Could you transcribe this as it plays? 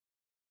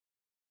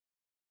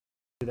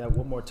Do that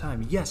one more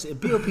time. Yes,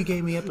 B.o.P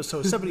gave me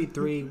episode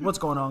 73. What's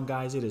going on,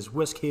 guys? It is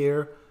Whisk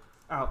here.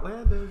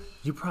 Outlandish.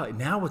 You probably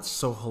now it's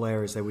so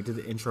hilarious that we did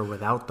the intro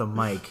without the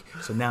mic,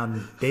 so now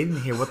they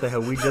didn't hear what the hell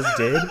we just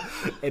did,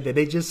 and then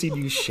they just seen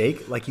you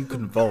shake like you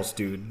convulsed,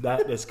 dude.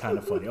 That is kind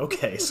of funny.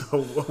 Okay,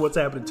 so what's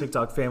happening,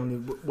 TikTok family?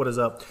 What is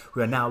up?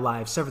 We are now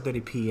live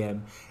 7:30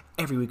 p.m.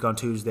 every week on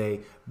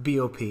Tuesday.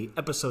 B.o.P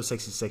episode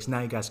 66.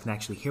 Now you guys can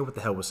actually hear what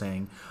the hell we're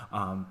saying.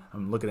 I'm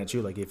looking at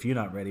you like if you're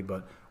not ready,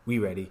 but we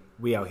ready.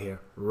 We out here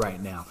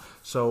right now.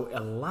 So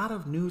a lot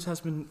of news has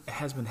been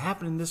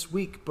happening this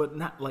week, but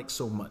not like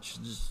so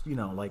much. Just,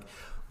 like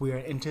we are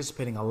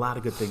anticipating a lot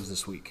of good things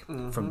this week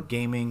from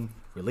gaming,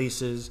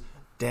 releases,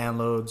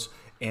 downloads,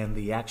 and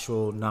the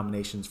actual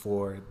nominations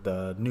for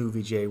the new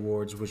VGA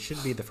Awards, which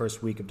should be the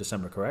first week of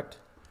December, correct?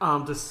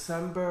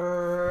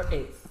 December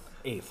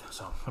 8th.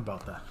 So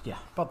about that. Yeah,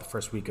 about the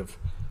first week of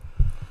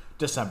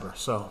December.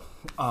 So,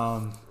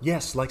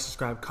 yes, like,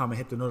 subscribe, comment,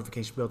 hit the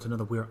notification bell to know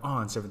that we're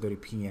on 7:30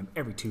 p.m.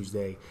 every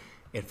Tuesday.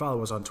 And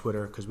follow us on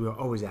Twitter because we are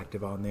always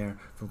active on there,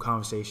 from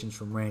conversations,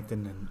 from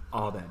ranting, and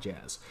all that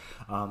jazz.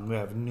 We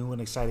have new and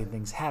exciting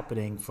things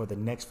happening for the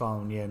next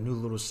following year. New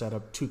little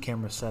setup,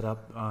 2-camera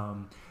setup, a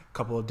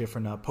couple of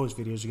different post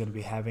videos you're going to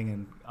be having.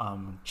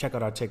 And check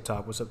out our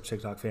TikTok. What's up,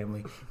 TikTok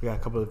family? We got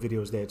a couple of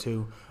videos there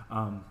too.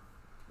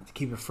 To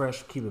keep it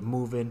fresh, keep it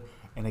moving.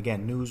 And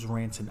again, news,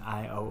 rants, and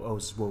IOOs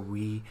is what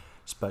we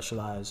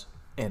specialize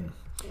in.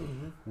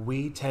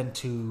 We tend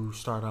to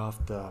start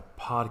off the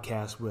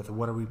podcast with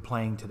what are we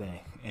playing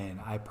today, and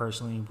I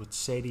personally would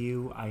say to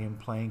you I am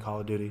playing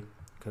Call of Duty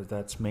because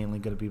that's mainly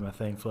going to be my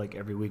thing for like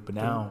every week. But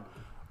now,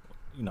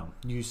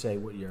 you say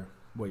what you're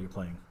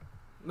playing.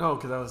 No,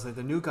 because I was like,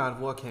 the new God of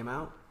War came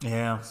out.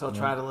 Yeah. So I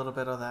tried a little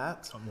bit of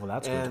that. Well,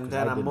 that's good. And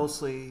then I'm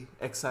mostly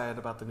excited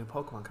about the new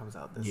Pokemon comes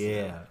out this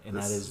and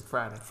that is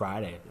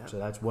Friday. Yep. So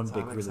that's one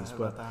big release.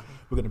 But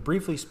we're going to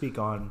briefly speak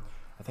on,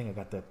 I think I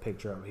got that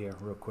picture up here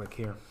real quick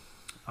here.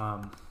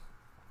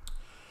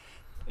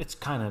 It's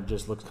kind of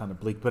just looks kind of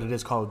bleak, but it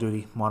is Call of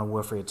Duty Modern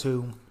Warfare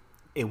 2.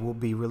 It will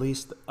be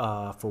released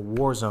for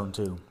Warzone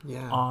 2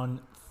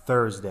 on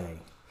Thursday.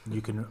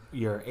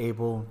 You're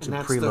able to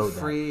preload that. And that's the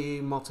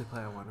free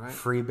multiplayer one, right?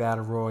 Free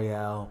battle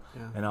royale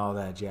and all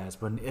that jazz.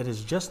 But it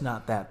is just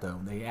not that though.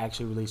 They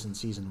actually released in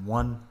season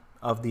 1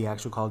 of the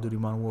actual Call of Duty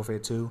Modern Warfare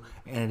 2,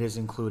 and it is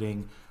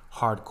including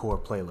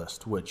hardcore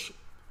playlist, which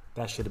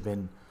that should have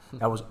been.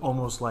 That was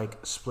almost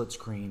like split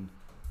screen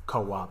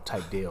co-op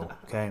type deal.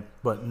 Okay,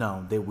 but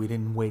no, we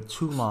didn't wait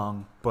too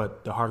long.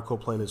 But the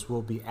hardcore playlist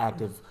will be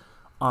active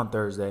on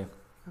Thursday.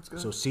 That's good.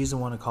 So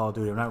season 1 of Call of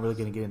Duty. I'm not really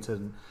going to get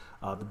into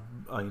the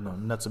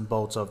nuts and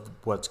bolts of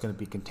what's going to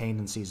be contained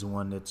in season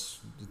 1. It's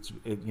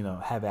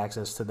have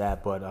access to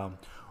that, but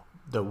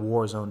the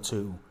Warzone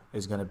 2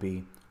 is going to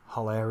be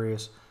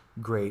hilarious,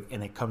 great,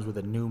 and it comes with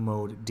a new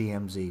mode,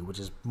 DMZ, which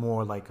is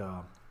more like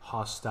a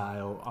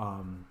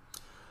hostile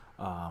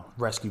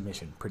rescue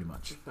mission, pretty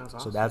much. That's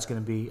awesome. So that's going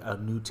to be a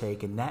new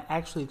take, and that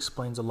actually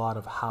explains a lot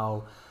of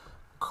how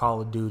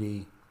Call of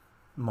Duty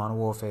Modern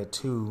Warfare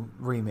 2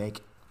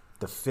 remake,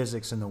 the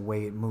physics and the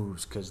way it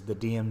moves, because the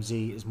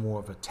DMZ is more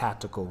of a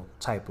tactical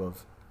type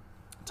of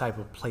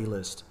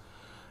playlist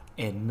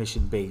and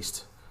mission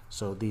based.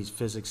 So these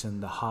physics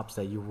and the hops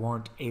that you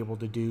weren't able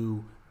to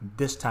do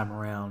this time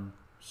around,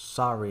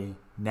 sorry,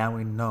 now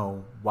we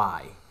know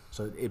why.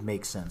 So it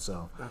makes sense.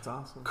 So that's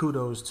awesome.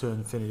 Kudos to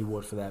Infinity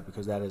Ward for that,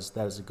 because that is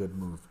a good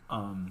move.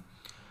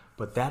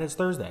 But that is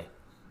Thursday.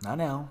 Not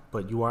now,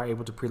 but you are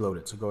able to preload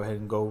it. So go ahead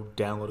and go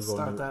download it.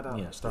 Start that up.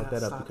 Yeah, start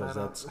that up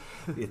because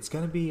it's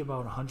going to be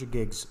about 100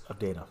 gigs of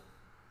data.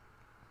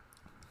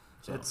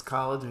 So, it's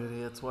Call of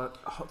Duty. It's what?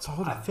 So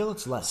hold on. I feel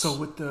it's less. So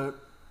with the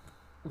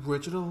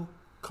original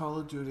Call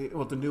of Duty,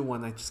 well, the new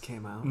one that just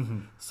came out,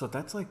 so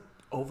that's like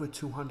over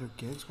 200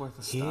 gigs worth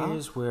of stuff.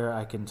 Here's where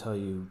I can tell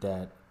you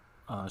that.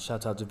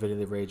 Shouts out to Video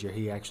the Rager.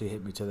 He actually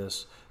hit me to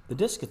this. The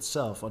disc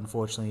itself,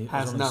 unfortunately,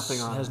 has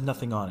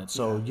nothing on it.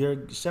 So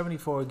you're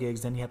 74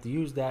 gigs, then you have to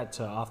use that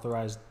to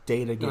authorize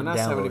data getting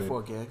downloaded. No, not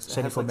 74 gigs.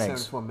 74 megs.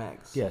 74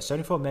 megs. Yeah,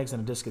 74 megs on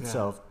the disc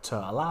itself to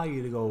allow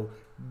you to go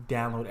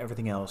download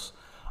everything else.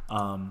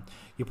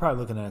 You're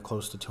probably looking at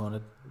close to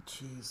 200.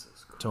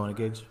 Jesus Christ. 200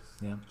 gigs.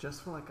 Yeah.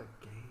 Just for like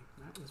a game.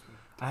 That is ridiculous.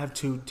 I have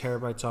 2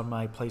 terabytes on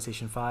my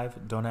PlayStation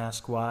 5. Don't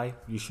ask why.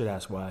 You should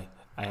ask why.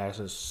 I have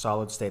a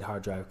solid state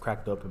hard drive,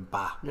 cracked open,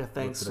 bah. Yeah,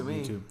 thanks to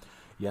me. YouTube.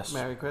 Yes.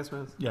 Merry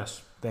Christmas.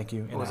 Yes, thank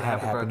you. And was I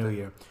have Happy birthday? New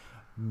Year.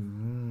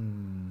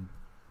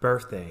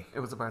 Birthday. It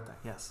was a birthday,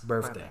 yes.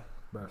 Birthday.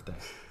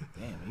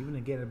 Damn, even to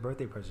get a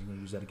birthday present, you're going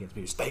to use that against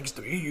me. Thanks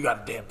to you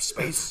got a damn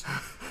space.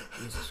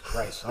 Jesus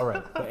Christ. All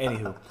right. But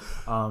anywho,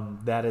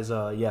 that is, 2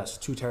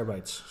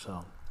 terabytes.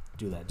 So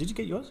do that. Did you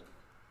get yours?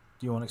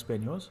 Do you want to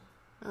expand yours?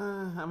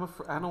 I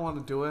don't want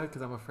to do it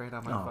because I'm afraid I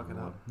might fuck it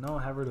up. No,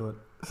 have her do it.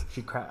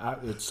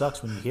 It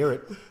sucks when you hear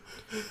it.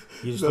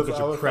 You just look at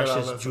your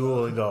precious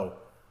jewel and go,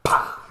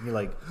 "Pah!" You're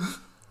like,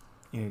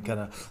 you kind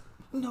of,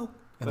 no.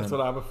 And that's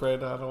what I'm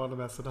afraid. I don't want to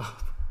mess it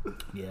up.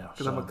 Yeah,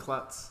 because I'm a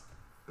klutz.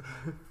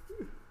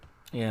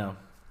 Yeah,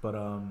 but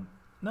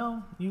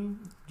No, you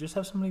just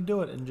have somebody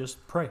do it and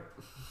just pray.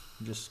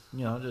 Just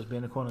just be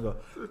in the corner and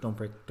go, don't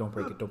break it, don't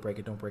break it, don't break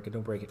it, don't break it,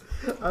 don't break it.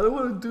 I don't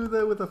want to do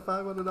that with a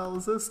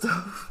 $500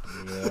 system.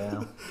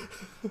 Yeah,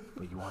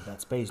 but you want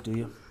that space, do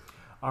you?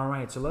 All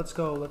right, so let's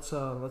go. Let's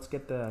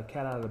get the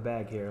cat out of the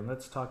bag here, and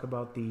let's talk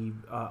about the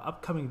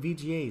upcoming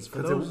VGAs.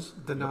 For those,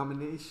 the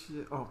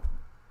nomination. Oh,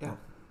 yeah.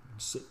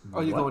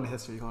 You're going to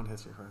history. You're going to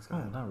history first. Oh,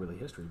 not really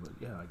history, but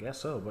yeah, I guess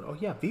so. But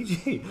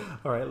VGA.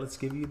 All right, let's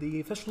give you the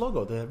official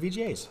logo, the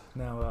VGAs.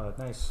 Now,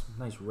 nice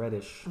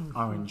reddish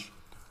orange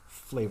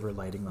flavor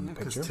lighting on the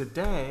picture. Because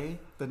today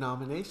the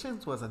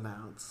nominations was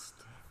announced.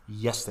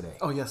 Yesterday.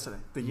 Oh, yesterday.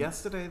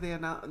 Yesterday the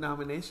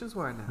nominations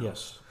were announced.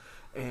 Yes.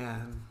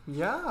 And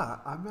yeah,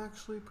 I'm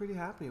actually pretty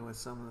happy with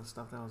some of the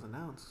stuff that was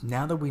announced.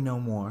 Now that we know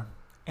more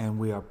and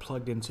we are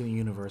plugged into the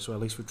universe, or at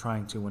least we're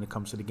trying to when it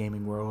comes to the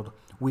gaming world,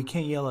 we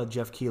can't yell at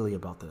Jeff Keighley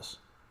about this.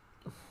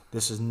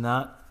 This is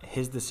not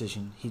his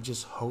decision. He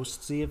just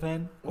hosts the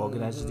event,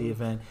 organizes the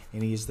event,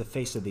 and he is the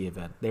face of the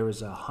event. There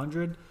is a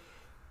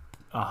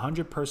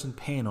 100-person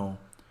panel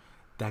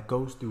that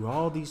goes through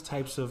all these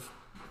types of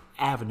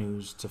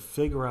avenues to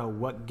figure out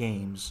what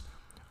games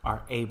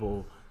are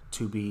able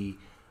to be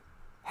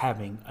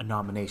having a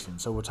nomination.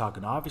 So we're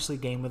talking obviously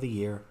Game of the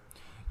Year.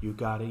 You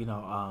got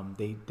to,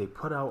 they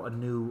put out a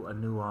new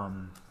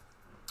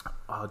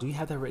do you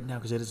have that written down?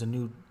 Because it is a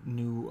new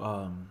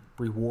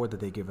reward that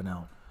they're giving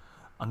out.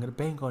 I'm gonna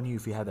bank on you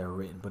if you had that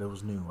written, but it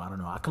was new. I don't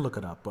know. I can look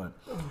it up, but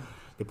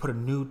they put a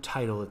new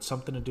title. It's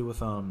something to do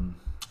with oh man.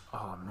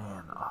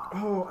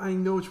 I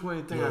know which one.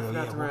 I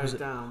forgot to write it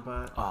down,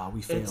 but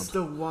we failed. It's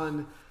the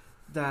one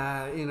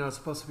that it's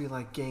supposed to be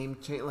like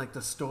like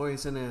the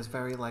stories in it is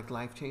very like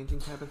life changing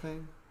type of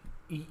thing.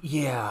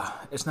 Yeah,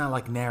 it's not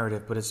like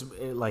narrative, but it's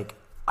like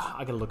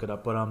I gotta look it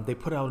up. But they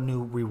put out a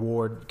new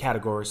reward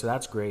category, so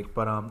that's great.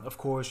 But of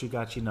course you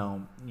got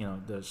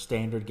the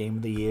standard Game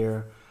of the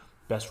Year,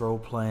 best role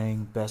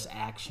playing, best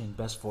action,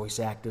 best voice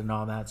acting, and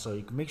all that. So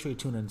you can make sure you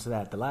tune into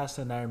that. The last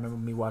time I remember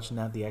me watching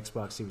that, the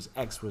Xbox Series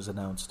X was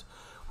announced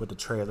with the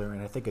trailer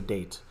and I think a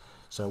date.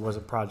 So it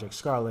wasn't Project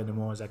Scarlet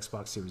anymore, it was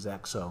Xbox Series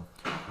X. So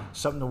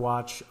something to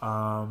watch.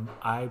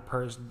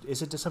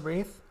 Is it December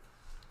 8th?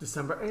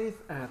 December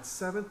 8th at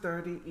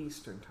 7:30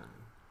 Eastern Time.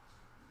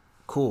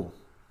 Cool.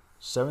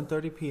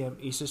 7:30 p.m.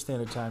 Eastern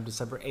Standard Time,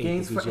 December 8th.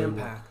 Games for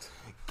Impact.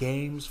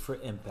 Games for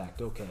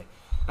Impact, okay.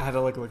 I had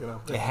to look it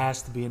up. It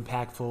has to be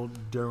impactful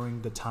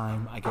during the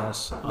time, I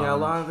guess. Yeah, a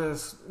lot of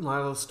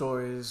those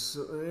stories.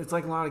 It's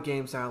like a lot of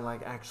games that are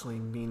like actually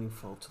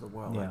meaningful to the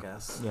world. Yeah. I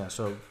guess. Yeah,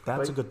 so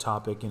that's a good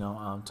topic.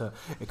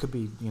 It could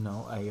be an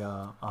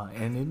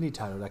indie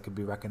title that could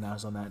be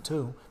recognized on that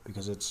too,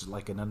 because it's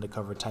like an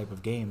undercover type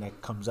of game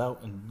that comes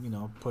out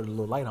and put a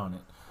little light on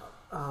it.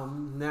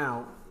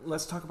 Now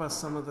let's talk about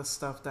some of the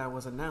stuff that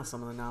was announced,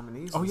 some of the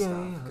nominees.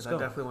 Because I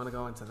definitely want to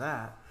go into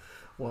that.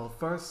 Well,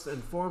 first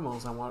and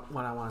foremost,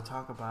 what I want to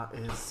talk about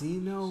is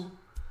Xenoblade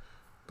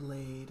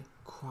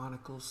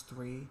Chronicles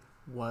 3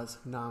 was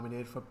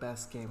nominated for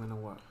Best Game in the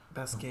World.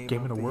 Best Game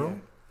of the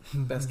World?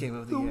 Year. Best Game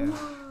of the Year.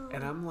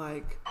 And I'm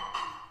like,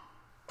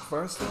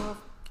 first off,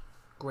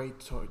 great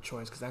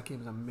choice because that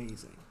game is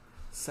amazing.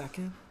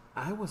 Second,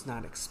 I was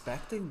not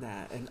expecting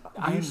that. And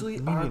usually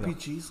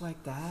RPGs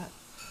like that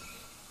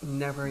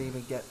never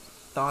even get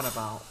thought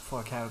about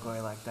for a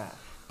category like that.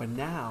 But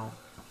now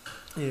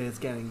it is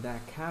getting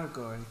that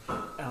category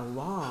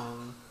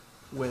along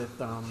with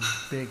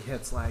big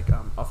hits like,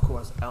 of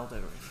course,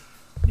 Elden Ring.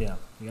 Yeah,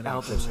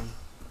 Elden Ring.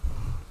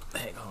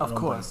 Of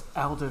course,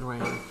 Elden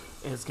Ring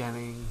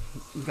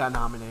got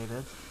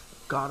nominated.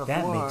 God of War.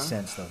 That makes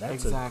sense though.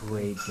 That's a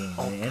great game.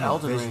 And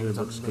Elden Ring is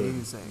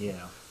amazing. Good.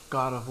 Yeah.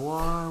 God of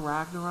War,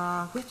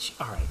 Ragnarok.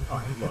 All right.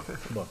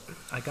 Look.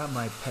 I got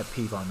my pet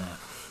peeve on that.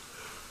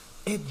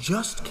 It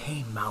just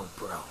came out,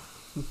 bro.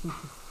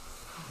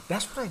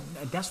 That's what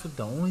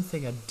the only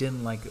thing I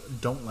don't like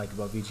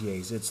about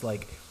VGAs. It's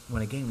like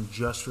when a game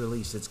just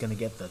released, it's gonna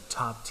get the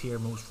top tier,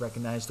 most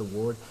recognized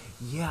award.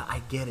 Yeah,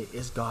 I get it.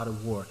 It's God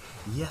of War.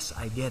 Yes,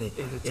 I get it.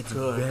 It's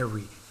good.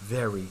 Very,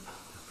 very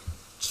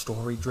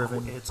story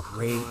driven. It's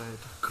great,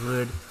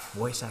 good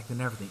voice acting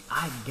and everything.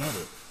 I get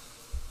it.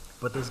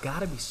 But there's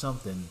got to be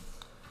something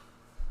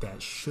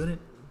that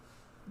shouldn't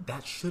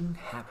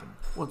happen.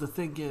 Well, the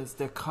thing is,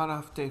 their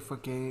cutoff date for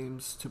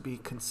games to be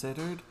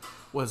considered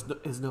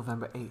is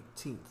November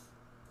 18th.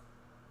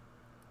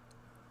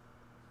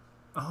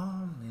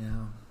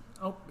 Yeah.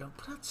 Oh, but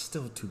that's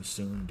still too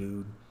soon,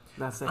 dude.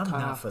 That's their I'm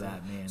cutoff not for date.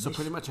 that, man. So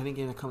pretty much any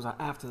game that comes out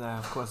after that,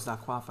 of course, is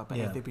not qualified. But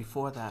anything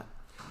before that,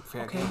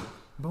 fair game.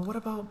 But what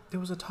about, there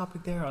was a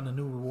topic there on the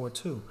new reward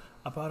too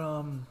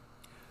about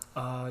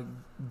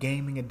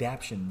gaming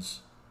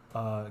adaptions.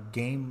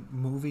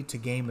 Movie to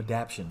game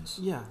adaptions.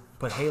 Yeah.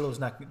 But Halo's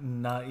not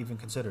even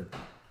considered.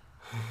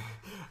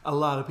 A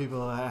lot of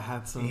people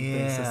had some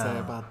things to say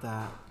about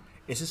that.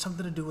 Is it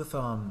something to do with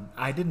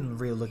I didn't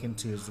really look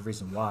into the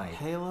reason why.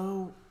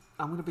 Halo,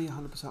 I'm gonna be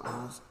 100%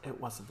 honest, it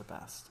wasn't the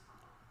best.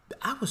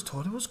 I was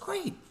told it was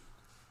great.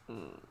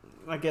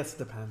 I guess it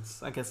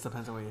depends. I guess it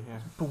depends on what you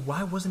hear. But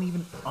why wasn't it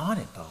even on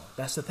it though?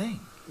 That's the thing.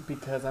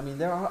 Because I mean,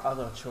 there are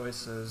other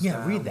choices.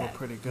 Yeah, read that. Were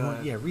pretty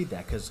good. Yeah, read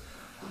that because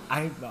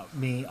I'm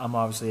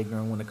obviously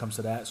ignorant when it comes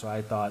to that. So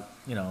I thought,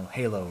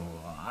 Halo,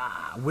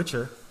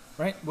 Witcher,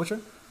 right?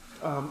 Witcher.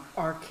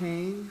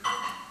 Arcane,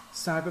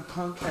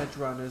 Cyberpunk, Edge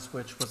Runners,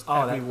 which was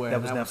everywhere.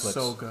 That was Netflix. Was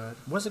so good.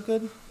 Was it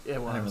good?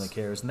 It was. I didn't really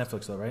care. It's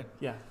Netflix though, right?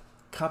 Yeah.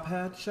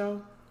 Cuphead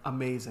show,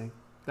 amazing.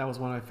 That was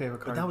one of my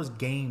favorite. But that was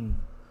game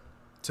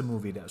to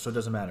movie, so it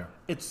doesn't matter.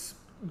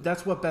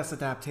 That's what best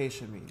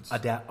adaptation means.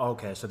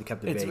 Okay, so they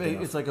kept it vague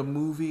enough. It's like a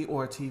movie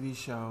or a TV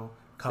show.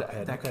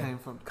 Cuphead. That came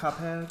from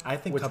Cuphead. I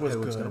think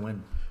Cuphead was going to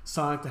win.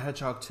 Sonic the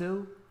Hedgehog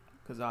 2,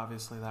 because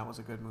obviously that was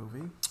a good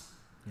movie.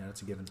 Yeah,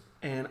 that's a given.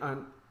 And I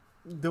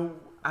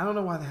don't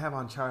know why they have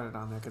Uncharted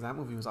on there, because that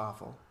movie was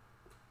awful.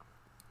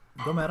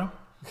 Don't matter.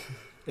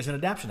 It's an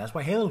adaptation. That's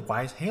why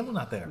Why is Halo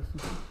not there?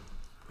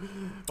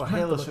 Well,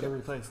 Halo should have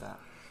replaced that.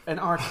 And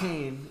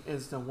Arcane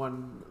is the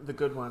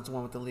good one. It's the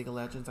one with the League of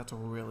Legends. That's a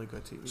really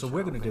good TV show. So what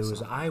we're going to do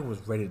is I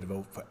was ready to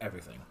vote for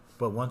everything.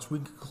 But once we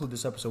conclude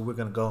this episode, we're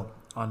going to go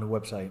on the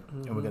website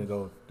and we're going to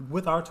go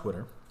with our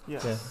Twitter.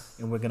 Yes. Okay,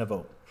 and we're going to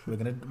vote. We're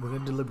going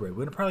to deliberate. We're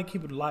going to probably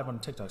keep it live on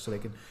TikTok so they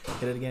can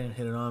hit it again and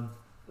hit it on.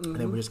 And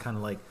then we just kind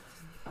of like,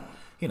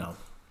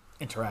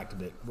 interact a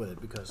bit with it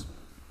because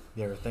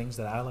there are things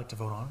that I like to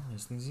vote on.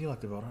 There's things you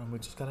like to vote on. And we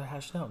just got to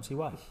hash it out and see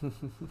why.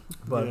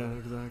 But, yeah,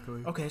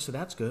 exactly. Okay, so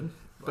that's good.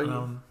 But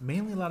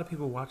mainly a lot of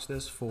people watch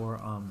this for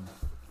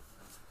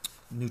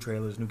new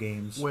trailers, new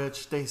games.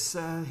 Which he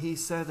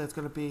said that's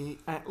going to be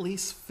at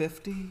least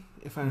 50,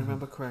 if I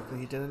remember correctly.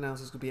 He did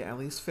announce it's going to be at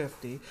least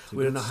 50.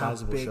 We don't know how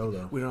big.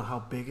 Show, we don't know how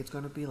big it's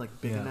going to be,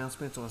 like big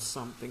announcements or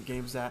something.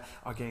 Games that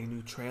are getting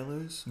new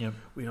trailers. Yep.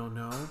 We don't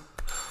know.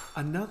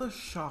 Another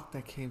shock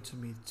that came to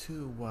me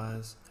too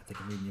was I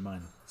think I'm reading your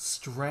mind.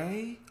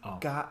 Stray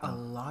got a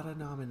lot of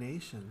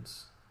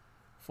nominations.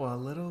 For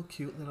a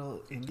cute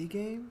little indie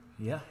game,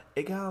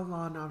 it got a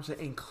lot of nominations,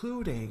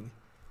 including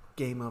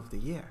Game of the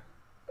Year.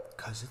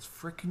 Cause it's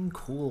freaking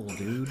cool,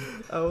 dude.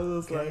 I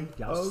was like,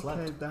 y'all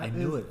slept. I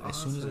knew it. Awesome. As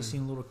soon as I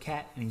seen a little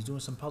cat and he's doing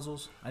some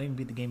puzzles, I didn't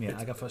beat the game yet.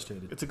 I got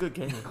frustrated. It's a good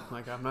game.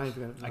 Like I'm not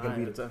even gonna deny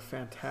beat it. It's a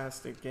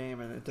fantastic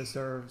game and it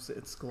deserves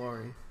its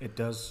glory. It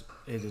does.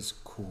 It is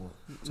cool.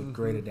 It's a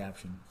great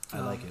adaptation. I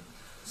like it.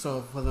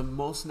 So for the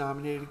most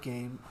nominated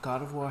game,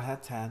 God of War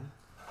had 10.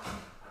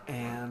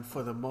 And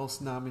for the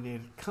most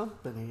nominated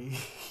company,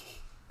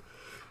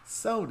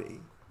 Sony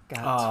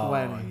got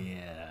 20.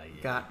 Yeah.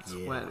 Got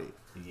 20.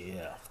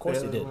 Yeah, of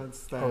course they did.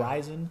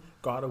 Horizon,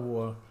 God of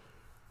War,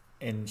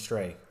 and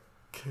Stray.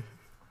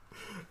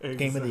 Exactly.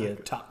 Game of the Year,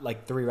 top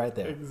 3 right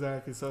there.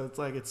 Exactly. So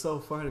it's so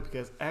funny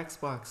because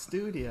Xbox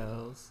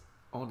Studios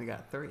only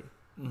got 3.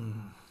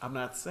 I'm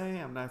not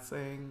saying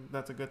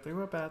that's a good thing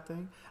or a bad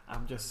thing.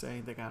 I'm just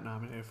saying they got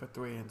nominated for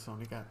 3 and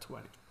Sony got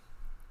 20.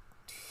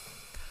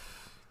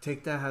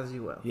 Take that as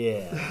you will.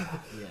 Yeah.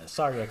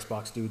 Sorry,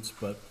 Xbox dudes,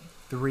 but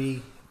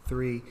three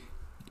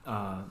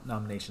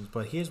nominations.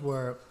 But here's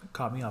where it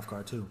caught me off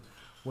guard too.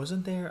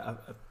 Wasn't there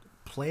a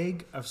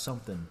Plague of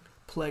something?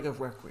 Plague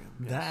of Requiem.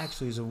 Yes. That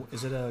actually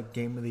is it a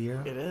Game of the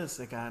Year? It is.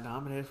 It got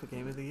nominated for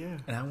Game of the Year.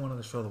 And I wanted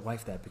to show the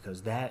wife that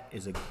because that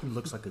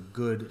looks like a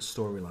good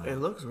storyline. It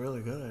looks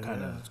really good.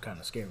 It's kind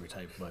of scary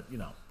type, but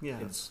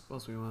it's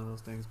supposed to be one of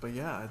those things. But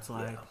yeah, it's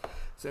like,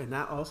 so, and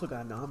that also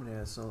got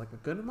nominated. So like a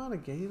good amount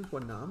of games were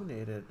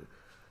nominated,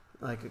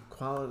 like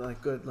quality,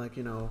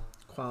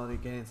 quality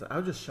games. I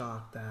was just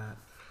shocked that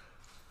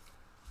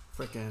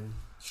freaking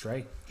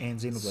Stray and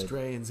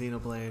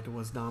Xenoblade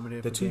was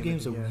nominated. The two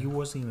games that you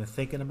wasn't even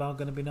thinking about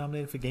going to be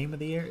nominated for Game of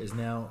the Year is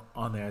now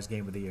on there as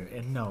Game of the Year.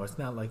 And no, it's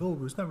not like,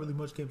 there's not really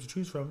much games to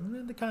choose from.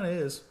 And it kind of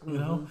is, you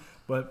know.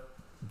 But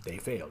they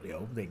failed,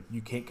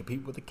 you can't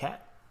compete with a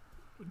cat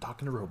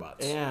talking to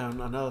robots.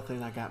 And another thing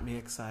that got me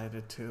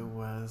excited too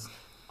was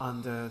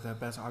under the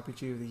best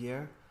RPG of the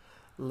year,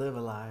 Live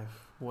Alive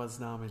was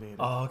nominated.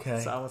 Oh, okay.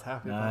 So I was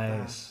happy about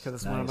that because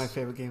it's one of my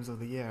favorite games of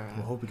the year.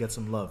 We'll hope we get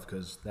some love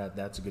because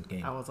that's a good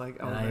game. I was like,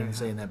 and I ain't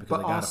saying that because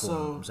I got it for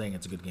him. I'm saying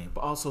it's a good game. But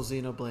also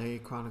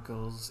Xenoblade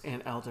Chronicles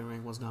and Elden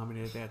Ring was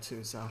nominated there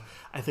too. So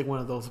I think one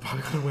of those is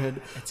probably going to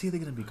win. It's either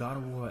going to be God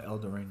of War or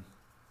Elden Ring.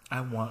 I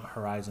want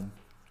Horizon.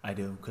 I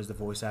do because the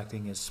voice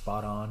acting is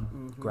spot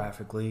on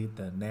graphically,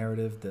 the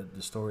narrative,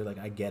 the story. Like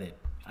I get it.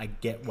 I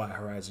get why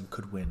Horizon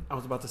could win. I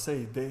was about to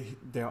say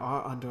there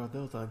are under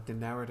those the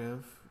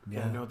narrative.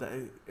 Yeah, I know that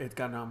it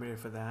got nominated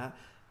for that.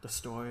 The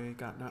story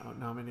got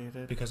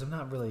nominated. Because I'm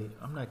not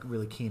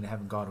really keen to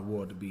having God of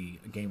War to be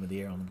a Game of the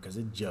Year on them because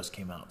it just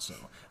came out. So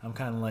I'm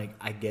kind of like,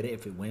 I get it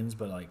if it wins,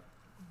 but like,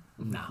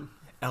 nah,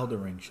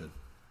 Elden Ring should.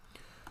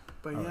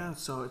 But all right.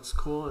 So it's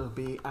cool. It'll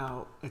be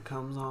out. It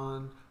comes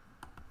on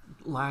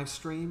live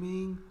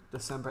streaming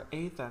December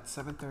 8th at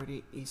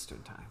 7:30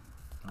 Eastern time.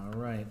 All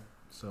right.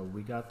 So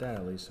we got that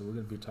at least. So we're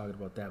going to be talking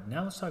about that.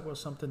 Now let's talk about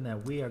something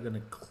that we are going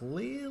to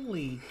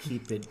clearly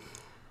keep it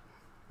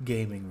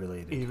gaming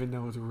related. Even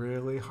though it's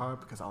really hard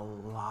because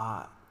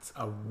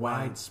a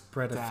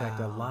widespread effect,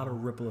 a lot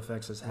of ripple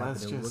effects has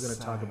happened. We're going to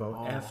talk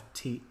about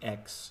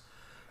FTX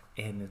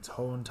and its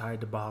whole entire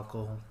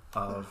debacle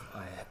of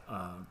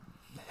a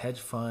hedge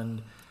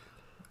fund,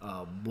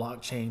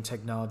 blockchain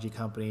technology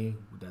company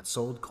that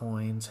sold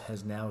coins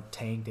has now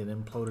tanked and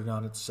imploded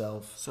on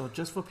itself. So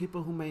just for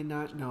people who may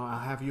not know, I'll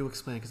have you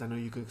explain because I know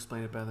you can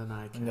explain it better than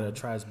I can. I'm going to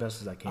try as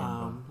best as I can.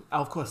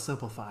 I'll of course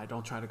simplify.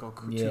 Don't try to go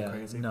too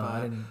crazy. No,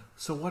 I didn't.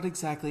 So what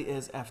exactly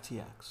is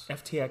FTX?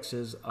 FTX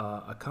is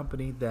a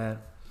company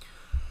that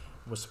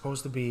was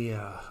supposed to be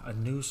a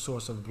new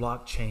source of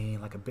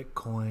blockchain, like a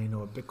Bitcoin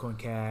or Bitcoin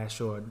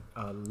Cash or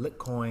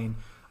Litecoin.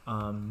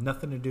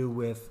 Nothing to do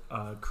with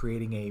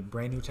creating a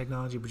brand new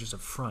technology, but just a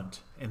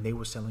front. And they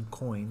were selling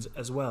coins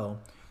as well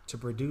to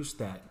produce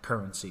that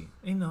currency.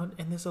 And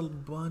there's a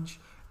bunch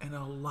and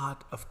a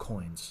lot of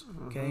coins.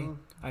 Okay,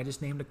 I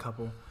just named a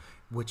couple,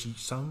 which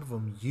some of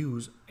them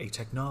use a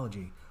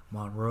technology.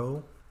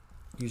 Monroe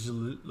uses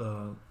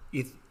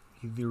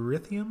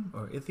Ethereum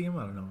or Ethereum.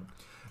 I don't know.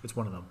 It's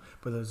one of them,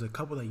 but there's a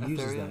couple that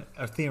uses that.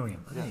 Ethereum.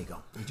 There you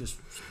go. You just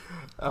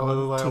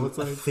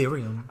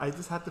Ethereum. I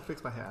just had to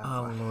fix my hair.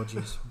 Oh Lord,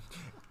 jeez.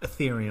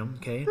 Ethereum.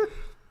 Okay,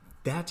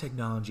 that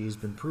technology has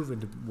been proven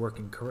to work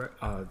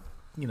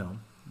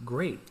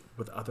great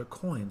with other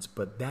coins,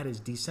 but that is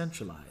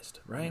decentralized,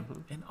 right?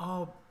 And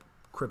all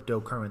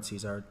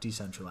cryptocurrencies are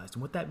decentralized,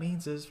 and what that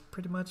means is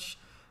pretty much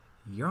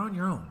you're on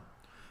your own.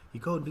 You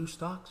go do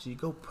stocks. You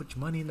go put your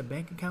money in the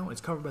bank account.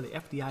 It's covered by the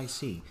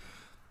FDIC.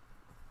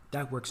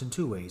 That works in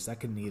two ways.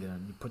 That can either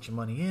you put your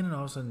money in and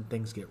all of a sudden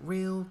things get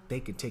real. They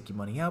can take your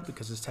money out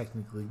because it's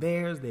technically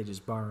theirs. They're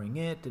just borrowing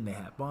it and they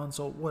have bonds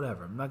sold,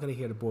 whatever. I'm not going to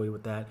here to bore you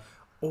with that.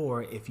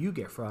 Or if you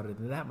get frauded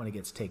and that money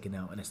gets taken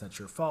out and it's not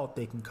your fault,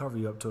 they can cover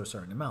you up to a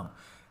certain amount.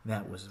 And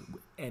that was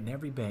in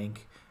every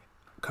bank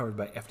covered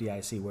by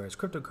FDIC, whereas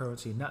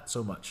cryptocurrency, not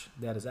so much.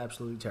 That is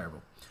absolutely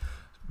terrible.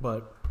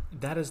 But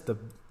that is the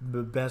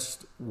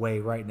best way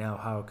right now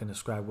how I can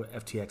describe what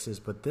FTX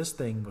is. But this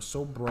thing was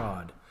so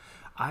broad.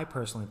 I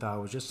personally thought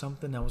it was just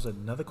something that was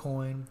another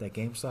coin that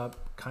GameStop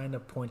kind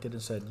of pointed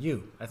and said,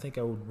 I think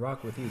I would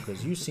rock with you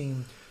because you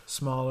seem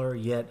smaller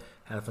yet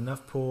have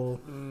enough pull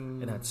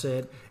and that's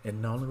it.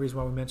 And the only reason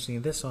why we're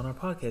mentioning this on our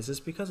podcast is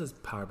because it's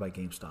powered by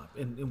GameStop.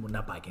 And well,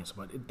 not by GameStop,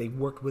 but they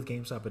worked with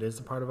GameStop. It is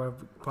a part of our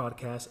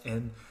podcast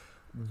and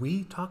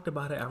we talked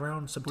about it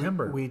around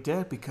September. We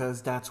did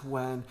because that's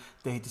when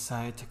they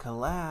decided to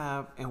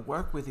collab and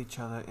work with each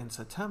other in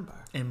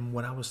September. And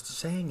what I was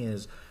saying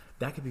is,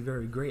 that could be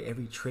very great.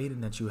 Every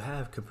trading that you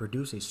have could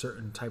produce a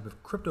certain type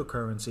of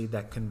cryptocurrency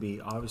that can be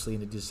obviously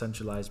in a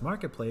decentralized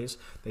marketplace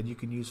that you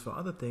can use for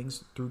other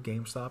things through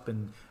GameStop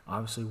and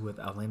obviously with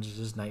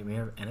Outlandish's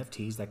Nightmare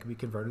NFTs that can be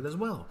converted as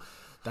well.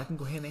 That can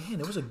go hand in hand.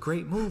 It was a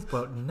great move,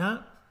 but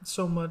not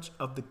so much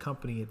of the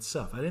company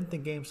itself. I didn't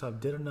think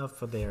GameStop did enough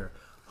for their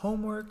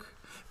homework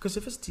because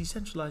if it's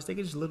decentralized, they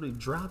could just literally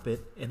drop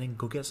it and then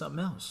go get something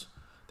else.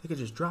 They could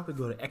just drop it,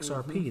 go to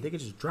XRP. They could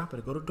just drop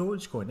it, go to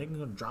Dogecoin. They can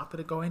go drop it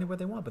and go anywhere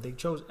they want, but they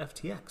chose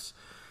FTX.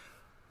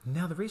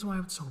 Now, the reason why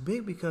it's so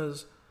big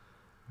because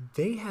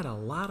they had a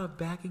lot of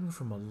backing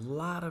from a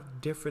lot of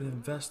different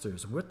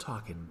investors. We're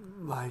talking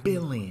like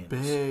billions.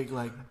 Big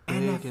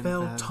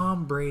NFL,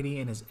 Tom Brady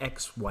and his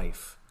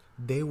ex-wife.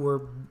 They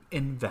were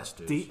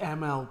investors. The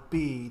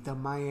MLB, the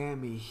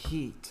Miami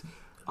Heat.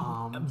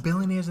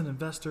 Billionaires and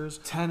investors.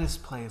 Tennis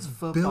players,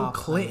 football Bill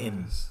Clinton.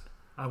 players.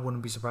 I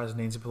wouldn't be surprised if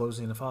Nancy Pelosi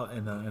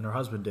and her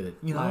husband did it.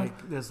 You know,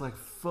 there's like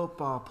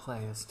football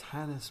players,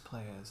 tennis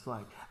players,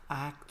 like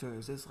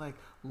actors. There's like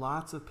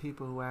lots of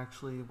people who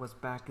actually was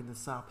back in the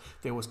South.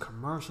 There was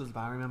commercials,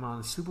 but I remember on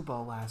the Super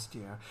Bowl last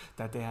year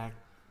that they had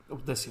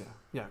this year.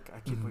 Yeah,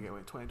 I keep forgetting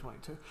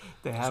 2022.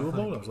 They had Super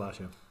Bowl was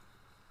last year.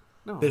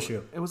 No, this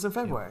year. It was in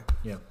February.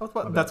 Yeah.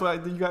 That's why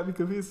you got me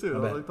confused too.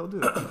 Like, don't do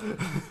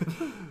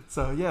that.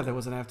 So yeah, there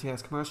was an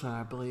FTX commercial, and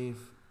I believe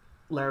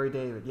Larry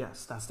David,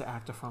 yes, that's the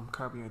actor from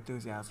Curb Your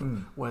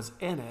Enthusiasm, was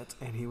in it,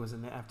 and he was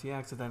in the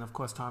FTX. And then, of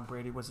course, Tom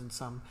Brady was in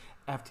some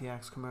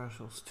FTX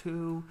commercials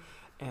too.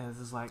 And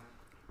it's like,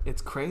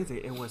 it's crazy.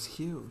 It was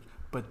huge.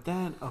 But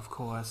then, of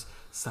course,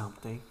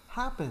 something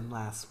happened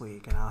last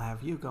week, and I'll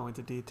have you go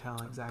into detail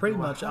exactly. Pretty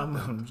much,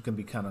 I'm just gonna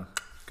be kind of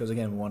because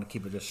again, we want to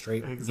keep it just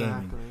straight.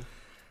 Exactly. Gaming.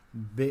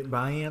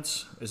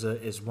 Binance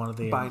is one of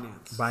the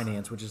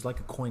Binance, which is like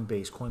a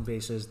Coinbase.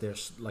 Coinbase is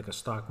there's like a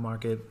stock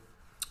market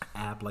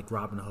app like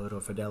Robinhood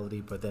or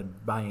Fidelity, but then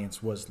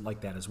Binance was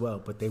like that as well.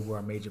 But they were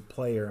a major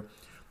player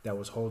that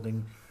was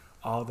holding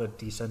all the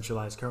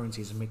decentralized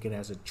currencies and making it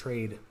as a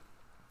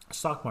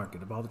stock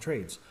market of all the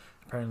trades.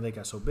 Apparently, they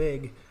got so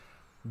big,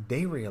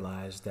 they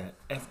realized that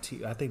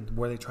I think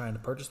were they trying to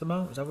purchase them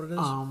out? Is that what it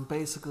is?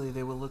 Basically,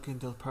 they were looking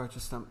to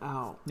purchase them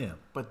out. Yeah,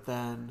 but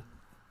then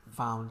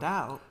found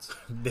out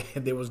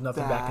there was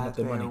nothing backing up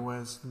their money. There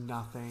was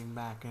nothing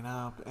backing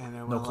up, and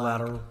there no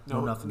collateral,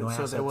 no nothing, no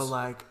assets. So they were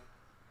like,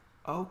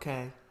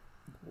 okay,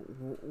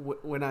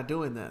 we're not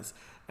doing this.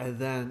 And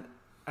then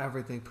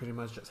everything pretty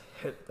much just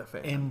hit the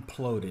fan.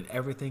 Imploded.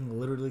 Everything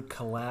literally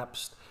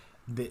collapsed.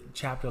 The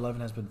Chapter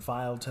 11 has been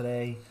filed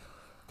today.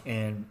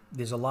 And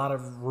there's a lot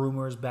of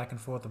rumors back and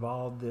forth of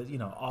all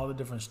the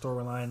different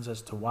storylines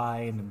as to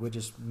why. And we're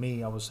just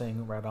I was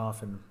saying right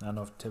off, and I don't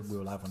know if we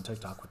were live on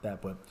TikTok with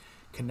that, but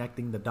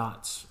connecting the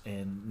dots.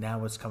 And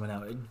now it's coming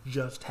out. It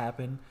just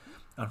happened.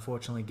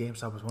 Unfortunately,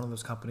 GameStop was one of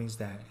those companies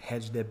that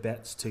hedged their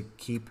bets to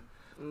keep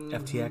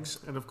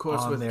FTX. And of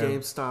course, with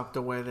GameStop,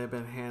 the way they've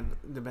been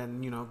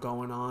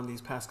going on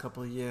these past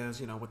couple of years,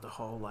 with the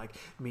whole like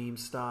meme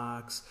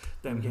stocks,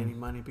 them gaining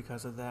money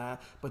because of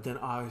that. But then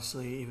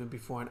obviously, even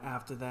before and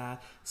after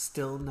that,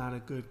 still not a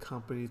good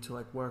company to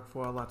like work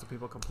for. Lots of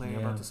people complaining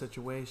about the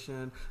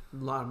situation,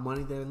 a lot of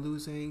money they're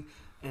losing,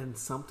 and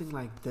something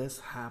like this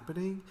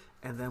happening,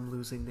 and them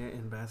losing their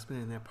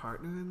investment and their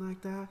partner and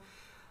like that.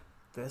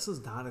 This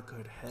is not a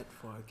good hit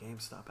for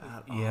GameStop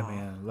at all. Yeah,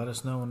 man. Let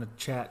us know in the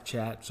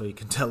chat so you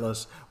can tell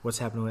us what's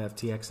happening with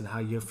FTX and how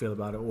you feel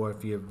about it, or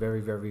if you're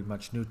very, very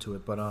much new to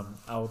it. But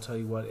I will tell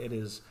you what, it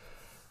is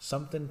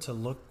something to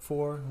look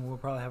for. We'll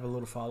probably have a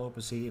little follow-up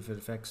and see if it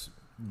affects,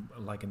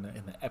 like in the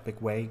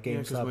epic way,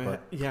 GameStop.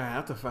 I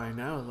have to find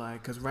out,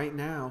 like, because right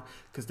now,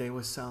 because they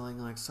were selling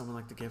like some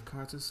like the gift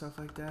cards and stuff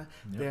like that,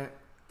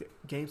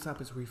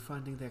 GameStop is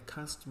refunding their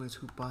customers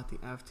who bought the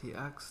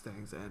FTX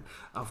things, and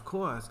of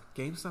course,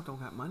 GameStop don't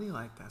got money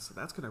like that, so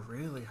that's gonna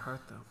really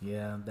hurt them.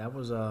 Yeah, that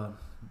was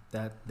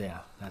that's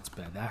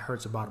bad. That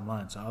hurts the bottom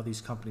line. So all these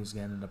companies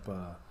ended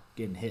up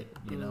getting hit,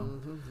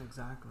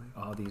 Exactly.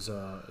 All these,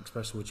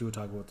 especially what you were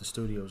talking about, the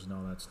studios and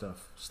all that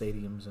stuff,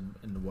 stadiums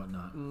and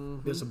whatnot.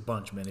 There's a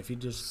bunch, man. If you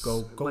just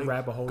go like,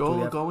 rabbit hole,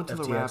 go into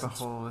the rabbit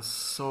hole. There's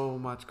so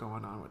much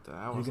going on with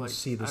that. You can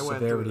see the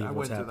severity of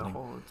what's happening.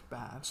 It's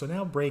bad. So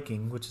now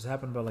breaking, which has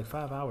happened about like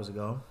 5 hours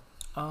ago,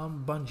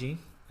 Bungie,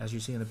 as you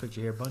see in the picture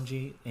here,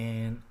 Bungie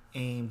and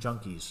AIM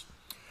Junkies.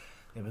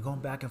 They've been going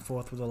back and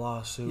forth with a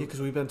lawsuit. Yeah,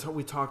 because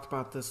we talked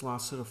about this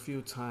lawsuit a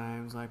few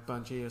times. Like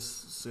Bungie is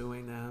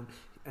suing them.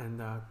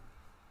 And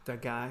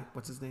that guy,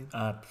 what's his name?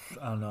 I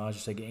don't know. I was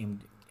just like AIM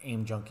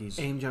Junkies.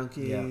 AIM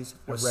Junkies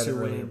were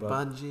suing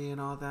Bungie and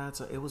all that.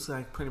 So it was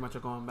like pretty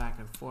much going back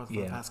and forth for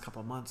the past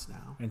couple of months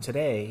now. And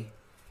today,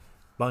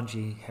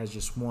 Bungie has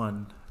just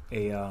won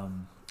a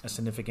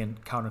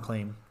significant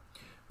counterclaim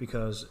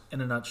because, in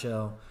a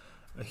nutshell,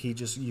 you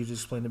just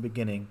explained in the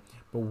beginning.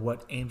 But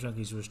what AIM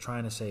Junkies was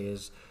trying to say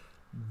is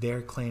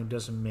their claim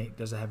doesn't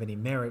have any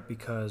merit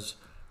because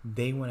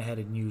they went ahead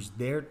and used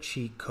their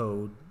cheat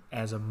code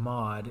as a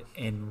mod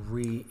and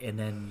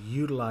then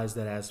utilize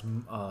that as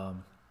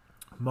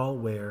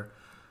malware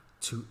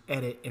to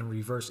edit and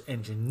reverse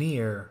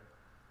engineer.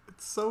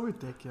 It's so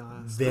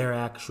ridiculous. Their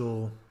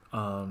actual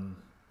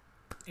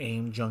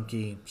AIM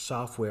Junkie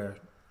software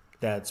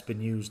that's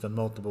been used on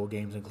multiple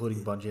games,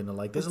 including Bungie and the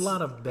like. There's a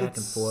lot of back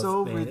and forth.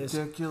 It's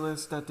so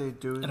ridiculous that they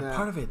do that. And a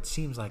part of it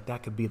seems like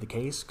that could be the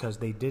case because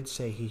they did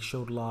say he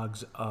showed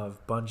logs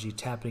of Bungie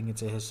tapping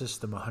into his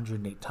system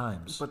 108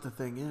 times. But the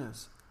thing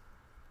is,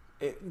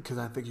 because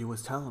I think you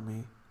was telling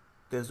me,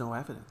 there's no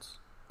evidence.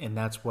 And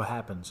that's what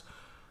happens.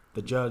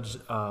 The judge,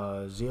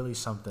 Zealy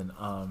something,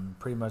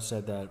 pretty much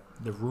said that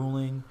the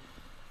ruling,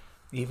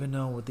 even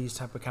though with these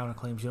type of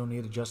counterclaims you don't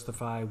need to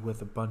justify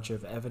with a bunch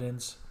of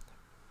evidence,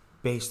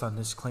 based on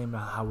this claim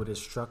and how it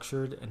is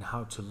structured and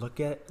how to look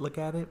at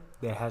it,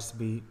 there has to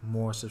be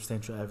more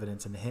substantial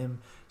evidence. And him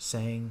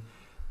saying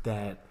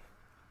that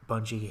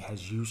Bungie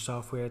has used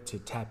software to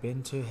tap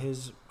into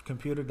his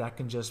computer, that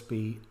can just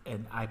be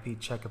an IP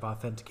check of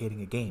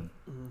authenticating a game.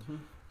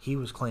 He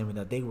was claiming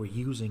that they were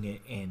using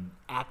it and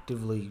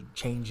actively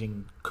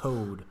changing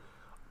code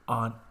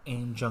on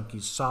AIM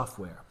Junkie's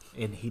software,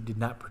 and he did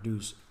not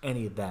produce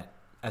any of that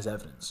as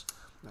evidence.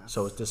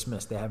 So it's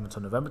dismissed. They have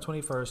until November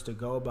 21st to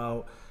go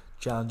about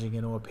challenging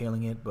it or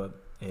appealing it, but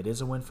it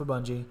is a win for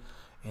Bungie,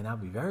 and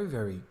I'd be very,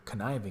 very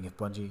conniving if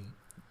Bungie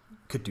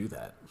could do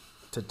that,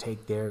 to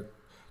take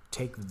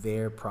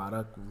their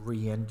product,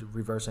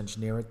 reverse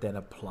engineer it, then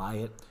apply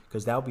it,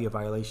 because that would be a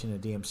violation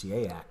of the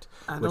DMCA Act,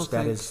 which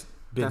that has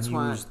been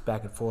used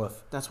back and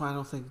forth. That's why I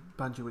don't think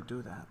Bungie would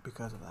do that,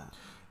 because of that.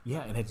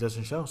 Yeah, and it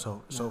doesn't show.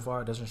 So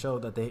far, it doesn't show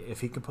that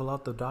if he can pull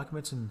out the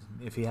documents and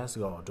if he has to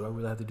go, do I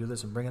really have to do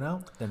this and bring it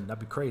out? Then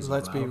that'd be crazy.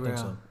 Let's be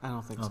real. I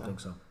don't think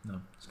so.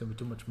 No, it's gonna be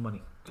too much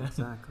money.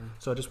 Exactly.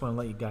 So I just want to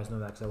let you guys know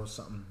that because that was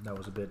something that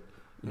was a bit.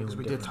 Because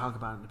we did talk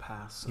about it in the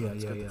past. So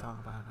it's good to talk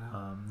about it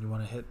now. You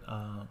want to hit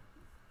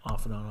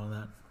off and on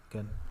that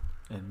again,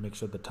 and make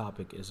sure the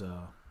topic is you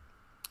know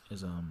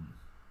what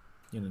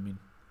I mean.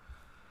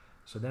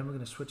 So then we're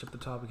gonna switch up the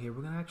topic here.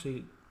 We're gonna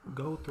actually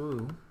go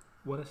through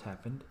what has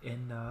happened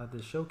in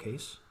the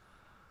showcase,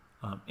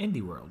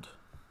 Indie World.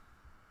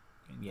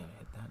 And yeah,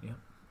 hit that. Yep.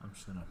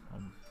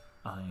 I'm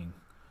eyeing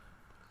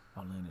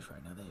Atlantis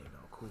right now. There you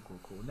go.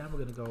 Cool. Now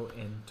we're gonna go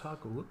and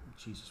talk.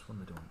 Jesus, what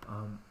am I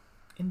doing?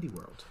 Indie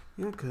World.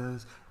 Yeah,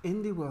 because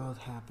Indie World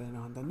happened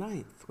on the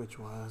 9th, which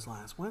was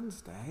last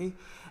Wednesday.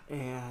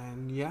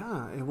 And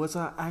yeah, it was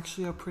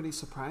actually a pretty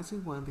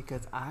surprising one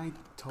because I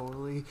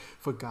totally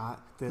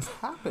forgot this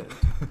happened.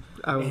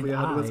 I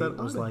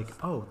was like,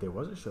 oh, there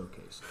was a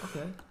showcase.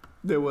 Okay.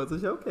 There was a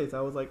showcase.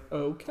 I was like,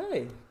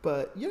 okay.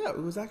 But yeah,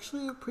 it was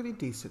actually a pretty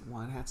decent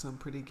one. It had some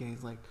pretty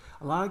games. Like,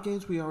 a lot of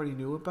games we already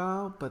knew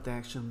about, but they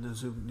actually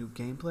new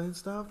gameplay and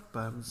stuff. But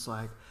I'm just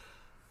like,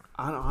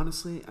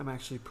 honestly, I'm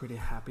actually pretty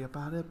happy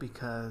about it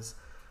because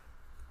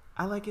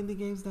I like indie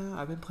games now.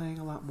 I've been playing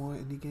a lot more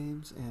indie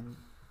games, and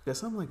there's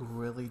some like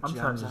really. I'm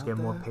trying to just get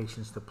more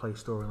patience to play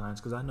storylines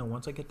because I know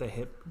once I get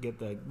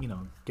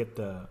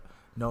the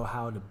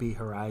know-how to beat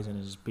Horizon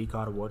and just beat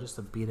God of War, just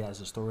to beat it as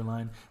a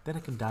storyline, then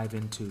I can dive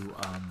into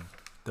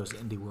those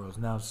indie worlds.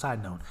 Now,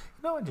 side note,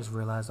 I just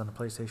realized on the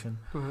PlayStation,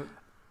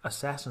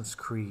 Assassin's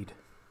Creed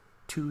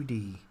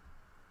 2D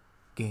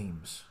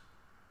games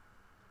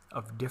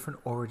of different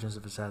origins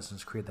of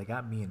Assassin's Creed that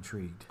got me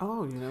intrigued.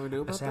 Oh, you never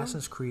knew about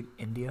Assassin's Creed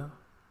India.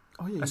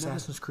 Oh yeah.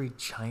 Assassin's Creed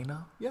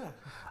China. Yeah.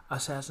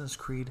 Assassin's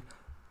Creed.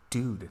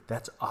 Dude,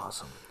 that's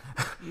awesome.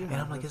 Yeah, and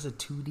I'm like, it's a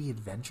 2D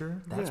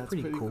adventure? That's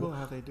pretty cool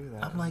how they do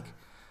that. I'm like,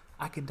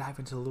 I can dive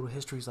into the little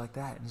histories like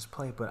that and just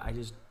play it, but I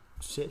just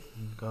sit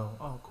and go,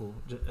 oh, cool.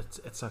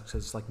 It sucks.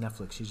 It's like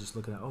Netflix. You just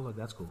look at it, oh, look,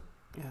 that's cool.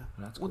 Yeah.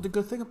 That's cool. Well, the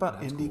good thing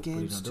about indie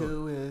games,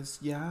 too, is,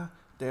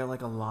 there are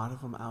like a lot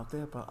of them out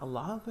there, but a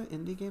lot of the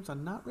indie games are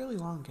not really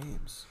long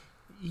games.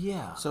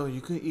 Yeah. So you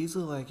could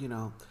easily,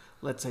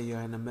 let's say you're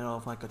in the middle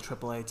of like a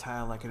AAA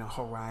title, like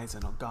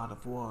Horizon or God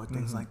of War,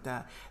 things like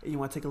that, and you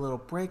want to take a little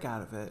break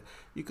out of it,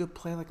 you could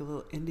play like a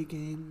little indie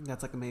game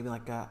that's like maybe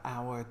like an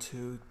hour,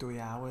 2-3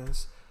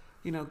 hours.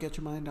 Get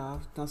your mind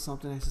off. That's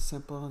something nice and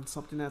simple and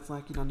something that's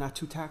like, not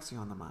too taxing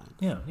on the mind.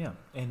 Yeah.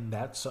 And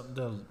that's something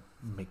to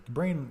make the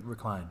brain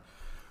recline.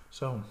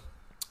 So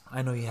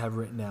I know you have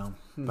written down,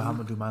 but I'm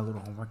going to do my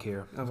little homework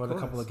here. About a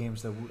couple of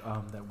games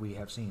that we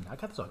have seen. I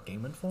got this on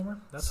Game Informer.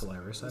 That's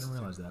hilarious. I didn't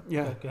realize that.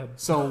 Yeah. Okay, go ahead.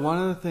 So one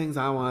of the things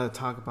I wanted to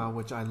talk about,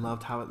 which I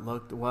loved how it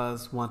looked,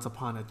 was Once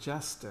Upon a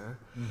Jester.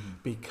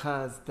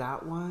 Because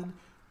that one,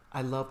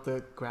 I love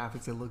the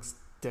graphics. It looks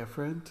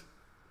different.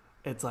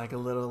 It's like a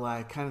little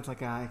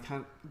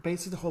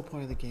basically the whole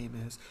point of the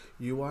game is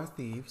you are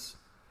thieves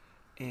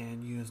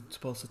and you're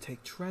supposed to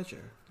take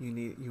treasure.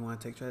 You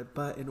want to take treasure,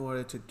 but in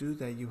order to do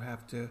that, you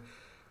have to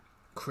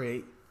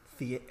create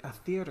a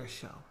theater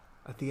show,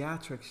 a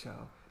theatric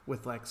show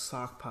with like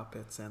sock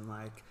puppets and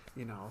like,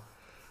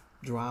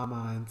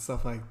 drama and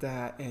stuff like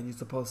that, and you're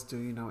supposed to,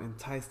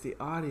 entice the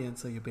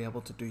audience so you'll be able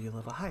to do your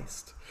little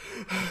heist.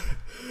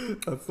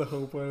 That's the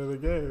whole point of the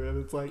game,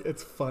 and it's like,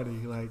 it's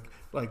funny. Like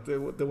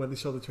when they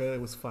showed the trailer,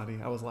 it was funny.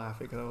 I was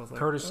laughing because I was like,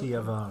 courtesy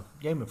of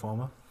Game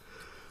Informer.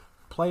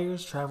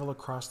 Players travel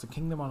across the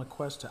kingdom on a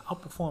quest to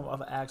outperform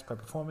other acts by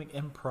performing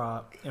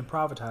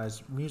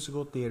improvised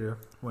musical theater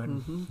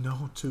when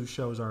no two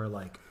shows are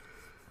alike.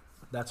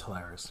 That's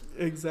hilarious.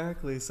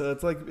 Exactly. So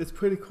it's like, it's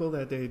pretty cool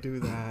that they do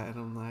that, and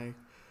I'm like,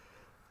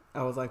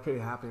 I was like pretty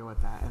happy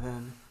with that. And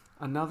then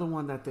another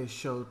one that they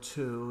showed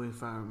too,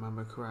 if I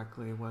remember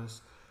correctly,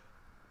 was,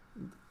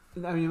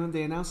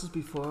 they announced this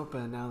before,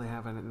 but now they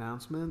have an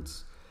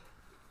announcement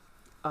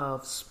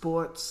of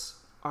Sports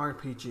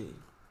RPG,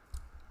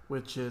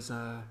 which is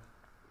a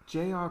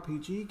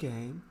JRPG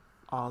game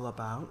all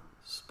about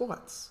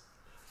sports.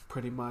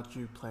 Pretty much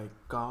you play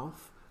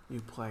golf, you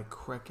play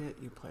cricket,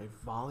 you play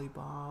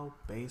volleyball,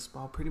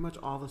 baseball, pretty much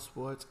all the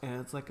sports, and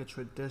it's like a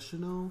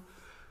traditional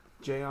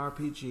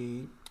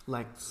JRPG,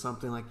 like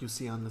something like you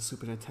see on the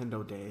Super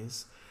Nintendo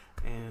days.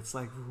 And it's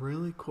like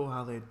really cool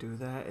how they do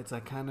that. It's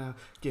like kind of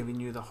giving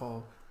you the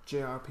whole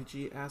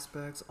JRPG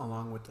aspects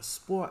along with the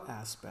sport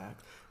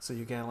aspect, so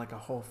you get like a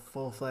whole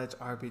full-fledged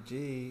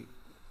RPG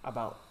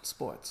about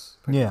sports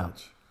pretty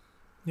much.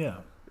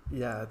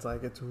 Yeah, it's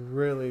like, it's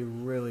really,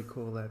 really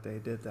cool that they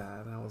did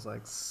that, and I was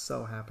like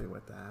so happy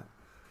with that.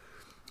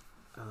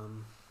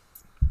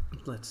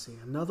 Let's see,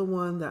 another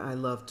one that I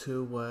loved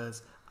too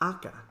was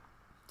Aka,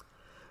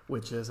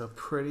 which is a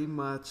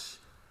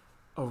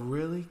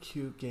really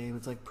cute game.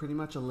 It's like pretty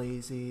much a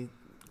lazy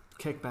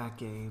kickback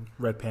game.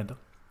 Red Panda.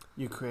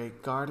 You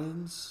create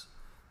gardens,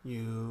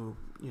 you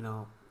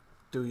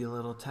do your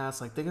little tasks.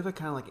 Like, think of it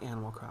kind of like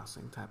Animal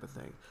Crossing type of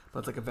thing, but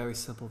it's like a very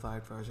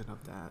simplified version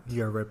of that.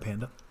 You're a red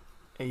panda?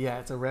 Yeah,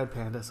 it's a red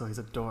panda, so he's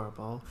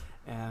adorable.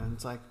 And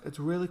it's like, it's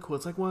really cool.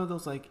 It's like one of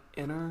those like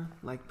inner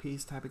like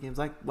peace type of games,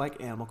 like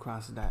Animal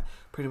Crossing, that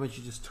pretty much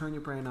you just turn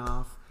your brain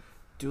off,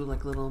 do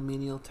like little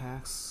menial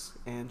tasks,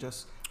 and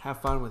just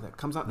have fun with it.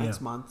 Comes out next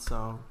month,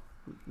 so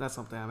that's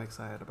something I'm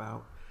excited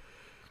about.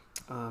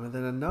 And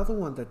then another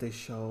one that they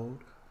showed,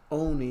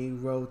 Oni,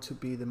 Road to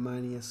Be the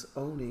Mightiest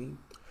Oni,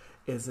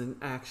 is an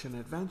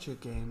action-adventure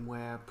game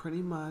where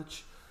pretty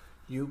much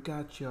you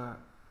got your,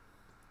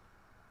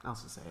 I'll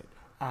just say it,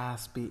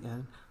 ass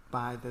beaten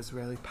by this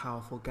really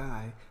powerful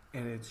guy,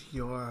 and it's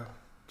your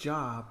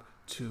job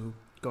to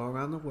go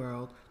around the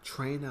world,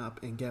 train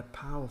up, and get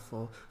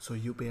powerful so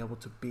you'll be able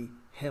to beat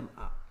him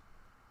up.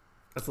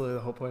 That's literally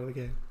the whole point of the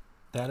game.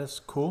 That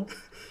is cool.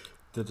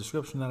 The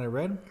description that I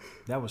read,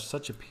 that was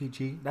such a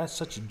PG, that's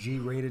such a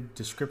G-rated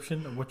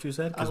description of what you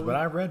said, because what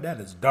I read,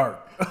 that is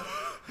dark.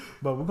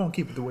 But we're going to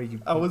keep it the way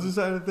you... I was just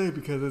trying to think,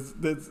 because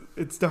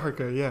it's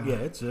darker, yeah. Yeah,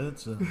 it's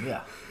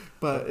yeah.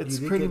 But it's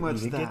pretty much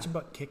that. You get your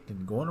butt kicked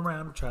and going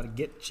around to try to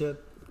get your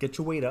get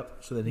your weight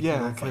up so that they can Yeah,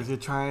 go because fight. you're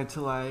trying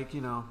to like,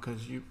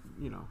 because you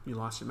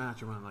lost your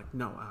match. You're like,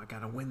 no, I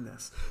gotta win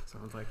this. So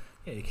I was like,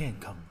 Yeah, you can't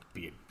come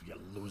be a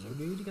loser,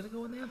 dude. You gotta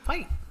go in there and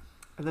fight.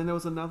 and then there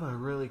was another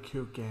really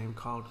cute game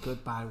called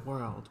Goodbye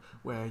World,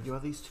 where you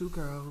have these two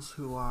girls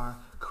who are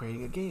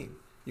creating a game.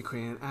 You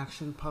create an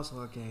action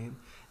puzzler game,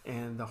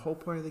 and the whole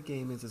point of the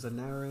game is a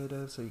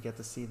narrative, so you get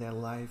to see their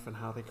life and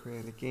how they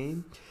create a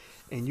game,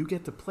 and you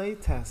get to play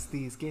test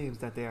these games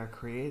that they are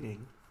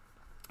creating.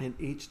 And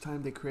each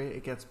time they create,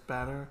 it gets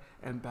better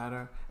and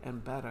better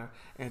and better.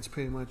 And it's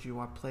pretty much you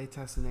are play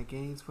testing their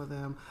games for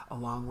them,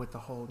 along with the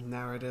whole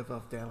narrative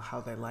of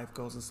how their life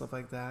goes and stuff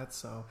like that.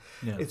 So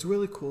it's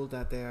really cool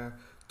that they're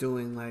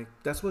doing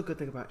that's what a good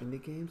thing about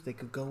indie games. They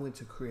could go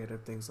into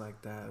creative things like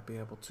that, be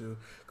able to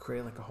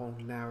create like a whole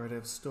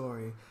narrative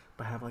story,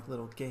 but have like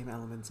little game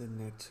elements in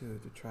there too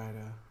to try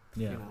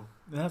to, And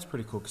that's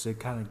pretty cool because it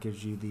kind of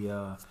gives you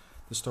the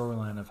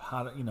storyline of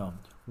how to,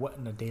 what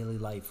in the daily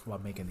life while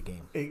making the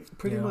game.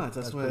 Pretty much,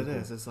 that's what it cool.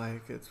 is. It's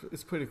like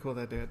it's pretty cool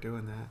that they're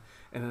doing that.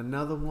 And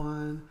another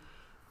one,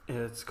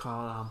 it's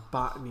called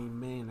Botany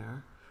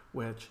Manor,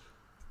 which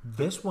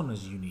this one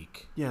is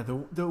unique. Yeah,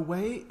 the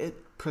way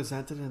it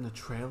presented in the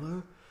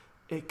trailer,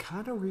 it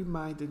kind of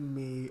reminded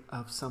me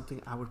of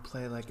something I would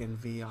play like in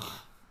VR,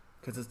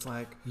 because it's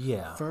like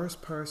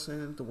first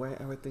person, the way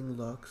everything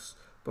looks.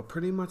 But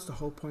pretty much the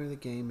whole point of the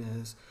game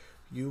is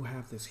you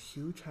have this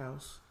huge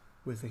house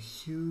with a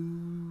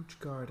huge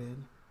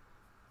garden,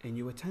 and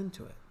you attend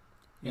to it.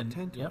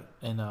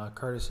 And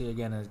courtesy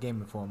again as Game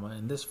Informer,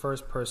 in this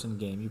first-person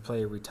game, you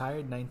play a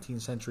retired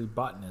 19th century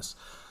botanist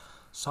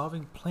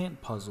solving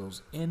plant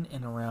puzzles in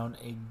and around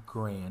a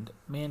grand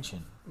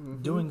mansion.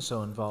 Mm-hmm. Doing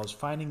so involves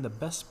finding the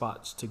best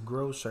spots to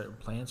grow certain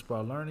plants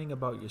while learning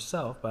about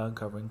yourself by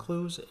uncovering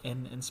clues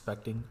and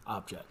inspecting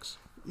objects.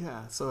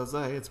 Yeah, so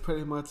it's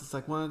pretty much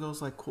like one of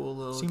those like cool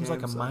little seems games,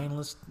 like a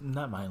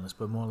not mindless,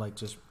 but more like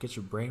just get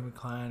your brain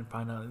reclined,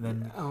 find out, and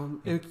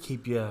then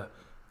keep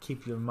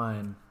your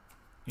mind,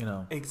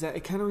 Exactly.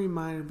 It kind of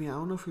reminded me. I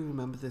don't know if you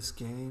remember this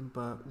game,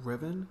 but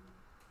Ribbon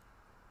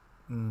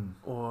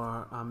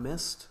or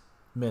Mist.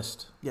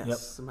 Mist.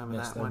 Yes, remember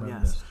Mist, that one.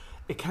 Yes, Mist.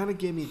 It kind of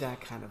gave me that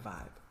kind of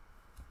vibe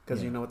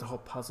because with the whole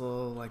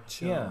puzzle like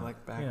chill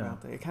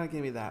background thing. It kind of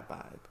gave me that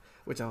vibe,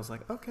 which I was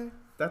like, okay,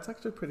 that's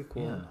actually pretty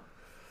cool. Yeah.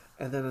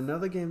 And then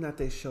another game that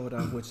they showed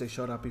up, which they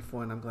showed up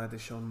before, and I'm glad they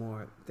showed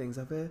more things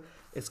of it,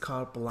 it's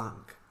called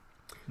Blanc,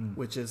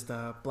 which is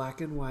the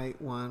black and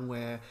white one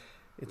where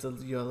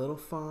you're a little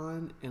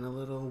fawn and a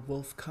little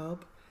wolf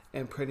cub,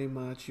 and pretty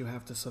much you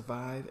have to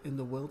survive in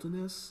the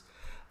wilderness,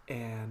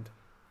 and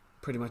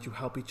pretty much you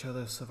help each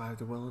other survive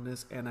the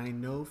wilderness. And I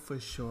know for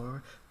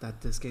sure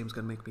that this game's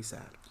going to make me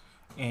sad.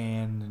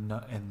 And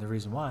the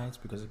reason why is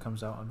because it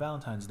comes out on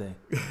Valentine's Day.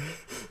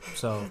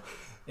 So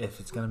if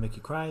it's going to make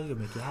you cry, it'll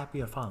make you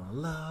happy or fall in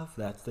love,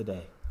 that's the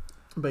day.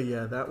 But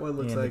yeah, that one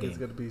looks like it's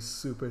going to be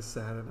super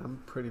sad, and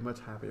I'm pretty much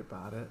happy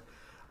about it.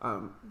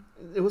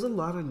 It was a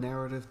lot of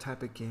narrative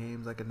type of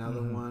games. Like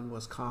another one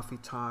was Coffee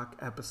Talk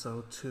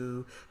Episode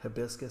 2,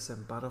 Hibiscus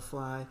and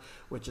Butterfly,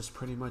 which is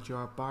pretty much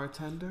you're a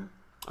bartender.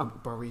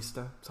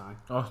 Barista, sorry.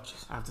 Oh,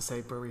 geez. I have to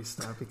say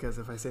barista because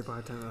if I say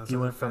bartender, that's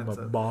you went offensive.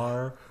 From a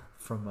bar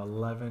from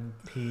 11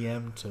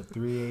 p.m. to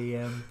 3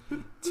 a.m.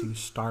 to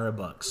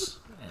Starbucks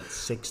at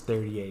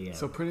 6:30 a.m.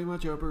 So pretty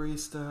much you're a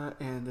barista,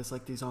 and there's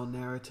like these all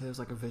narratives,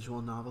 like a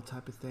visual novel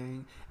type of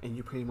thing, and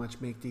you pretty much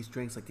make these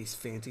drinks, like these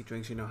fancy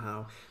drinks. You know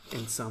how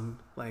in some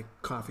like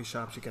coffee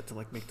shops you get to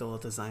like make the little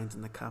designs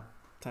in the cup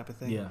type of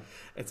thing. Yeah,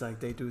 it's like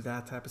they do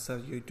that type of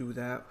stuff. You do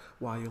that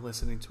while you're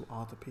listening to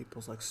all the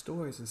people's like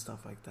stories and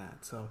stuff like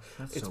that. So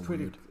it's so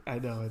pretty weird. I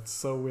know it's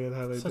so weird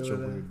how they Such do it.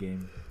 Such a weird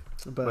game,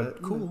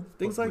 but cool.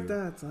 Things like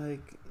that. It's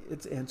like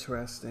it's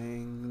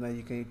interesting that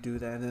you can do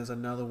that. And there's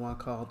another one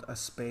called A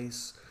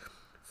Space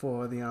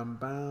for the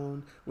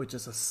Unbound, which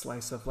is a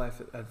slice of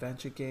life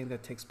adventure game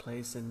that takes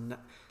place in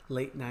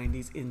late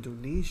 90s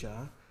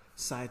Indonesia.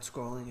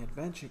 Side-scrolling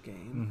adventure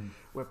game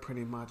where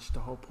pretty much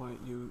the whole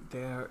point you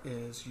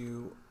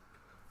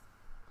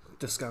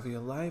discover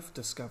your life,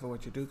 discover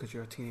what you do because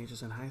you're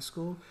teenagers in high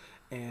school,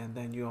 and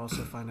then you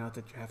also find out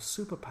that you have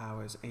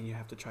superpowers and you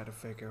have to try to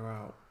figure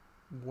out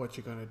what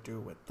you're going to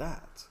do with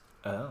that.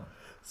 Oh.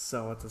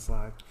 So it's just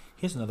like...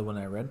 Here's another one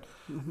I read.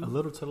 A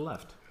Little to the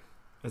Left.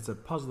 It's a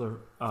puzzler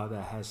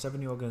that has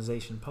 70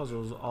 organization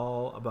puzzles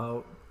all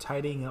about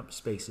tidying up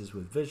spaces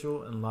with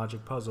visual and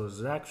logic puzzles.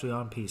 It's actually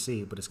on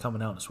PC, but it's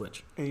coming out on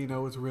Switch. And you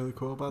know what's really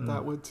cool about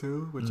that one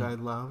too, which I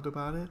loved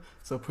about it?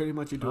 So pretty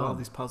much you do all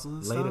these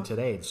puzzles and later stuff.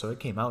 Today, so it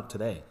came out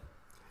today.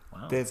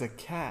 Wow. There's a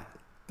cat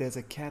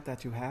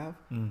that you have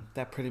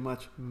that pretty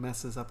much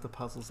messes up the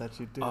puzzles that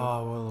you do.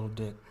 Oh, what a little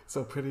dick.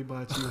 So pretty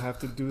much you have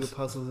to do the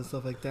puzzles and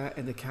stuff like that,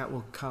 and the cat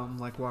will come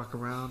like walk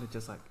around and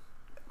just like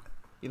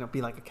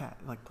be like a cat,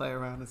 like play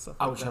around and stuff.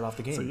 I would shut off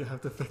the game. So you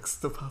have to fix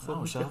the puzzle. I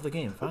would shut off the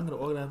game. If I'm going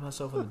to organize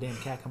myself and the damn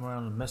cat come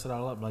around and mess it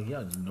all up, like,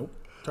 yeah, nope,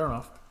 turn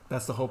off.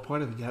 That's the whole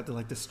point of it. You have to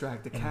like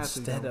distract the cat.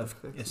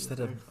 Instead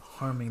of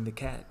harming the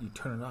cat, you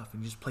turn it off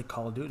and you just play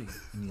Call of Duty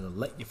and you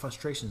let your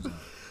frustrations out.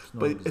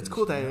 But it's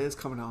cool that it is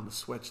coming out on the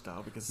Switch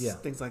though, because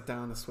things like that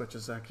on the Switch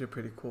is actually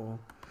pretty cool.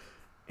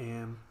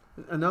 And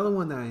another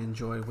one that I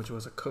enjoyed, which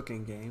was a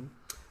cooking game,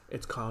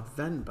 it's called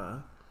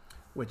Venba,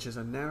 which is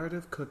a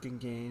narrative cooking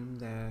game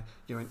that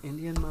you're an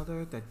Indian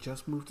mother that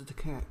just moved to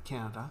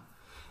Canada,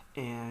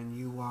 and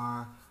you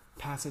are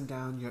passing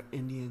down your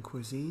Indian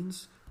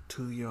cuisines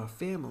to your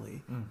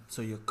family.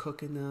 So you're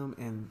cooking them,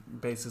 and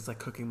basically it's like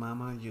Cooking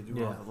Mama. You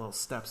do all the little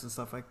steps and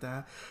stuff like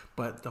that.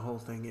 But the whole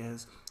thing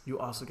is you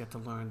also get to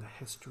learn the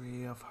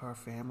history of her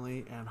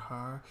family and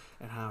her,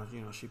 and how, you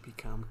know, she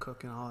become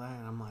cook and all that.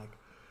 And I'm like,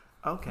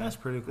 okay, that's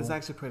pretty cool. It's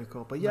actually pretty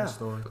cool. But nice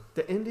story.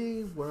 The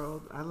indie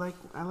world, I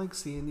like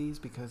seeing these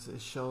because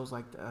it shows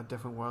like a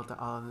different world that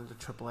other than the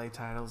AAA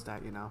titles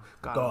that, you know,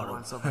 God of War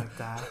and stuff like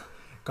that.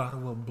 God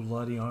of War,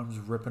 bloody arms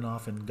ripping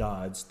off in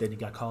gods. Then you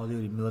got Call of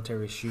Duty,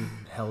 military shooting,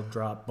 hell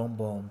drop, boom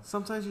boom.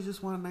 Sometimes you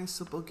just want a nice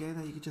simple game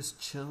that you can just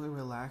chill and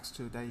relax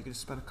to, that you can just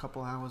spend a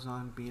couple hours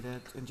on, beat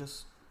it, and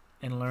just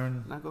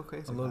learn not go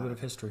crazy. A little bit of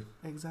history.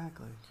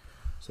 Exactly.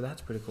 So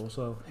that's pretty cool.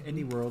 So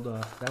Indie World,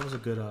 that was a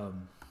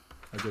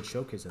good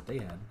showcase that they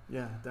had.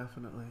 Yeah,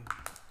 definitely.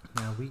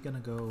 Now we gonna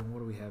go. What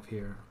do we have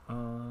here?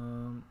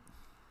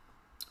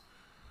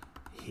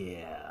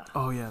 Yeah.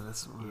 Oh yeah,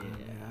 this one.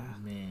 Yeah,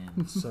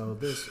 man. So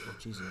this,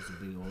 Jesus, it's a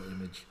big old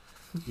image.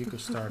 You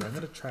could start. I'm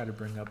gonna try to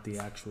bring up the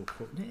actual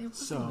quote. It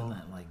wasn't even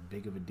that like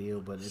big of a deal,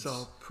 but it's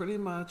so pretty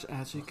much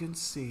as you can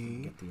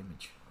see. Get the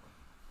image.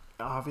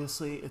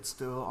 Obviously, it's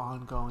still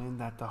ongoing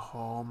that the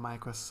whole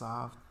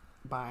Microsoft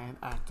buying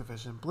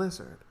Activision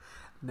Blizzard.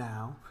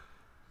 Now,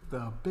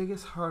 the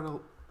biggest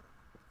hurdle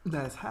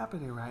that is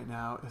happening right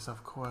now is,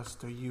 of course,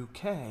 the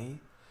UK,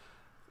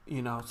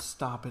 you know,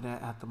 stopping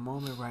it at the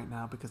moment right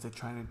now because they're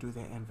trying to do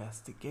their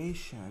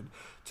investigation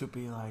to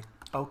be like,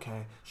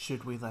 okay,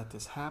 should we let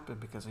this happen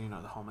because, you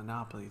know, the whole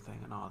monopoly thing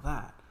and all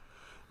that.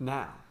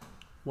 Now,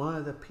 one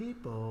of the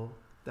people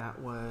that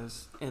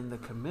was in the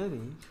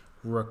committee,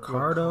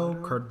 Ricardo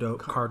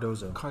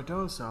Cardozo,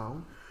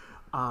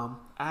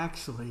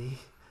 actually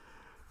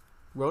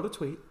wrote a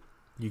tweet.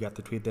 You got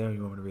the tweet there, or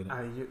you want me to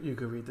read it? You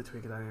could read the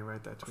tweet because I didn't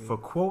write that tweet. For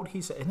quote,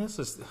 he said, and this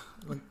is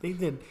like they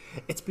did.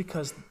 It's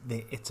because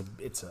it's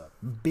a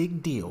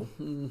big deal,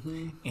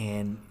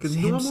 and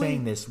him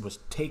saying this was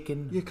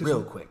taken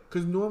real quick.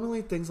 Because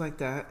normally things like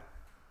that,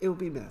 it would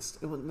be missed.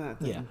 It would not.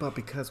 Yeah. But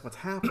because what's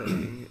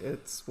happening,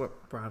 it's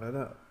what brought it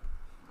up.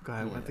 Go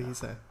ahead. What did he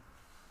say?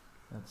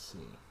 Let's see.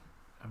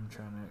 I'm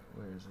trying to.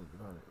 Where is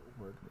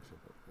it? Word.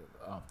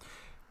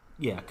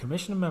 Yeah,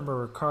 Commissioner Member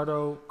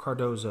Ricardo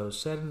Cardozo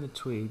said in the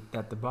tweet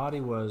that the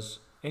body was,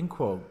 in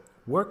quote,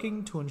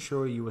 working to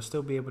ensure you will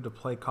still be able to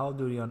play Call of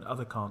Duty on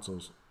other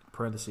consoles,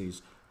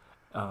 parentheses,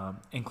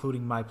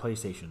 including my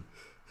PlayStation.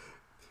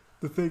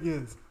 The thing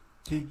is,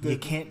 you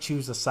can't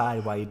choose a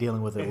side while you're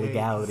dealing with the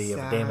legality of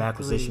a damn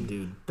acquisition,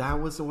 dude. That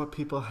was what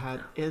people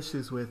had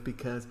issues with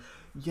because,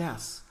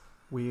 yes,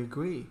 we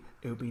agree.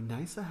 It would be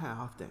nice to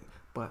have things.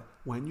 But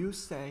when you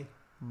say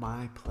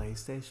my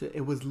PlayStation,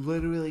 it was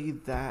literally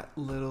that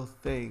little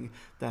thing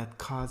that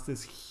caused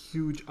this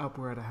huge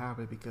uproar to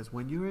happen because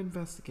when you're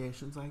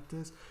investigations like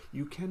this,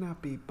 you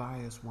cannot be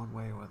biased one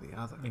way or the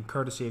other. In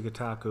courtesy of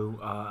Kotaku,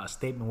 a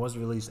statement was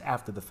released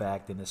after the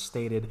fact and it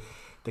stated,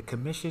 the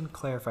commission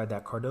clarified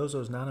that Cardozo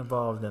is not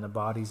involved in the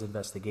body's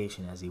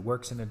investigation as he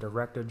works in the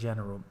Director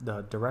General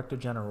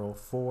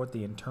for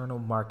the internal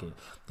market.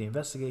 The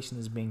investigation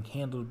is being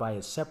handled by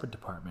a separate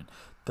department,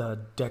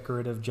 the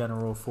Decorative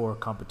General for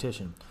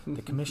Competition.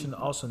 The commission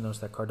also notes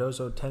that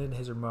Cardozo tendered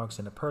his remarks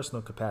in a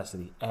personal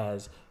capacity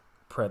as,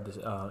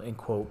 in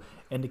quote,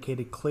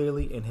 indicated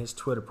clearly in his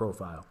Twitter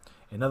profile.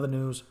 In other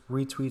news,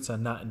 retweets are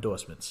not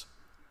endorsements.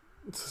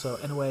 So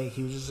in a way,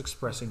 he was just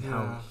expressing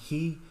how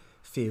he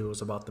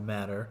feels about the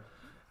matter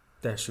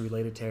that's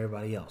related to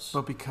everybody else.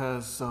 But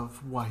because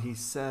of what he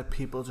said,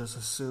 people just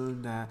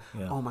assume that,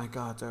 oh my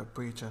God, they're a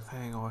breach of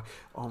thing, or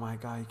oh my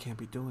God, you can't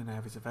be doing that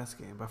if he's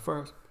investigating. But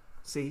first,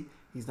 see,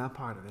 he's not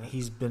part of it.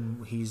 He's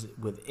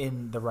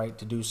within the right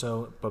to do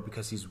so, but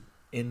because he's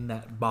in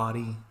that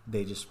body,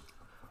 they just,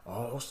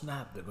 oh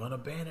snap, they're gonna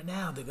ban it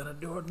now, they're gonna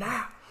do it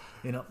now.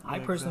 You know, I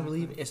personally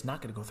believe it's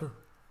not gonna go through.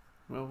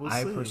 Well, we'll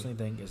I see. personally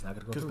think it's not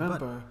gonna go through. Because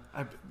remember,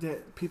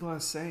 people are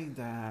saying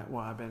that.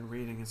 Well, I've been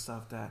reading and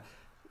stuff that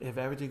if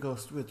everything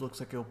goes through, it looks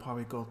like it'll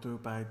probably go through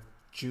by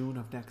June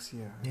of next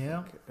year. I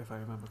think, if I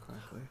remember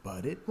correctly.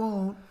 But it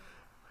won't.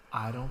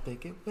 I don't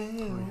think it will.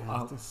 We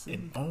have to see.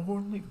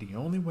 The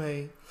only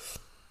way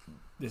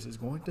this is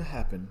going to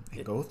happen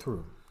and go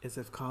through is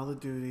if Call of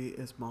Duty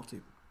is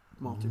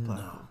multi-platform.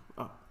 No.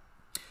 Oh.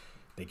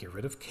 They get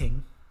rid of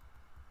King.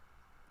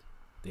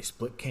 They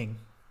split King.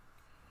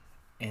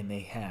 And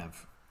they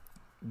have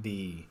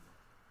the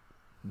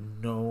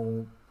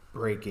no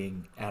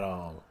breaking at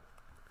all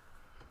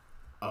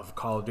of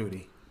Call of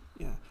Duty.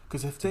 Yeah,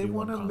 because if they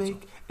want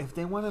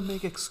to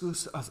make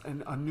exclusive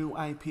a new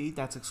IP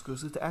that's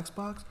exclusive to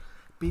Xbox,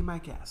 be my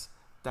guest.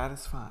 That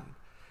is fine.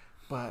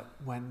 But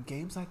when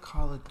games like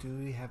Call of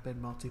Duty have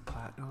been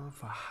multi-platinum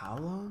for how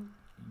long?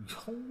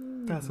 Oh,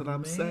 That's what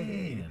I'm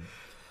saying.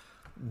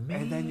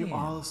 Man. And then you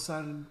all of a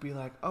sudden be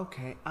like,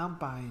 okay, I'm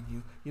buying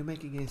you. You're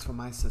making games for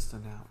my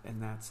system now,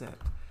 and that's it.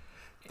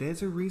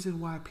 There's a reason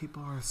why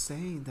people are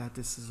saying that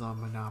this is a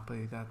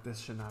monopoly, that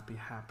this should not be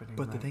happening.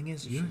 But the thing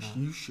is,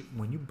 you should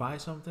when you buy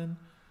something,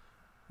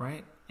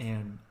 right,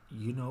 and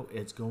you know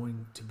it's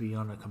going to be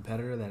on a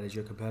competitor that is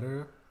your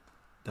competitor,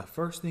 the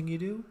first thing you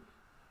do,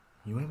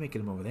 you ain't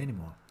making them over there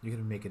anymore. You're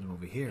going to be making them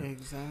over here.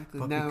 Exactly.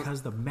 But now,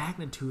 because the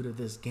magnitude of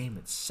this game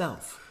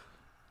itself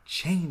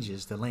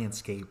changes the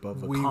landscape of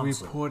a console. We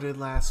reported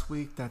last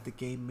week that the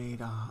game made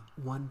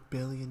 $1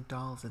 billion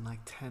in like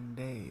 10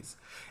 days.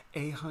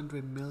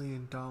 $800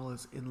 million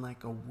in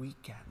like a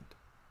weekend.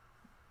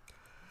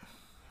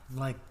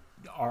 Like,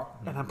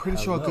 and I'm pretty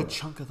sure a good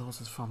chunk of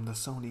those is from the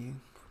Sony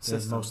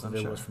systems. Most of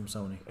it was from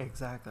Sony.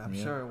 Exactly. I'm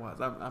sure it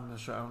was. I'm not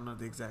sure. I don't know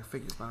the exact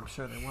figures, but I'm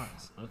sure there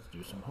was. Let's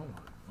do some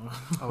homework.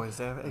 Oh, is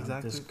that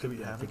exactly?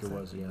 I think it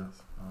was, yeah.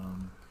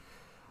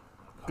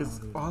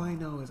 Because all I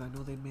know is I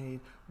know they made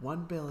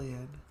 $1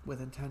 billion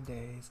within 10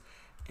 days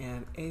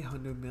and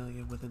 $800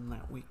 million within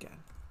that weekend.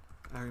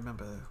 I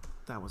remember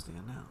that was the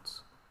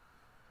announce.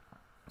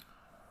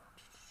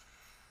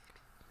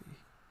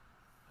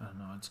 I don't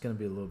know. It's gonna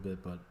be a little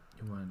bit, but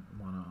you might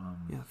wanna.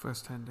 Yeah,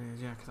 first 10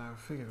 days. Yeah, because I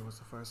figured it was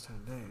the first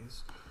 10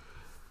 days.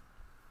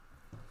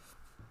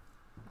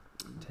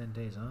 10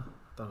 days, huh?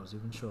 I thought it was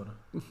even shorter.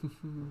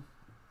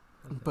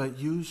 But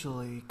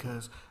usually,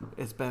 because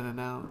it's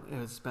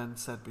been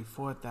said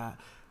before that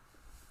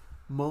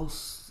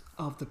most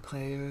of the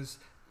players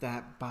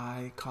that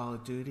buy Call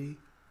of Duty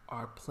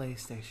are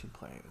PlayStation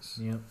players.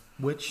 Yeah,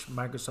 which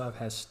Microsoft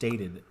has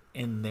stated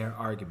in their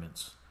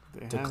arguments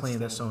to claim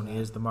that Sony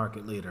is the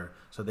market leader,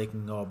 so they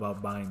can go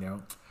about buying their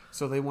own.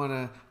 So they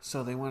wanna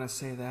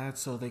say that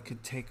so they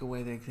could take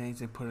away their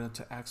things and put it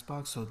into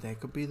Xbox, so they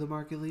could be the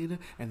market leader,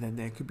 and then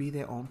they could be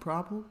their own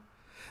problem.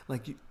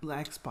 Like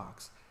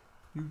Xbox.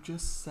 You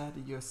just said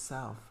it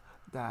yourself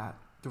that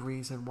the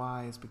reason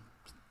why is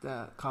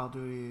that Call of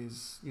Duty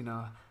is,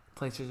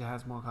 PlayStation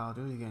has more Call of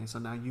Duty games. So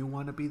now you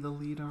want to be the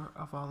leader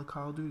of all the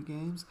Call of Duty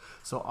games.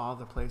 So all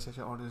the PlayStation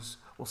owners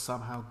will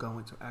somehow go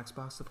into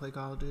Xbox to play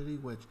Call of Duty,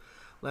 which,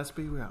 let's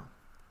be real,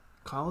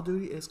 Call of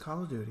Duty is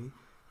Call of Duty.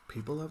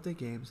 People love their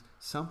games.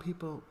 Some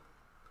people,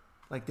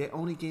 like, their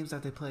only games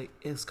that they play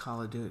is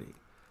Call of Duty.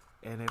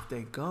 And if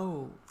they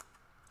go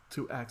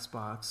to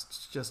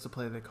Xbox just to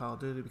play their Call of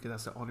Duty because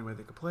that's the only way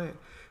they could play it,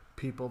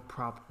 people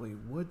probably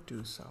would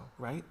do so,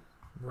 right?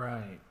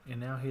 Right. And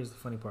now here's the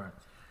funny part.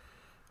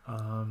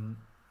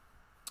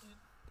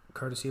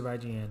 Courtesy of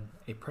IGN,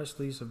 a press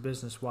release of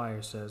Business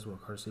Wire says,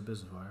 courtesy of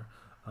Business Wire,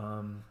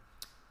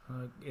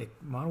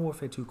 Modern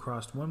Warfare 2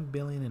 crossed $1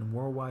 billion in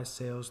worldwide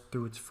sales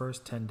through its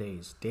first 10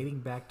 days, dating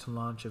back to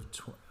launch of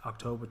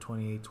October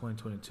 28,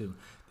 2022.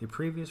 The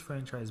previous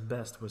franchise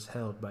best was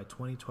held by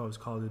 2012's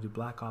Call of Duty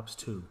Black Ops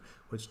 2,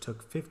 which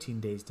took 15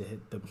 days to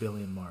hit the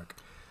billion mark.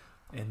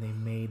 And they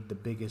made the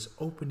biggest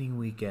opening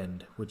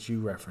weekend, which you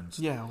referenced.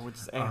 Yeah, which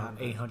is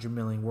 800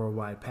 million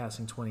worldwide,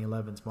 passing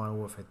 2011's Modern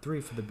Warfare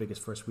 3 for the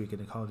biggest first weekend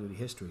in Call of Duty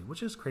history,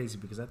 which is crazy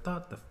because I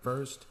thought the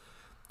first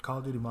Call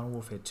of Duty Modern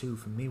Warfare 2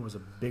 for me was a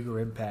bigger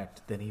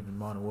impact than even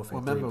Modern Warfare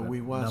 3. Remember, we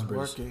was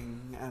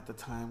working at the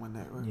time when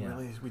that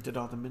released. We did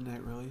all the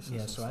midnight releases.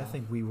 Yeah, so I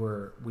think we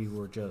were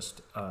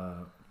just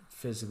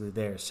physically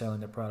there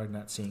selling the product,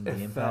 not seeing the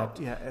impact.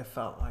 It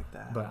felt like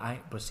that.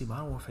 But see,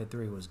 Modern Warfare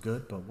 3 was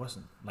good, but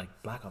wasn't like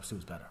Black Ops 2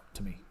 was better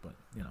to me. But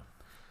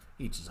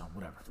each his own,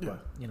 whatever. Yeah.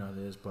 But it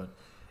is. But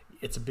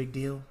it's a big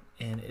deal,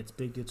 and it's a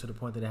big deal to the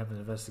point that they have an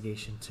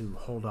investigation to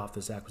hold off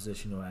this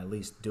acquisition or at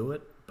least do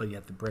it. But you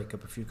have to break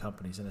up a few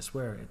companies, and I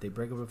swear, if they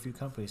break up a few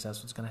companies, that's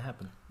what's going to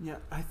happen. Yeah,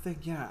 I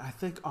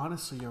think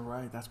honestly, you're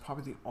right. That's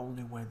probably the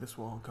only way this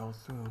will go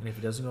through. And if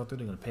it doesn't go through,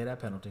 they're going to pay that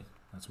penalty.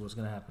 That's what's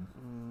going to happen.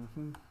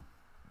 Mm-hmm.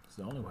 It's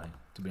the only way.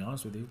 To be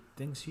honest with you,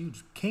 thing's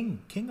huge.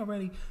 King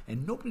already,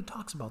 and nobody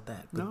talks about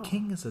that. But no.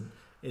 King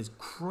is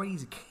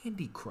crazy.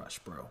 Candy Crush,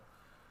 bro.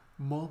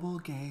 Mobile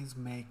games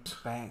make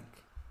bank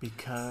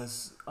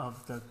because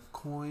of the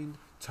coined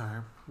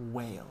term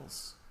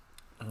whales.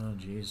 Oh,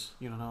 jeez.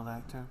 You don't know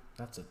that term?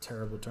 That's a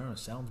terrible term. It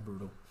sounds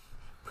brutal.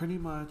 Pretty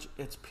much,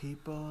 it's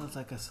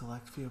like a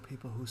select few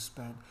people who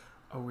spend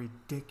a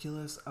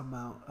ridiculous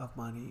amount of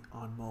money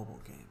on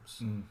mobile games.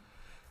 Mm.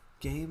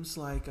 Games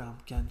like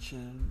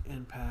Genshin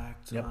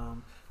Impact, yep.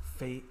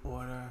 Fate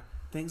Order,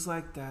 things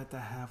like that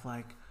have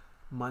like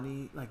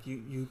money, like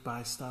you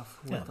buy stuff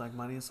with like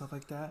money and stuff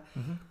like that.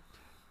 Mm-hmm.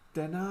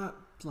 They're not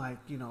like,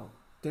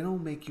 they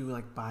don't make you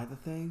like buy the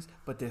things,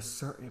 but there's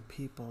certain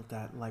people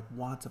that like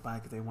want to buy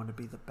because they want to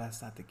be the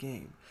best at the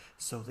game.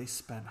 So they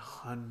spend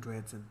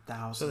hundreds and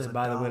thousands of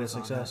dollars. So they buy the way to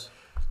success?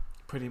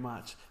 Pretty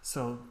much.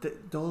 So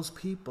those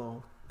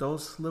people,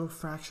 those little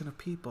fraction of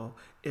people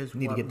is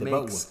need what to get their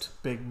butt whooped.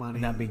 Big money.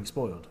 And not being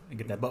spoiled and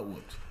get that butt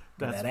whooped.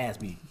 Get that ass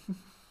beat.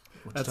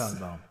 What you talking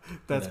about?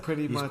 That's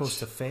pretty much. You're supposed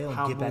to fail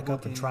and get back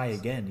up and try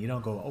again. You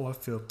don't go, I'm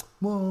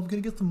going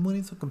to get some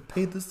money so I can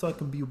pay this so I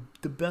can be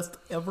the best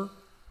ever.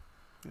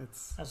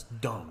 That's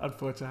dumb.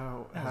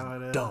 Unfortunately, how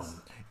it is.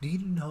 Dumb. Do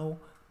you know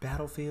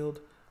Battlefield?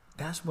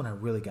 That's when I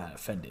really got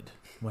offended.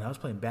 When I was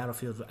playing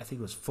Battlefield, I think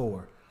it was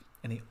 4,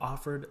 and they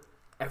offered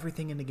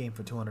everything in the game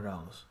for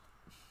 $200.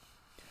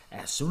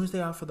 As soon as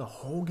they offered the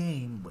whole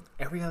game with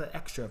every other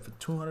extra for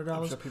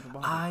 $200, sure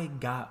I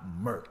got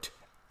murked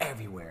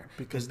everywhere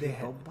because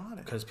people bought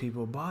it. Because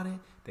people bought it.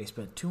 They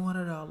spent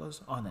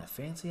 $200 on that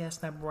fancy ass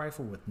sniper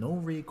rifle with no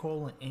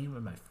recoil and aim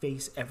in my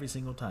face every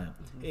single time.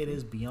 Mm-hmm. It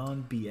is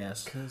beyond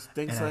BS. Because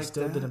things and like I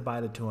still that, didn't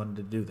buy the $200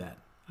 to do that.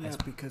 Yeah,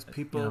 because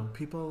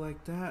people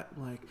like that,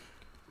 like,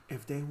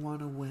 if they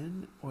want to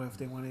win or if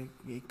they want to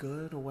get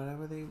good or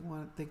whatever they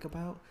want to think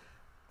about,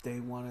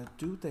 they want to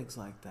do things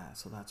like that.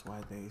 So that's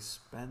why they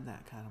spend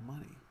that kind of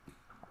money.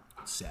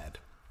 Sad.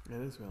 It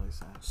is really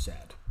sad.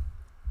 Sad.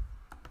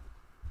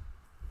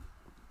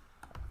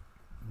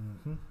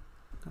 Mm-hmm.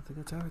 I think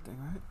that's everything,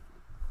 right?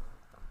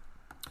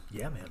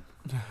 Yeah, man.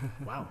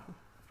 Wow.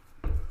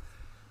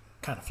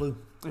 Kind of flew.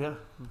 Yeah,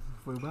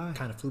 flew by.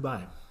 Kind of flew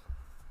by.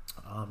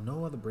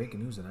 No other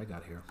breaking news that I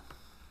got here.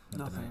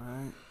 Nothing,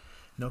 right?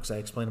 No, because I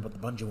explained about the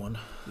Bungie one.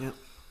 Yep.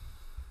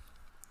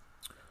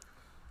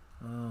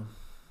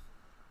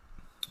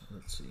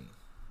 Let's see.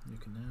 You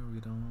can now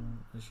read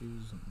all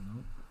issues.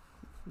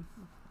 Nope.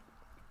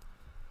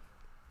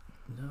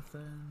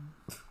 Nothing.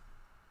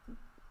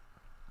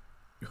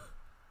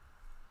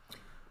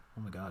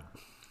 Oh my God.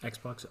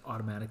 Xbox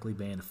automatically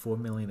banned 4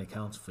 million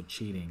accounts for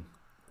cheating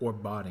or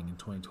botting in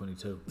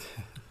 2022.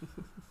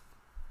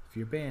 If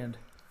you're banned,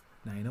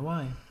 now you know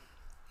why.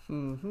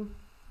 Mm-hmm.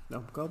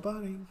 Don't go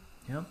botting.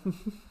 Yep.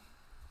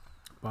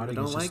 Botting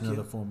is just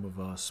another form of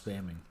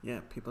spamming. Yeah,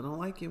 people don't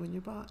like you when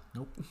you bot.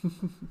 Nope.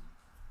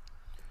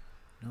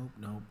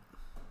 Nope.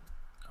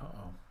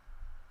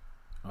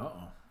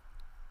 Uh-oh.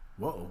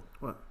 Whoa.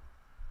 What?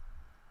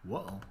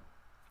 Whoa.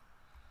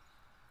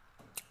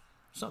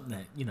 Something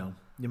that,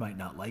 you might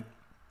not like.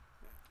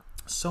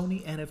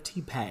 Sony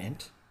NFT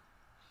patent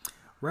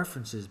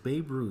references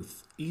Babe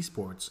Ruth,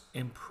 esports,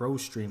 and pro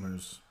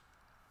streamers.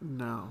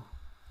 No.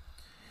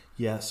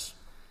 Yes.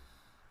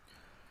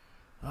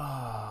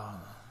 No.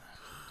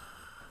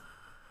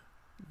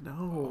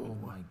 Oh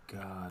my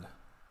God.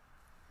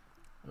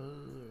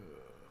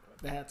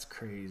 That's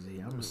crazy.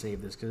 I'm going to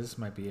save this because this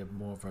might be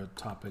more of a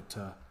topic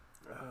to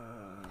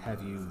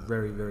have you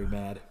very, very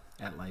mad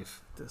at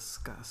life.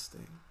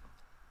 Disgusting.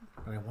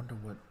 But I wonder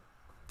what...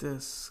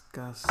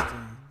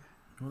 Disgusting.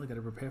 You really got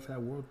to prepare for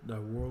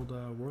that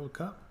World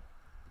Cup.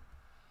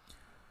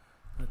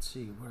 Let's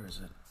see, where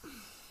is it?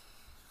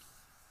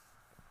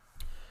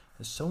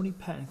 A Sony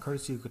patent,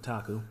 courtesy of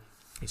Kotaku.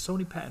 A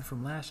Sony patent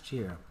from last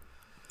year,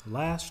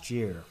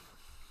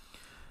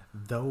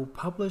 though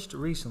published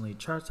recently,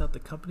 charts out the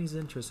company's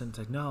interest in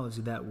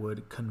technology that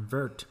would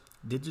convert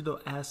digital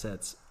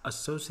assets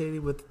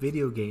associated with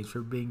video games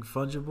from being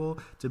fungible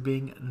to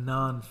being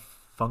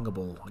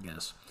non-fungible, I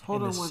guess.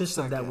 Hold on a one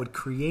system second. that would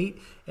create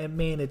and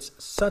manage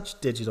such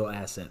digital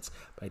assets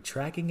by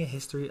tracking a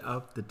history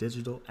of the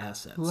digital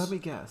assets. Let me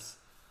guess.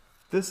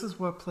 This is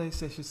what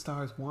PlayStation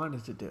Stars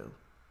wanted to do.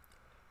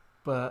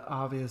 But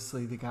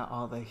obviously they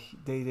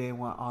didn't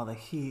want all the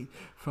heat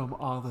from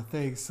all the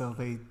things, so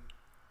they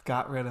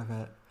got rid of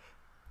it.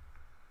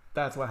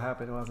 That's what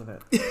happened, wasn't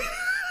it?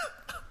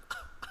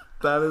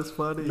 That is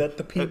funny. Let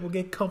the people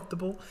get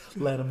comfortable.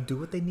 Let them do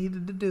what they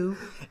needed to do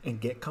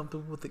and get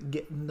comfortable with it,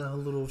 getting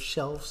little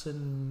shelves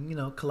and,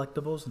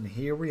 collectibles. And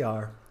here we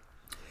are.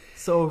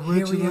 So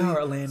originally, here we are,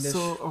 Orlandish.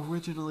 So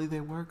originally they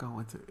were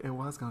going to. It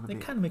was going to be.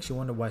 It kind of makes you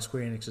wonder why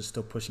Square Enix is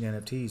still pushing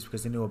NFTs,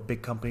 because they knew a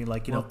big company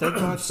like thank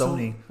God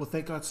Sony.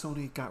 Thank God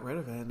Sony got rid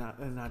of it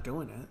and not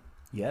doing it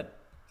Yet.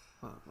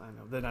 Well, I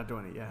know they're not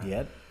doing it yet.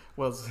 Yet.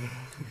 Well,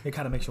 it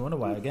kind of makes you wonder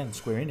why again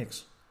Square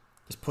Enix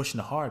is pushing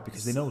it hard,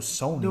 because they know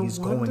Sony is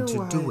going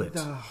to do it.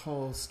 The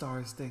whole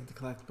Stars thing, the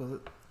collectible,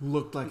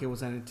 looked like it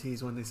was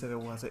NFTs when they said it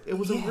wasn't. It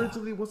was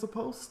originally was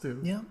supposed to.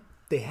 Yeah,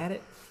 they had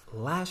it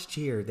last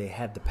year. They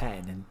had the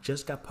patent and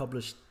just got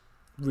published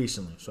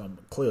recently. So I'm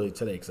clearly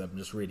today because I'm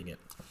just reading it.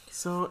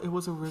 So it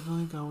was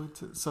originally going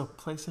to. So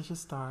PlayStation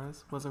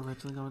Stars was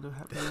originally going to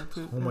happen.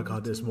 Oh my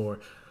God, there's more.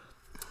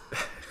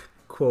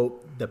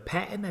 Quote, the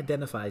patent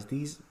identifies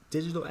these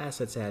digital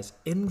assets as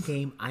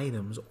in-game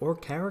items or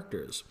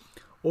characters,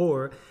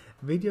 or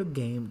video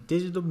game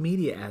digital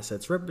media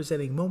assets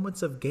representing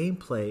moments of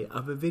gameplay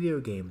of a video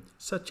game,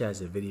 such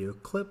as video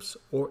clips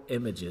or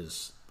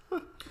images.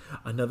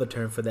 Another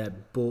term for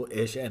that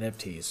bullish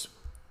NFTs.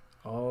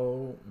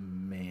 Oh,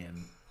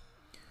 man.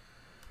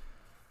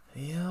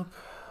 Yep.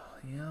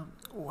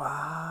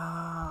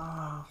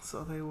 Wow.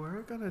 So they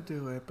were going to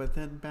do it, but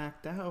then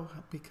backed out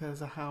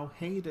because of how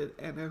hated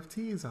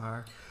NFTs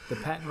are. The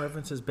patent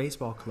references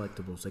baseball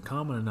collectibles, a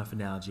common enough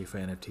analogy for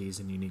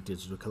NFTs and unique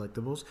digital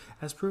collectibles,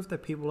 as proof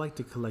that people like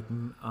to collect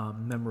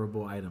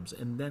memorable items,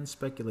 and then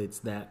speculates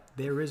that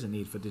there is a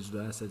need for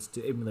digital assets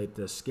to emulate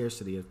the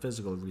scarcity of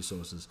physical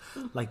resources,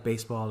 like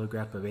baseball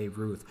autographed by Babe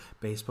Ruth,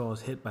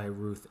 baseballs hit by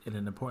Ruth in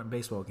an important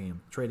baseball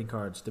game, trading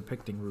cards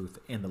depicting Ruth,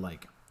 and the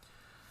like.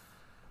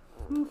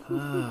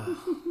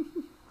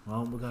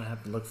 Well, we're gonna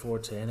have to look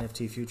forward to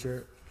NFT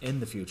future in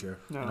the future.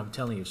 No. And I'm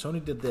telling you,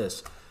 Sony did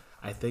this.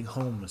 I think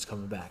home is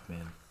coming back,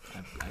 man.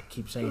 I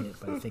keep saying it,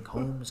 but I think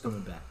home is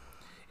coming back,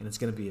 and it's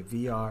gonna be a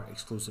VR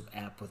exclusive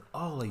app with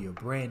all of your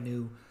brand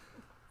new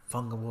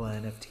fungible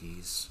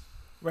NFTs.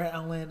 Right,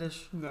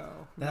 outlandish?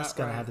 No. That's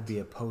gonna have to be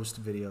a post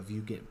video of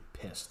you getting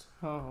pissed.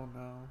 Oh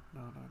no.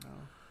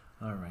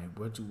 All right,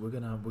 we're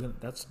gonna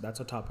that's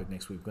our topic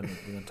next week. We're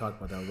gonna talk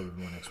about that a little bit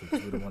more next week.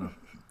 'Cause we don't want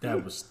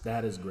to.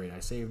 That is great. I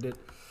saved it.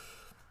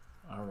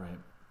 All right,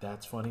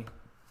 that's funny.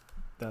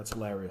 That's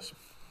hilarious.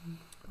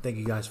 Thank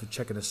you guys for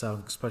checking us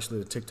out, especially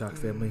the TikTok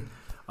family,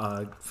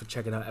 for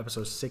checking out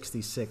episode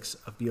 66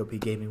 of B.o.P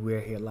Gaming.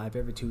 We're here live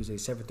every Tuesday,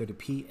 7:30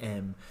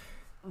 p.m.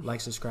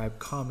 Like, subscribe,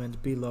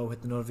 comment below,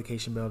 hit the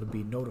notification bell to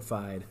be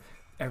notified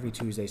every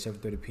Tuesday,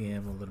 7:30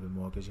 p.m. a little bit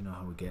more because you know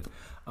how we get.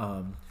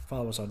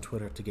 Follow us on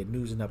Twitter to get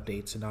news and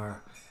updates and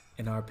our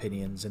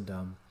opinions.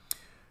 And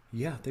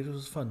yeah, I think it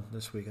was fun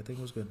this week. I think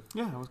it was good.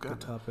 Yeah, it was good.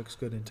 Good topics,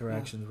 good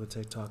interactions with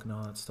TikTok and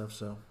all that stuff.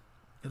 So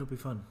it'll be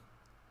fun.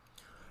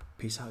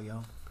 Peace out,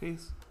 y'all.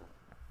 Peace.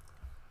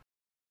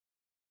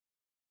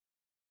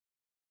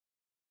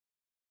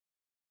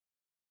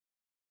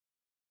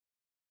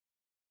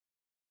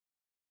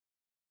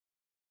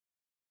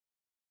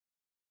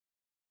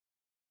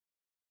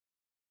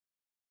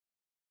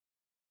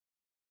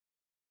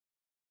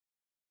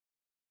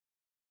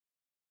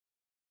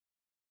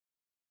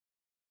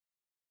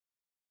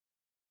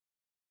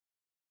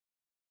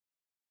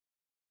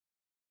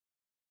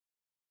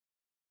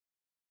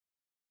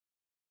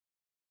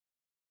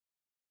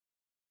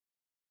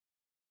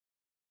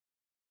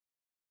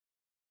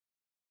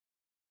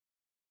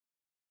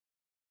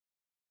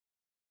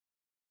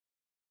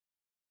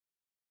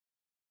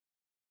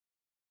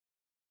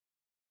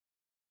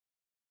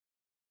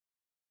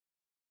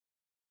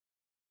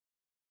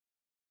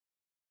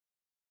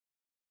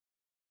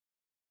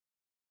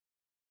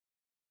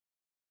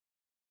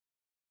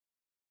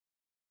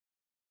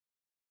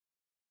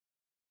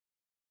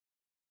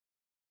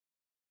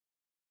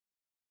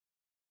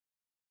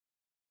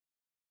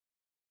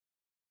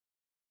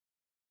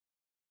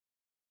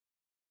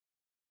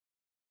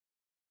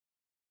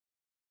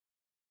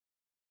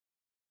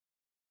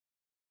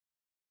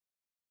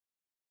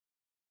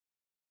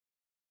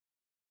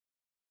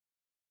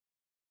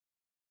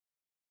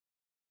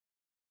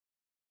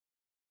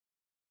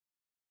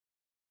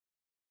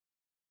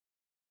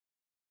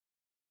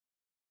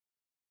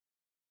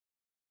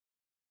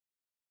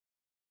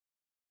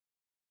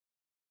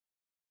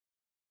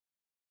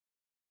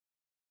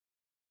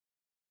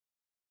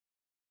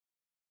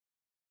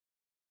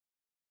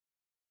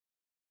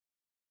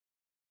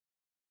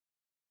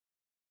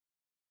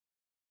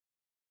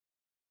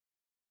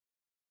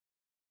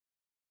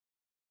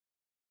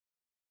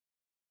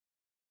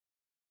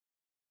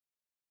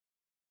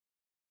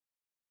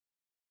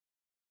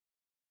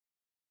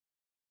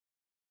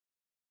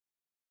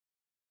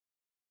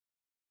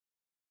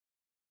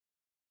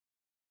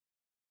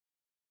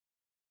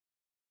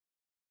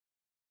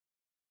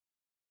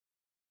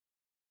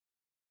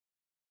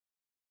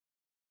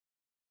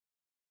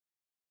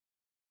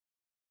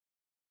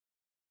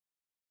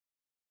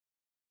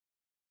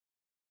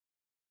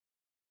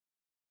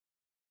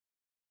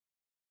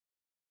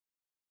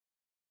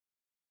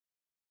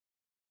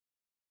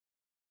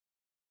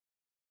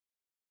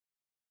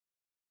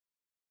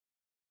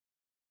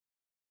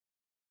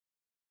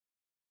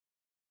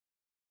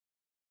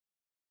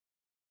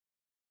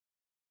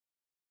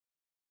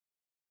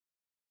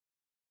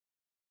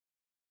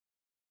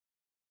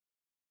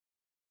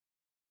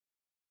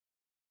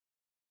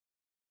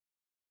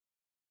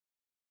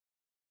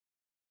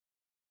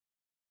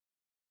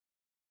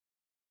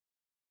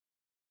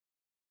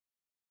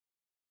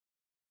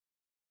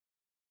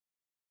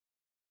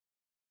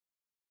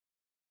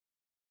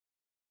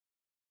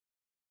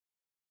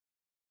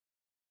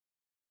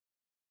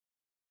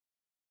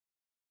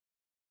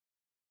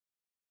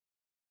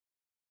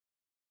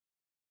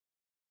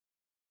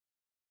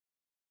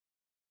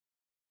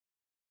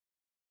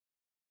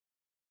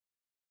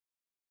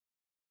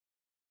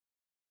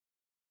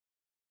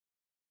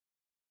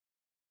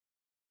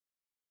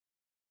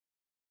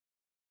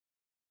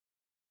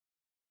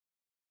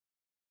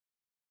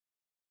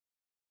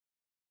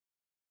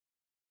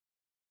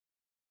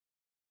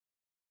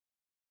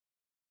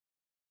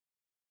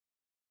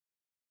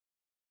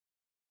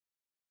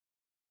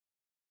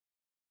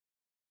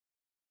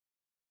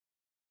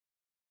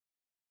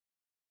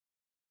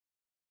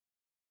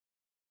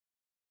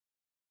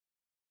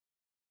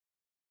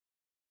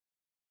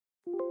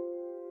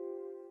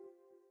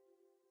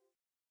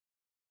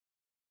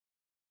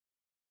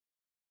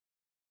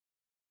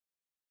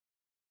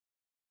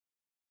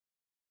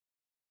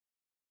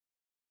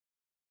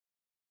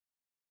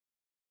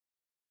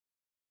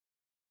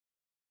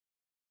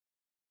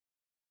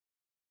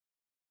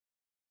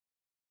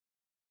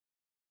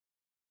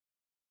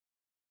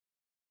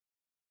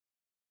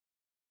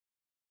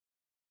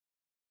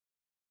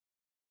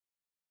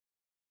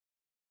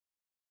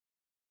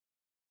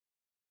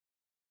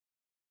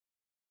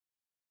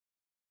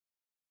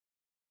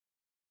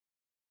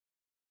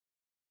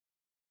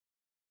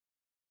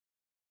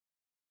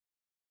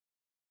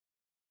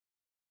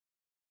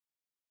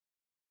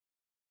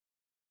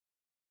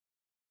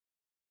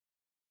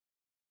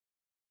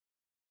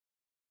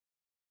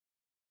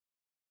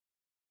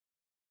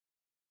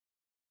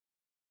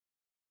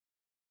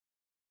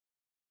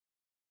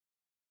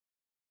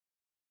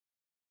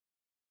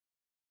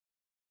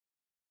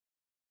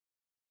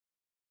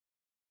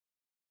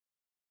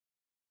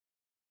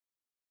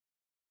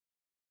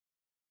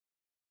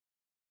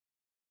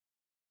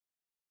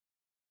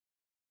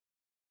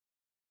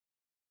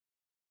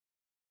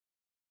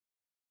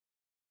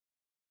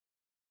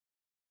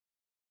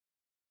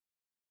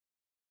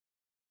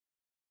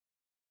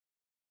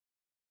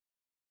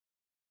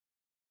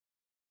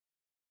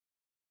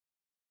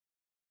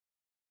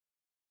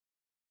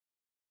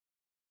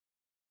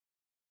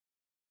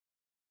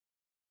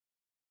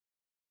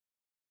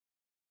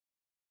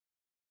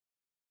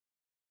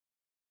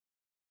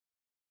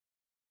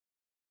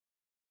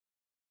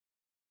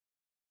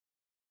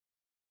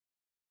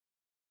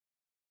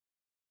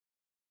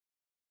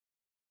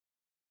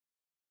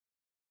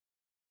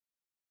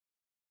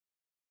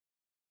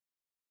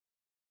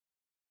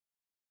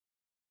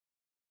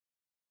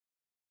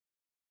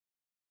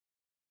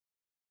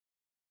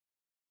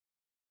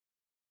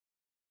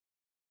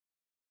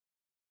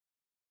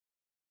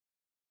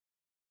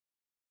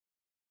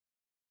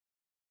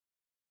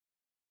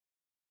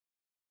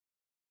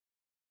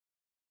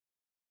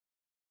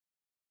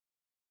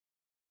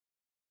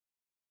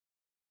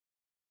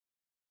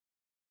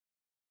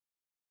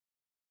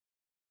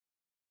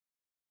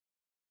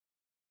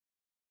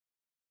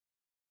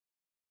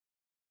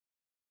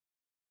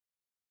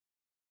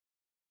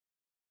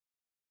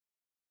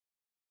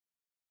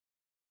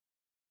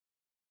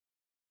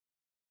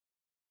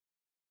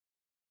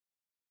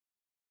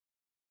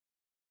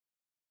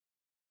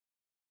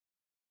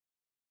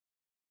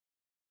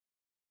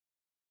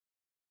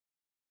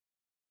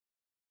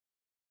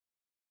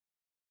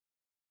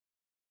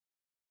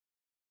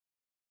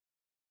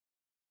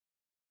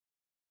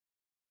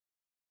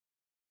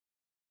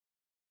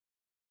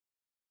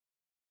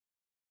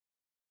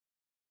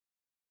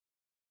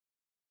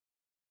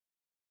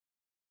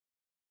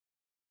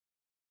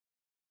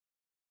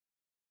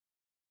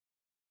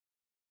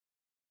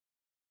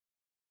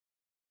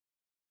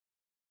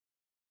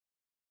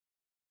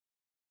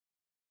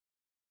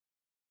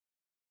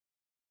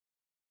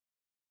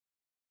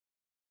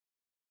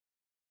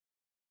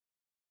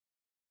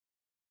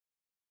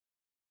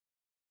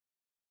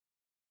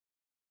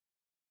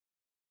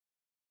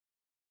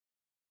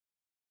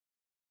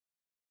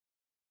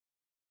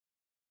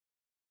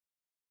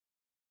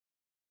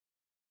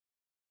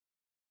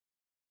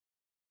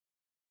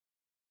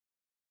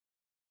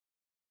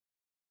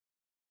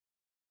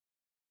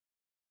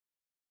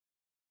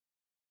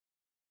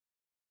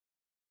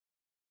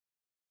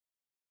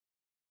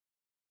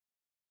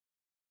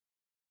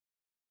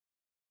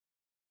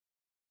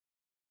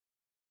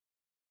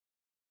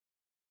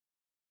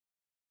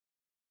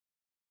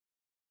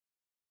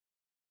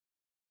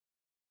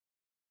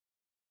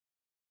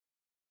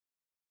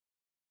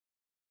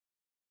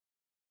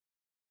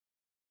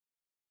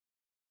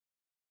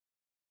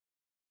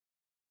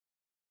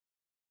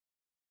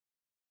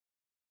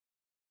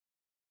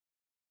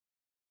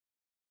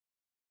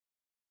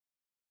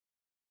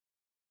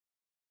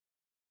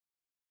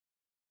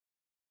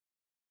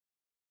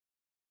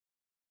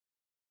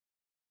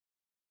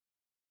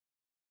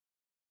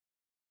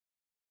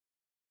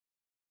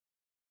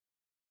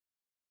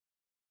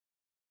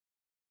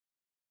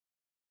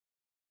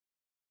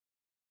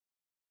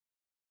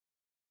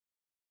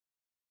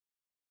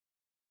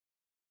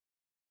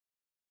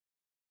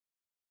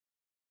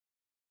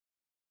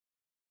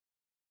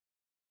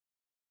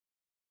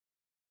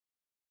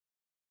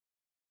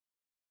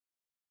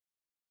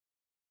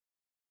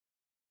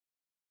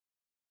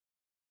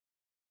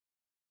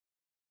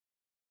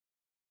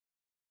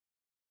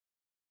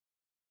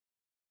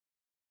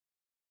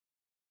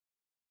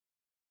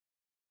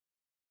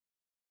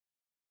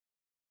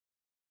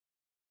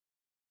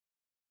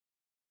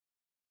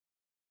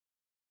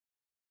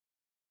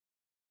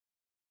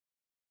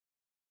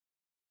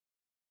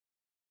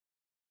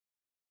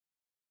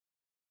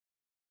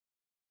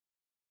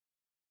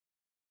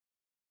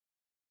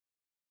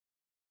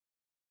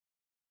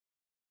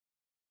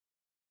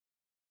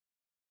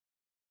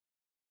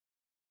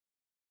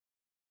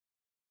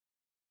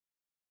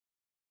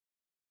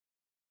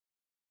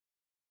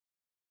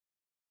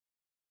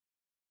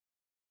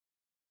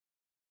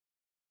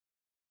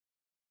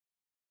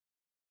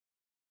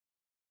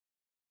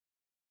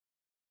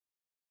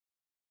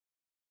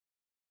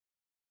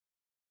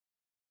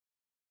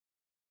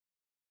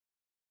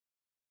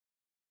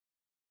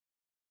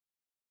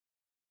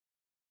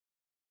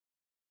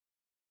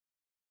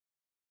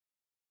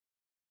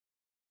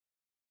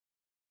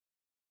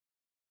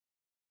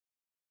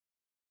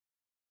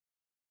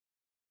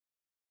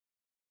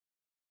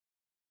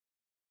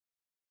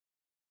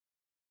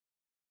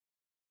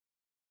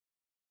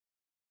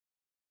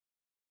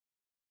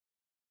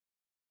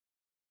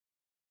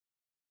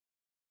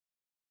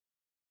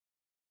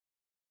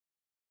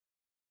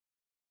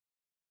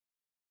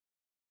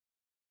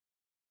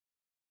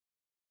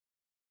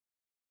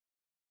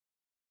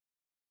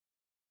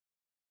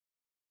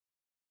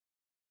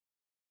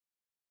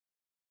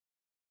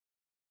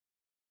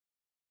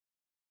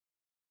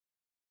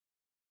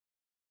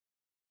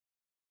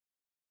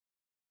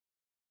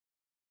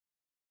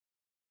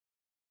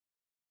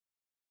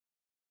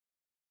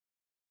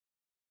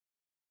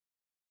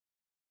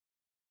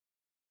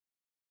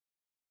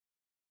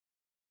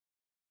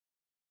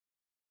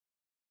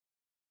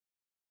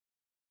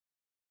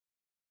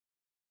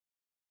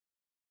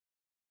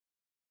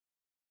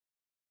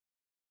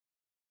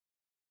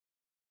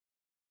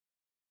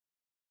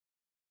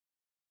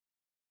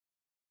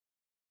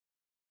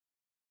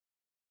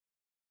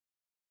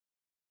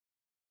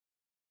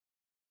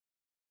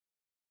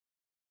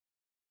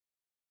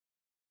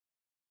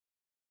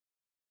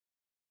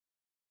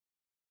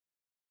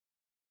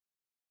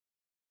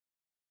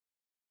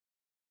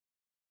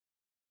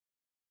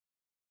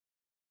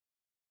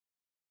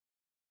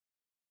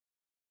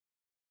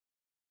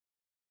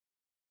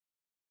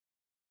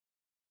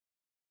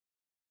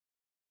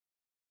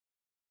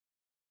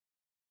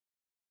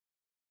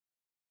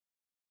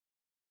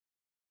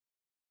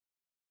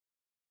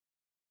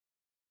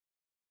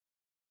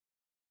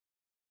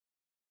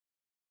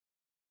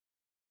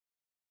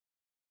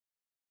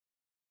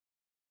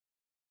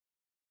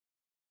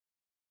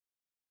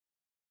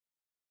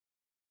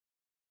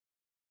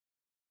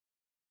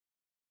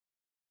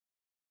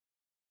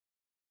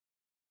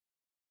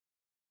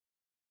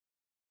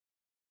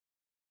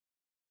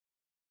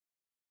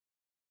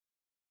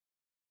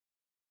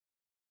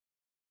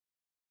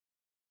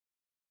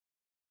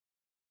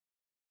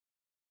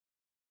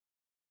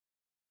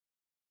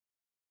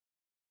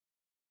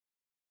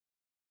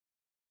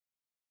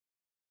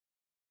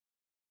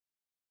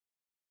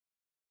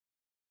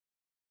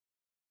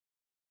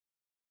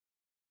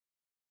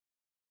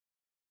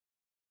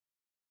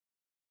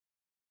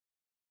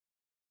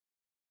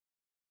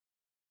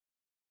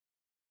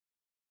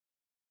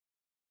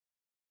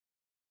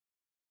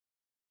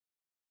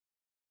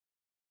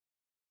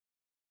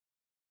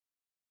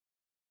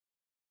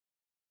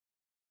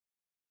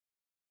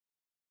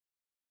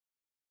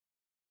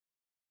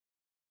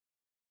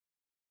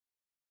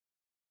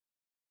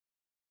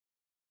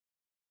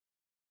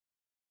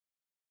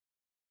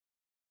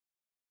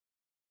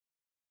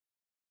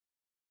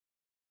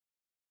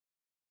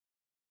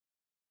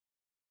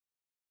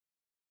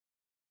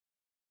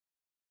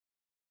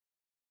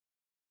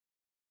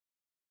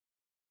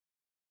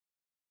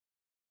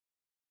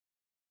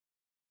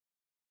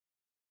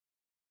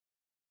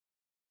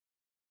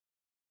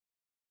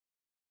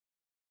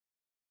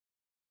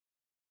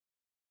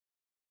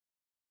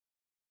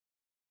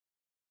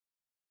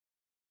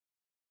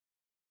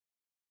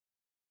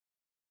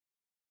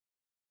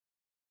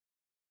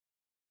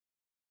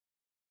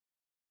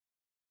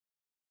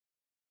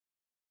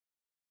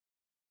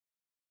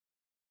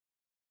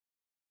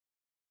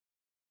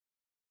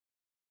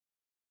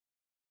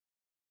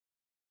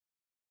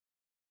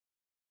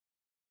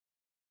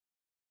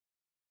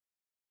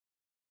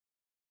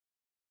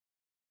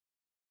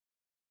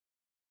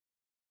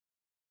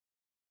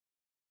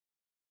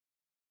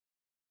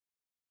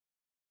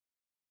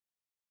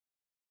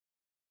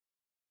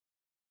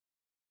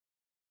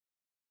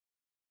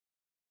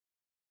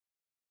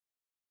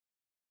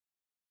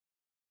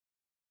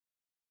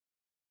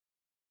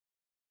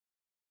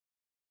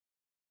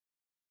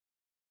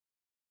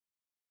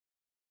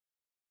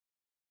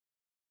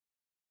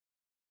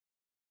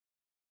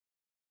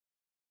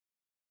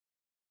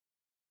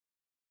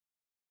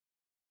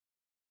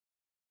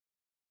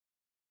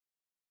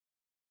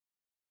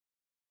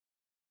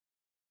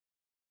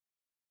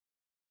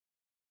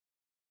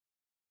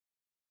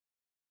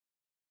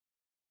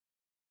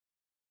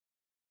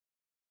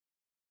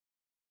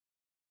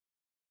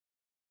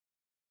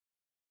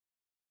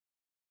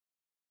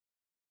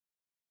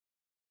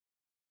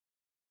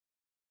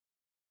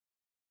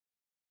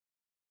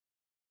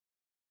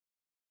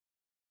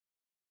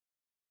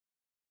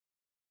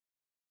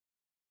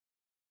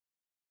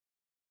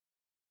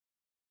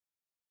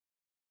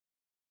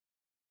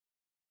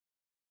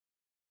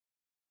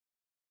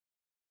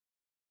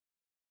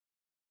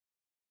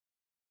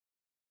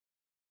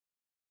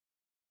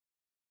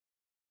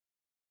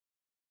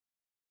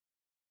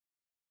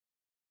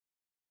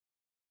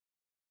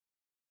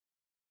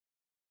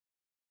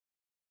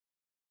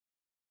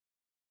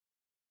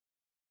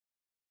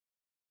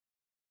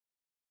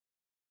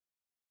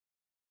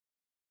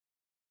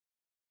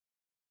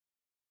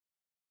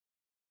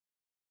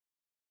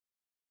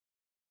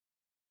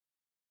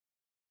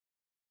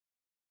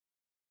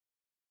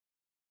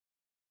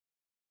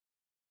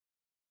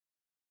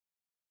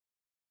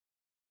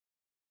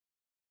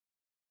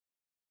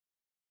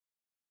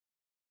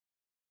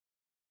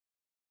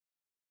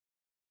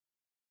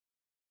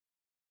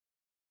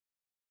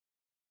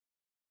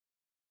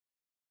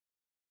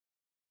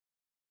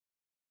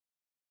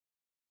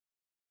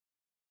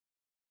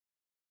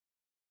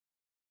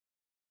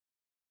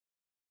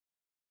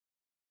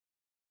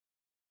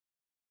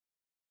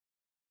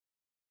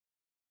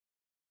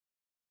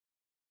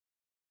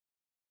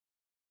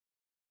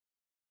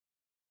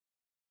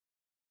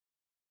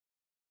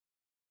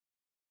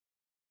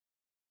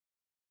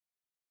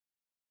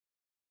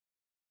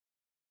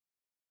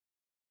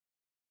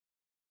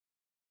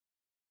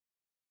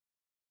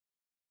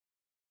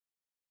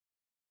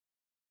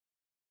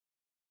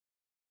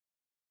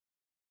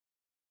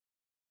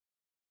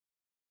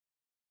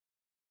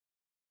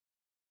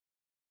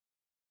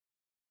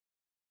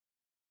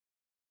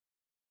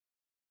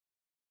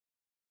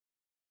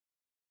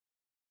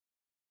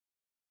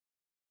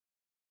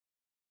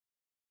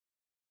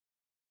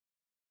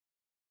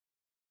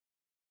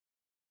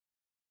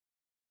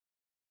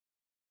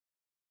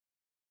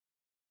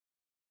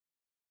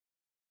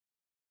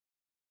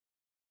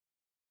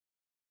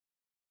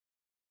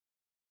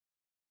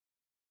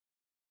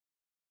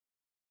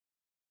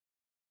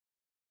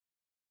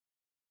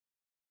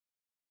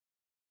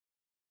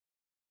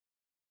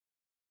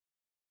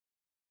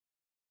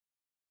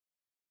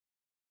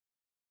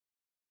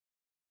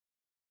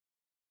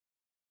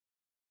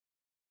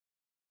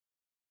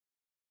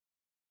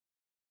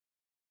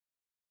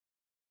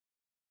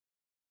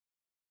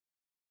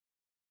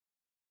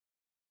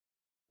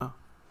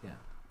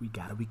 We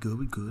gotta be good.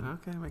 We good.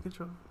 Okay, making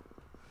sure.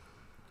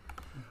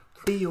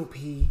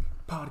 B.o.P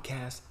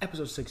podcast,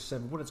 episode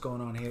 67. What is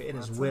going on here? It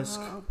is Whisk.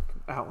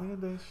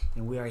 Outlandish.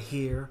 And we are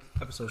here,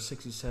 episode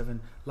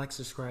 67. Like,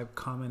 subscribe,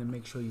 comment, and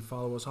make sure you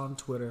follow us on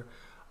Twitter,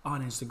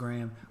 on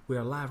Instagram. We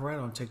are live right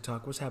on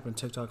TikTok. What's happening,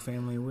 TikTok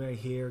family? We are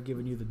here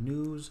giving you the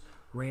news,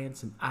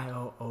 rants, and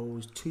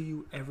IOOs to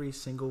you every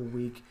single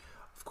week.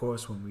 Of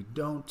course, when we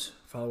don't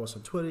follow us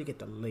on Twitter, you get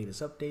the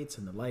latest updates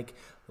and the like.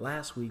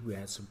 Last week, we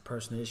had some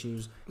personal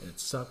issues, and it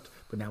sucked,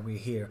 but now we're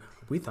here.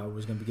 We thought it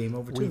was going to be game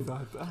over, too.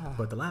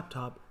 But the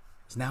laptop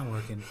is now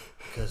working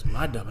because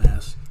my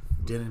dumbass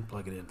didn't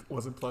plug it in.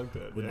 Wasn't plugged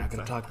in. We're not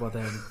going to talk about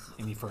that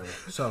any further.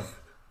 So,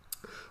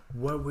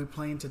 what are we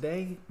playing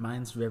today?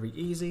 Mine's very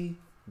easy.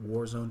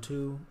 Warzone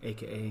 2,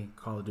 a.k.a.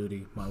 Call of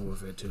Duty Modern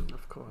Warfare 2.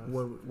 Of course.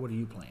 What are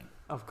you playing?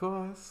 Of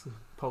course.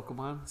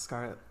 Pokemon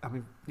Scarlet.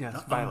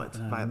 Violet.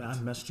 Violet. I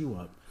messed you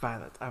up.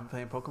 Violet. I'm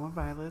playing Pokemon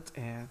Violet,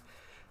 and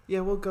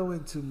yeah, we'll go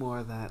into more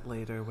of that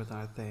later with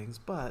our things.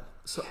 But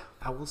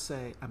I will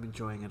say I'm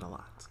enjoying it a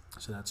lot.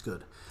 So that's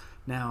good.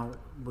 Now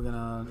we're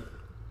gonna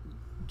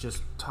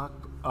just talk.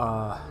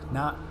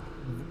 Not,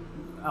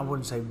 I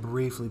wouldn't say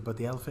briefly, but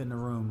the elephant in the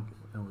room.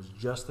 It was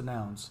just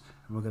announced,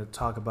 and we're gonna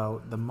talk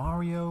about the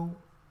Mario.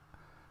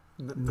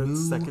 The new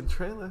second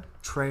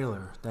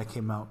trailer that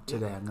came out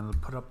today. Yeah. I'm gonna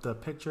put up the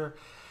picture.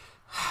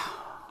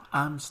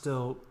 I'm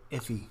still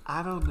iffy.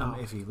 I don't know.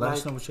 I'm iffy. Let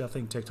us know what y'all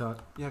think,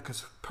 TikTok. Yeah,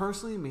 because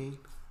personally,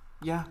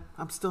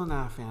 I'm still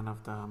not a fan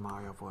of the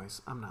Mario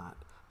voice. I'm not.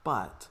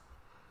 But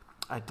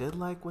I did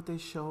like what they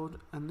showed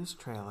in this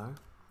trailer.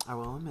 I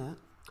will admit.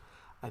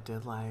 I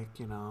did like,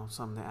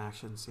 some of the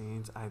action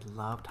scenes. I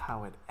loved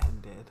how it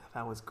ended.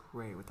 That was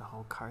great with the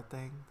whole cart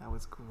thing. That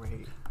was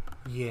great.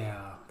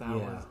 Yeah.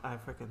 I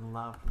freaking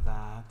loved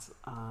that.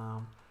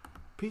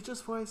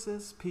 Peach's voice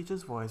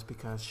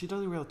because she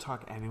doesn't really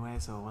talk anyway,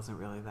 so it wasn't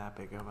really that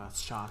big of a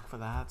shock for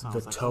that. So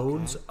the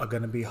Toads are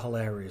going to be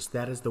hilarious.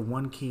 That is the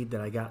one key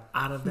that I got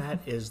out of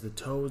that is the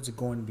Toads are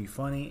going to be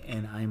funny,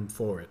 and I'm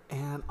for it.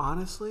 And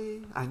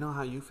honestly, I know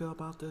how you feel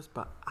about this,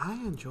 but I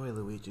enjoy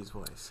Luigi's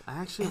voice. I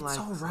actually It's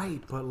all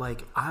right, but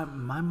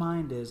my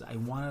mind is I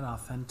wanted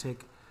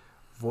authentic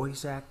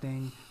voice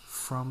acting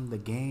from the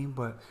game,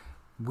 but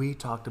we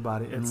talked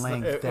about it in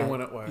length it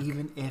wouldn't work.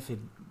 Even if it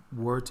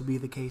were to be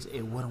the case,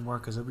 it wouldn't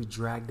work because it'll be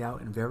dragged out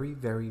and very,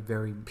 very,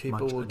 very people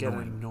much will annoying. get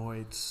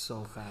annoyed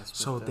so fast.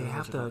 So they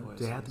have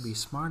to be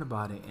smart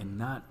about it and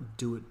not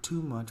do it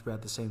too much, but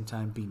at the same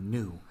time be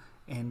new.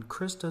 And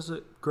Chris does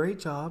a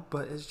great job,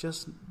 but it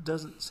just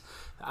doesn't.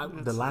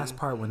 The last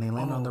part when they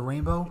landed on the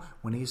rainbow,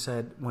 when he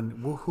said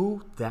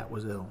 "woohoo," that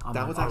was ill.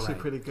 That was actually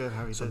pretty good.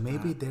 How he so did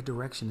maybe that. Their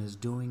direction is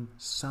doing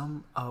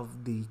some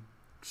of the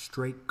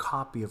straight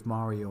copy of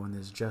Mario and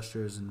his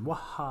gestures and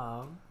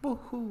waha,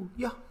 woohoo,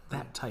 yeah,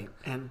 that type,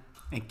 and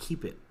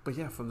keep it. But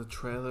yeah, from the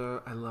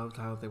trailer, I loved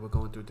how they were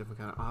going through different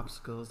kind of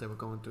obstacles. They were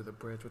going through the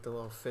bridge with the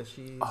little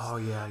fishies. Oh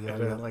yeah.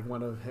 Like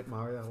one of hit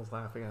Mario, I was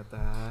laughing at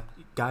that.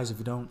 Guys, if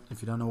you don't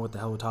know what the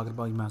hell we're talking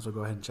about, you might as well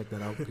go ahead and check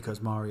that out because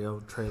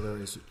Mario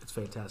trailer it's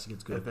fantastic.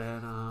 It's good.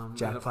 And then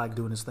Jack Black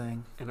doing his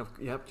thing. And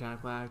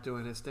Jack Black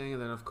doing his thing.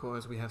 And then of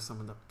course we have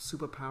some of the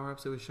super power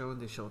ups that we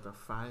showed. They showed the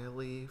fire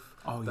leaf.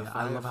 Oh yeah,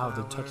 I love how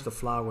they touched the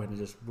flower and it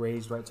just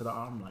raised right to the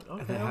arm. Like, okay,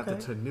 and they have the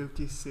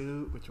Tanuki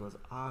suit, which was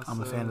awesome.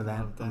 I'm a fan of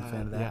that. Yeah, I was a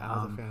fan of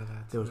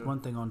that too. There was one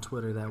thing on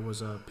Twitter that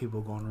was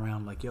people going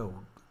around like, yo,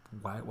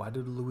 why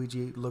did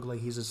Luigi look like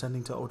he's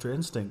ascending to Ultra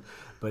Instinct?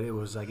 But it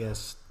was, I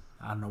guess,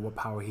 I don't know what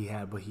power he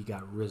had, but he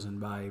got risen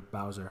by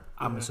Bowser.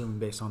 I'm assuming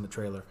based on the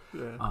trailer.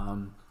 Yeah.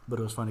 But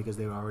it was funny because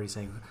they were already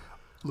saying,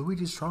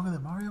 Luigi's stronger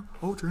than Mario?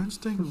 Ultra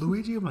Instinct?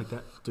 Luigi? I'm like,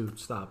 that dude,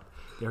 stop.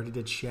 They already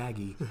did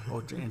Shaggy,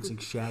 Ultra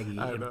Instinct Shaggy,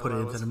 and put it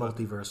into the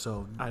multiverse.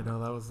 So I know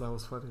that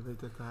was funny. They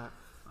did that.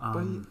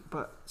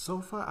 But so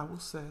far, I will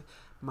say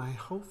my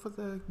hope for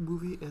the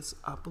movie is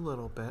up a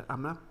little bit.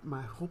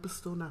 My hope is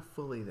still not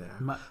fully there.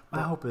 My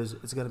hope is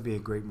it's gonna be a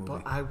great movie.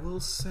 But I will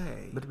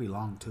say, but it'll be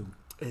long too.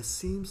 It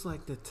seems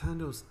like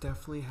Nintendo's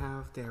definitely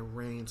have their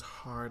reins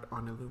hard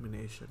on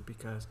Illumination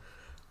because,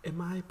 in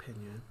my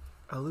opinion,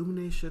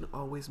 Illumination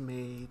always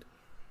made,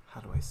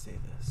 how do I say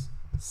this,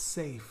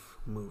 safe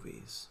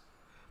movies.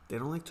 They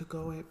don't like to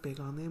go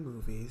big on their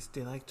movies.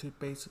 They like to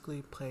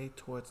basically play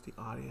towards the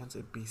audience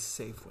and be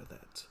safe with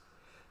it.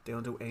 They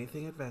don't do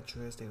anything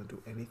adventurous. They don't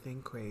do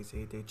anything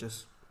crazy. They're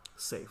just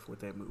safe with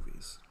their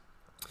movies.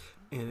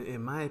 And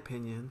in my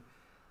opinion,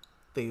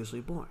 they're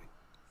usually boring.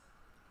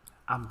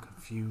 I'm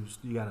confused.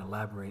 You got to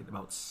elaborate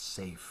about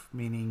safe,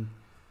 meaning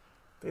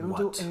they don't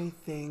do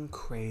anything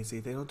crazy.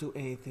 They don't do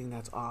anything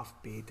that's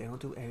offbeat. They don't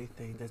do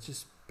anything that's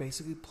just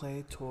basically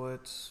play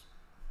towards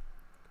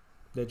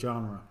the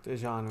genre and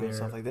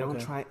stuff like. They don't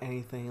try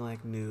anything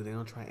like new. They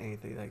don't try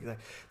anything like that.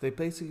 They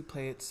basically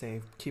play it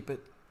safe, keep it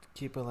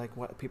like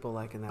what people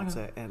like, and that's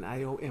it. And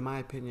in my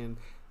opinion,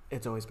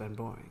 it's always been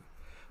boring.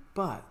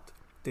 But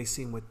they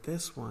seem with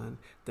this one,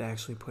 they're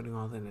actually putting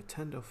all the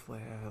Nintendo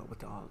flair with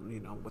the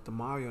with the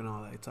Mario and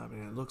all that stuff,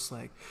 and it looks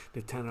like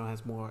Nintendo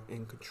has more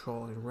in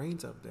control and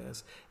reins of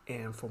this.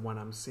 And from what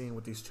I'm seeing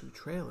with these 2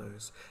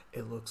 trailers,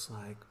 it looks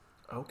like,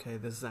 okay,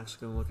 this is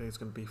actually going to look like it's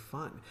going to be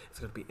fun. It's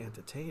going to be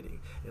entertaining.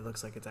 It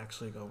looks like it's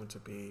actually going to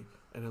be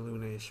an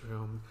Illumination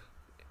film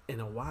in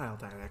a while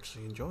that I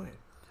actually enjoy it.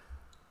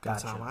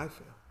 That's Gotcha. how I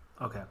feel.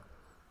 Okay.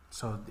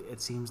 So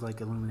it seems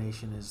like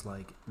Illumination is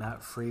like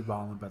not free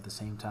balling, but at the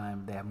same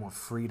time they have more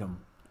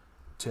freedom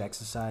to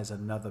exercise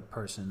another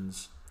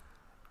person's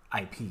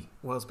IP.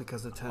 Well, it's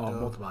because Nintendo,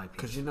 or multiple IPs.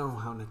 Because you know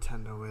how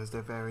Nintendo is.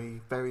 They're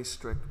very, very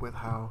strict with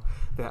how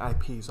their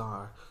IPs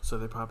are. So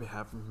they probably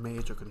have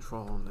major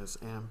control on this.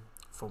 And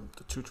from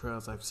the 2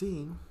 trailers I've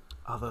seen,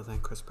 other than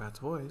Chris Pratt's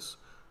voice,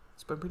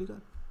 it's been pretty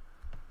good.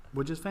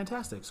 Which is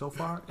fantastic. So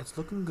far, it's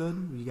looking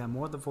good. You got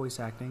more of the voice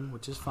acting,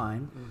 which is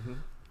fine. Mm-hmm.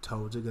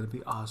 Toads are going to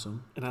be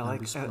awesome. And I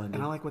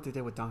like what they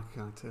did with Donkey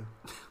Kong, too.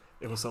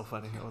 It was so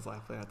funny. I was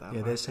laughing at that.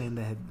 Yeah, they're saying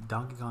that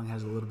Donkey Kong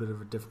has a little bit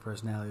of a different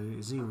personality.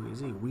 Is he a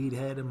weed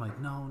head? I'm like,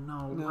 no.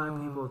 Why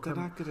people? They're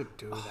not gonna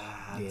do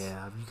that.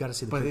 Yeah, you got to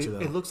see the but picture though.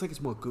 It looks like it's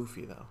more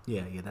goofy though.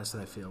 Yeah, that's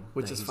what I feel.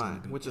 Which is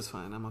fine.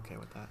 I'm okay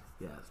with that.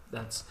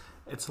 Yeah,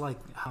 it's like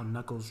how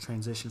Knuckles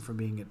transitioned from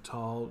being a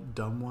tall,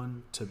 dumb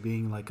one to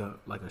being like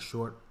a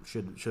short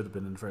should have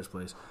been in the first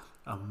place,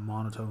 a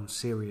monotone,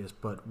 serious,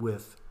 but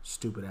with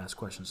stupid ass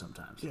questions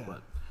sometimes. Yeah.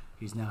 But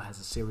he's now has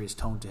a serious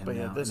tone to him but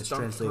now. Yeah, this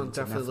Donkey Kong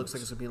definitely Netflix. looks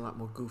like it's gonna be a lot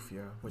more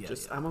goofier, which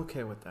I'm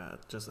okay with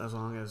that. Just as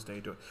long as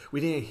they do it. We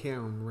didn't hear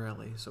him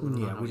really, so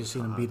we just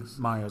seen him beat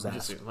Mario's ass.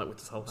 Just seen, like, with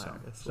this whole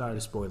Sorry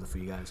to spoil it for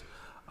you guys,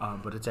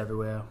 but it's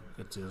everywhere.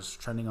 It's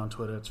just trending on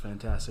Twitter. It's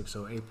fantastic.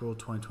 So April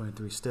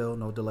 2023, still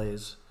no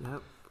delays.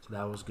 Yep. So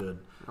that was good.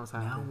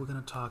 Now we're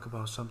gonna talk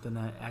about something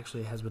that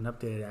actually has been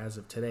updated as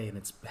of today, and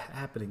it's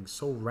happening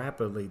so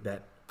rapidly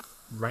that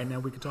right now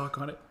we can talk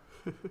on it,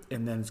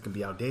 and then it's gonna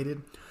be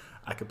outdated.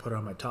 I could put it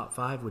on my top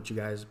 5, which you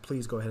guys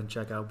please go ahead and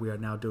check out. We are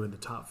now doing the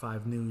top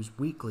 5 news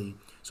weekly.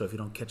 So if you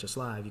don't catch us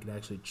live, you can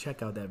actually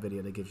check out that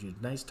video that gives you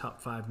nice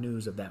top 5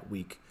 news of that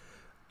week.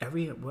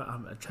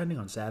 I'm trending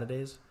on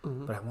Saturdays,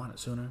 but I want it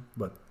sooner.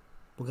 But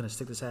we're gonna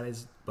stick to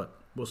Saturdays, but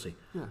we'll see.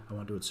 Yeah. I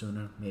want to do it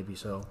sooner, maybe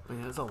so. Yeah,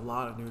 there's a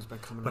lot of news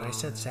coming. But I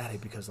said Saturday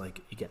because like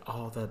you get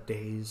all the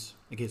days.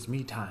 It gives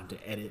me time to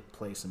edit,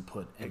 place, and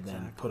put, and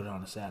then put it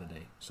on a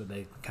Saturday. So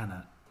they kind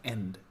of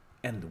end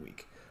the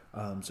week.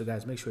 So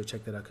guys, make sure to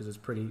check that out because it's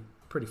pretty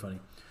funny.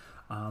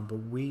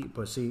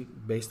 But see,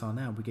 based on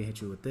that, we can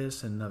hit you with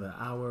this. And another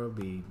hour will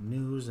be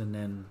news, and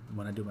then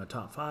when I do my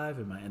top 5,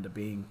 it might end up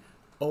being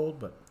old.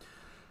 But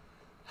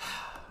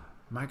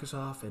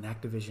Microsoft and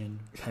Activision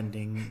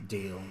pending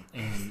deal,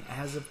 and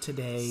as of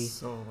today,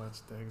 so much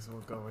things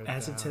will go in.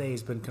 As of today,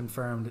 it's been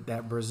confirmed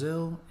that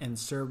Brazil and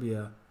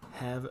Serbia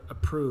have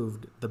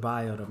approved the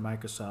buyout of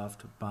Microsoft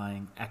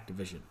buying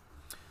Activision.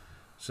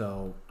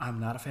 So I'm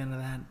not a fan of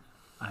that.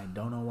 I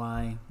don't know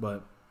why,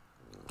 but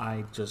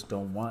I just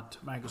don't want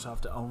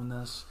Microsoft to own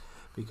this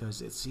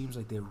because it seems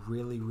like they're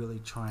really, really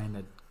trying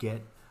to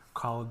get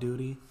Call of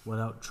Duty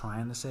without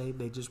trying to say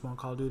they just want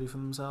Call of Duty for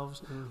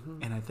themselves.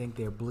 Mm-hmm. And I think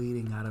they're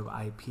bleeding out of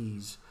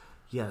IPs.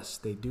 Yes,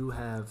 they do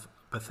have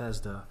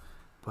Bethesda,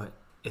 but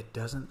it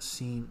doesn't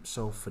seem,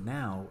 so for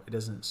now, it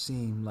doesn't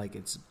seem like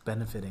it's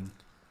benefiting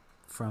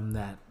from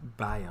that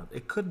buyout.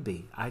 It could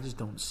be. I just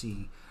don't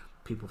see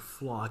people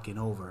flocking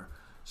over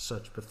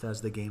such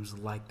Bethesda games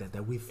like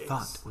that we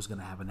thought was going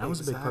to happen. That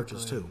was a big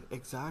purchase too.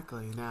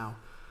 Exactly. Now,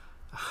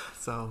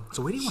 so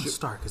where do you want to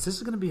start? Because this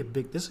is going to be a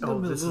big. This is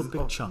going to be a little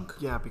big chunk.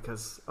 Yeah.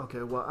 Because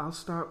well, I'll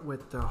start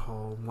with the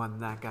whole one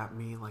that got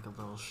me like a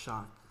little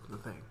shocked. The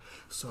thing.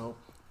 So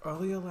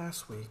earlier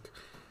last week,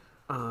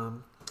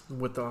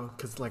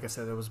 because like I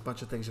said, there was a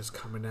bunch of things just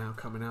coming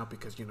out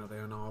because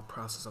they're in all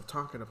process of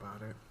talking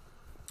about it.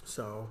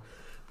 So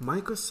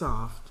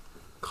Microsoft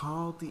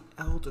called the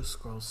Elder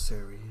Scrolls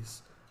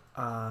series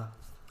a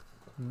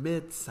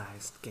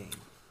mid-sized game.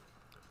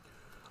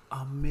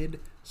 A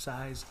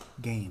mid-sized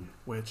game.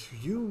 Which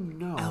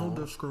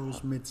Elder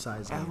Scrolls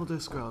mid-sized game. Elder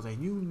Scrolls,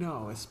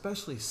 and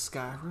especially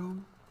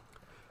Skyrim,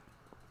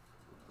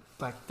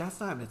 like, that's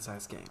not a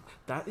mid-sized game.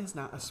 That is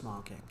not a small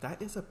game.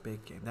 That is a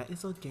big game. That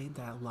is a game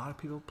that a lot of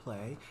people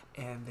play,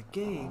 and the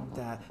game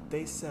that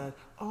they said,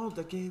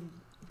 the game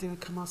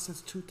didn't come out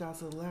since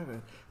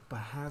 2011, but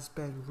has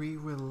been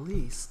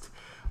re-released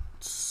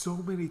so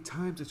many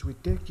times it's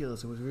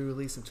ridiculous. It was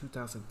re-released in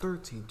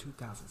 2013,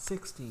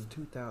 2016,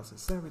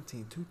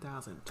 2017,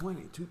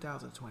 2020,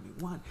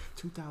 2021,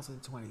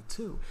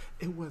 2022.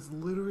 It was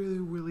literally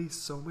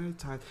released so many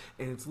times,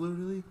 and it's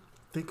literally,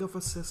 think of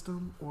a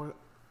system or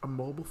a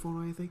mobile phone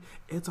or anything,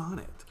 it's on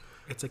it.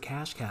 It's a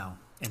cash cow,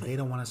 and they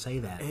don't want to say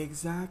that.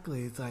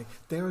 Exactly. It's like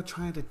they were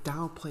trying to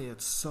downplay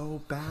it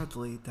so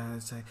badly that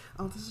it's like,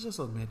 this is just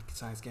a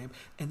mid-sized game.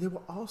 And they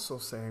were also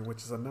saying,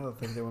 which is another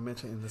thing they were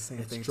mentioning in the same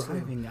thing too. It's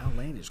driving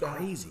outlandish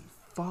crazy.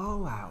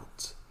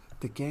 Fallout,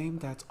 the game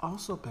that's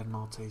also been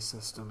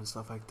multi-system and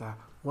stuff like that,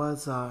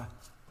 was a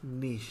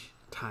niche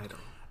title.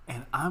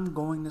 And I'm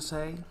going to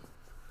say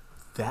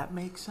that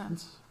makes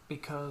sense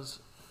because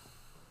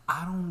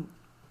I don't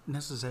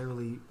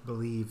necessarily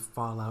believe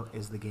Fallout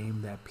is the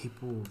game that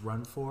people will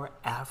run for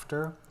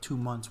after 2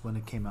 months when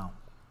it came out.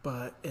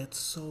 But it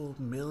sold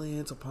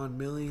millions upon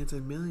millions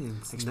and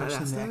millions. Especially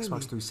in the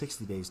Xbox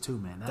 360 days too,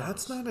 man.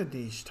 That's not a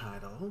niche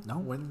title. No.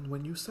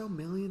 When you sell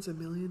millions and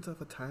millions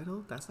of a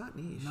title, that's not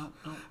niche. No.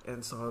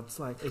 And so it's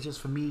like... It's just,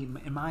 for me,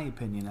 in my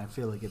opinion, I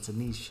feel like it's a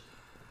niche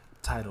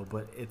title,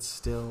 but it's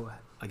still,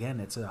 again,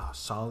 it's a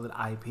solid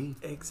IP.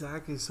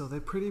 Exactly. So they're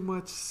pretty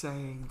much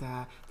saying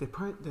that they're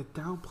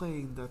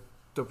downplaying the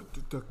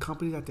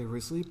company that they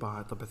recently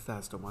bought, the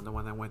Bethesda one, the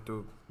one that went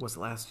through, was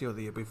last year or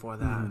the year before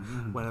that,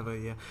 whatever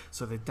year.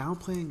 So they're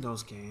downplaying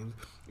those games.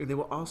 And they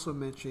were also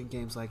mentioning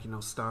games like,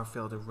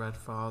 Starfield and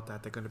Redfall,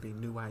 that they're going to be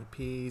new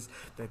IPs,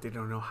 that they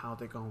don't know how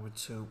they're going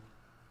to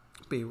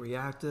be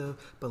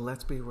reactive. But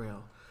let's be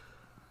real.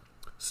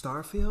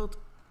 Starfield,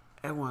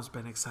 everyone's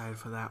been excited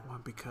for that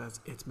one because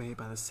it's made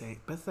by the same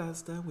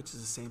Bethesda, which is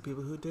the same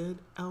people who did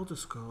Elder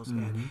Scrolls,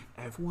 and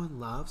everyone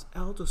loves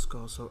Elder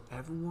Scrolls, so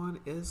everyone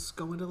is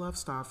going to love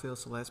Starfield.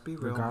 So let's be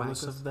real,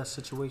 regardless of that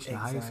situation,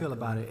 how you feel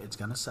about it, it's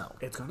gonna sell.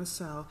 It's gonna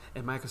sell,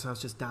 and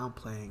Microsoft's just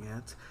downplaying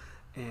it.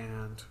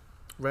 And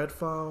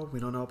Redfall, we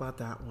don't know about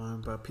that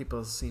one, but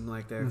people seem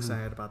like they're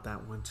excited about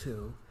that one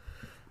too.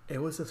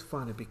 It was just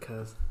funny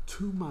because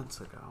 2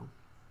 months ago,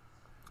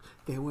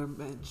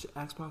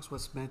 Xbox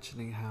was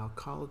mentioning how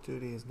Call of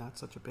Duty is not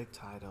such a big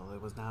title.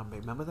 It was not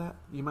big. Remember that?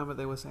 You remember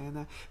they were saying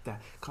that?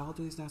 That Call of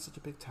Duty is not such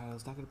a big title.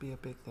 It's not going to be a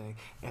big thing.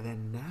 And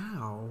then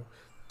now,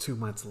 2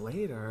 months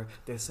later,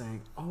 they're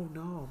saying, oh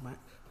no,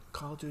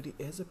 Call of Duty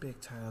is a big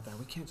title that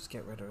we can't just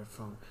get rid of it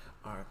from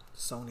our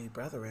Sony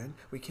brethren.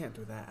 We can't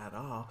do that at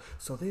all.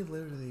 So they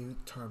literally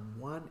turned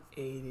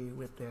 180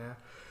 with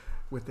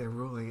their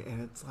ruling.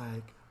 And it's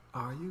like,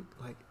 are you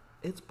like...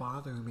 It's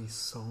bothering me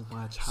so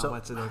much how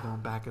much they're going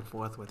back and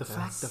forth with the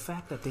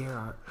fact that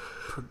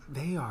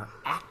they are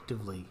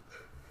actively,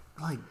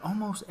 like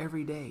almost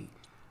every day,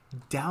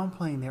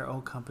 downplaying their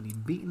own company,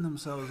 beating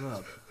themselves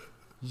up,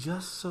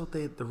 just so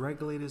that the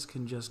regulators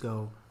can just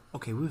go,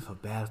 okay, we feel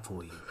bad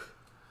for you.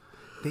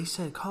 They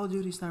said Call of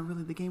Duty's not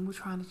really the game we're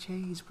trying to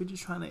chase. We're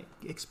just trying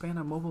to expand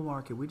our mobile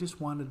market. We just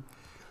wanted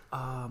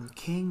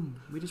King.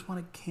 We just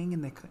wanted King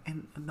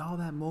and all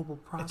that mobile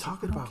process.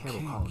 Talking about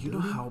King, you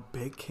know how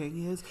big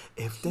King is?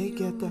 If they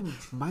get that,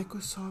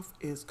 Microsoft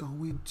is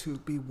going to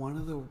be one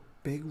of the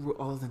big,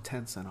 other than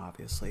Tencent,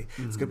 obviously,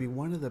 it's going to be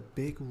one of the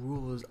big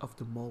rulers of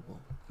the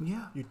mobile.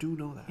 Yeah. You do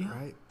know that,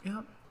 right?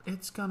 Yeah.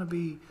 It's going to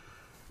be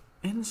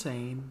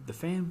insane. The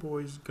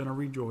fanboys going to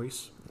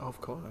rejoice. Of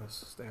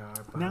course, they are.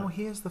 Now,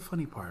 here's the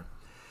funny part.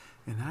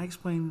 And I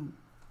explain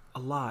a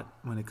lot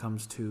when it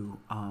comes to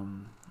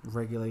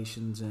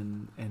regulations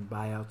and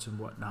buyouts and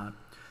whatnot,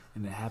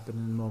 and it happened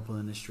in the mobile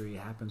industry,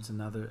 it happens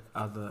in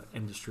other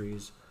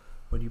industries.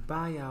 When you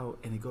buy out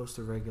and it goes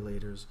to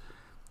regulators,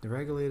 the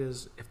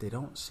regulators, if they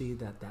don't see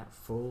that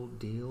full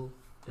deal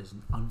is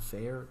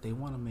unfair, they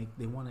want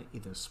to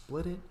either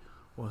split it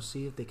or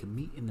see if they can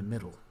meet in the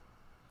middle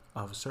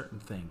of certain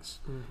things.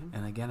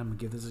 And again, I'm gonna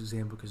give this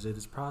example because it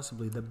is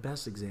possibly the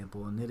best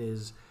example, and it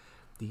is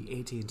the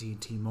AT&T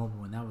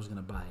T-Mobile when that was going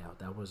to buy out.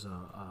 That was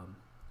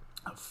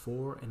a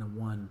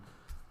 4-in-1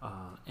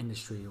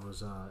 industry. It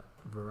was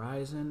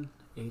Verizon,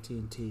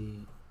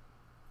 AT&T,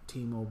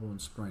 T-Mobile,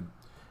 and Sprint.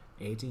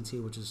 AT&T,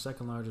 which is the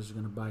second largest, is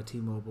going to buy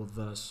T-Mobile.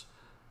 Thus,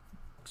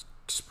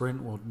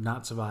 Sprint will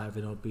not survive.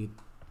 It'll be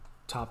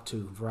top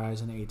two,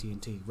 Verizon,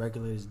 AT&T.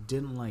 Regulators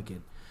didn't like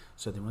it,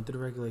 so they went through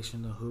the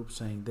regulation, the hoop,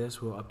 saying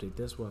this, we'll update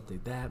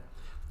that.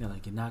 They're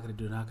like, you're not going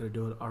to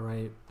do it. All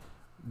right.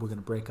 We're going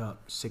to break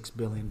up. $6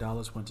 billion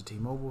went to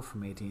T-Mobile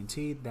from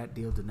AT&T. That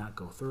deal did not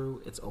go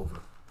through. It's over.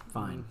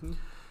 Fine.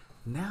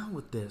 Now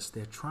with this,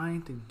 they're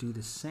trying to do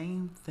the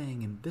same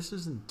thing, and this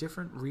is in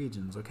different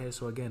regions. Okay,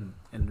 so again,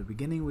 in the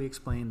beginning we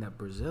explained that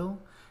Brazil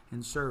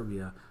and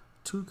Serbia,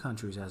 2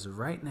 countries as of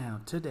right now,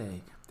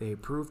 today, they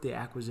approved the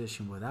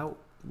acquisition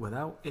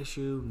without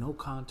issue, no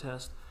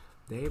contest.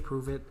 They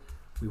approve it.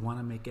 We want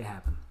to make it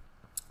happen.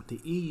 The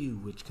EU,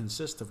 which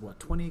consists of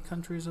 20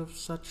 countries of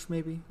such,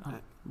 maybe,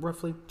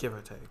 roughly, give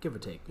or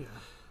take. Yeah.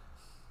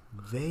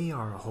 They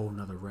are a whole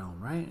nother realm,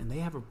 right? And they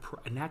have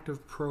an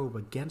active probe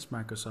against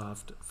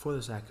Microsoft for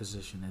this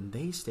acquisition, and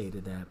they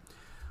stated that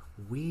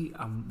we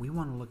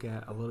want to look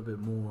at a little bit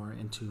more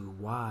into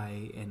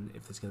why and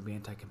if it's going to be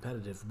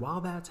anti-competitive.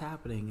 While that's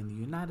happening in the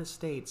United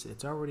States,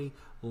 it's already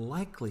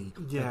likely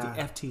that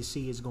the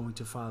FTC is going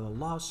to file a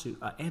lawsuit,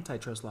 an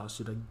antitrust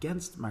lawsuit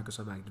against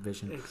Microsoft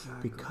Activision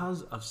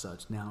because of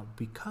such. Now,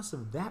 because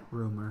of that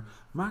rumor,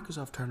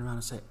 Microsoft turned around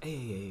and said,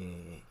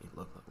 hey,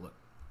 look.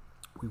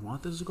 We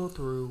want this to go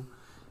through.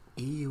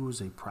 EU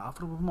is a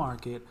profitable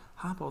market.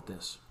 How about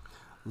this?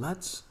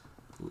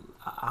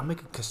 I'll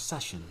make a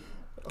concession.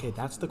 Okay,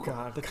 that's the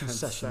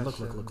concession.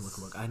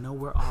 Look. I know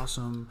we're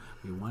awesome.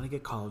 We want to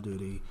get Call of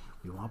Duty.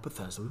 We want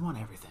Bethesda. We want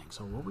everything.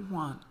 So what we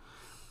want,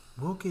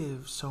 we'll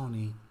give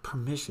Sony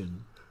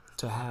permission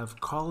to have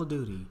Call of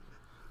Duty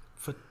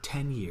for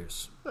 10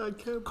 years.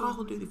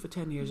 Call of Duty for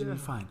 10 years and be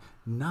fine.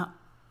 Not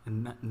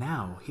And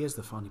now, here's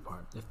the funny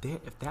part: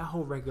 if that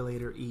whole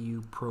regulator,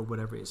 EU, Pro,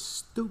 whatever, is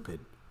stupid,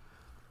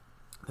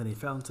 then they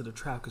fell into the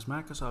trap because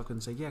Microsoft can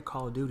say, yeah,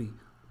 Call of Duty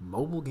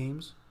mobile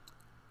games,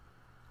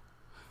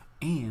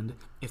 and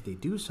if they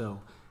do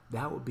so,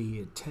 that would be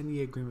a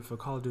 10-year agreement for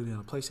Call of Duty on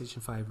a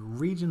PlayStation 5,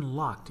 region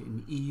locked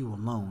in EU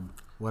alone.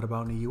 What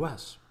about in the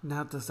US?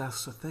 Now,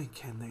 that's the thing.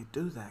 Can they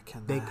do that?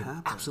 Can They that can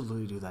happen?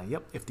 absolutely do that.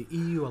 Yep. If the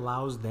EU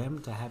allows them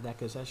to have that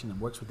concession and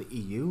works with the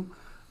EU,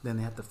 then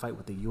they have to fight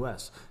with the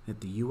US. And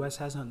if the US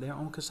has their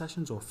own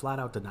concessions or flat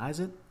out denies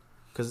it,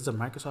 because it's a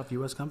Microsoft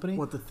US company,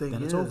 Well, the thing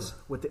then is, it's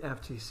over. with the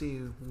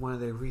FTC, one of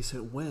their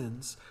recent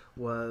wins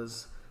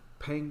was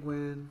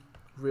Penguin,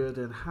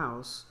 Reardon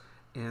House,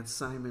 and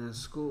Simon &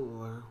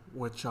 Schuster,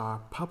 which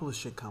are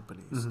publishing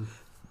companies. Mm-hmm.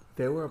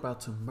 They were about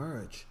to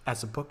merge.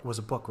 As a book was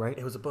a book, right?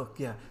 It was a book,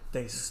 yeah.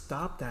 They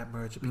stopped that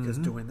merger because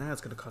doing that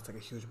is going to cause like a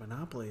huge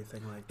monopoly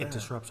thing like that. It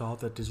disrupts all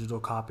the digital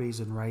copies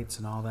and rights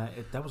and all that.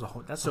 That's a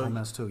whole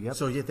mess too. Yep.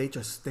 So yeah, they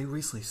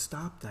recently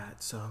stopped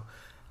that. So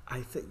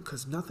I think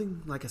because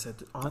nothing, like I said,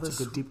 That's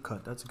a good deep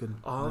cut. That's a good.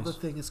 All the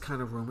thing is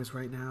kind of rumors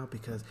right now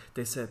because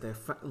they said that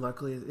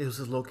luckily it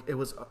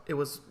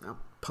was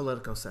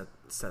Politico said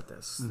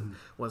this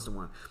was the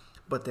one,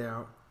 but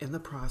they're in the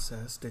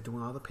process. They're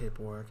doing all the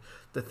paperwork.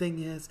 The thing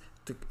is,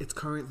 it's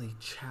currently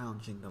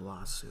challenging the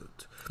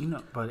lawsuit.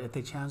 But if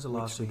they challenge the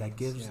lawsuit, that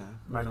gives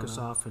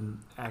Microsoft and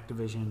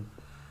Activision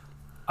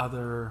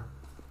other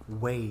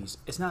ways.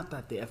 It's not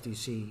that the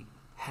FTC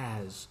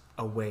has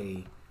a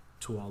way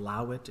to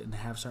allow it and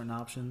have certain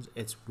options.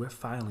 It's we're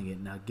filing it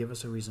now. Give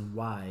us a reason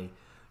why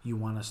you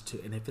want us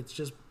to. And if it's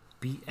just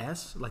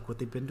BS, like what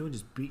they've been doing,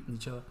 just beating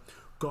each other.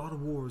 God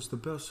of War is the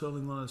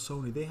best-selling line of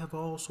Sony. They have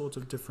all sorts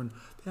of different.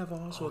 They have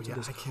all sorts of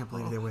this. I can't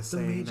believe they were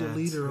saying the major that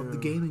leader too. of the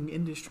gaming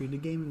industry, the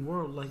gaming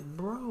world. Like,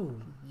 bro,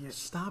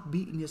 stop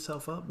beating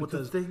yourself up.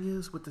 Because the thing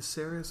is, with the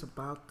serious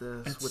about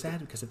this, it's sad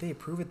because if they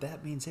approve it,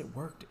 that means it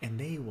worked, and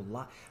they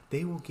will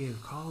They will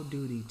give Call of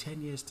Duty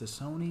 10 years to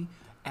Sony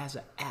as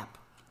an app.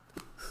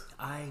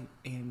 I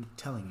am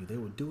telling you, they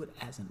will do it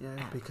as an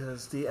app.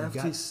 Because the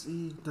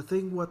FTC, the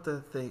thing with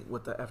the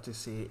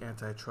FTC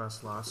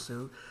antitrust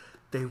lawsuit,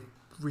 they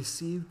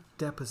received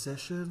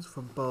depositions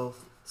from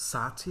both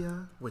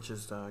Satya, which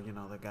is the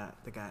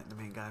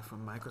main guy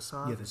from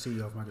Microsoft. Yeah, the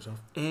CEO of Microsoft.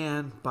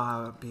 And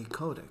Bobby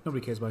Kotick.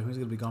 Nobody cares about him. He's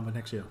going to be gone by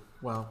next year.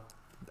 Well,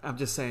 I'm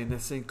just saying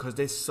this thing because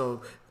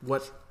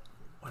what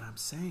I'm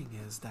saying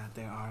is that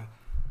they are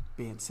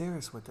being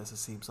serious with this, it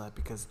seems like,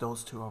 because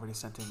those two already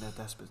sent in their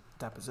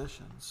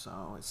depositions.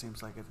 So it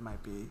seems like it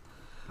might be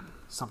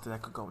something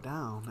that could go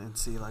down and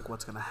see like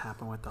what's going to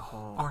happen with the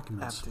whole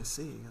arguments.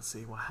 FTC and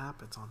see what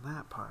happens on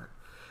that part.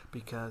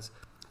 Because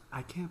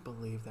I can't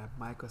believe that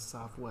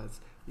Microsoft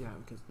was,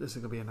 because this is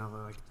going to be another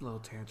like little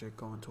tangent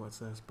going towards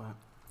this, but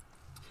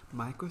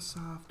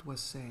Microsoft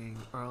was saying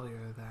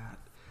earlier that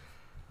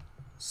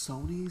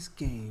Sony's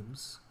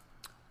games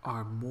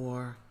are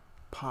more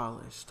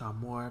polished, are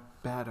more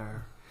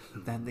better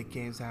than the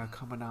games that are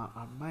coming out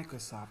on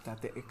Microsoft,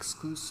 that the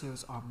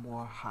exclusives are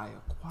more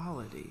higher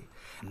quality.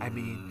 I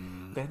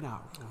mean, they're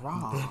not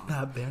wrong.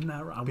 They're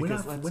not wrong.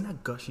 We're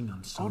not gushing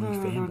on Sony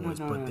fanboys,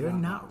 but they're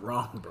not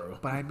wrong, bro.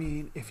 But I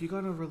mean, if you're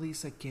gonna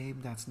release a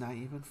game that's not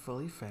even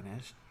fully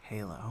finished,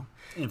 Halo,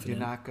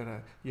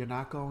 Infinite. you're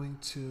not going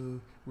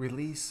to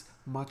release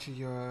much of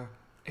your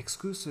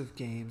exclusive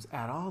games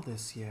at all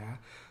this year,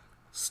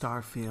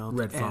 Starfield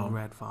and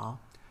Redfall,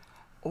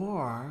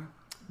 or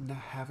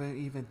haven't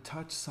even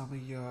touched some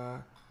of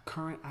your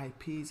current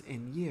IPs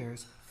in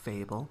years,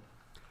 Fable,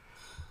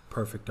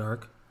 Perfect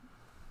Dark.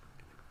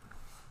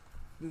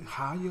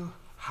 How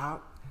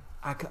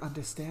I can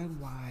understand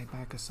why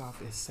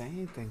Microsoft is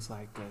saying things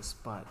like this,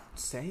 but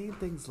saying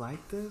things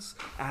like this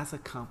as a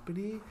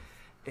company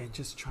and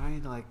just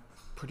trying to like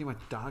pretty much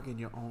dogging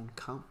your own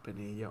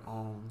company, your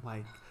own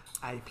like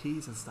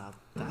IPs and stuff,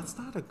 that's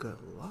not a good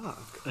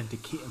look. And to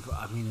keep,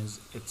 I mean,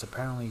 it's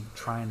apparently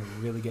trying to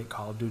really get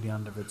Call of Duty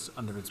under its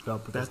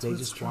belt because That's they what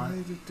just it's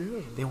trying to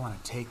do. They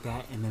want to take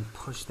that and then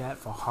push that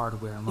for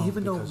hardware alone.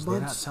 Even though they're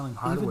not selling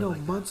hardware. Even though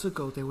like months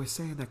ago they were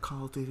saying that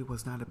Call of Duty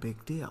was not a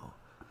big deal,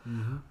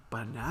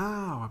 but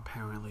now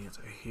apparently it's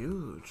a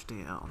huge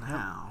deal.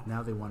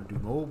 Now they want to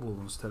do mobile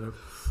instead of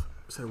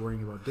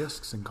worrying about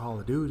discs and Call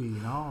of Duty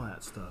and all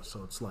that stuff.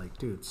 So it's like,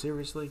 dude,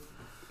 seriously.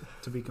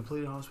 To be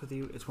completely honest with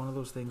you, it's one of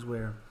those things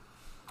where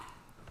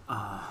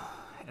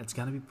it's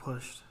going to be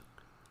pushed.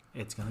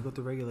 It's going to go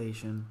through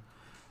regulation.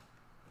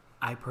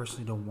 I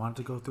personally don't want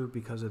it to go through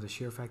because of the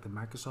sheer fact that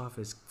Microsoft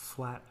is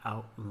flat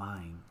out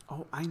lying.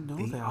 Oh, I know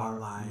they are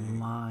lying.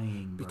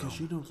 Bro.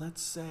 Because,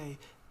 let's say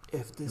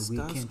if this and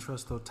we can't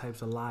trust those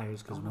types of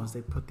liars because once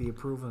they put the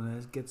approval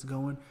and it gets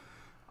going,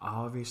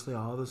 obviously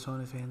all the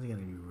Sony fans are going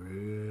to be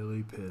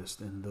really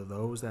pissed, and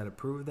those that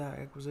approve that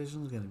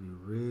acquisition is going to be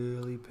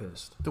really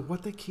pissed.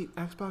 What they keep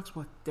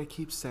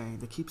saying,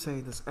 they keep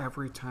saying this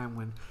every time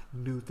when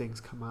new things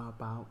come out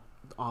about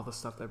all the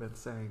stuff they've been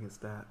saying, is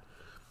that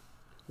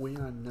we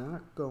are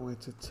not going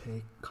to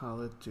take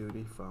Call of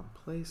Duty from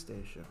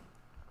PlayStation.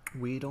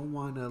 we don't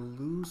want to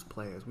lose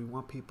players. We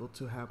want people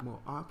to have more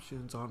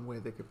options on where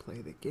they can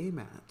play the game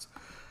at.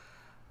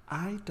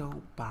 I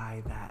don't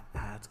buy that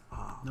at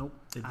all. Nope.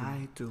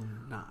 I do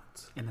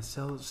not. In the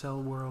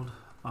cell world,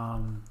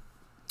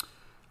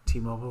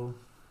 T-Mobile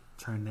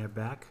turned their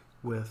back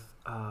with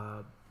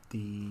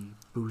the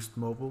Boost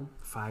Mobile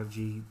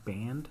 5G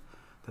band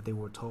that they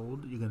were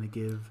told you're going to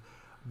give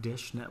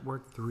Dish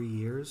Network 3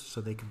 years so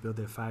they could build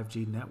their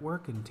 5G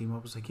network, and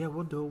T-Mobile was like, yeah,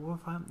 we'll do it, we'll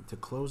find to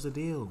close the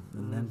deal.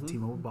 And then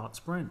T-Mobile bought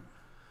Sprint.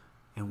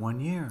 In 1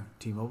 year,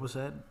 T-Mobile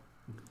said,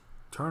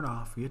 turn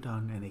off, you're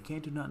done, and they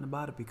can't do nothing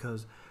about it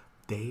because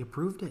they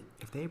approved it.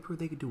 If they approved,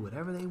 they could do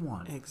whatever they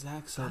want.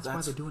 Exactly. So that's why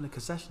they're doing a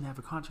concession to have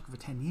a contract for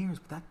 10 years,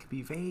 but that could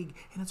be vague,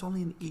 and it's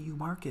only in the EU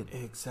market.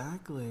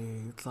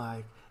 Exactly. It's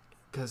like,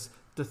 because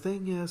the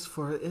thing is,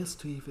 for it is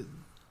to even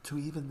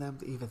them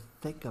to even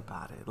think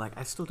about it. Like,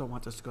 I still don't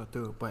want this to go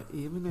through, but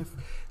even if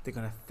they're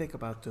going to think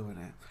about doing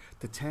it,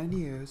 the 10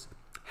 years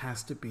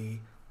has to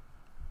be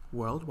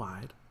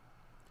worldwide.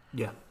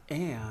 Yeah.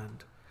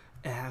 And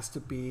it has to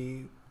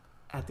be,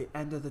 at the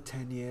end of the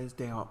 10 years,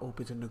 they are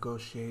open to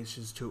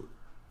negotiations to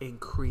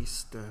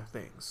increase the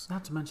things.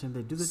 Not to mention,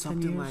 they do the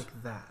something 10 years.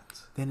 Something like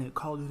that. Then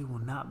Call of Duty will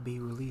not be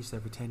released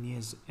every 10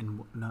 years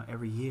and not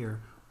every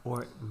year.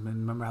 Or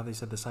remember how they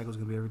said the cycle is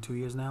going to be every 2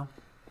 years now?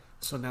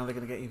 So now they're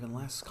going to get even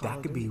less Call that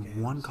of could Duty be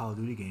games. One Call of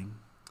Duty game.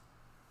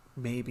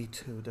 Maybe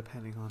two,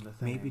 depending on the thing.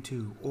 Maybe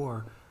two.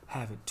 Or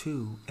have it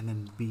 2 and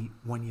then be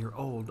 1 year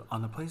old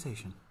on the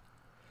PlayStation.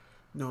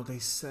 No, they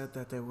said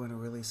that they were going to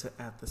release it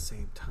at the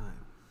same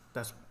time.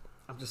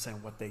 I'm just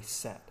saying what they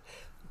said.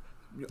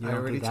 I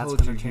already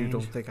told you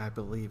don't think I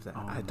believe that.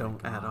 I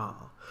don't at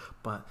all.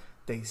 But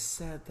they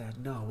said that,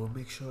 no, we'll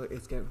make sure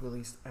it's get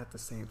released at the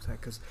same time.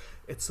 Because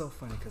it's so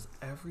funny, because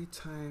every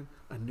time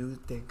a new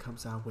thing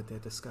comes out with their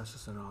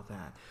discussions and all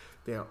that,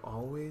 they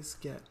always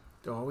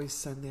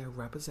send their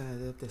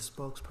representative, their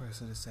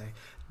spokesperson to say,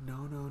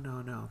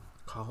 no.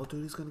 Call of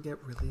Duty is going to get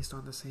released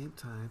on the same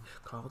time.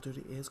 Call of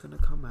Duty is going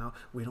to come out.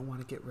 We don't want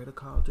to get rid of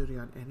Call of Duty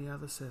on any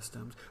other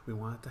systems. We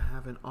want it to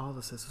have in all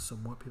the systems so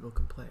more people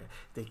can play it.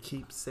 They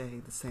keep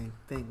saying the same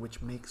thing,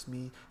 which makes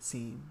me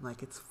seem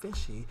like it's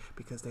fishy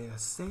because they are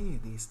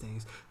saying these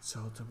things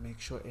so to make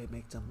sure it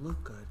makes them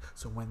look good.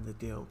 So when the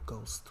deal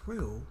goes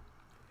through,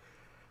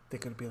 they're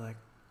going to be like,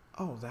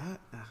 oh, that...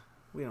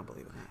 we don't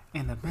believe in that.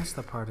 And the messed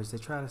up part is they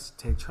try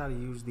to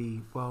use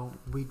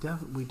we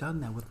done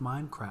that with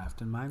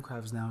Minecraft, and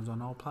Minecraft now is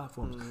on all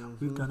platforms. Mm-hmm.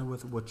 We've done it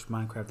with which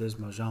Minecraft is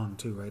Mahjong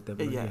too, right?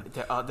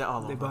 They're all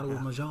over. They bought it with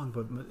Mahjong,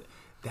 but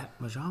that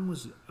Mahjong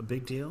was a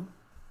big deal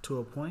to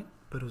a point,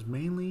 but it was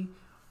mainly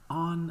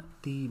on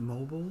the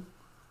mobile,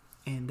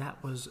 and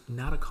that was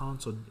not a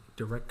console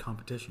direct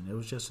competition. It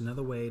was just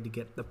another way to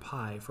get the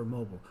pie for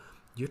mobile.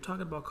 You're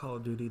talking about Call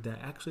of Duty that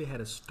actually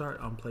had a start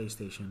on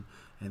PlayStation,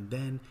 and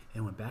then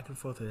it went back and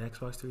forth to the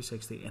Xbox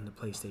 360 and the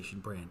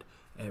PlayStation brand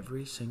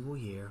every single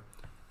year.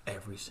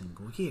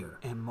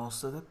 And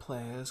most of the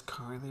players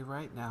currently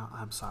right now,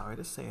 I'm sorry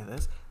to say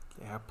this,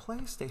 they are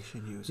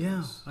PlayStation users.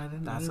 Yeah, I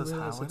didn't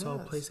realize it's all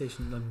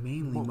PlayStation.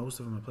 Mainly, most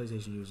of them are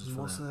PlayStation users.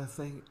 Most of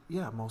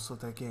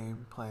the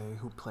gameplay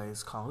who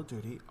plays Call of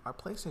Duty are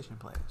PlayStation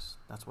players.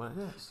 That's what it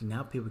is. And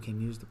now people can't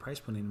use the price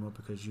point anymore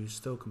because you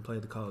still can play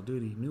the Call of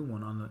Duty new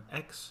one on the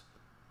X,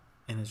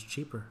 and it's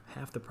cheaper,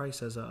 half the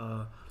price as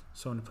a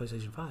Sony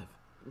PlayStation 5.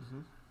 Mm-hmm.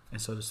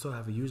 And so to still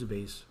have a user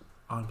base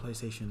on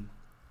PlayStation,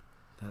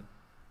 that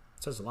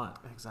says a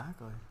lot.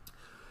 Exactly.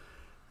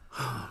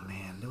 Oh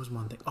man, there was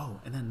one thing. Oh,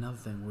 and then another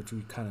thing which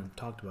we kind of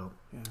talked about.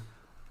 Yeah.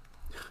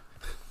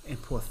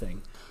 And poor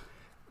thing,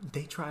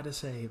 they tried to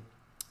say,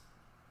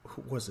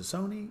 was it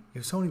Sony?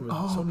 If Sony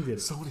did it.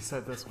 Sony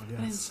said this one. Yes.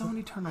 And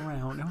then Sony turned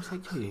around and I was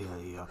like,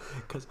 yeah,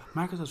 because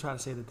Microsoft tried to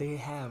say that they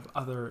have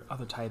other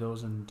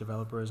titles and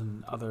developers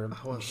and other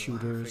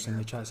shooters, and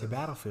they try to say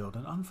Battlefield.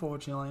 And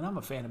unfortunately, and I'm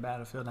a fan of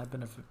Battlefield. I've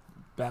been a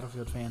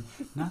Battlefield fan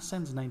not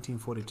since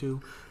 1942,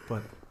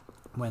 but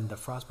when the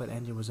Frostbite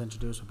engine was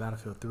introduced with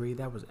Battlefield 3,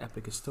 that was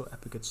epic. It's still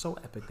epic. It's so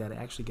epic that it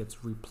actually gets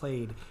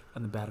replayed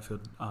in the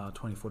Battlefield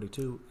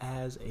 2042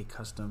 as a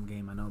custom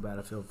game. I know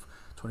Battlefield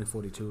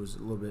 2042 is a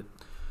little bit...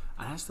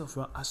 And I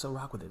still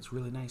rock with it. It's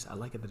really nice. I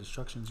like it. The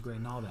destruction's great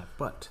and all that.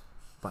 But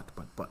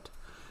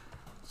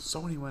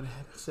Sony went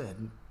ahead and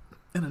said,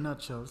 in a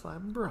nutshell, it's like,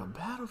 bro,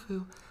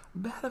 Battlefield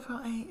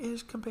ain't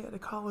ish compared to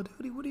Call of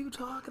Duty. What are you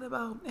talking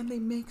about? And they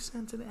make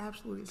sense, and it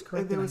absolutely is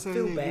correct. And they were saying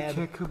you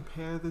can't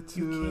compare the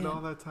two and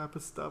all that type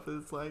of stuff.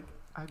 It's like,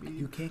 I mean,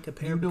 you can't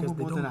compare because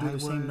they don't do the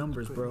same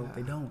numbers, bro. Yeah,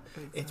 they don't.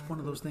 Exactly. It's one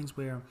of those things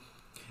where,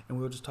 and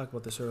we were just talking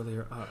about this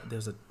earlier.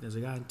 There's a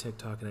guy on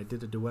TikTok, and I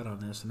did a duet on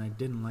this, and I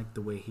didn't like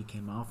the way he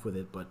came off with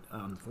it, but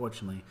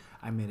unfortunately,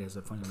 I made it as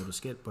a funny little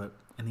skit. But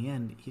in the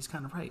end, he's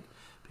kind of right.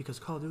 Because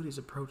Call of Duty is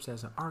approached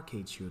as an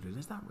arcade shooter. And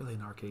it's not really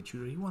an arcade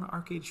shooter. You want an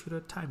arcade shooter,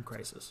 Time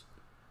Crisis,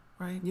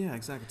 right? Yeah,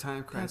 exactly.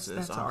 Time Crisis.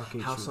 That's an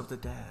arcade House shooter. of the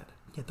Dead.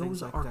 Yeah,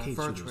 those are arcade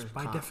shooters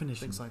by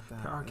definition. Things like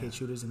that. They're arcade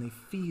shooters, and they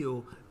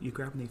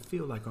grab them, they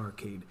feel like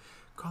arcade.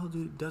 Call of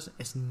Duty doesn't.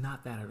 It's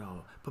not that at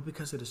all. But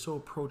because it is so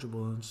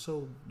approachable and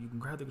so you can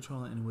grab the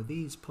controller and with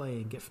ease play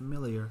and get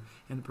familiar,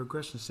 and the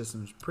progression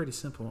system is pretty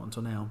simple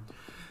until now.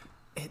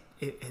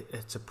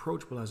 It's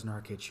approachable as an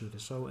arcade shooter.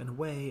 So in a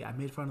way, I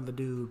made fun of the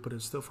dude, but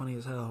it's still funny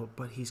as hell.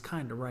 But he's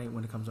kind of right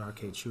when it comes to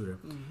arcade shooter.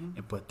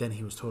 But then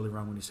he was totally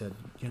wrong when he said,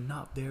 "You're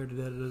not there." Da,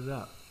 da, da,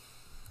 da.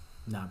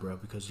 Nah, bro,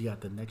 because you got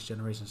the next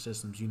generation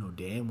systems, you know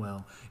damn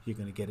well you're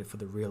going to get it for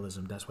the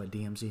realism. That's why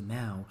DMZ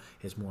now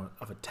is more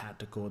of a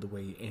tactical, the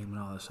way you aim and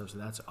all that stuff. So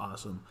that's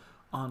awesome.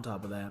 On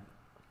top of that,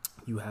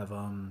 you have,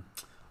 oh man,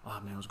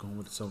 I was going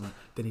with the silver.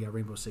 Then you got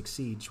Rainbow Six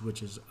Siege,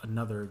 which is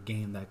another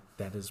game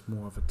that is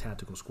more of a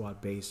tactical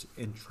squad-based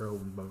intro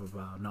and blah, blah,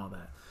 blah, and all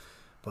that.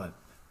 But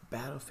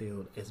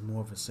Battlefield is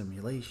more of a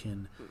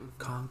simulation,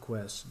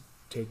 conquest,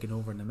 taking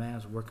over in the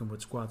maps, working with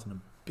squads in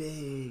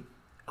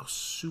a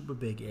super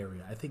big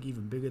area. I think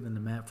even bigger than the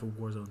map for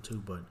Warzone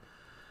 2, but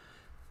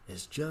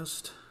it's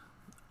just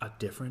a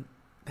different.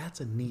 That's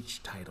a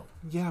niche title.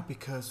 Yeah,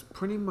 because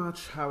pretty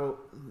much how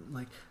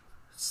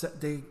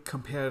they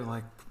compared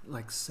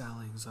like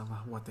sellings of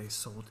what they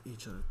sold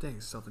each of the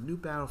things. So the new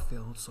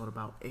Battlefield sold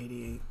about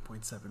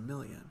 88.7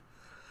 million.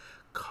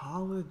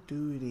 Call of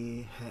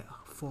Duty hit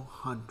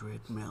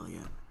 400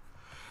 million.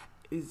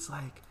 It's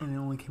like, and it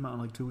only came out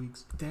in like 2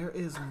 weeks. There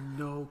is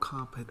no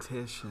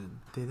competition.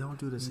 They don't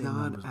do the same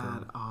numbers, bro.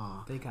 At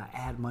all. They got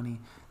ad money.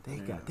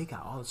 They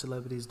got all the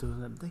celebrities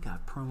doing it. They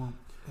got promo.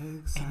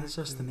 Exactly. And it's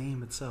just the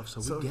name itself.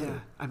 So we get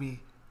it. I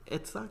mean,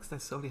 it sucks that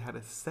Sony had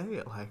to say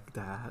it like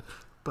that.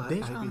 But they're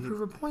trying to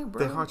prove a point,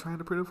 bro. They are trying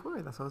to prove a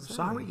point. That's what I'm saying.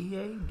 Sorry,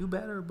 EA, do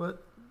better,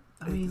 but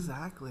I mean,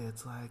 exactly.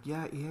 It's like,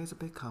 yeah, EA is a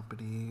big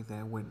company.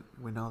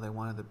 We know they're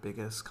one of the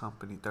biggest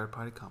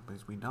third-party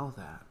companies. We know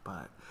that,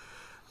 but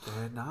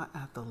they're not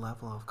at the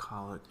level of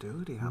Call of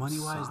Duty.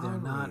 Money-wise, they're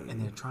not,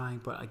 and they're trying.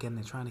 But again,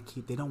 they're trying to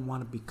keep. They don't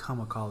want to become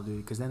a Call of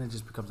Duty because then it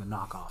just becomes a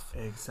knockoff.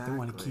 Exactly. They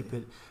want to keep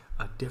it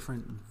a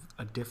different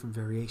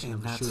variation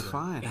of the shooter. And that's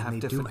fine. And have they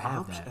different do have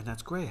options, that. and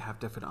that's great. Have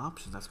different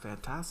options. That's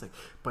fantastic.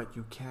 But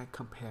you can't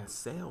compare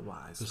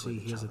sale-wise. So see,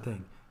 here's the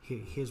thing.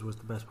 Here's what's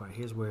the best part.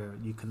 Here's where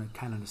you can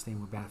kind of understand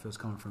where Battlefield's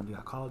coming from. You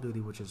got Call of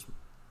Duty, which is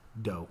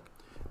dope.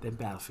 Then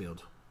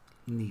Battlefield,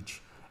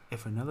 niche.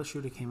 If another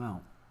shooter came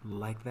out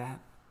like that,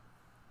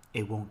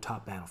 it won't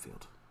top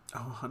Battlefield.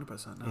 Oh,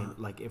 100% not.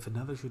 Like, if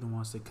another shooter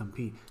wants to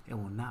compete, it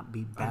will not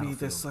beat Battlefield. I mean,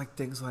 there's like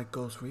things like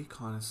Ghost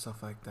Recon and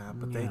stuff like that,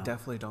 but they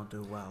definitely don't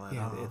do well at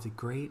all. Yeah, it's a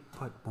great,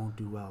 but won't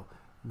do well.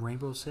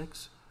 Rainbow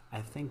Six,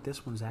 I think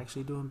this one's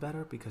actually doing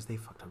better because they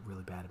fucked up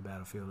really bad in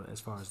Battlefield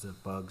as far as the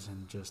bugs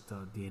and just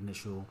the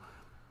initial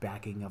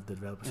backing of the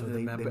developers. So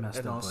they messed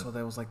up. And also,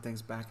 there was like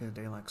things back in the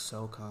day like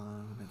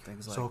SOCOM and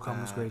things like that.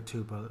 SOCOM was great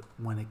too, but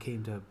when it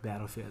came to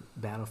Battlefield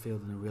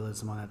and the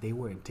realism on that, they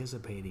were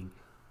anticipating.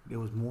 It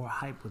was more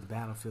hype with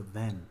Battlefield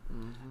then,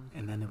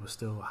 and then it was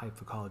still hype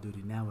for Call of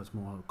Duty. Now it's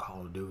more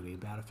Call of Duty,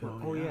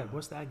 Battlefield. Oh yeah,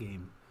 what's that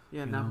game?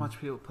 Yeah, not much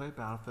people play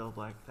Battlefield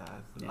like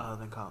that other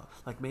than Call.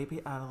 Like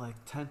maybe out of like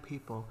 10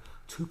 people,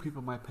 2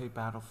 people might play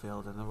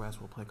Battlefield, and the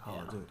rest will play Call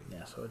of Duty.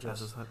 Yeah, so that's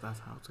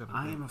how it's gonna be.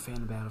 I am a fan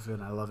of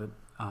Battlefield. I love it,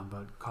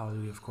 but Call of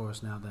Duty, of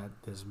course, now that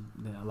there's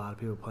a lot of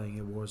people playing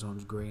it,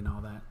 Warzone's great and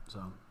all that. So,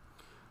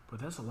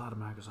 but that's a lot of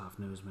Microsoft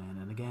news, man.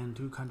 And again,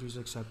 2 countries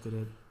accepted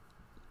it.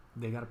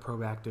 They got a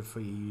proactive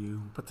for EU.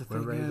 But the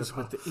thing is,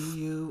 with the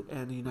EU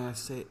and the United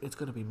States, it's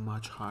going to be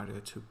much harder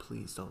to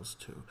please those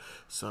two.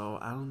 So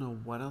I don't know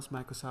what else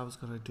Microsoft is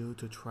going to do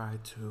to try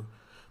to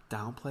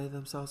downplay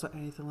themselves or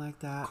anything like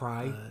that.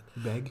 Cry,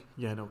 beg.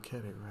 Yeah, no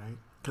kidding, right?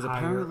 Because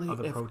apparently,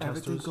 if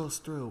everything goes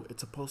through,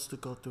 it's supposed to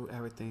go through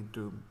everything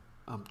through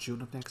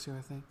June of next year,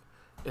 I think.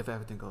 If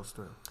everything goes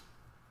through,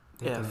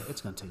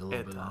 it's going to take a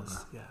little bit longer.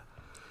 Yeah.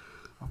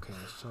 Okay,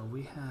 so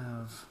we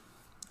have.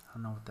 I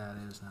don't know what that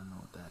is, and I don't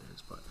know what that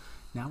is, but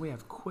now we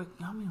have quick,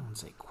 I don't want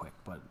to say quick,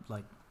 but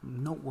like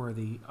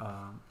noteworthy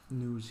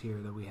news here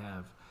that we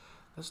have.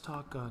 Let's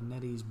talk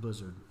NetEase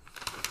Blizzard,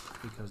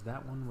 because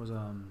that one was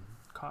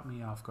caught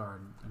me off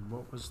guard. And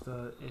what was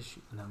the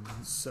issue? And then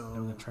we're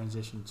going to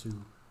transition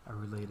to a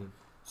related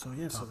So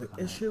the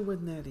issue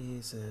with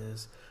NetEase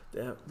is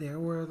that they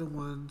were the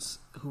ones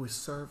who were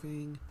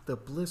serving the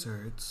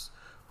Blizzards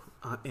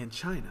in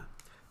China.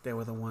 They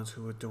were the ones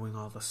who were doing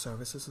all the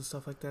services and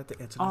stuff like that, the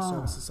internet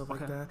services and stuff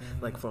like that,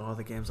 like for all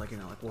the games, like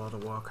like World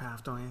of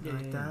Warcraft or anything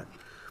like that.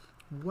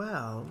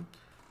 Well,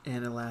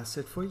 and it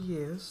lasted for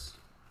years,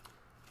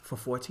 for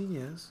 14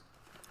 years.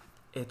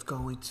 It's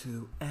going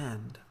to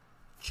end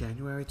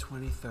January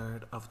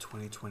 23rd of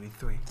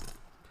 2023.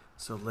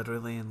 So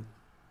literally in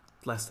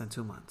less than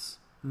 2 months.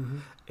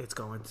 It's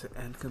going to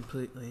end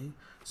completely.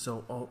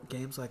 So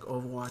games like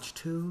Overwatch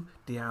 2,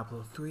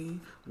 Diablo 3,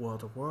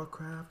 World of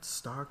Warcraft,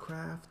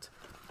 StarCraft,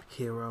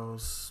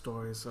 Heroes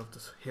of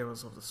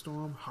the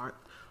Storm,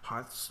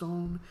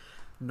 Hearthstone,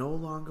 no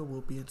longer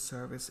will be in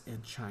service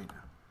in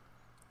China.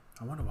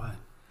 I wonder why.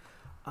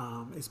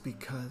 It's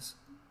because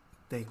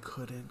they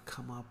couldn't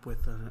come up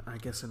with an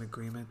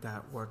agreement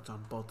that worked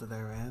on both of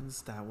their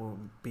ends that will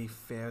be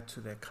fair to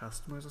their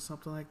customers or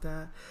something like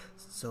that.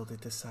 So they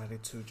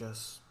decided to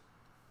just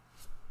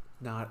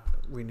not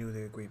renew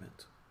the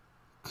agreement.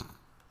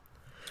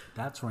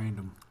 That's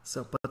random.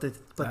 So, but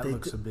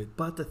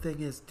the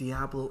thing is,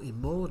 Diablo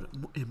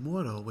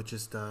Immortal, which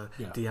is the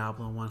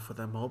Diablo one for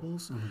the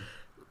mobiles,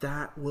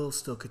 that will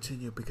still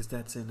continue because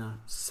that's in a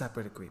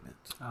separate agreement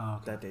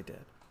that they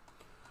did.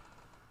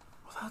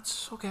 Well,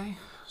 that's okay.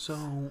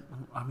 So,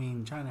 I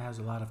mean, China has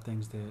a lot of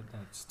things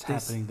that's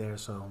happening there.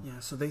 So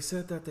so they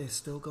said that they're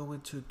still going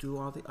to do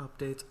all the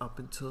updates up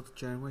until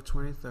January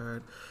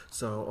 23rd.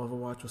 So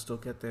Overwatch will still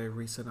get their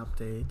recent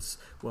updates.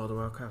 World of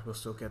Warcraft will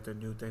still get their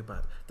new thing,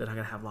 but they're not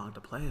gonna have long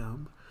to play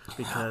them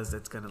because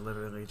it's gonna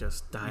literally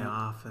just die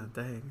off and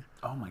thing.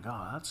 Oh my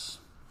God, that's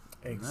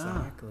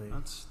exactly.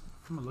 I'm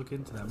gonna look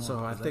into that more.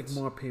 So I think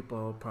more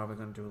people are probably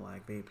gonna do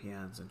like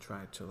VPNs and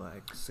try to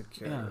like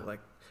secure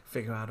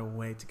figure out a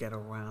way to get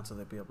around so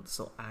they'll be able to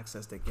still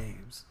access their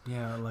games.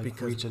 Yeah, like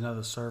reach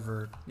another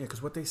server. Yeah,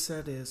 because what they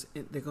said is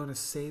they're going to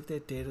save their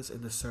data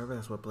in the server.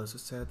 That's what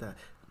Blizzard said, that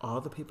all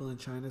the people in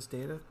China's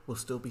data will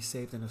still be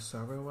saved in a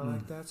server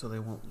like that, so they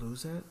won't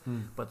lose it,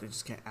 but they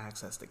just can't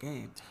access the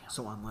game.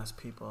 So unless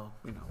people,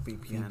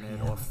 VPN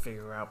it or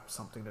figure out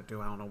something to do,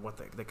 I don't know what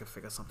they could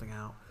figure something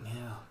out.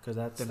 Yeah, because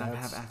they're not going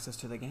to have access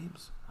to the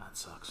games. That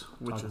sucks.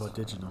 Talk about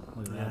digital.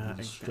 Look at that.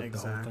 They just stripped the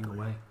whole thing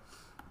away.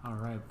 All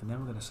right, but then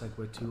we're going to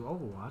segue to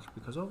Overwatch,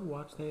 because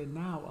Overwatch, they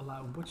now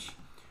allow, which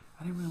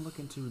I didn't really look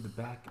into the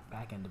back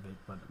end of it,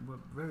 but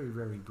very,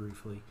 very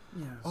briefly.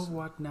 Yes.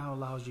 Overwatch now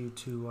allows you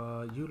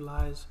to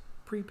utilize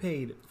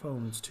prepaid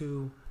phones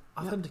to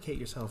authenticate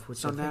yourself,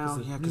 which I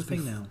think is a new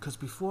thing now. Because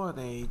before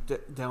they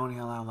only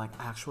allow like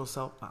actual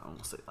cell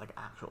phones.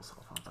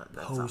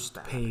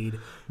 Postpaid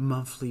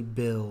monthly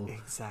bill.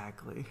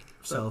 Exactly.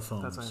 Cell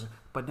phones.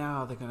 But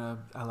now they're going to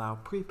allow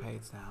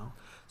prepaids now.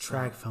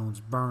 Track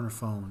phones, burner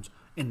phones,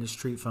 in the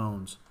street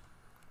phones.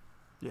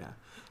 Yeah.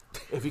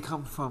 If you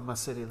come from a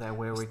city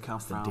where we come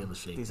from,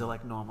 these are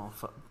like normal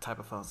type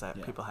of phones that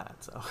people had.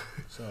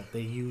 So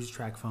they use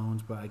track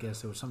phones, but I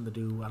guess there was something to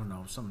do. I don't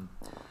know.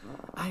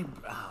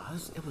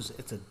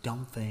 It's a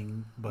dumb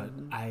thing, but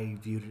I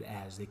viewed it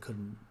as they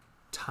couldn't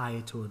tie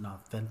it to an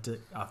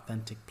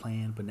authentic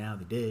plan, but now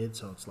they did.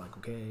 So it's like,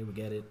 okay, we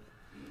get it.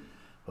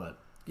 But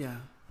yeah.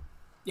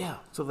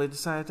 So they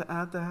decided to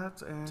add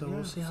that, and so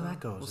we'll see how that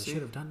goes. They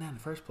should have done that in the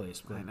first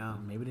place, but I know.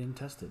 Maybe they didn't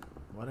test it.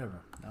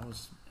 Whatever. It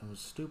was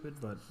stupid,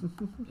 but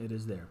it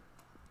is there.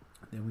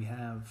 Then we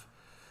have,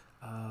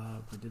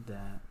 we did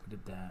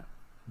that.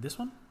 This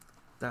one?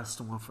 That's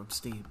the one from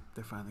Steam.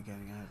 They're finally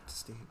getting added to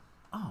Steam.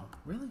 Oh,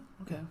 really?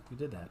 Okay, we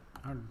did that.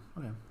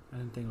 Okay, I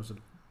didn't think it was a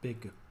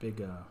big.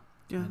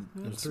 Yeah,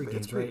 it was 3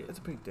 games, right? It's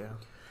a big deal.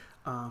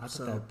 I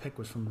thought that pick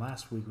was from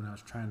last week when I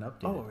was trying to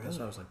update it. Oh, really?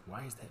 So I was like,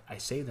 why is that? I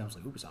saved it. I was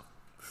like, Ubisoft.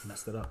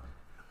 Messed it up.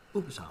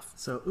 Ubisoft.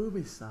 So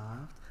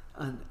Ubisoft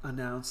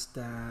announced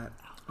that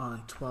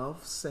on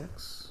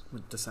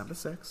December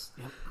 6th,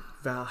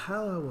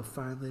 Valhalla will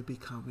finally be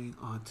coming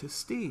onto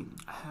Steam.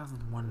 I have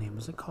one name.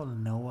 Was it called a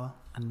Noah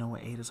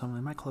 8 or something?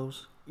 Am I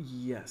close?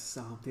 Yes.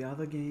 The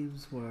other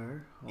games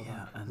were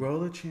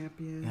Roller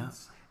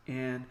Champions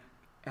and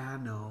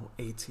Anno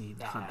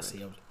 1800.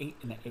 See, it was 8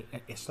 and 8.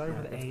 It started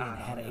with an A and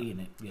it had an 8 in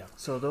it. Yeah.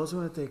 So those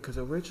were the things, because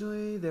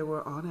originally they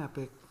were on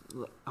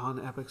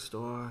Epic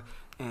Store,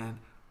 and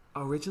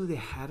originally they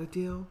had a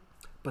deal,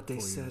 but they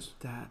said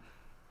that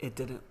it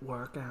didn't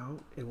work out.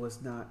 It was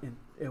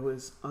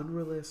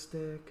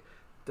unrealistic.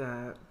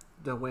 That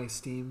the way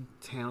Steam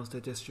handles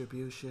their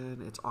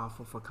distribution, it's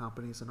awful for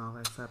companies and all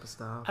that type of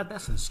stuff.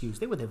 That's an excuse.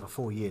 They were there for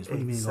 4 years. What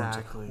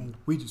exactly. do you mean?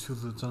 We just feel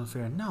it's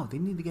unfair. No, they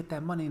need to get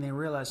that money, and they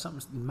realize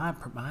something. In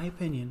my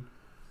opinion,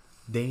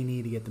 they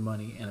need to get the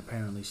money, and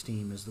apparently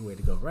Steam is the way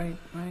to go. Right?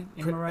 Am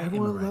I right?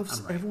 Everyone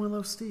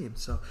loves Steam.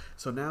 So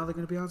now they're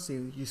going to be on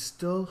Steam. You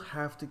still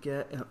have to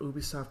get an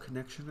Ubisoft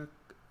Connection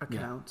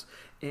account,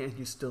 and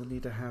you still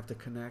need to have the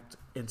Connect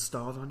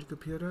installed on your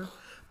computer,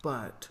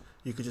 but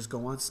you could just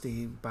go on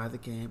Steam, buy the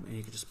game, and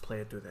you can just play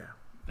it through there.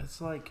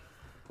 It's like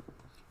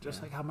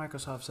like how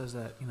Microsoft says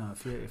that,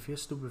 if you're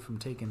stupid from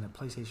taking the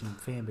PlayStation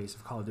fan base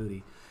of Call of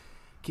Duty,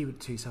 keep it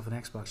to yourself on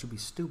Xbox, you'd be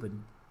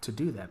stupid to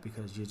do that,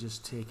 because you're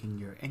just taking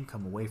your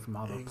income away from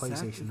all the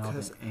PlayStation, all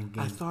the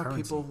in-game I thought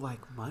currency. People like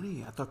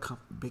money. I thought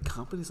big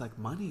companies like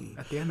money.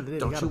 At the end of the day,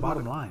 they got a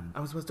bottom line.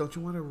 Don't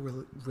you want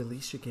to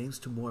release your games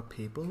to more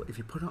people? If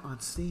you put it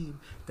on Steam,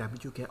 that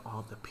means you get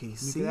all the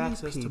PC you get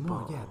access people. To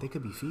more. Yeah, they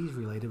could be fees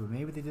related, but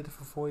maybe they did it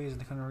for 4 years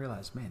and they couldn't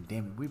realize, man,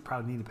 damn it, we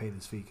probably need to pay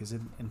this fee, because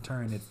in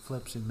turn it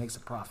flips and makes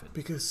a profit.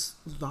 Because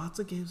lots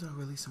of games are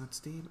released on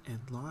Steam, and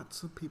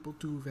lots of people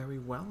do very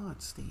well on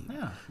Steam.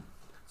 Yeah.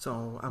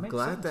 So I'm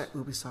glad that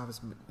Ubisoft is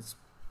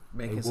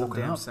making some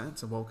damn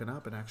sense and woken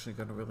up and actually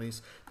going to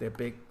release their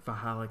big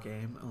Valhalla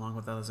game along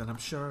with others. And I'm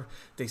sure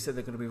they said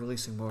they're going to be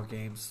releasing more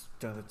games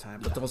the other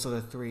time. But those are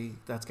the 3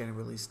 that's getting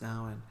released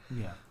now.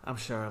 And I'm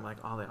sure like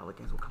all the other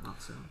games will come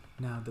out soon.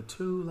 Now,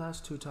 the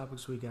last two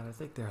topics we got, I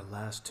think they're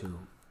last 2.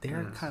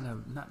 They're kind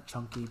of not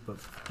chunky, but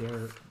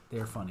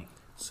they're funny.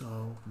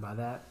 So by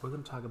that, we're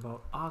going to talk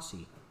about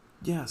Aussie.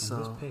 Yeah, and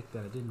this pick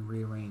that I didn't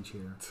rearrange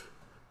here,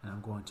 and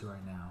I'm going to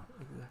right now,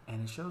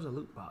 and it shows a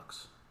loot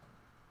box.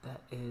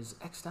 that is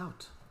X'd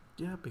out.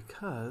 Yeah,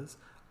 because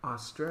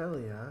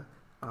Australia,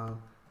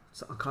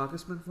 so a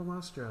congressman from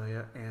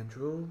Australia,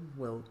 Andrew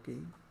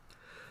Wilkie,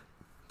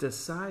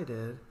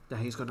 decided that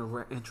he's going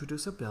to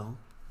introduce a bill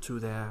to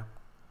their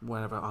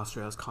whatever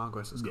Australia's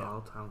Congress is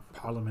called.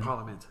 Parliament.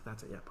 Parliament.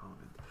 That's it. Yeah,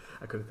 Parliament.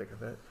 I couldn't think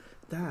of it.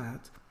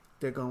 That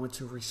they're going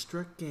to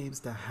restrict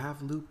games that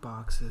have loot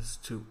boxes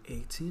to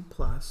 18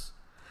 plus,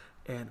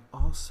 and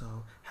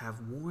also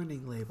have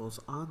warning labels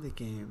on the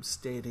game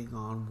stating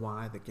on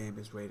why the game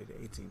is rated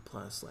 18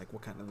 plus, like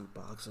what kind of loot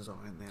boxes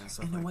are in there.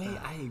 Stuff in a like way,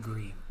 that. I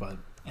agree, but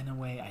in a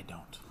way, I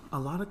don't. A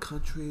lot of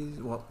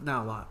countries, well,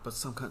 not a lot, but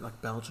some countries,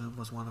 like Belgium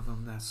was one of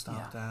them that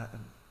stopped that,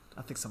 and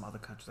I think some other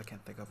countries I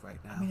can't think of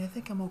right now. I mean, I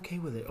think I'm okay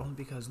with it, only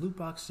because loot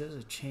boxes,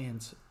 there's a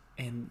chance,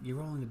 and you're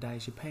rolling the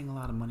dice, you're paying a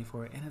lot of money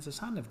for it, and it's a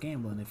sign of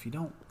gambling if you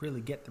don't really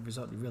get the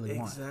result you really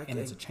want, and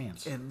it's a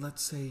chance. And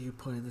let's say you're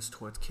putting this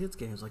towards kids'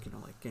 games, like,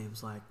 like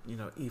games like,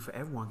 E for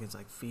everyone, games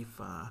like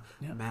FIFA,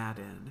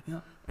 Madden,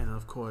 and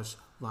of course,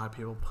 a lot of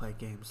people play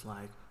games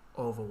like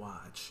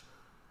Overwatch,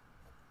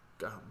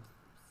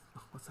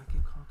 what's that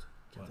game called?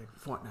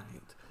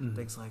 Fortnite,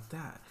 things like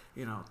that.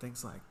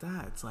 Things like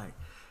that. It's like,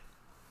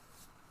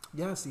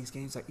 yes, these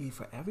games are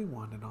for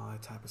everyone and all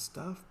that type of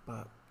stuff,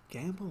 but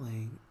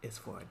gambling is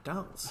for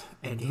adults,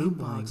 and loot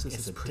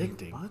boxes is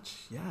pretty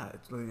much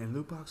and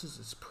loot boxes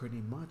is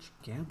pretty much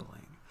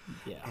gambling.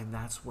 And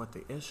that's what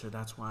the issue.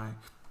 That's why,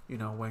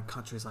 when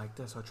countries like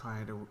this are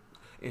trying to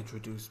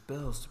introduce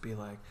bills to be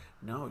like,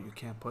 no, you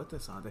can't put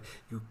this on there.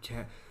 You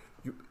can't.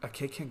 A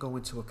kid can't go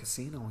into a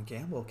casino and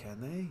gamble,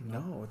 can they?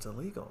 No, it's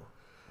illegal.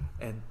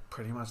 And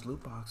pretty much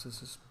loot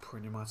boxes is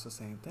pretty much the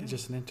same thing. It's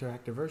just an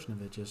interactive version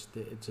of it.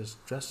 It's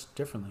just dressed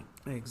differently.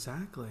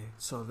 Exactly.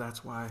 So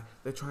that's why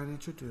they're trying to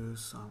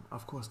introduce.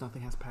 Of course,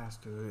 nothing has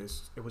passed through.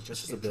 It was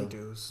just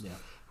introduced. Yeah.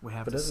 We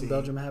have but doesn't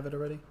Belgium have it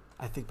already?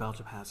 I think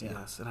Belgium has it,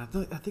 yes. And I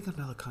think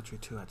another country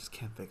too. I just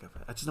can't think of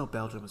it. I just know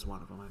Belgium is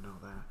one of them. I know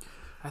that.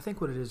 I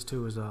think what it is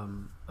too is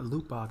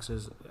loot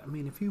boxes. I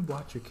mean, if you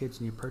watch your kids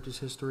and your purchase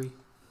history,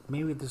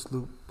 maybe this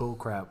loot bull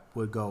crap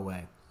would go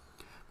away.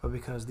 But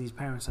because these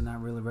parents are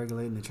not really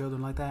regulating the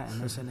children like that,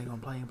 and they're saying they're going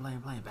to play,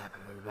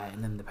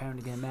 and then the parent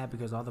are getting mad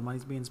because all the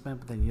money's being spent,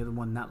 but then you're the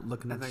one not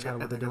looking at the child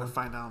what they're doing. Going to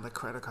find out on the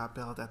credit card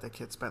bill that their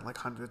kid spent like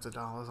hundreds of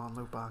dollars on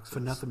loot boxes. For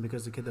nothing,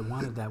 because the kid that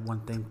wanted that one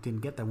thing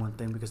didn't get that one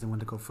thing because they wanted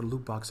to go for the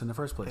loot box in the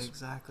first place.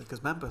 Exactly, because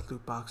remember,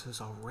 loot boxes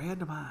are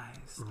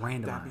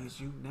randomized. That means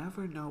you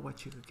never know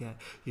what you could get.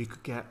 You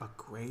could get a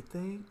great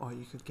thing, or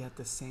you could get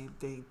the same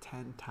thing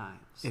 10 times.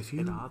 If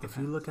you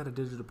look at a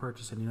digital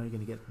purchase and you know you're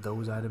going to get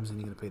those items and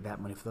you're going to pay that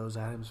money for those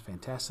items,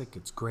 fantastic,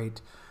 it's great.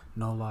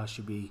 No law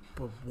should be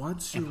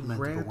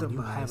implemented. But when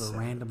you have a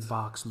random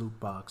loot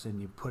box, and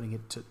you're putting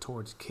it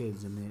towards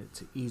kids, and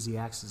it's easy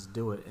access to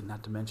do it, and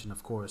not to mention,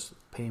 of course,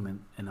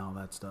 payment and all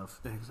that stuff.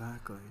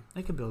 Exactly.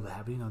 They can build a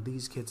habit.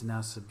 These kids are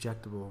now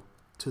susceptible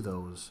to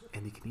those,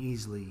 and they can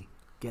easily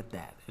get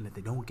that. And if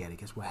they don't get it,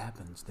 guess what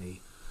happens?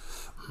 They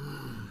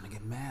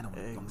get mad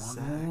and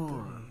want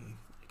more.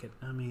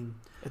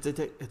 It's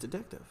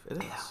addictive. It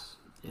is.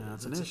 Yeah,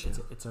 it's an issue.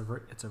 It's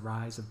a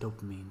rise of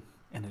dopamine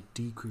and a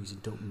decrease in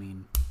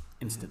dopamine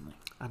instantly.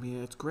 I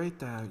mean, it's great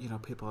that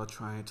people are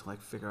trying to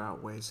figure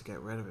out ways to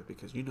get rid of it,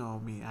 because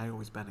me, I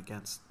always been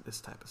against this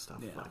type of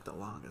stuff for the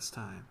longest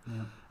time.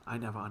 Yeah. I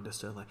never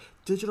understood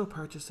digital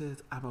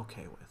purchases. I'm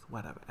okay with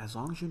whatever, as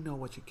long as you know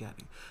what you're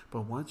getting.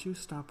 But once you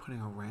start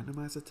putting a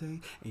randomizer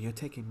thing and you're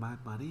taking my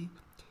money,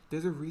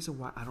 there's a reason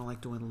why I don't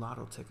like doing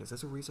lotto tickets.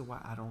 There's a reason why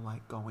I don't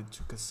like going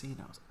to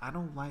casinos. I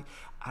don't like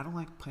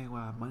playing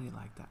with my money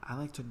like that. I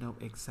like to know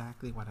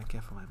exactly what I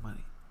get for my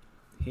money.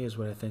 Here's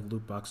what I think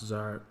loot boxes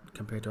are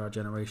compared to our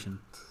generation.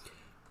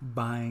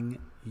 Buying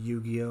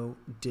Yu-Gi-Oh!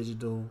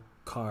 Digital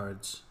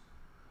cards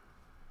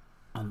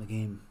on the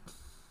game.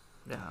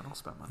 Yeah, I don't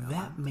spend money on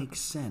that. That makes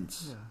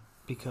sense. Yeah.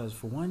 Because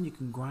for one, you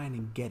can grind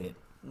and get it.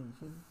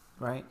 Mm-hmm.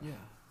 Right? Yeah.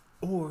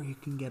 Or you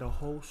can get a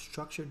whole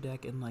structured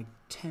deck in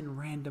 10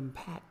 random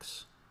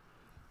packs.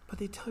 But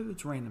they tell you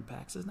it's random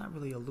packs. It's not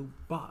really a loot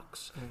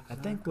box. Exactly. I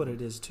think what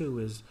it is too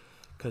is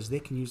because they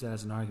can use that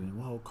as an argument.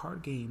 Well,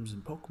 card games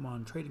and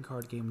Pokemon trading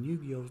card game and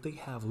Yu-Gi-Oh! They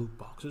have loot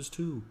boxes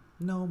too.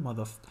 No,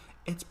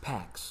 it's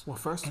packs. Well,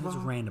 first of all,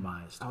 it's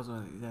randomized.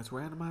 That's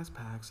randomized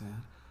packs, and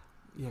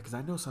because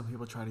I know some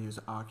people try to use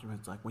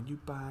arguments when you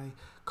buy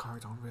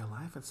cards on real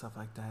life and stuff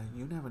like that,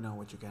 you never know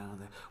what you get on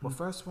there. Well,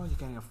 first of all, you're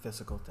getting a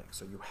physical thing,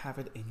 so you have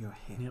it in your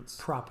hands.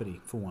 Yep, property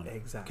for one.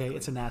 Exactly. Okay,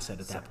 it's an asset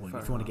at that point.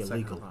 If you want to get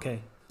legal,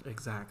 okay.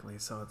 Exactly.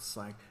 So it's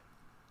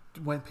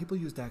when people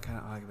use that kind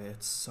of argument,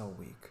 it's so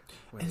weak.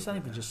 And it's not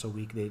even just so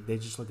weak. They're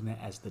just looking at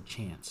it as the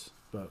chance.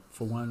 But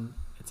for one,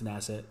 it's an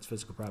asset. It's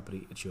physical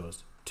property. It's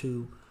yours.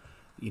 Two,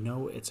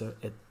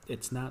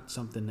 it's not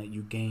something that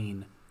you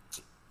gain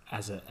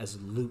as a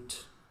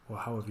loot, or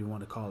however you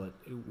want to call it.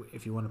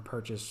 If you want to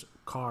purchase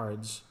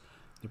cards,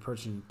 you're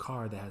purchasing a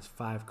card that has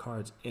 5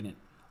 cards in it.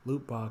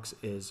 Loot box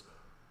is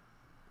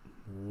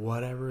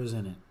whatever is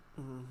in it.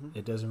 Mm-hmm.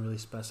 It doesn't really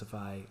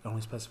specify. It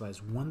only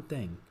specifies one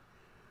thing.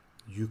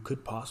 You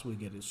could possibly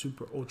get a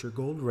super ultra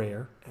gold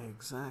rare.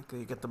 Exactly.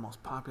 You get the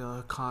most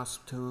popular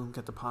costume,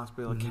 get the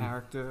popular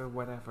character,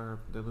 whatever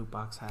the loot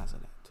box has in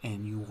it.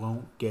 And you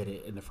won't get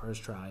it in the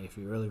first try if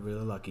you're really,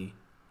 really lucky.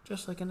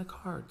 Just like in the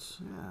cards.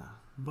 Yeah.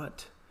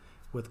 But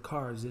with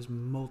cards, there's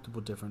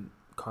multiple different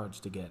cards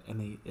to get,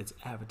 and it's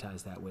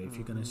advertised that way. If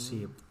you're going to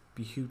see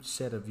a huge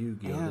set of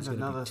Yu-Gi-Oh, there's going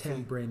to be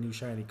 10 brand new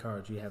shiny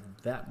cards. You have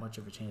that much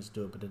of a chance to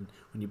do it. But then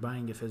when you're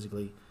buying it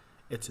physically,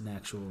 it's an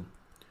actual,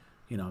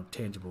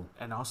 tangible.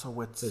 And also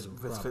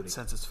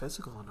since it's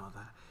physical and all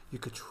that, you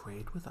could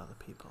trade with other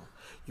people.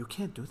 You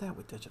can't do that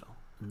with digital.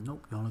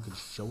 Nope, you only can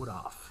show it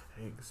off.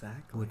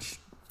 Exactly. Which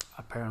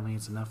apparently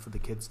it's enough for the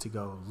kids to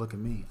go, look at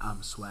me,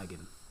 I'm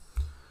swagging.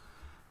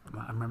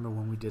 I remember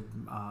when we did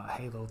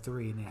Halo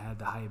 3 and they had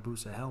the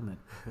Hayabusa helmet.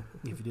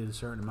 If you did a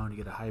certain amount,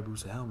 you get a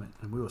Hayabusa helmet.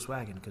 And we were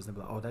swagging because they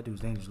were like, oh, that dude's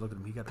dangerous. Look at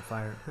him. He got the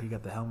fire. He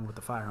got the helmet with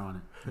the fire on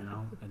it,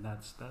 And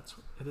that's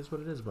it is what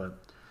it is.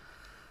 But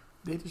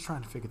they're just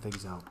trying to figure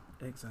things out.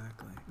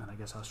 Exactly. And I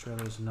guess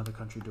Australia is another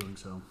country doing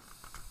so.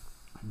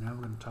 And now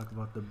we're going to talk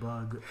about the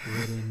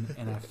bug-ridden,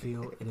 and I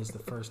feel it is the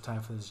first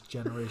time for this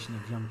generation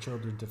of young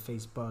children to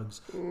face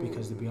bugs.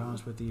 Because to be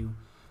honest with you,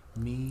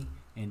 me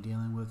and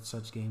dealing with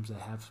such games that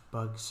have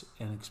bugs,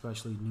 and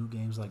especially new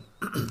games like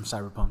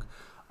Cyberpunk,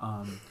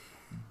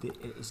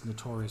 it's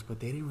notorious. But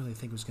they didn't really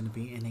think it was going to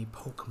be in a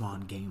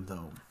Pokemon game,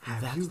 though.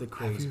 That's the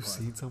crazy part. Have you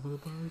seen some of the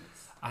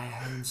bugs? I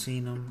haven't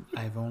seen them.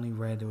 I've only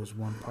read there was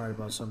one part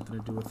about something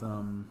to do with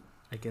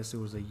I guess it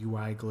was a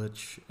UI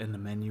glitch in the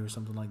menu or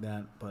something like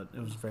that. But it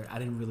was I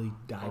didn't really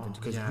dive into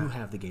because you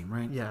have the game,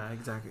 right? Yeah,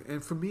 exactly.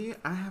 And for me,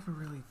 I haven't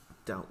really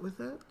dealt with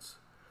it.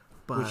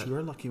 But which you're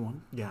a lucky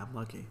one. Yeah, I'm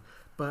lucky.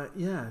 But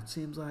yeah, it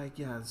seems like,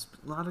 there's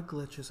a lot of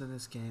glitches in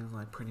this game.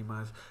 Like pretty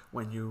much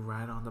when you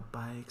ride on the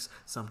bikes,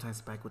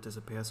 sometimes the bike will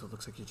disappear, so it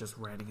looks like you're just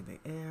riding in the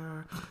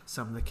air.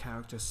 Some of the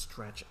characters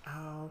stretch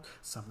out.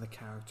 Some of the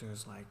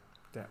characters, like,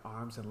 their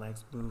arms and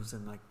legs moves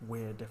in like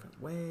weird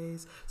different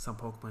ways. Some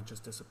Pokemon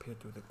just disappear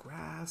through the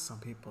grass. Some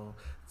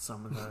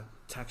of the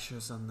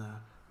textures on the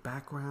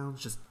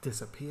backgrounds just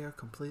disappear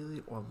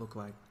completely or look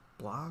like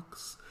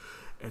blocks.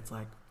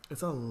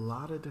 It's a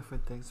lot of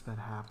different things been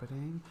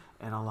happening,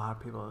 and a lot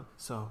of people.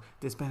 So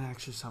there's been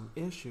actually some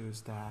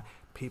issues that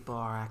people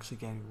are actually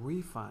getting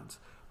refunds.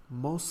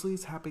 Mostly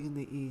it's happening in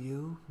the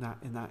EU, not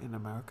in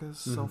America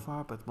so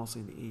far, but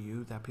mostly in the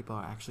EU that people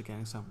are actually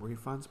getting some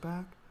refunds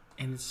back.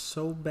 And it's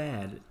so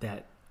bad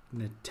that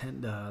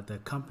Nintendo, the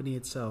company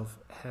itself,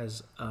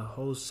 has a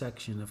whole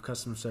section of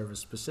customer service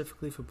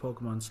specifically for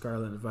Pokemon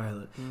Scarlet and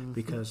Violet,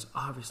 because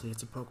obviously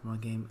it's a Pokemon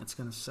game. It's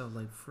going to sell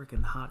like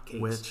freaking hotcakes.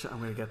 Which I'm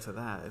going to get to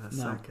that in a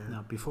second.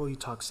 Now, before you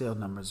talk sale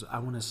numbers, I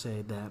want to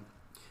say that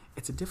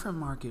it's a different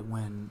market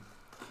when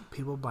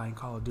people buying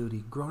Call of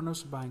Duty,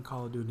 grown-ups are buying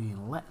Call of Duty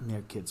and letting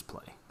their kids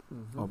play,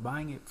 or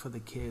buying it for the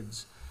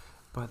kids.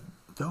 But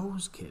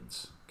those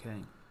kids, okay,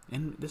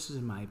 and this is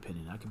in my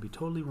opinion, I could be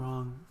totally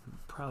wrong,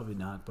 probably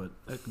not, but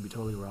I could be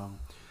totally wrong.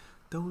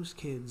 Those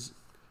kids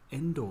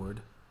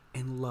endured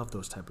and love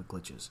those type of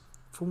glitches.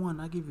 For one,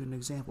 I'll give you an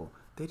example.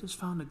 They just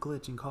found a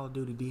glitch in Call of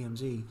Duty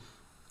DMZ.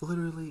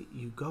 Literally,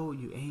 you go,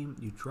 you aim,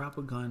 you drop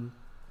a gun,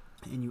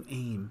 and you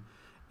aim,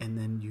 and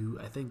then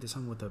I think there's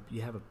something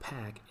you have a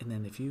pack, and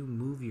then if you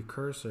move your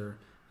cursor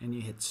and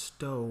you hit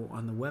stow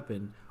on the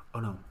weapon,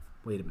 oh no,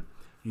 wait a minute.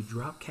 You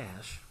drop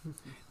cash,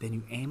 then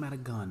you aim at a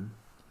gun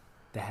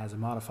that has a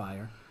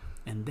modifier,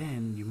 and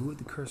then you move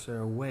the cursor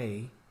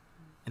away,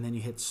 and then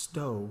you hit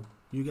stow,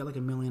 you get like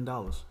 $1 million.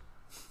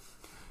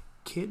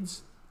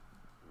 Kids,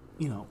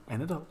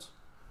 and adults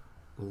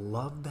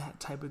love that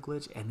type of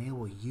glitch, and they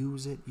will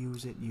use it.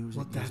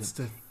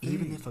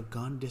 Even if a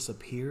gun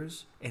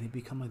disappears and it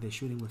becomes like they're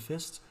shooting with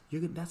fists,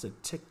 that's a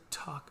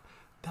TikTok.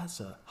 That's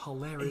a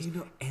hilarious,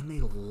 and they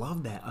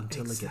love that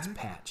until it gets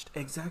patched.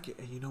 Exactly.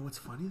 And you know what's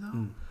funny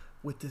though?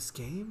 With this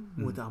game,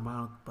 with the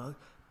amount of bugs,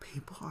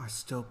 people are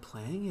still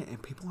playing it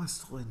and people are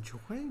still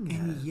enjoying it.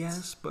 And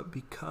yes, but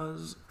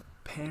because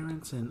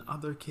parents and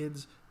other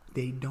kids,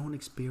 they don't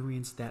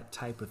experience that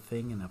type of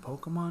thing in a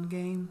Pokemon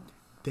game,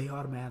 they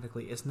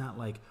automatically, it's not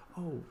like,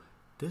 oh,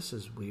 this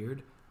is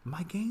weird,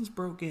 my game's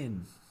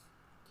broken.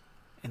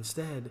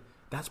 Instead,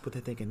 that's what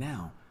they're thinking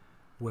now.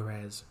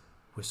 Whereas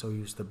we're so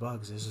used to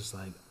bugs, it's just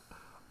like,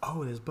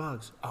 oh, there's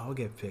bugs. Oh, I'll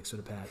get fixed with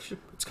a patch.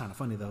 It's kind of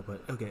funny though,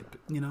 but okay,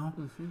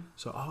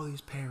 So all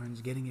these parents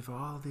getting it for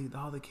all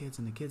the kids,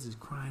 and the kids is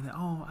crying.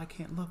 Oh, I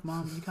can't look,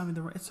 Mom. You got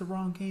me it's the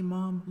wrong game,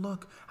 Mom.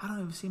 Look, I don't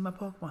even see my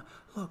Pokemon.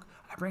 Look,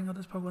 I bring out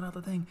this Pokemon out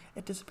the thing.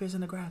 It disappears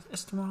in the grass.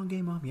 It's the wrong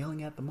game, Mom.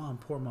 Yelling at the mom,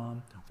 poor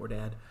mom or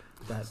dad,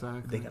 that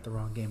they got the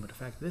wrong game. But the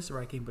fact that this is the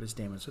right game, but it's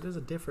damaged. So there's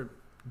a different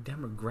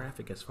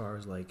demographic as far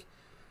as like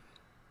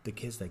the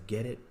kids that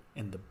get it,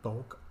 and the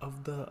bulk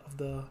of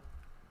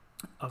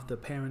the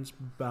parents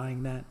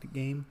buying that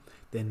game.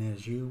 Then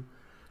there's you,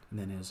 and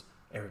then there's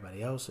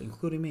everybody else,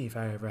 including me. If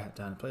I ever had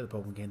time to play the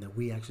Pokemon game, that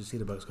we actually see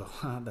the bugs go,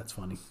 that's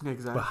funny.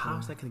 Exactly. But how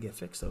is that going to get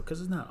fixed though?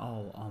 Because it's not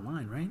all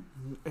online, right?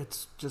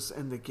 It's just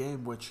in the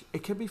game, which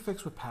it can be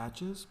fixed with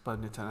patches, but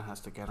Nintendo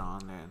has to get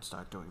on there and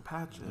start doing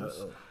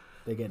patches.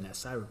 They're getting that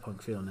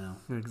cyberpunk feel now.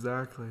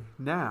 Exactly.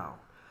 Now,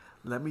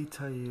 let me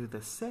tell you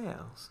the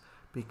sales,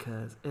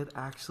 because it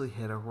actually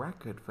hit a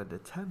record for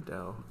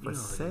Nintendo for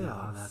sales.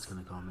 How that's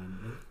gonna come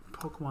in.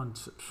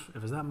 Pokemon.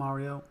 If it's not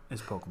Mario,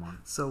 it's Pokemon.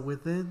 So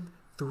within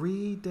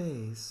 3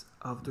 days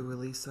of the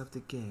release of the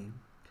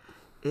game,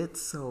 it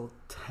sold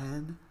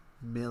 10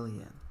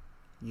 million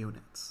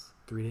units.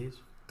 3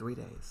 days. 3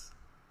 days.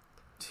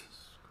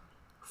 Jeez.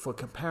 For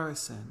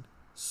comparison,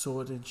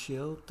 Sword and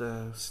Shield,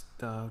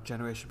 the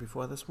generation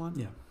before this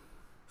one,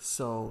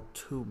 sold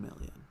 2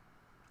 million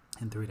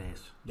in 3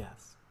 days.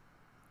 Yes.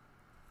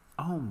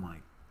 Oh my,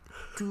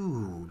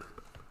 dude.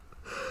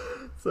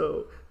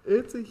 So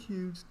it's a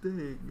huge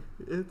thing.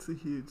 It's a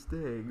huge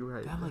thing,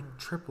 right? That like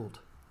tripled.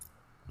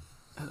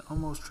 That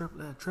almost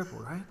tripled. That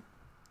tripled, right?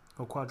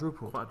 Or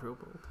quadrupled.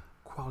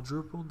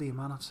 Quadrupled the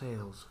amount of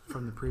sales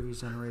from the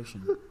previous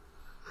generation.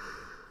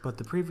 But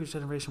the previous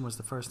generation was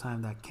the first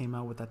time that came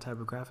out with that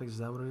type of graphics. Is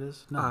that what it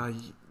is? No.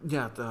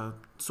 Yeah, the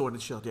Sword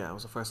and Shield. Yeah, it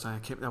was the first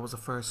time. That was the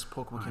first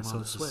Pokemon came out on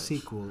the Switch. So it's a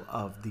sequel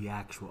of the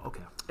actual.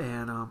 Okay.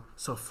 And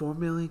so 4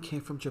 million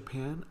came from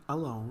Japan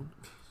alone,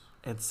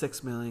 and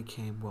 6 million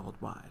came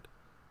worldwide.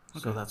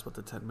 Okay. So that's what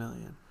the 10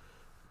 million.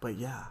 But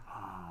yeah,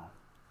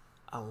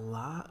 a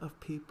lot of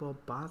people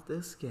bought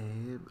this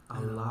game.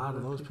 A lot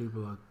of those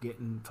people are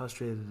getting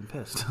frustrated and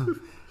pissed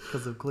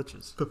because of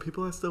glitches. But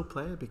people are still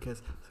playing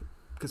because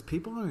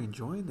people are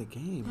enjoying the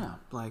game. Yeah.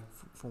 Like,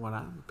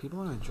 people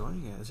are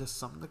enjoying it. It's just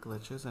some of the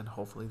glitches, and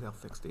hopefully they'll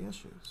fix the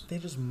issues. They're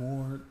just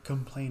more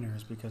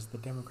complainers because the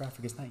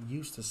demographic is not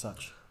used to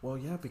such. Well,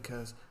 yeah,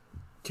 because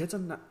kids are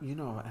not,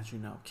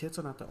 kids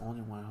are not the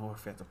only one who are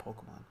fans of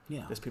Pokemon.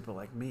 Yeah. There's people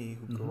like me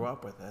who grew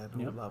up with it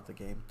and who love the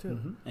game too.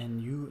 Mm-hmm.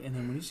 And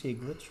then when you see a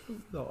glitch,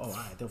 you go, oh, all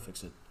right, they'll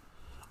fix it.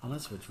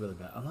 Unless if it's really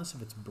bad. Unless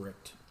if it's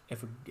bricked.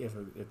 If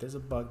there's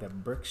a bug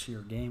that bricks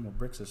your game or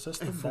bricks a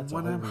system, and from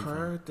what I've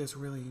heard,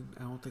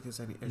 I don't think there's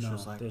any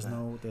issues like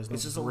that. There's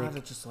it's just a lot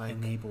of just like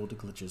enabled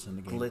glitches in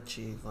the game.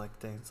 Glitchy, like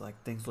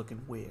things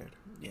looking weird.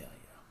 Yeah.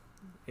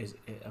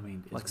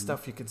 Like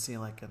stuff you can see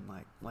like in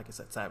like I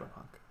said,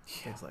 Cyberpunk,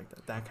 things like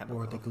that. That kind of.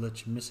 Or the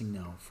glitch missing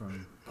now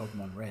from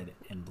Pokemon Red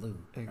and Blue.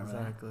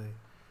 Exactly.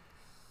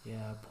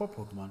 Yeah, poor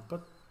Pokemon,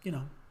 but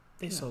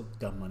they sold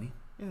dumb money.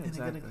 Yeah, and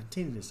they're going to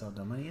continue to sell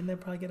dumb money, and they'll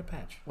probably get a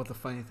patch. Well, the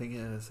funny thing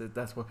is,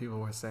 that's what people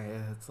were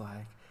saying. It's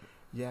like,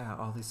 yeah,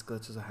 all these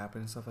glitches are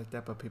happening and stuff like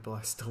that, but people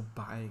are still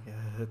buying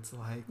it. It's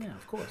like... Yeah,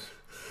 of course.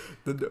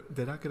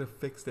 They're not going to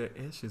fix their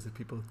issues if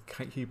people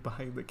keep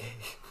buying the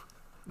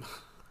game.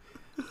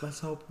 Let's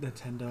hope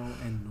Nintendo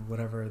and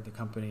whatever the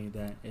company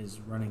that is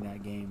running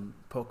that game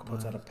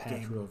puts out a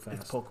patch real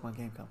fast. It's Pokemon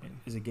Game Company.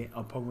 Is it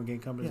Pokemon Game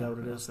Company? Yeah, is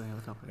that what it is? The name of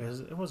the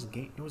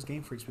company. It was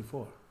Game Freaks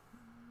before.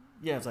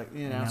 Yeah, it's like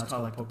now it's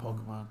called like the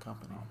Pokemon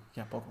Company. Oh.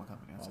 Yeah, Pokemon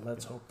Company. Well,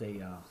 let's hope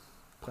they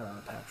put out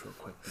a patch real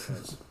quick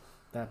because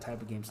that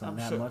type of game's not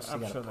that much.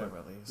 I'm sure they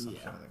release. I'm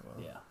sure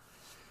they will. Yeah.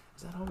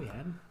 Is that all we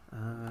had?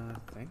 I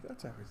think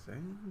that's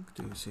everything.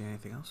 Do you see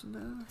anything else in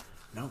there?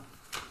 No.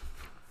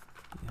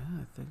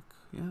 I think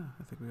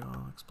we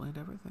all explained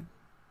everything.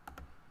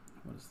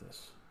 What is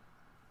this?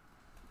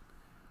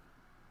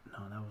 No,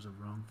 that was a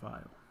wrong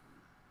file.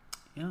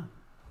 Yeah.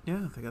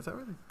 Yeah, I think that's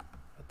everything.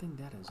 I think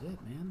that is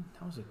it, man.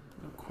 That was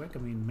quick. I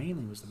mean,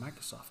 mainly was the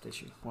Microsoft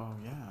issue. Well,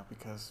 yeah,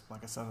 because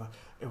like I said,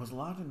 it was a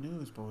lot of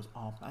news, but it was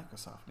all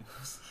Microsoft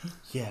news.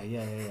 Yeah.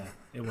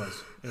 It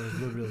was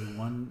literally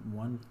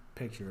one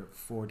picture,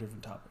 4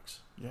 different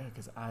topics. Yeah,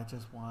 because I'm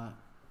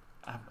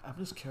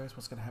just curious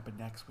what's going to happen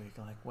next week.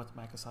 Like, what's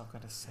Microsoft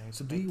going to say?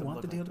 So, do you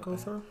want the deal to go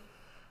through?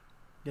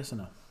 Yes or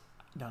no?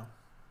 No.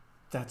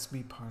 That's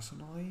me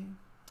personally,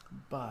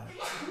 but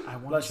I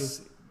want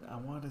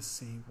to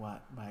see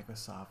what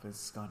Microsoft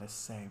is going to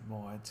say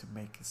more to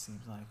make it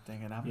seem like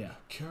thing. And I'm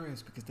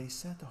curious because they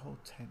said the whole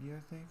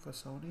 10-year thing for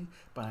Sony,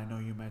 but I know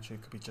you mentioned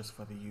it could be just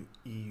for the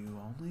EU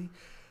only.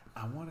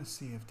 I want to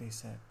see if they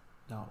said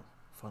no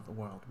for the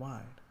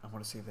worldwide. I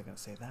want to see if they're going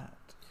to say that.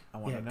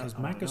 Because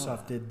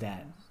Microsoft did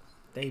that.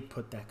 They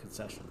put that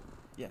concession.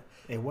 Yeah.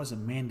 It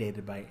wasn't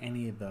mandated by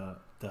any of the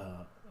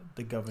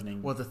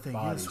governing bodies. Well, the thing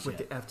is, with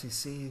the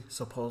FTC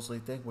supposedly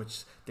thing,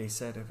 which they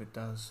said if it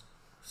goes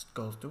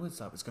through and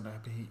stuff, it's going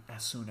to be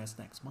as soon as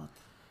next month.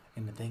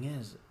 And the thing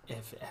is,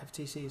 if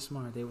FTC is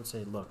smart, they would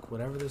say, look,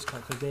 whatever this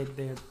cost, because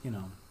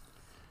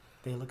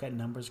they look at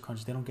numbers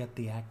crunch. They don't get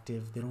the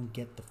active, they don't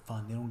get the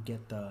fun, they don't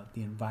get the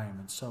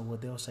environment. So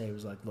what they'll say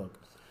is like, look,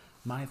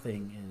 my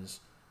thing is,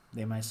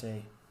 they might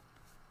say,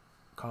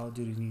 Call of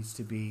Duty needs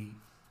to be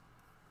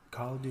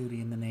Call of Duty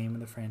in the name of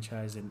the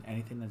franchise, and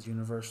anything that's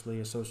universally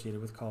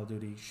associated with Call of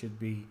Duty should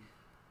be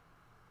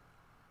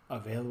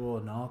available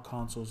in all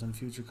consoles and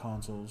future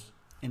consoles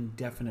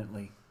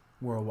indefinitely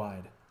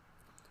worldwide.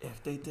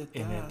 If they did that,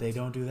 and if they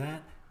don't do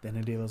that, then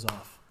the deal is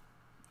off.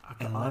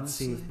 And let's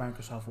see if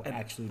Microsoft will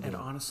actually do it. And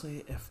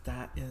honestly, if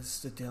that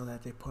is the deal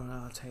that they put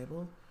on the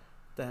table,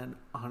 then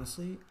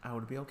honestly, I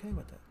would be okay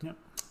with it. Yep.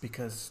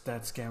 Because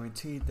that's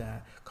guaranteed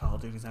that Call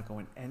of Duty is not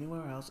going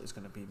anywhere else. It's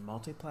going to be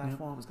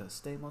multi-platform. Yep. It's going to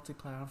stay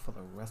multi-platform for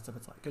the rest of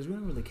its life. Because we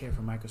don't really care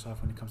for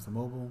Microsoft when it comes to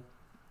mobile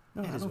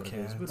No, I don't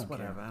care. It's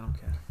whatever. I don't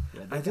care.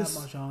 Yeah, they got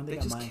Mahjong, they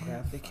got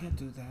Minecraft. They can't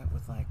do that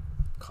with like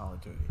Call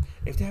of Duty.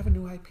 If they have a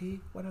new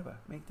IP, whatever,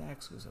 make that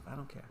exclusive. I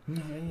don't care.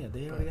 Yeah.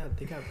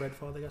 They got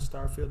Redfall, they got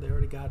Starfield, they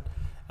already got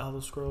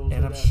Elder Scrolls.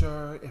 And I'm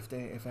sure if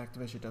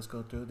Activision does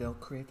go through, they'll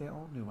create their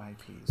own new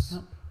IPs.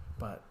 Yep.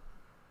 But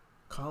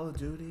Call of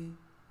Duty,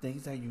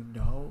 things that you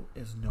know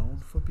is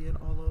known for being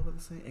all over the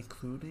thing,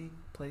 including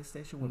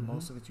PlayStation, where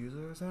most of its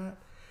users are at.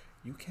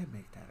 You can't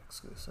make that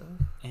exclusive,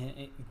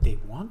 and they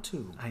want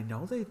to. I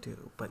know they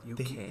do, but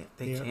they can't.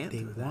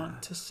 They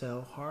want to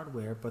sell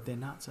hardware, but they're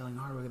not selling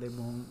hardware.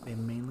 They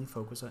mainly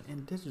focus on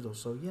in digital.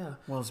 So yeah,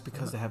 well, it's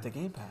because they have the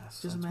Game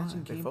Pass. Just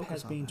imagine Game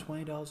Pass being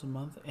 $20 a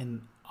month,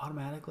 and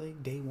automatically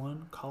day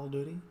one Call of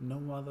Duty,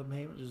 no other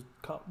payment, just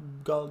Call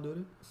of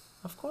Duty.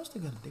 Of course they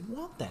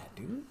want that,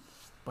 dude.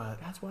 But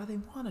that's why they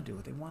want to do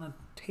it. They want to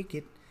take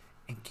it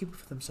and keep it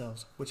for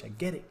themselves, which I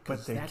get it.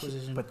 But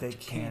they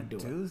can't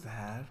do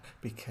that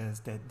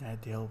because then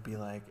that deal will be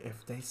like,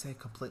 if they say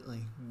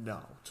completely no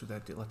to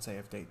that deal, let's say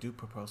if they do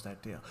propose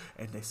that deal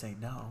and they say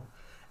no,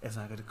 it's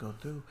not going to go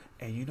through,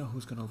 and you know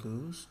who's going to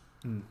lose?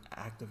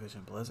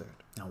 Activision Blizzard.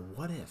 Now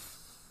what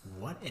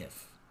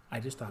if, I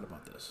just thought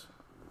about this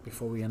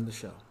before we end the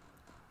show,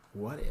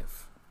 what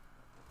if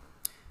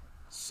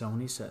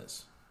Sony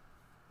says,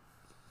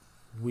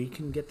 we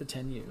can get the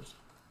 10 years,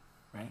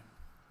 right?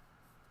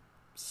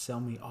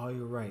 Sell me all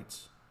your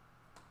rights.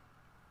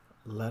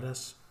 Let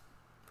us...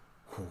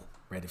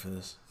 ready for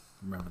this?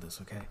 Remember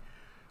this, okay?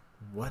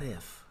 What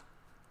if...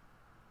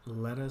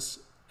 let us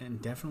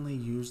indefinitely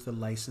use the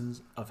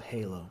license of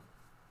Halo.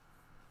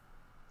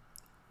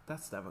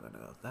 That's never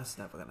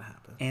gonna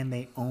happen. And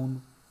they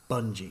own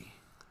Bungie.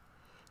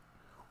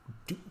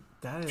 Do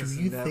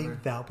you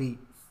think that'll be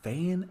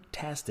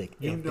fantastic?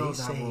 You if know they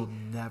that say, will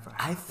never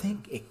happen. I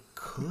think it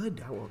could.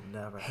 That will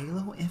never Halo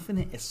happen.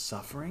 Infinite is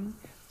suffering.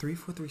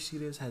 343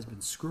 Studios has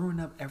been screwing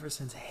up ever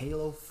since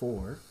Halo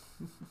 4.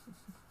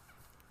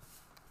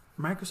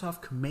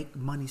 Microsoft can make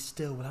money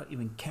still without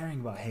even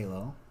caring about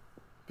Halo.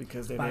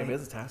 Because their name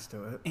is attached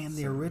to it. And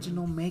the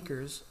original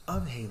makers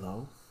of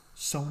Halo,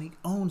 Sony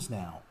owns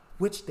now,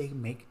 which they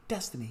make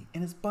Destiny,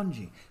 and it's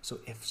Bungie. So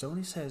if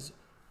Sony says,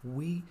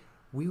 we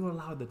will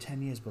allow the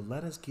 10 years, but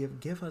let us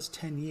give us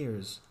 10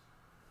 years,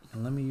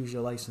 and let me use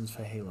your license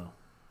for Halo.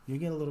 You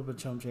get a little bit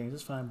of chump change,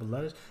 it's fine, but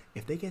let us,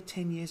 if they get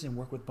 10 years and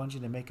work with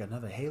Bungie to make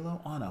another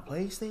Halo on a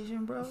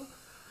PlayStation, bro,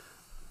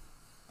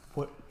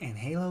 and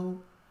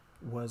Halo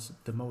was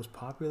the most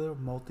popular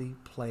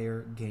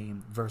multiplayer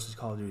game versus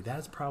Call of Duty.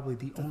 That's probably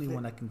the only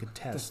one I can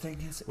contest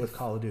with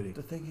Call of Duty.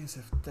 The thing is,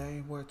 if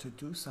they were to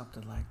do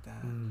something like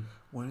that,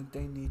 wouldn't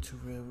they need to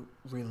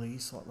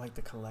release like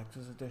the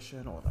collector's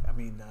edition, or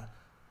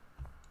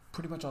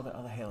pretty much all the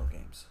other Halo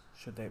games?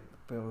 Should they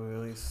be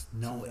released?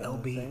 No,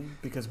 LB.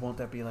 Because won't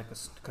that be like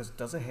because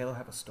doesn't Halo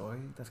have a story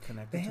that's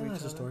connected to each other? Halo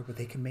has a story, but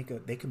they can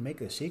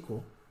make a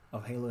sequel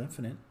of Halo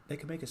Infinite. They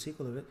can make a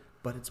sequel of it,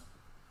 but it's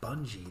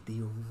Bungie,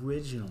 the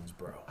originals,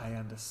 bro. I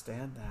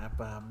understand that,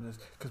 but I'm just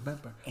because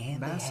remember,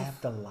 and they have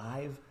the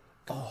live.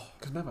 Oh,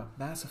 because remember,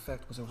 Mass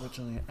Effect was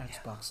originally an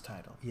Xbox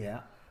title.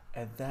 Yeah,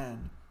 and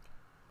then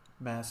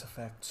Mass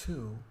Effect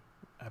 2,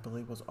 I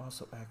believe, was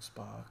also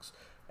Xbox.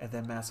 And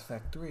then Mass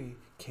Effect 3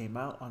 came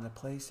out on the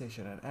PlayStation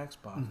and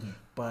Xbox,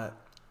 but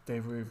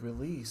they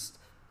released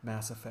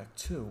Mass Effect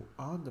 2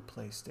 on the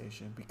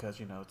PlayStation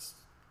because, it's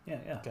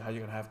how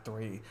you're going to have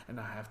 3 and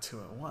not have 2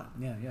 at 1.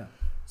 Yeah.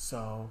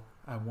 So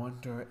I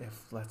wonder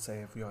if, let's say,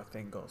 if your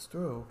thing goes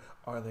through,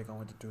 are they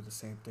going to do the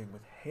same thing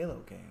with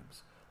Halo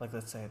games? Like,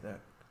 let's say the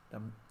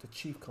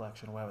Chief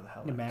Collection or whatever the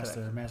hell. The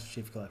Master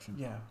Chief Collection.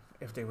 Yeah,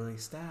 if they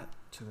release that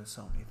to the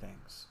Sony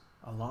things,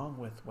 along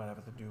with whatever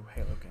the new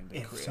Halo game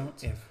they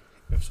create.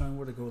 If Sony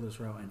were to go this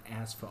route and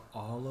ask for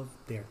all of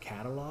their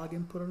catalog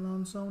and put it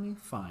on Sony,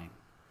 fine.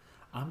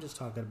 I'm just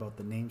talking about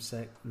the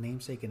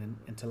namesake and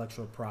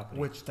intellectual property.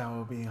 Which that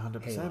will be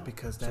 100% Halo.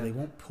 Because so they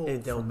won't pull.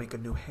 They'll make a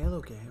new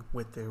Halo game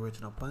with the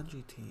original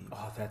Bungie team.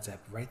 Oh, that's it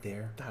right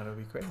there. That'll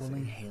be crazy.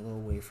 Pulling Halo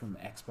away from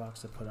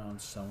Xbox to put it on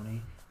Sony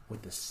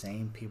with the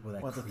same people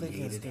that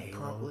created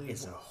Halo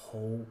is a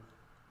whole.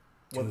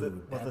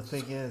 Dude, the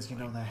thing is,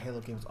 that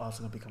Halo game is also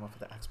going to be coming for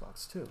the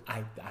Xbox too.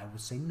 I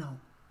would say no.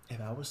 If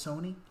I was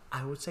Sony,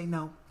 I would say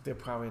no. They're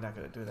probably not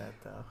going to do that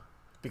though,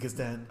 because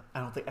then I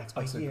don't think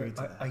Xbox would agree to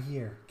that. A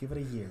year, give it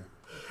a year.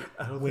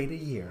 Wait a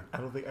year. I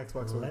don't think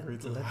Xbox would agree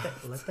to that.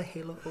 Let the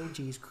Halo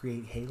OGs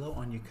create Halo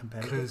on your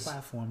competitive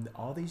platform.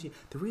 All these years,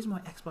 the reason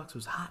why Xbox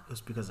was hot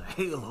was because of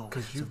Halo.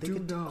 Because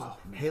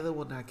Halo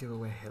will not give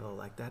away Halo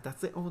like that.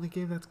 That's the only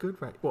game that's good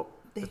right. Well,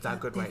 it's not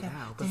good right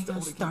now. They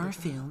got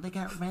Starfield. They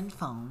got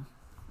Redfall.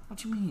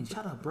 What you mean?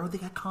 Shut up, bro. They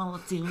got Call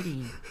of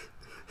Duty.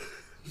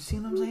 You see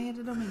what I'm saying?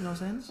 It don't make no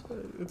sense.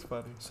 It's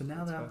funny. So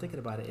now that I'm thinking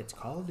about it, it's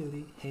Call of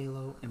Duty,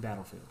 Halo, and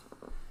Battlefield.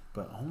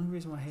 But the only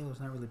reason why Halo's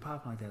not really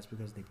popping like that is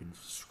because they've been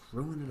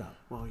screwing it up.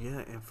 Well,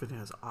 yeah,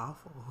 Infinite is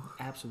awful.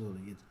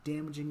 Absolutely. It's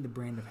damaging the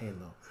brand of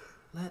Halo.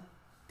 Let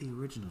the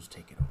originals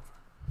take it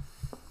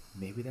over.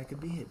 maybe that could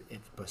be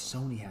it. But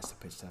Sony has to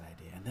pitch that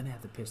idea, and then they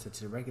have to pitch that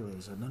to the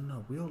regulators. So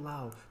no, we'll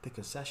allow the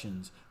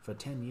concessions for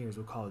 10 years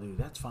with Call of Duty.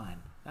 That's fine.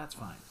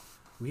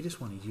 We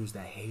just want to use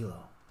that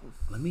Halo.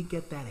 Let me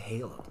get that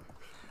Halo.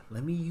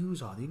 Let me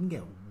use all. You can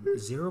get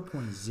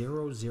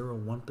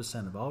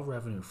 0.001% of all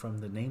revenue from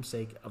the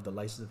namesake of the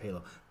license of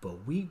Halo,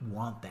 but we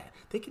want that.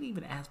 They can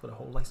even ask for the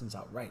whole license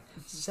outright.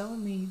 Sell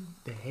me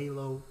the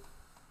Halo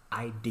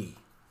ID.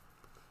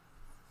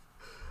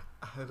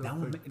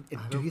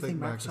 Do you think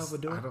Microsoft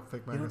would do it? I don't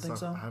think Microsoft. You don't think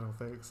so? I don't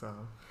think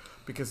so,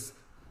 because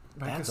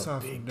That's a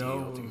Microsoft big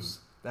knows deal, dude.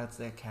 that's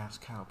their cash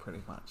cow.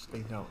 Pretty much,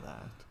 they know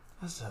that.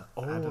 That's an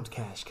old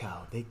cash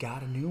cow. They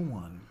got a new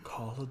one,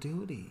 Call of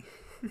Duty.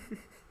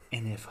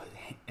 And if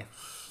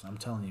I'm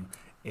telling you,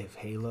 if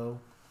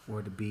Halo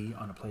were to be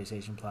on a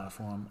PlayStation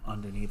platform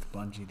underneath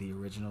Bungie, the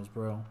originals,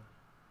 bro,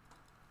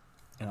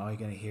 and all you're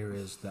gonna hear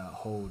is the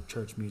whole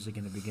church music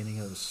in the beginning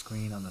of the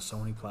screen on the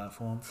Sony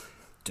platform,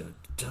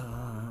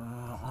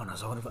 on a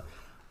Sony.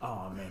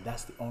 Oh man,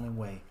 that's the only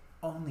way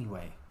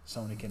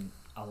Sony can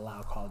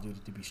allow Call of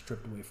Duty to be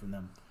stripped away from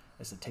them,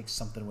 is to take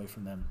something away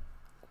from them.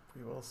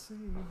 We will see,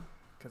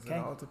 because it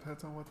all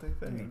depends on what they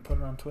think. Put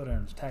it on Twitter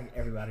and tag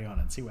everybody on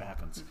it and see what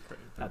happens.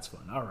 That's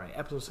fun. All right,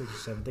 episode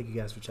 67. Thank you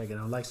guys for checking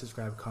out. Like,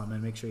 subscribe,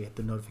 comment. Make sure you hit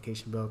the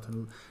notification bell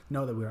to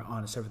know that we are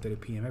on at 7:30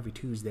 p.m. every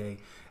Tuesday,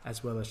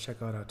 as well as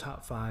check out our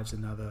top fives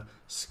and other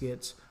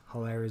skits,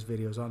 hilarious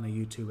videos on the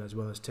YouTube, as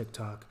well as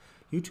TikTok,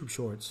 YouTube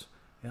Shorts,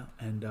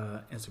 and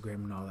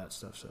Instagram and all that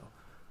stuff. So,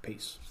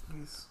 peace.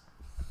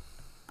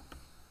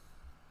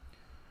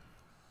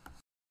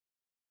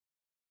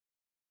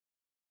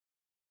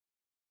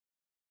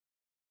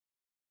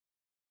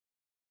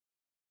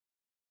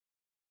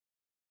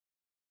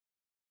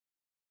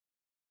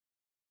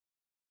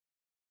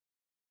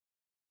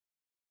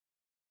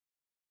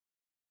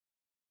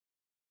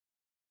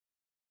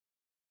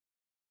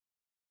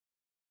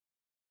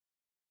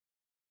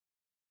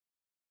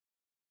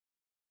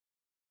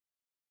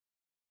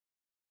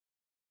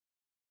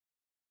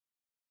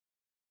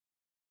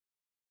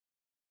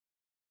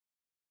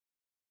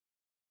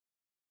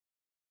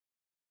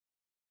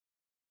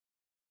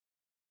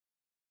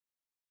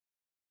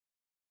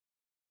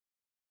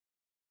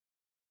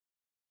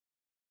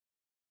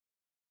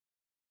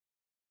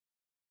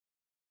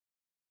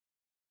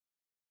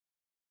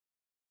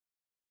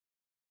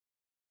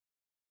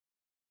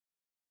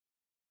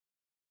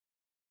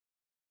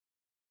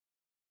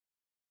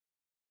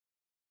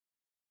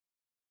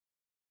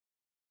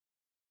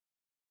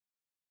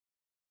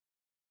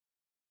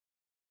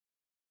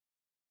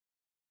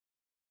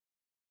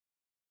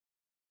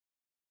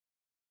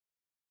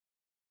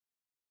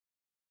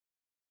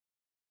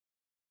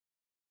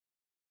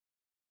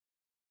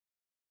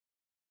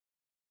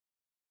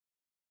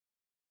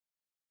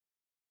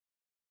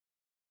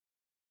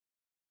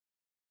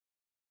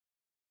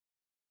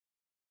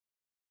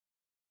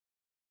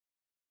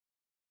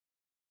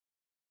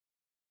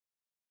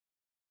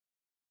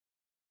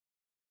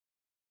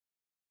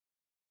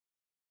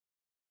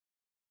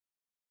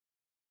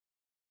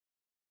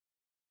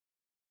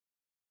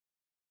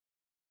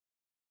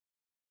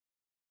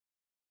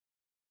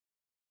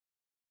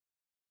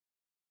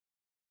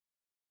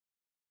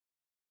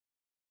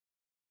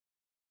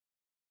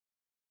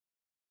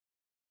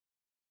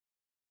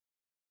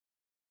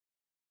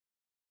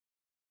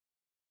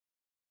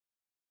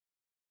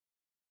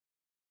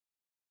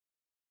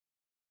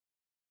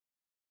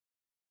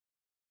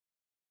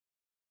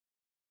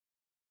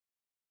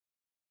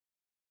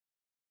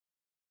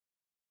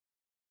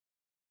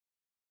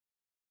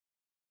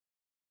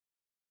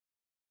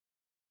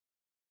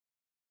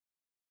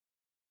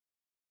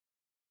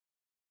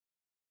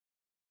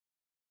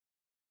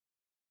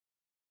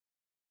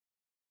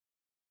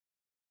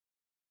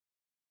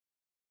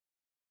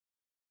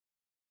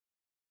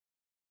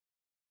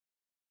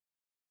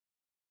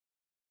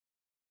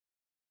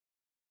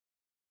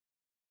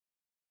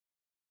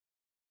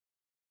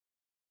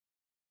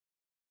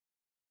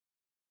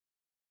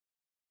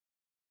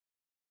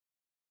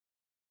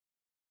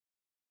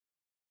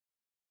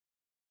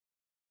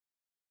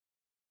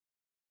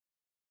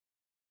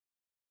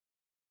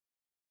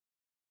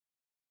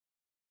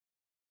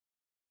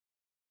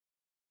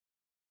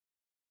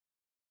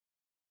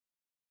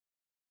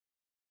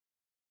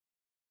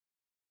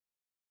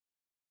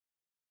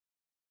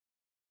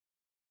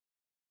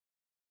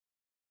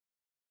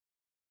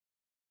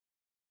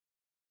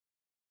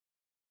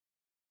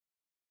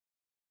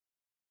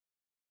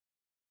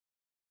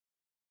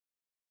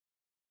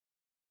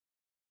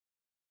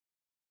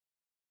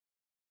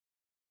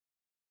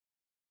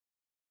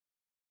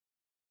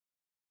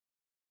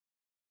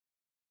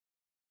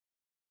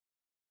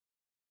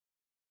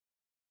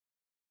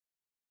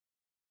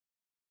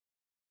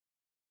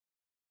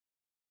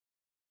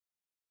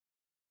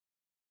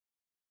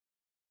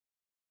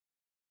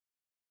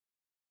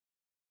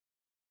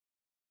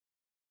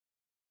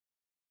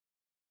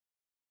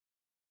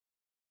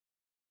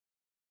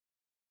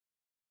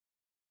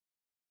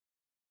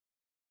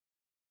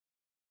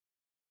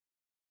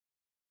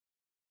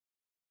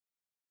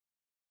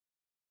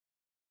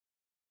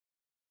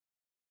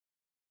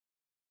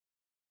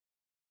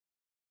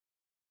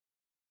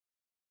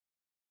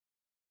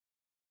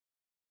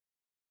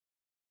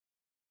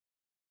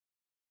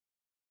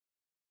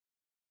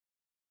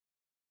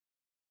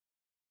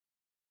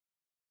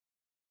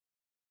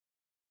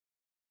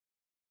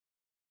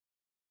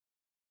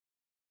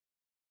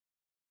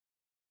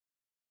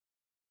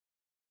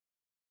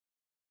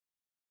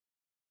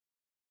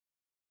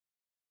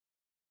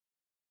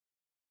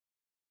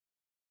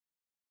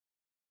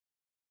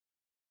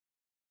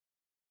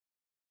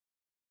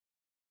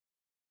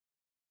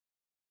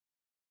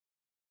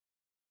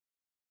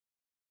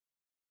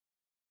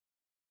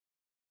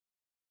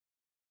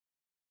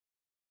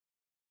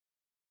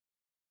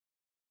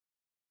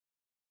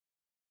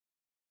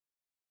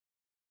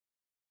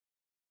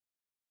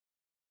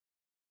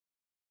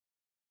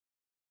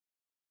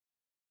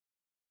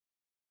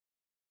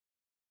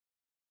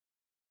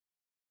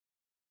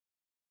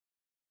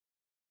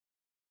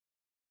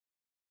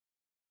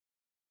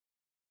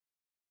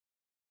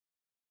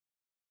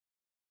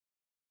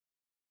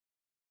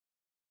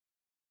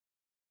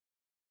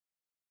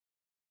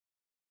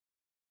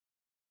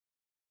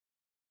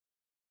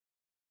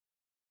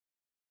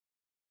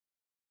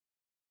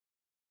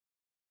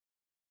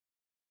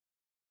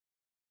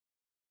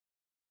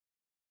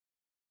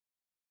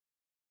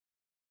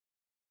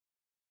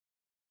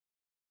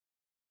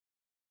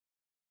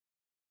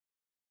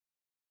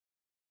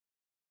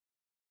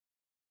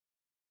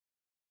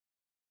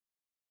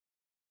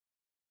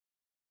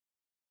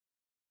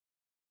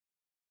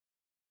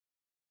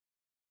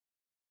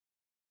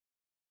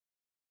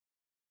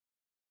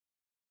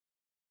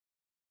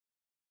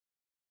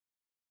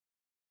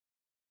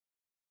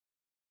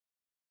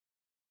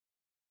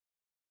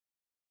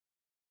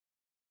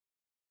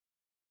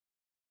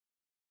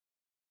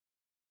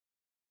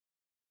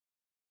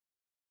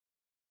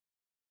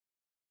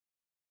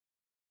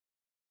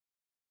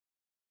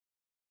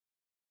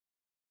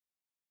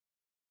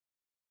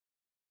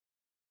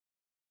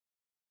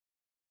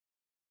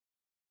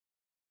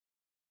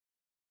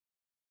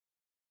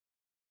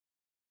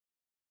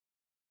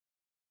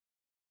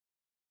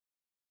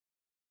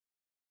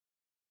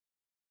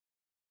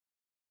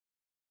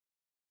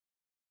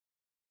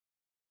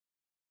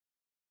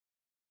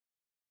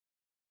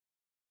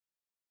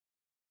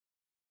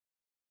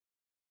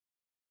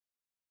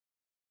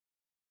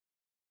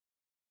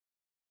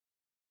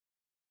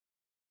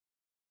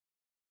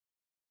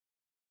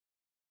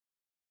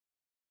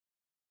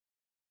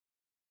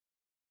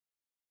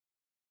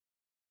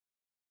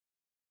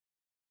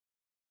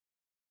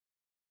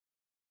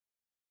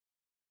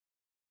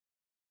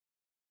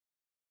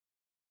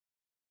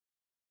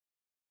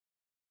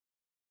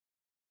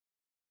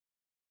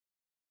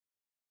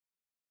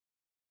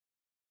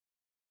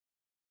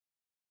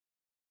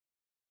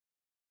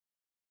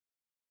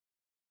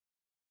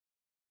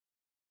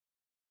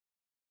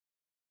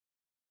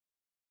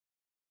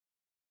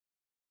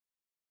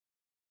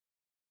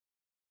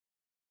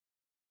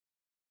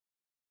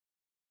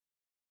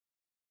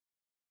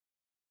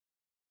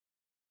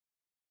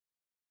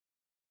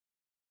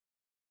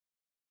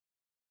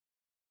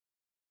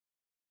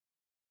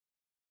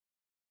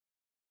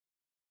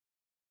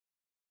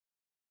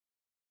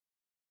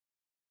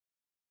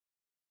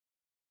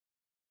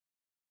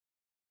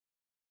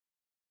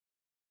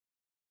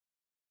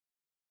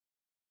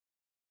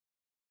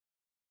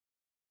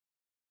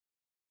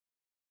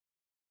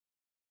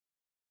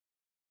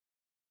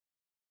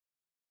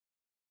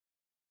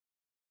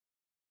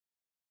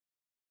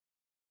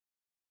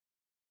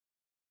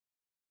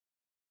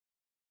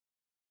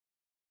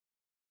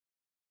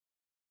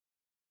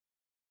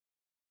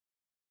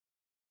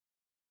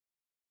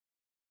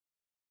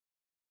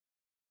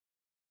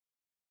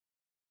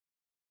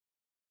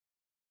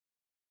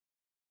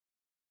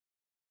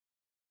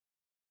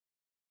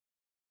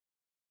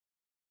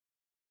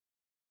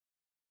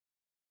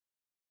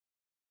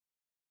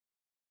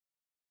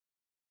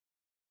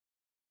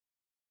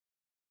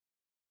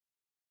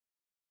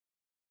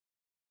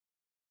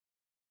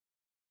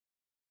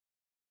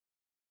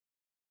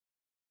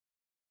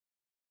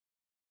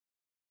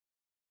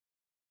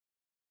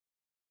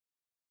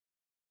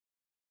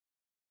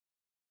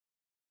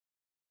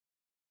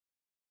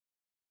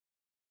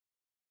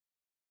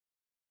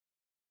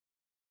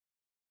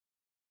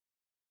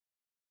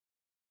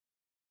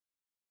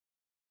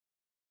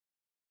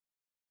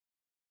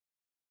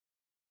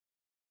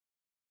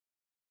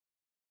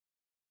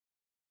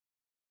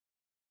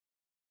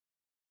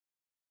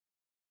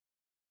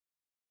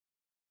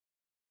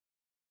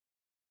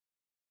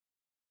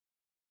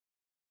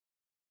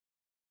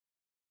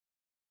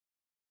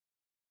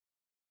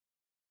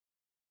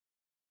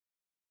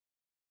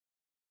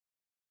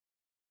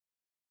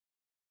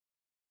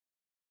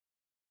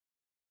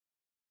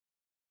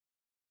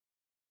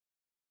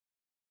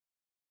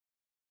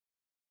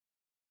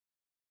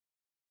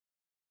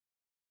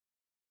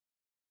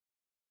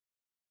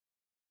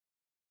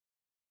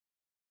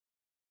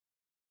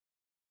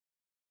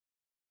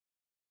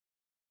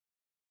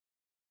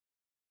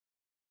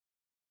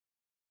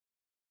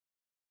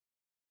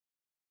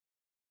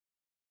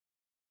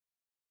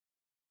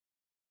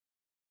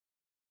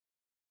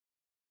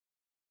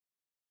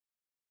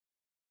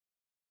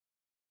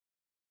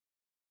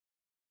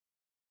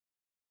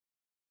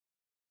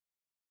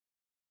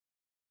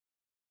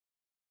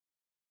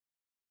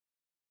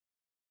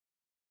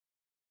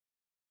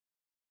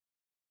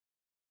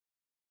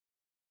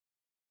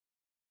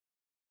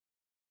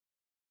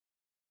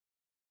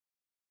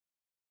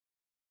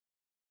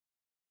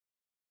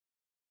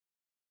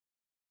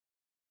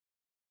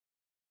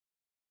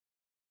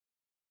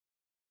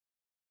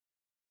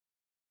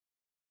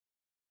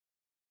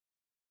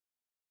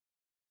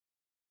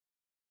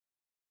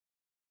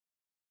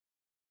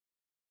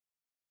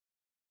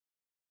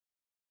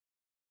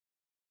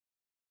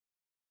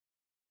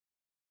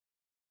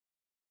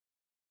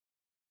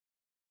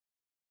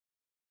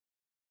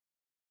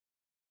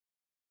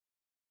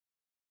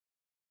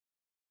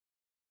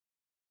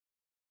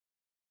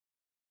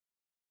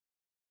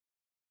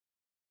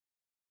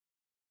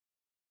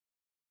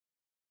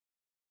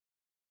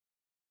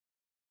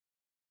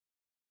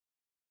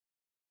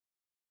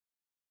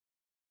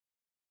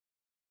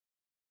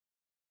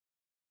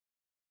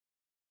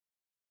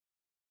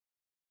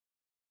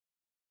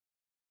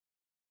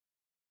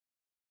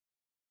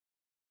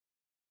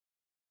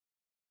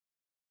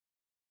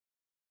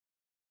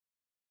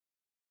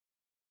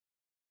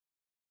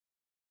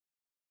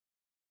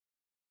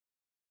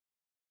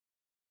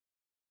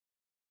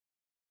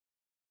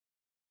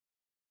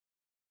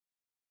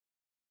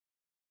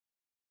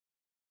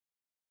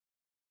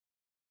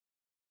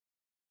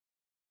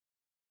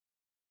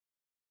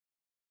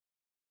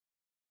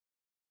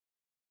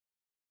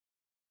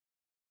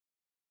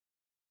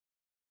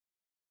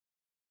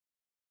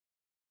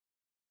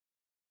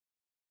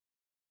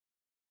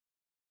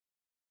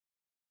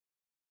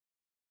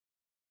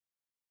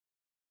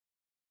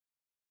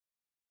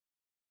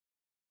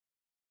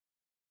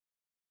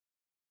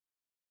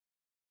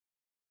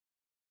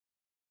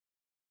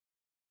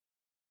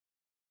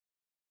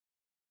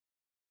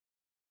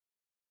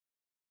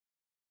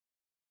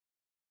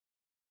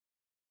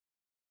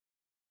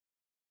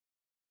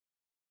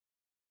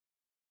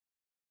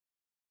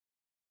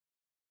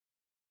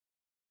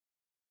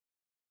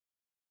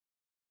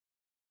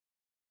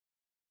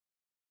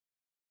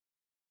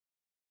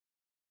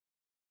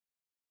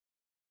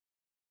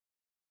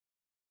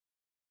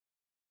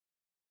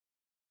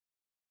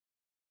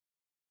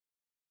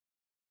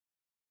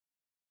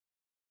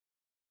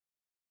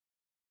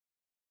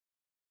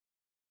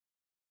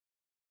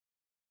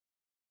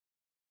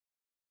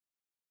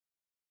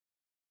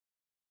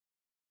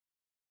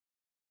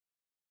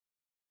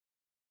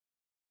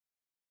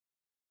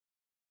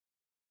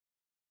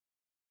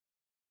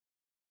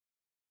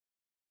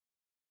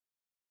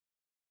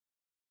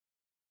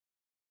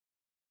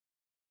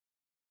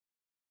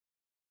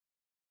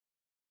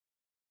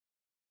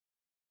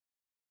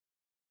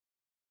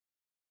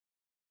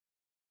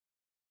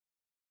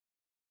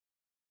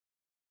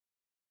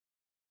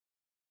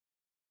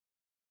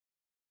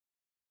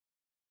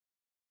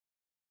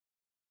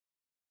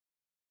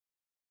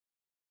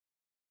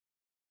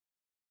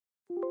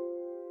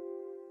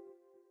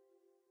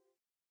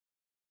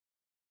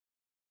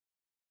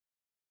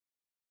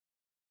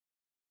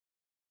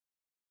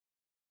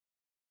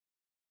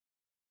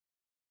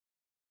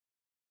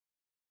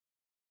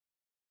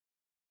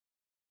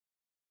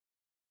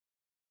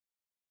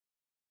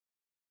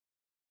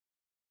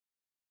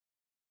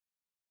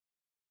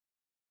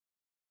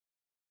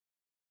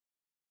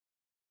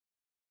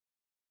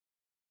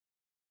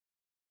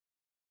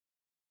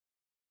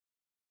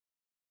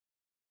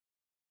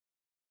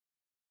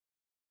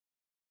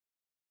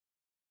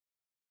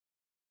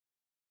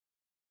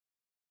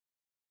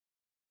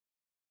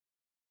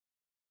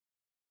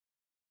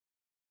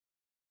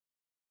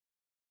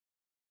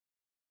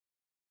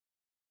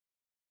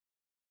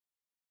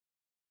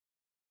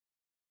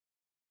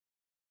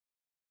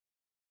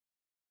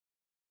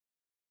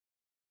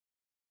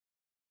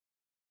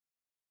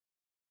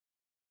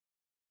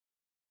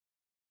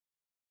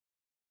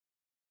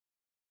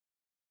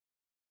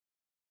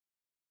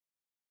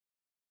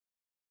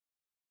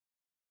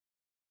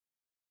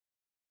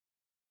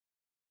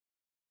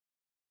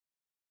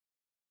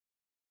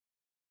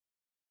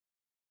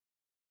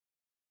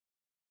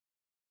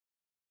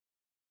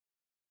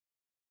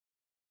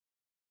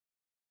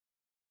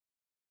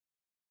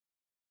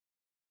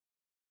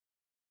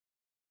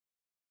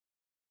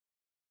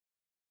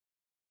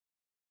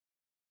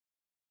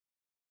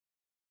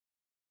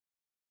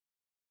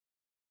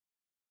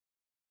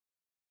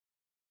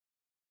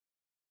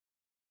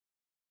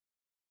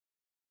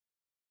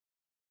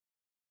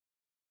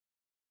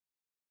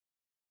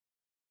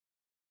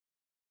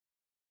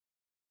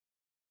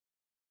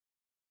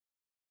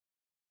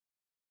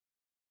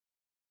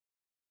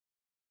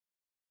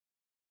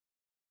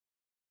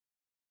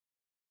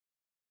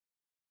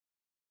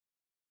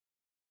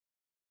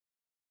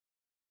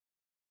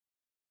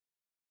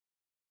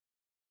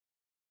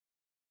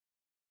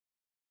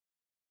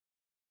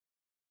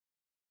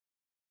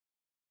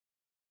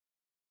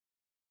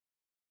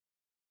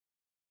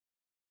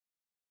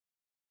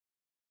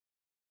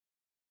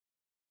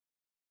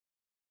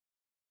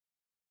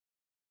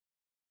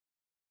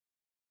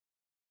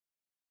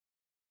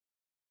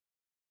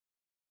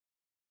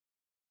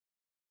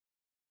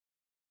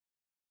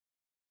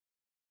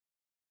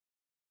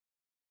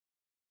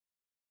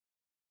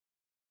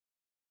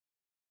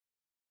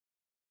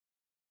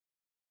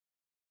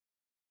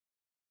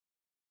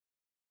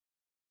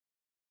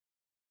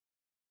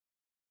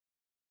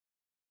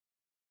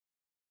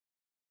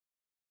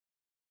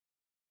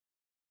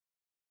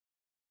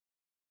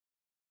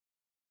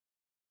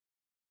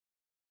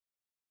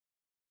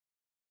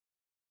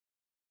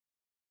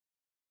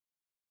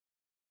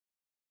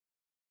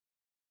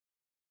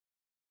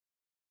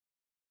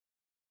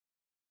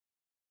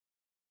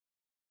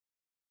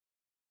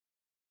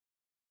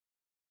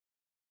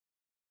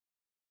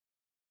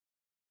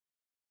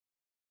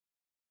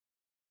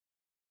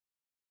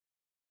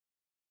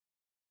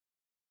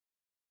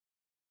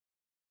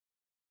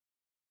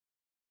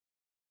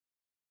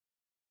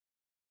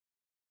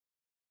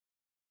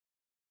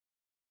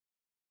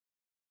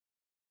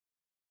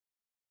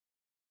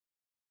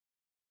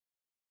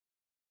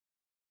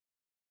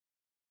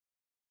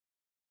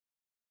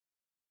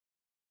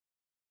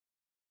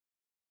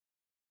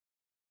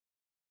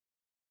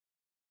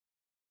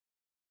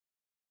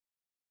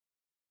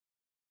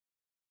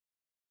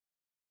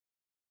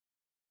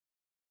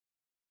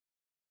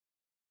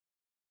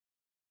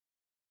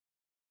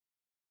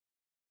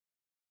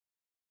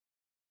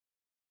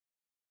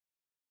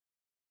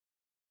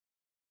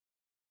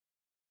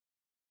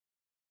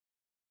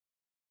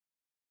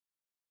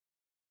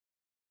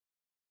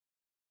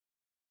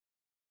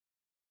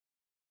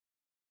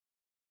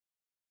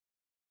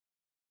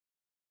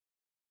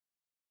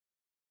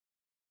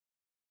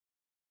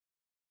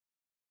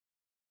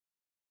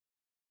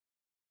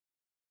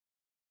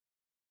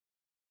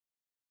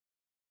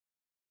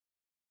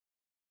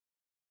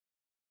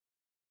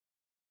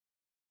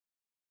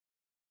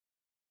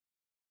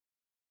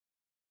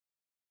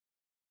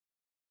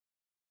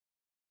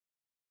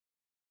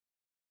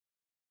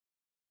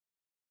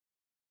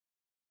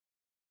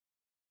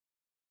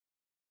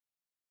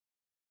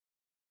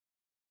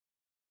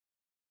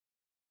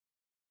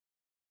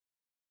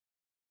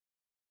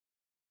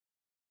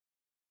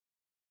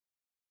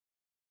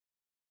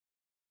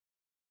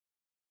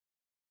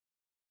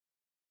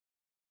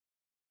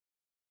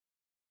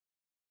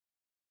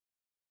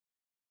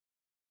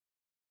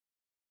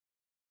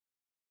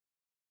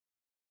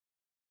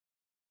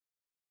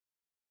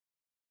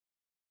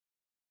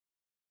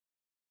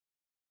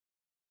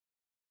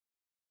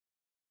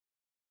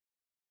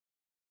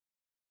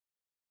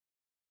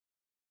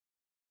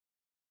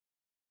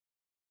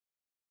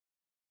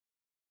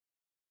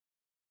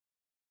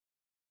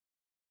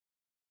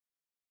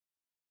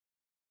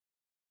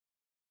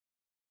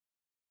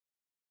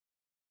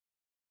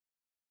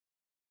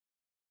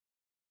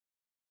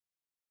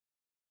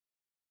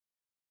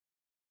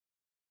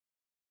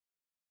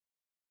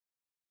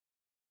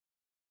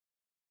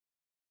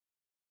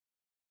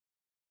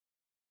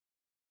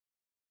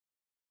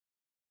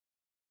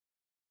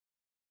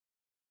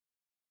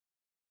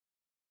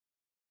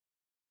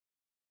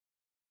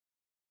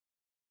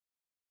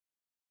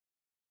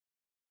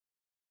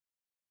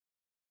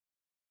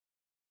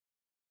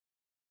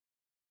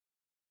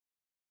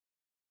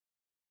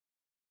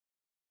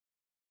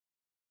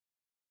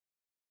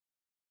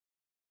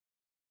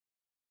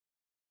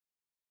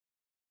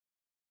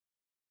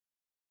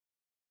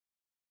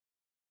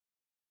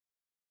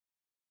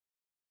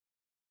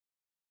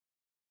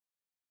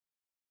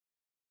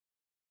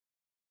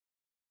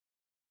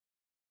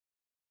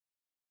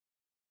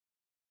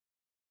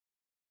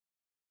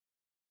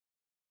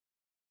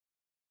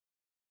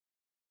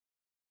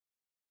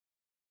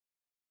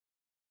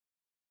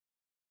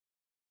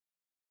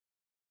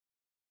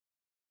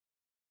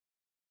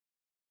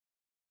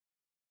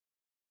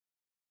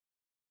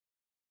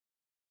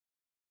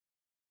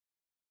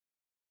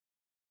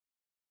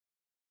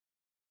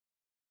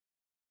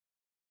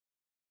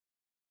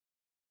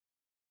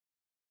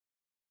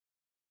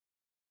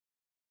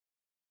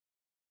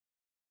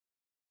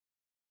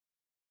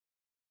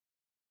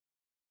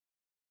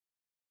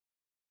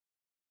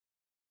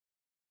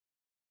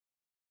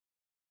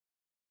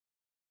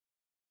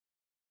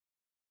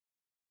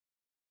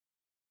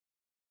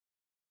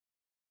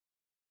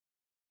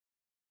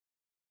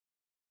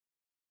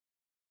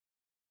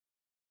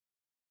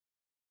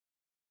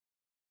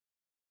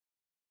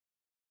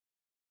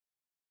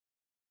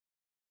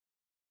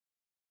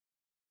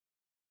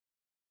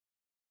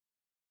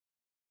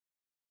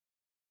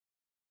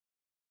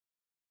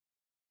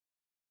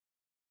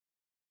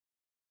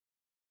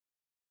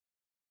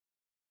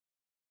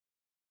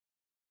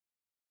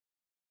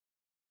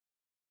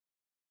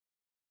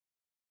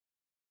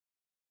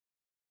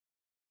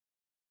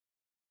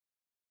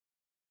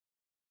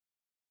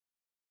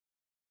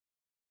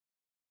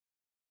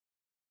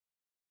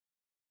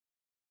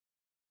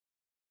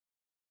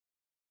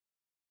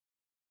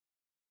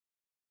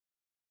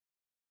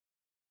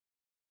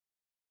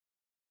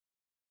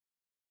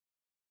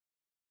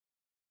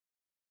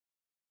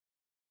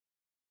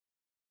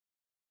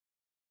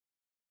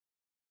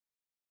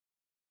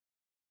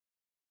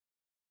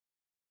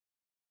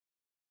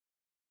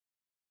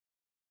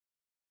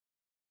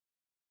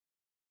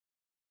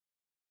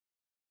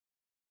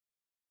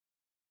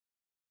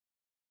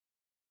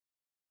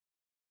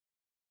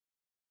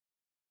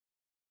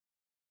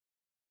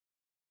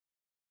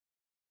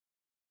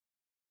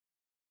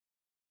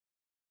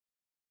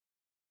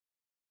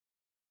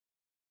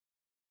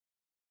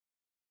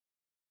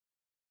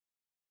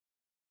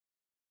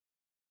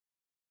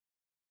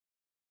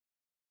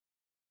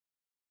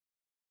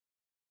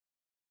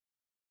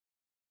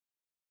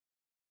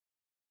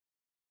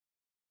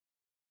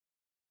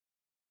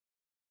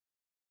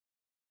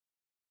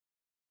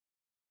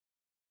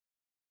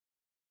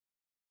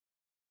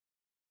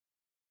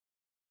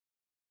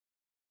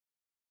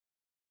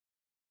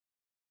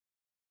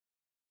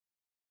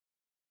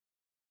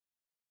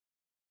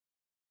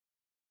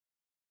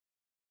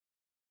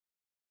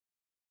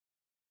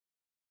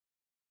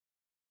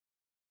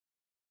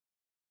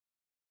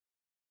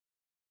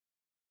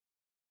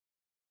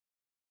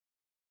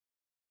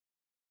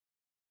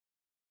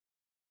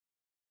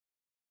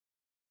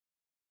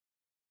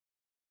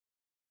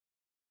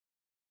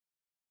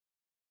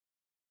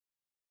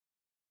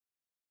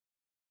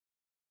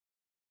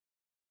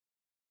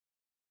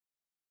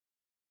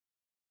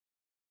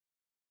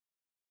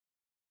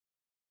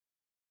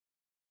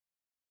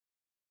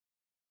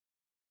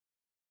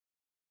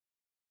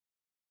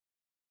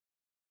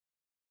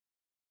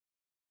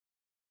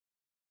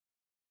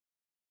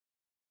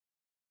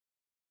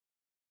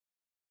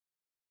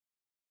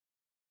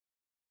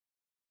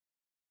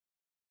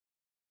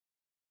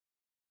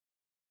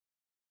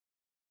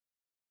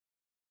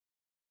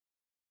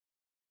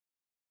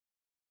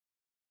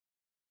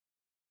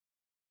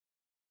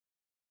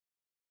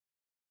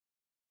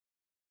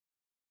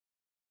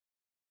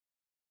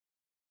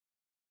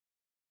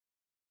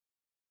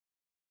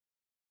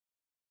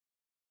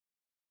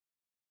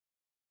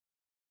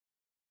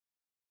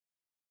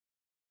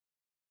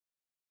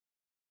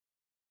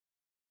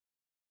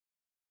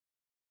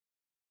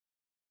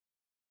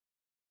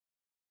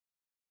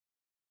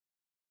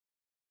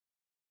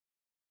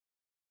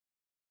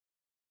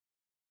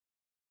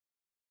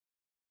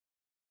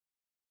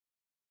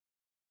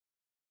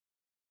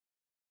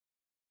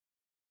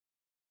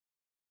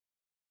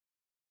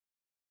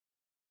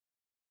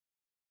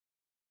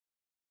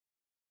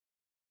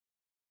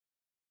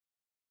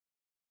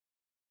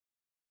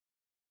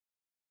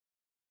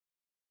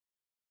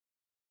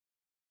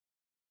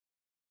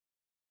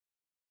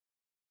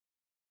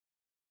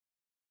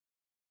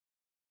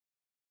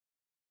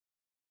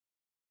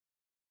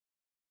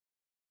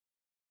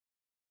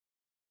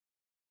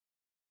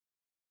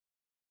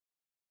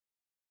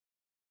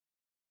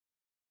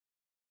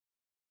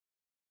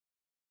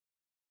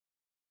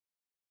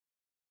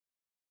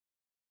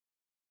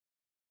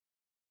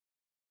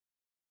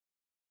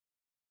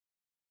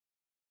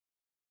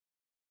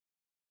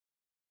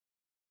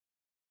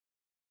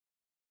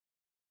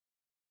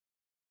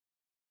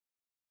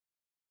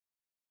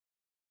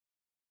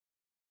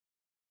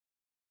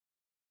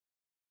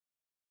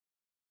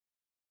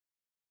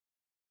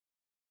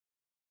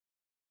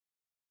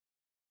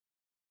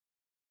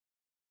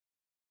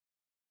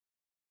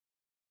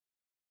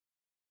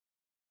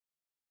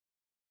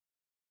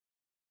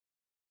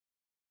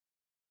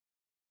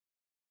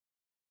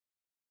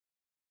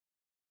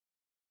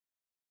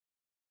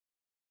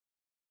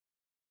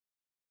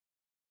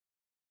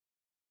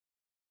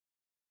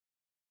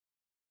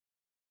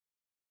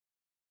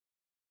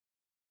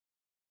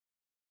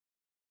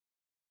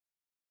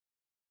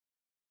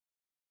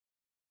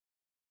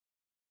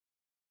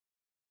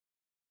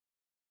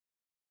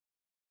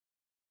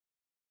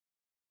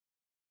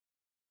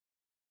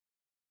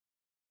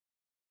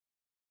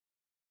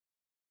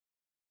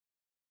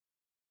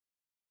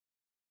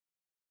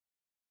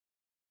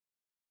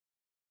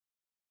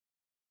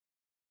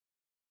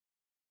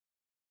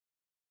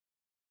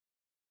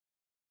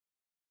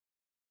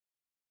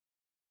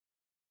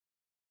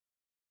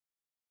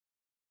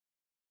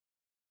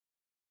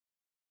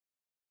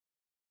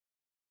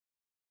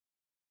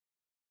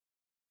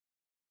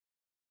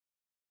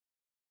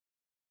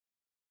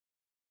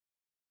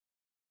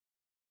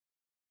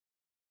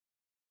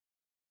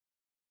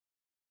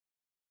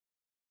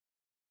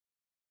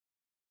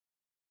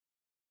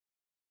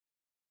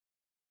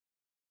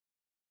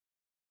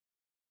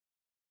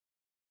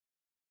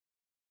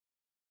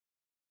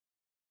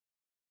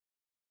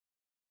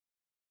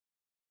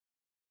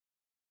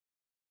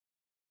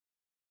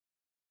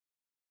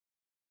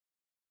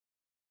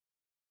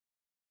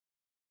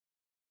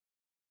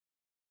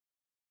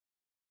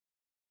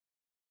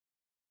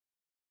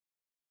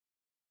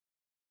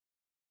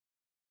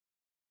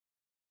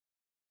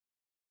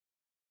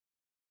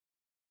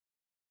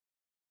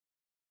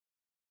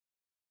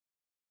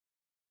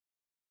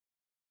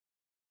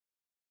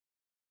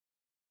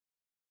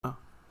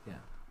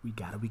 We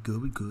gotta be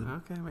good. We good.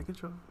 Okay, making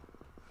sure.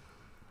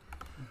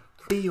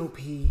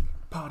 B.o.P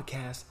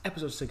podcast,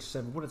 episode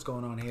 67. What is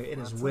going on here? It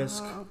is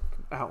Whisk.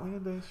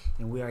 Outlandish.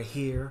 And we are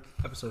here,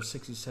 episode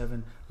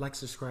 67. Like,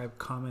 subscribe,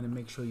 comment, and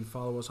make sure you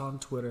follow us on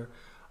Twitter,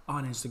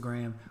 on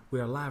Instagram. We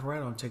are live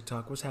right on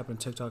TikTok. What's happening,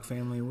 TikTok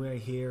family? We are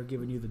here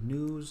giving you the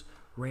news,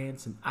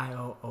 rants, and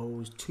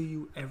IOOs to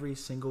you every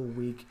single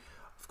week.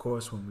 Of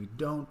course, when we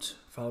don't,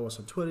 follow us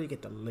on Twitter. You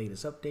get the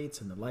latest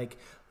updates and the like.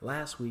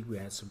 Last week, we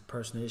had some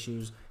personal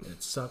issues, and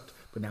it sucked.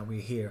 But now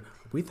we're here.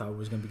 We thought it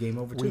was going to be game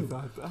over, too.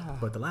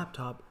 But the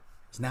laptop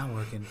is now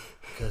working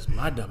because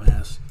my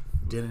dumbass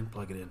didn't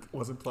plug it in.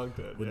 Wasn't plugged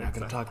in. We're not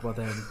going to talk about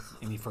that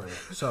any further.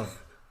 So,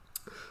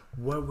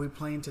 what are we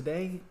playing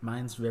today?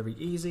 Mine's very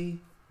easy.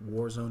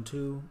 Warzone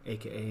 2,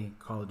 a.k.a.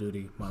 Call of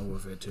Duty Modern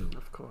Warfare 2.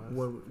 Of course.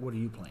 What are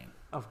you playing?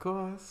 Of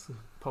course.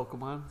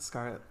 Pokemon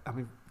Scarlet.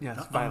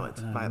 Violet.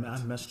 Violet.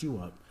 I messed you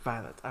up.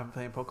 Violet. I'm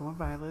playing Pokemon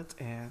Violet,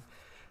 and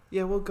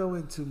yeah, we'll go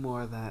into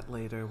more of that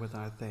later with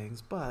our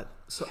things. But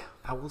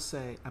I will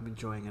say I'm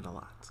enjoying it a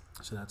lot.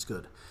 So that's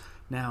good.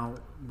 Now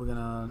we're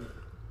gonna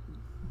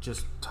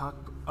just talk.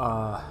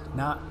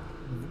 Not,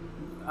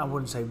 I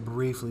wouldn't say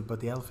briefly, but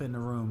the elephant in the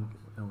room.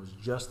 It was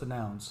just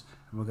announced,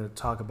 and we're gonna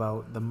talk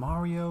about the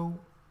Mario.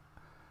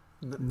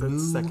 The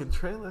second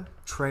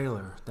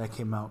trailer that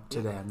came out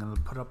today. I'm gonna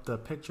put up the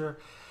picture.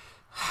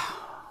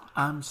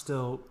 I'm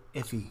still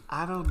iffy.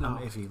 I don't know.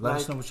 I'm iffy. Let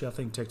us know what y'all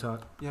think,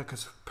 TikTok. Yeah,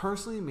 because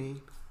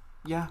personally,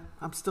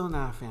 I'm still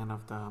not a fan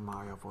of the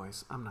Mario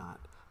voice. I'm not.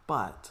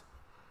 But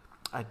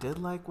I did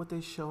like what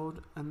they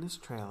showed in this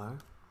trailer.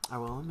 I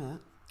will admit.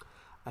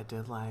 I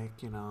did like,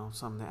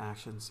 some of the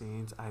action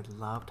scenes. I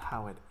loved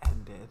how it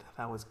ended.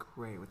 That was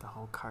great with the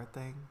whole cart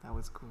thing. That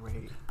was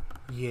great.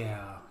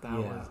 Yeah.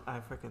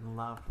 I freaking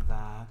loved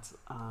that.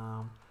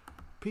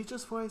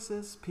 Peach's voice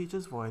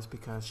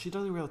because she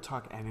doesn't really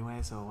talk anyway,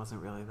 so it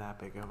wasn't really that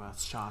big of a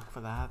shock for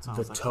that. So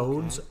the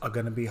toads are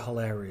going to be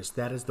hilarious.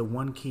 That is the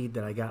one key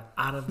that I got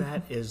out of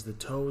that is the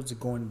toads are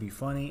going to be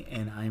funny,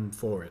 and I'm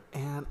for it.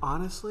 And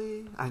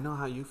honestly, I know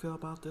how you feel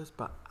about this,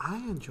 but I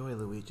enjoy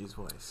Luigi's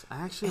voice.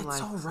 I actually it's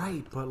all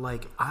right, but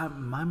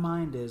my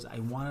mind is I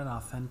want an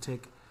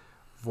authentic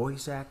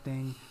voice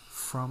acting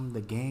from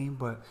the game,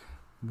 but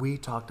we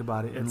talked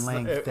about it in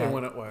length that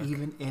wouldn't work.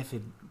 Even if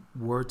it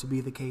were to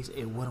be the case,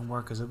 it wouldn't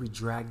work because it'll be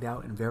dragged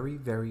out and very,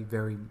 very,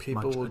 very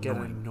people much will annoying. get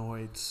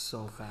annoyed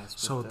so fast.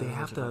 So they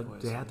have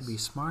to be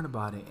smart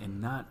about it and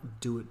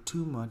not do it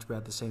too much, but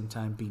at the same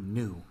time be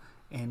new.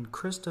 And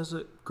Chris does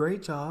a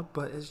great job,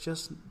 but it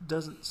just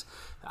doesn't.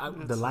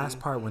 The last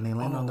part when they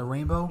landed on the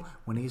rainbow,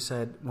 when he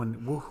said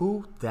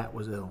 "woohoo," that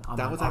was ill.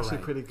 That was actually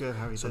pretty good.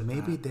 How he did that. So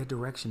maybe their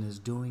direction is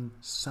doing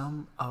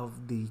some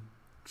of the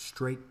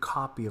straight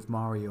copy of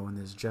Mario and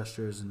his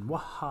gestures and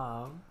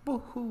waha,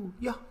 woohoo,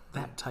 yeah,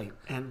 that type,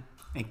 and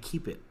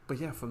keep it. But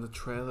yeah, from the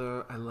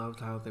trailer, I loved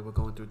how they were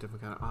going through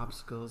different kind of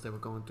obstacles. They were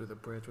going through the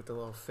bridge with the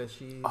little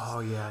fishies. Oh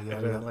yeah.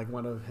 Then,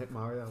 one of them hit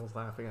Mario. I was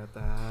laughing at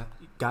that.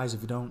 Guys,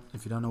 if you don't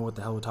know what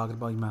the hell we're talking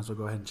about, you might as well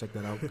go ahead and check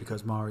that out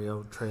because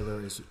Mario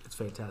trailer it's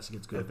fantastic.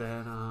 It's good.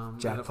 And then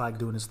Jack Black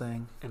doing his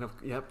thing. And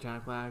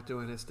Jack Black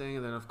doing his thing.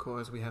 And then of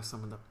course we have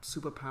some of the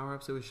super power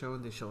ups that we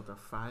showed. They showed the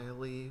fire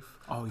leaf.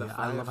 Oh yeah,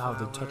 I love how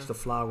they touched the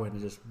flower and it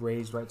just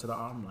raised right to the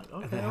arm. Like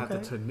okay, and they had the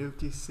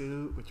Tanuki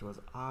suit, which was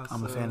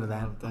awesome. I'm a fan of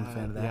that. Yeah, I was a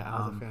fan of that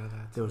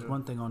too. There was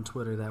one thing on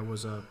Twitter that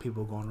was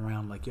people going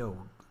around like, yo,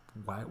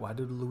 why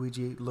did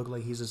Luigi look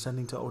like he's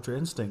ascending to Ultra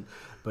Instinct?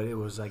 But it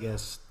was, I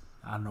guess,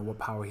 I don't know what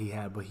power he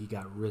had, but he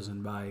got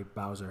risen by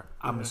Bowser.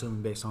 I'm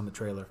assuming based on the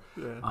trailer.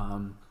 Yeah.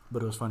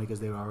 But it was funny because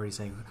they were already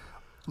saying,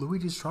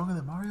 Luigi's stronger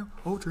than Mario?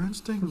 Ultra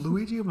Instinct?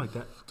 Luigi? I'm like,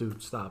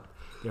 dude, stop.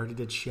 They already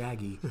did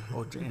Shaggy,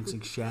 Ultra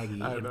Instinct Shaggy,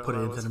 and put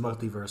it into the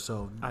multiverse.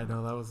 So I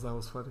know that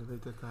was funny. They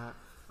did that.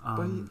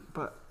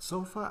 But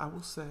so far, I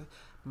will say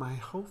my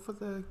hope for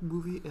the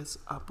movie is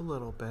up a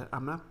little bit.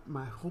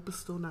 My hope is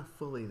still not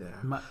fully there.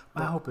 My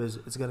hope is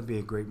it's going to be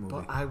a great movie.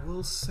 But I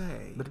will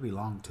say, but it'll be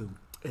long too.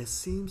 It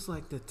seems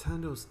like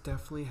Nintendo's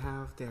definitely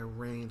have their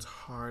reins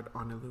hard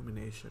on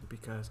Illumination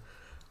because,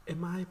 in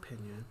my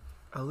opinion,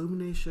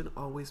 Illumination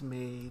always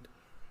made,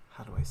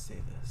 how do I say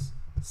this,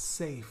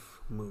 safe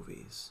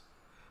movies.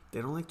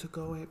 They don't like to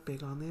go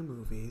big on their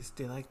movies.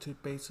 They like to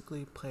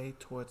basically play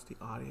towards the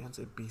audience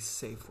and be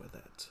safe with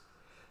it.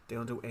 They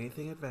don't do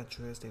anything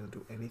adventurous. They don't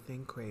do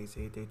anything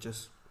crazy. They're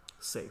just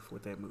safe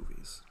with their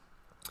movies.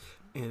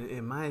 And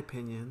in my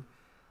opinion,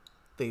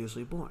 they're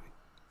usually boring.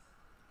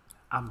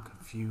 I'm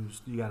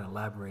confused. You got to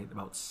elaborate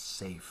about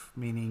safe,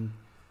 meaning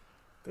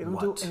they don't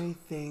do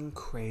anything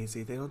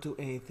crazy. They don't do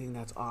anything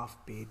that's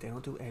offbeat. They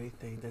don't do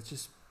anything that's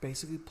just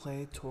basically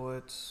played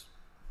towards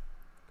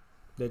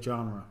their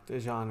genre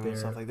and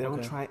stuff like. They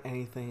don't try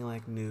anything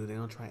like new. They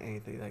don't try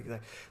anything like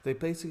that. They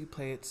basically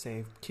play it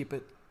safe, keep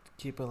it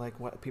like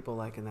what people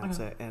like, and that's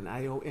it. And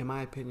in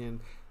my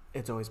opinion,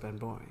 it's always been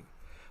boring.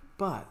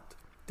 But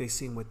they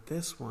seem with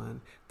this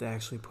one, they're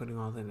actually putting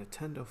all the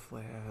Nintendo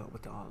flair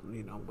with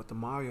with the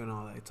Mario and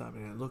all that stuff,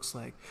 and it looks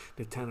like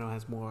Nintendo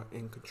has more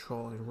in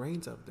control and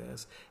reins of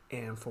this.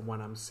 And from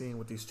what I'm seeing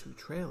with these 2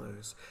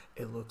 trailers,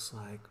 it looks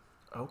like,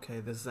 okay,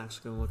 this is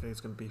actually going to look like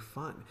it's going to be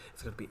fun.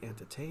 It's going to be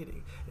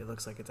entertaining. It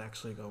looks like it's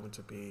actually going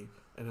to be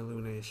an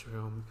Illumination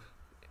film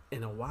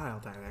in a while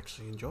that I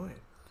actually enjoy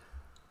it.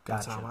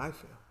 That's Gotcha. how I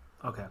feel.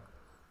 Okay.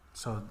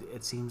 So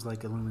it seems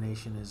like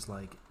Illumination is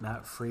like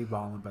not free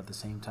balling, but at the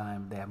same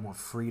time they have more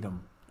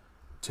freedom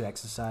to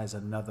exercise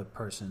another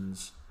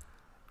person's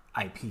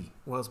IP.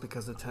 Well, it's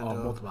because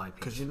Nintendo, multiple IPs.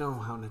 Because you know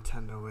how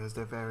Nintendo is.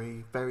 They're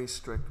very, very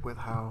strict with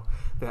how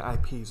their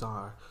IPs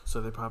are.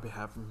 So they probably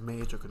have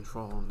major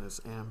control on this.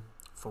 And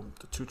from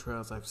the 2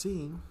 trailers I've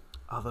seen,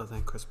 other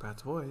than Chris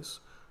Pratt's voice,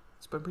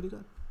 it's been pretty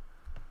good.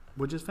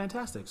 Which is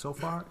fantastic. So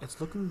far,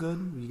 it's looking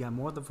good. You got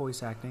more of the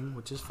voice acting,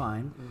 which is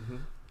fine. Mm-hmm.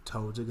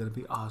 Toads are gonna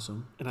be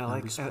awesome. And I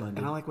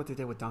like what they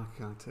did with Donkey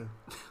Kong too.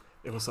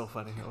 It was so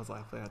funny. I was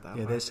laughing at that.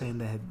 Yeah, they're saying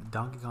that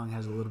Donkey Kong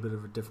has a little bit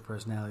of a different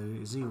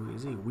personality. Is he a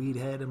weed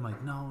head? I'm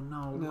like, no,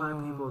 why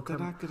people? They're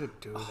not gonna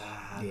do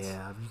that.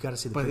 Yeah, you got to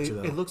see the but picture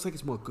though. It looks like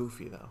it's more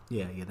goofy though.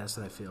 Yeah, that's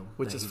what I feel.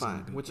 Which is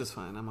fine.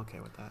 I'm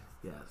okay with that.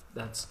 Yeah,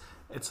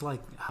 it's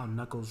like how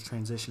Knuckles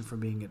transitioned from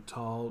being a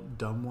tall,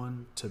 dumb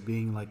one to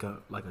being like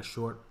a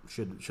short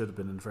should have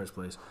been in the first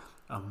place,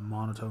 a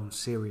monotone,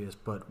 serious,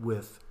 but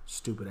with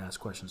stupid ass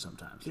questions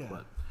sometimes. Yeah.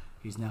 But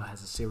he's now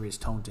has a serious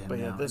tone to him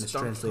now, this and it's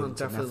Donkey translated Kong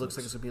to definitely Netflix. looks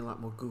like it's gonna be a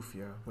lot more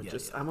goofier.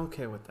 I'm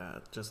okay with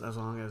that. Just as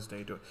long as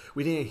they do it.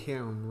 We didn't hear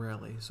him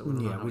really, so we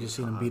don't know how we just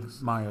seen him beat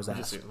Mario's we ass.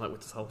 just seen,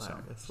 with this whole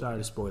Sorry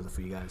to spoil it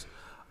for you guys.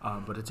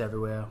 But it's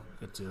everywhere.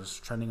 It's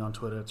just trending on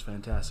Twitter. It's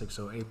fantastic.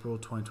 So April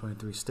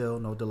 2023 still,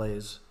 no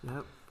delays.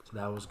 Yep. So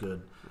that was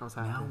good. I was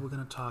happy. Now we're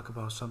going to talk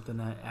about something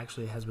that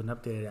actually has been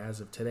updated as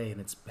of today,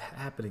 and it's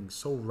happening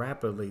so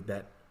rapidly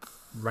that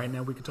right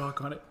now we can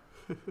talk on it,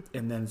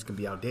 and then it's going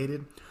to be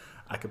outdated.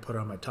 I could put it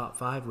on my top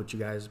 5, which you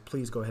guys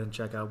please go ahead and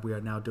check out. We are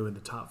now doing the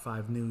top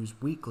 5 news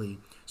weekly.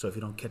 So if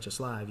you don't catch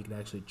us live, you can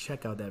actually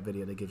check out that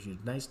video that gives you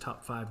nice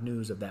top 5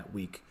 news of that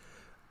week.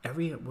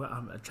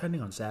 I'm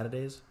trending on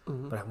Saturdays,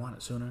 but I want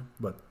it sooner.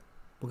 But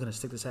we're gonna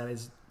stick to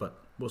Saturdays, but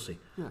we'll see.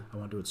 Yeah. I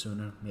want to do it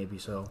sooner, maybe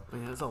so.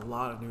 Yeah, there's a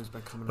lot of news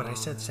been coming. But I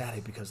said Saturday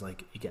because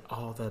like you get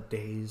all the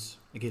days.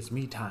 It gives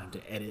me time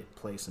to edit,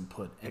 place, and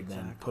put, and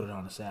then put it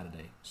on a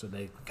Saturday, so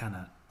they kind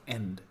of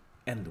end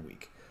the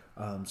week.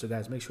 So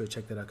guys, make sure you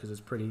check that out because it's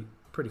pretty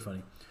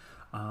funny.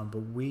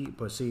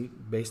 But see,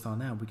 based on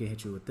that, we can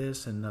hit you with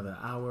this. Another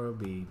hour will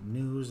be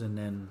news, and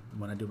then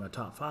when I do my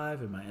top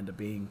 5, it might end up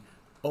being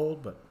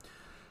old, but.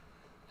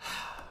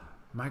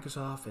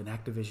 Microsoft and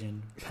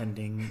Activision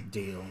pending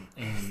deal,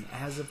 and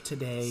as of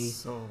today,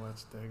 so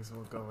much things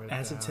will go in.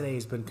 As of today,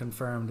 it's been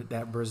confirmed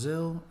that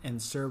Brazil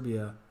and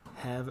Serbia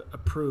have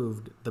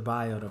approved the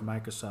buyout of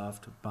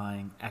Microsoft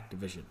buying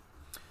Activision.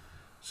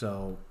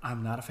 So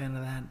I'm not a fan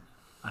of that.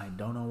 I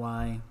don't know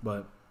why,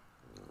 but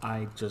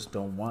I just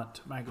don't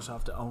want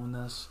Microsoft to own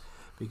this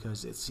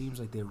because it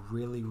seems like they're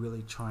really,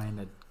 really trying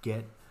to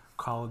get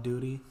Call of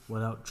Duty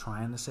without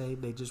trying to say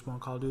they just want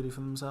Call of Duty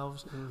for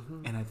themselves.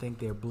 And I think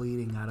they're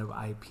bleeding out of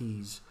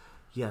IPs.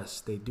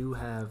 Yes, they do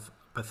have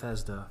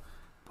Bethesda,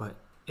 but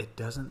it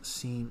doesn't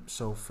seem,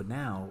 so for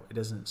now, it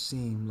doesn't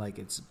seem like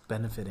it's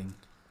benefiting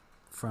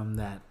from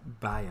that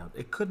buyout.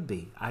 It could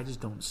be. I just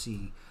don't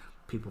see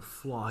people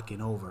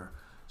flocking over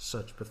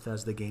such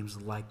Bethesda games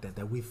like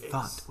that we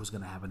thought was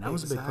going to happen. That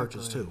was a big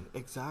purchase too.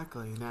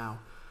 Exactly. Now,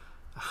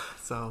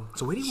 so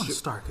where do you want to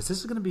start? Because this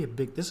is going to be a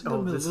big. This is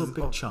going to be a little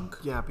big chunk.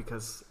 Yeah,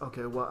 because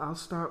well, I'll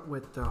start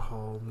with the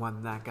whole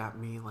one that got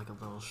me like a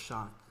little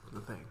shocked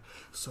thing.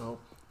 So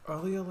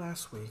earlier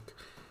last week,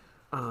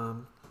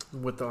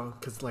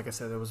 because like I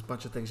said, there was a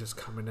bunch of things just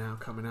coming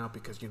out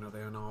because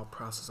they're in all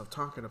process of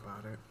talking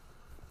about it.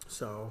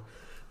 So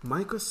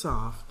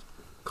Microsoft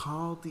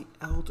called the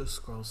Elder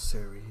Scrolls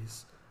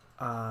series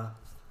a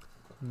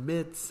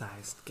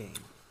mid-sized game.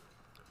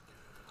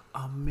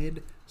 A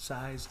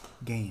mid-sized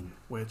game,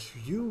 which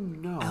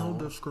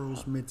Elder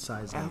Scrolls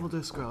mid-sized game.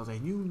 Elder Scrolls,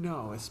 and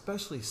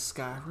especially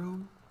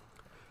Skyrim.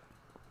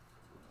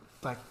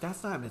 Like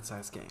that's not a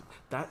mid-sized game.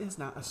 That is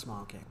not a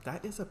small game.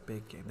 That is a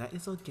big game. That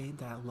is a game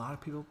that a lot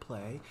of people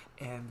play,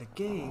 and the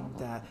game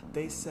that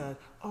they said,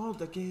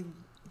 the game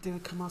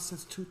didn't come out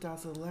since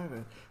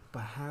 2011,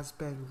 but has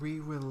been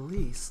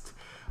re-released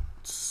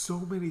so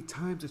many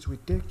times it's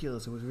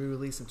ridiculous. It was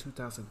re-released in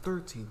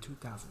 2013,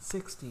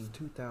 2016,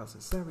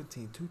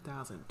 2017,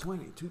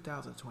 2020,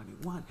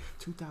 2021,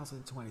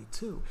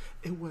 2022.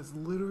 It was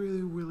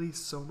literally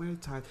released so many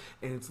times,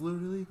 and it's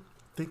literally,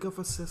 think of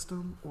a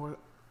system or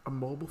a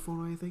mobile phone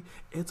or anything,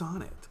 it's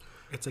on it.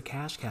 It's a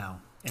cash cow,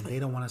 and they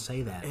don't want to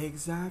say that.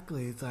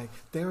 Exactly. It's like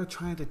they're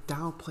trying to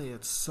downplay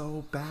it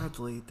so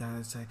badly that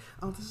it's like,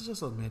 this is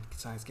just a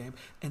mid-sized game.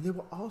 And they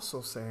were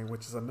also saying,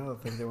 which is another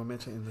thing they were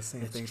mentioning in the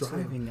same thing too. It's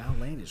driving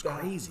outlandish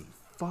crazy.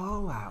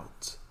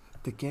 Fallout,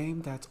 the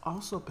game that's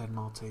also been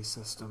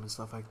multi-system and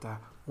stuff like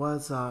that,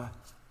 was a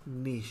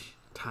niche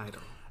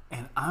title.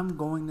 And I'm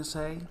going to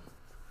say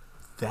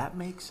that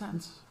makes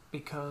sense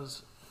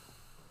because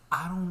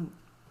I don't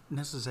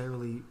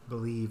necessarily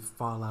believe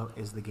Fallout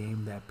is the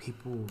game that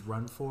people will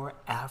run for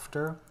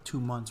after 2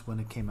 months when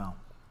it came out.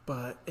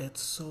 But it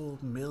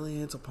sold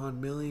millions upon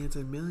millions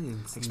and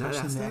millions. Especially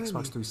in the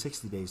Xbox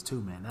 360 days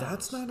too, man.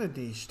 That's not a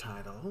niche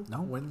title.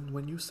 No.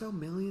 When you sell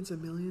millions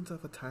and millions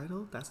of a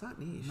title, that's not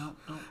niche. No.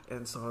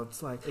 And so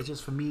it's like... It's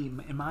just, for me,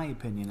 in my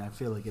opinion, I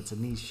feel like it's a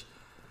niche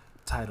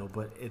title,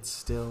 but it's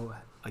still,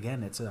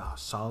 again, it's a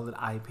solid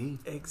IP.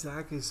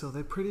 Exactly. So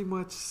they're pretty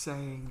much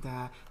saying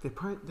that they're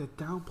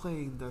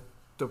downplaying the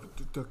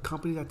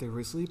company that they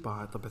recently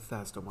bought, the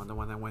Bethesda one, the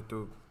one that went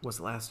through, was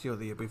last year or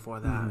the year before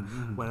that,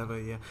 whatever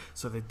year.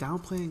 So they're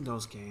downplaying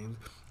those games.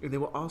 And they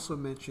were also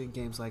mentioning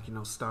games like,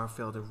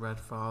 Starfield and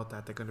Redfall,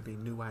 that they're going to be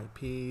new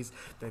IPs,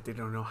 that they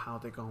don't know how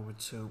they're going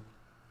to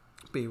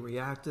be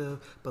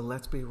reactive. But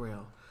let's be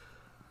real.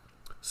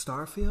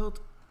 Starfield,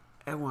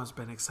 everyone's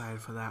been excited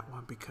for that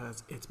one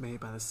because it's made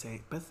by the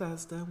same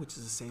Bethesda, which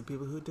is the same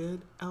people who did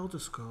Elder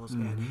Scrolls,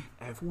 and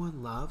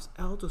everyone loves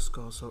Elder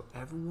Scrolls, so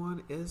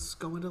everyone is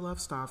going to love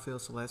Starfield.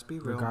 So let's be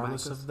real,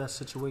 regardless of that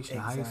situation,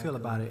 how you feel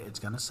about it, it's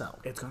gonna sell.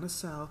 It's gonna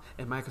sell,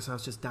 and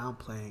Microsoft's just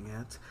downplaying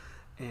it.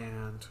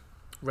 And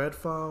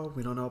Redfall,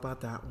 we don't know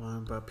about that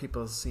one, but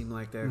people seem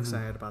like they're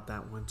excited about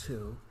that one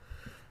too.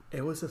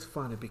 It was just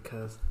funny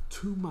because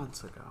 2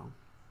 months ago,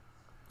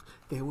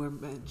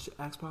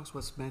 Xbox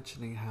was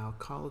mentioning how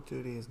Call of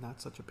Duty is not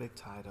such a big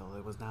title.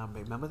 It was not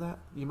big. Remember that?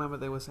 You remember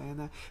they were saying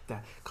that?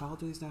 That Call of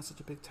Duty is not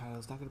such a big title.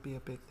 It's not going to be a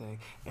big thing.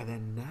 And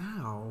then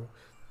now,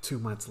 2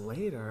 months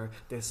later,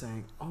 they're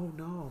saying, oh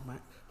no,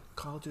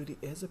 Call of Duty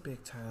is a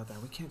big title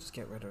that we can't just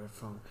get rid of it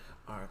from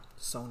our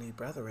Sony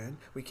brethren.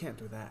 We can't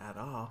do that at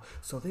all.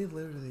 So they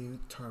literally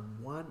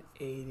turned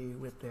 180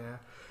 with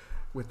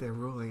their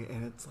ruling.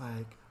 And it's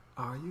like,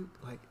 are you,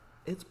 like...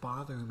 It's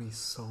bothering me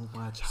so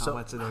much how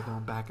much they're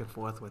going back and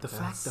forth with the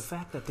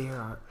fact that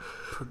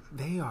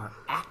they are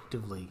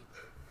actively,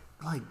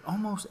 like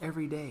almost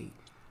every day,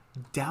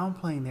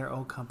 downplaying their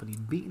own company,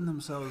 beating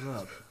themselves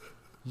up,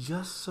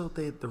 just so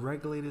the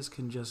regulators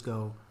can just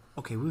go,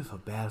 okay, we feel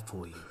bad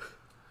for you.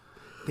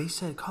 They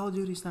said Call of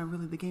Duty's not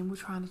really the game we're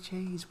trying to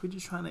chase. We're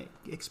just trying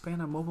to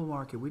expand our mobile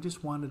market. We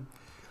just wanted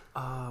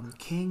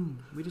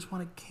King. We just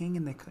wanted King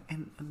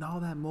and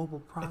all that mobile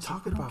process.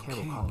 Talking about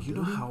King, you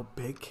know how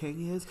big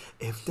King is?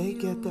 If they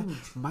get that,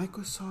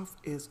 Microsoft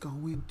is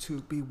going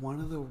to be one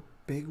of the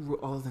big,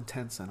 other than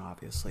Tencent,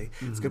 obviously,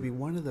 it's going to be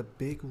one of the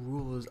big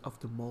rulers of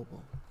the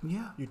mobile.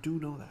 Yeah. You do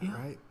know that,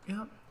 right?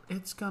 Yeah.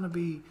 It's going to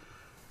be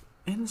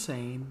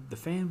insane. The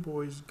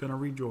fanboys going to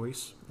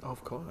rejoice.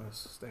 Of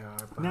course, they are.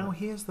 But... Now,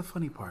 here's the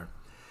funny part.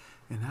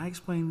 And I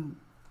explain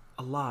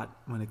a lot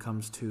when it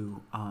comes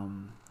to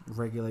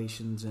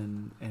regulations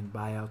and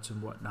buyouts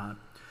and whatnot,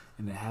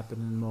 and it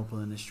happened in the mobile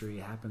industry,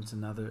 it happens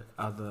in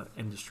other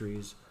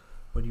industries.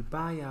 When you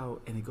buy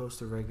out and it goes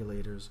to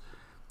regulators,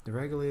 the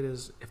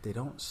regulators, if they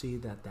don't see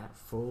that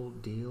full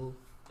deal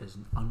is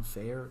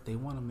unfair, they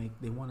want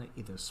to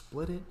either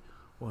split it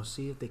or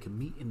see if they can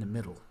meet in the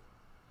middle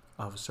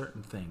of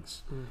certain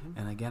things.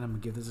 And again, I'm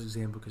gonna give this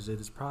example because it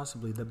is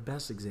possibly the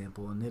best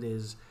example, and it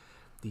is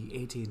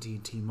the AT&T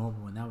and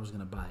T-Mobile when that was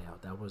going to buy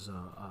out. That was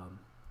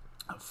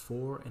a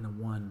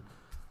 4-in-1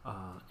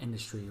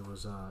 industry. It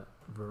was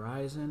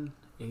Verizon,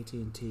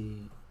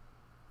 AT&T,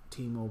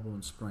 T-Mobile,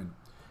 and Sprint.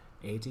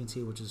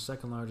 AT&T, which is the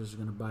second largest, is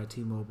going to buy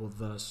T-Mobile.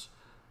 Thus,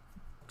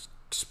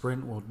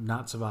 Sprint will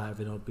not survive.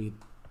 It'll be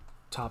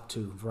top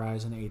two,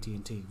 Verizon,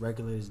 AT&T.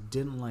 Regulators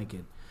didn't like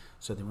it,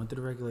 so they went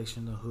through the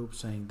regulation, the hoop,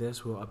 saying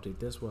this, we'll update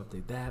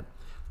that.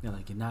 They're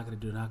like, you're not going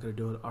to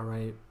do it. All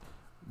right.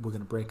 We're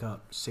going to break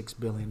up. $6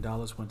 billion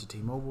went to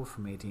T-Mobile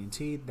from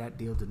AT&T. That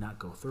deal did not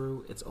go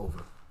through. It's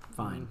over.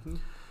 Fine.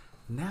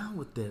 Now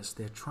with this,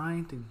 they're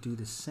trying to do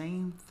the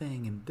same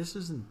thing, and this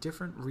is in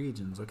different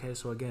regions. Okay,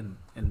 so again,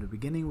 in the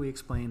beginning we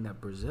explained that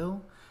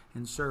Brazil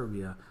and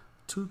Serbia,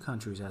 2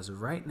 countries as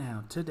of right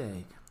now,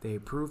 today, they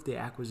approved the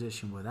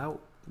acquisition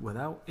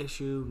without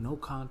issue, no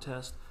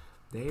contest.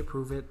 They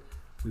approve it.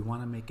 We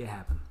want to make it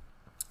happen.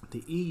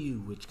 The EU,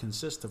 which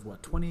consists of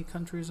 20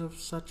 countries of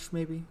such,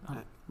 maybe,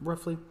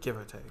 roughly, give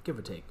or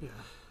take. Yeah,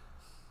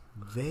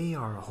 they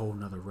are a whole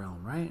nother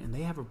realm, right? And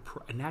they have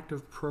an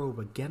active probe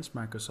against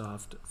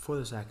Microsoft for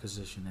this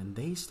acquisition, and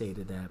they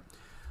stated that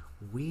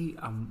we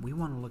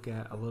want to look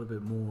at a little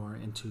bit more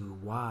into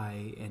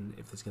why and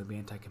if it's going to be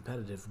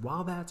anti-competitive.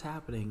 While that's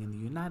happening in the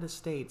United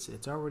States,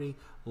 it's already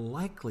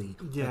likely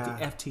that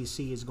the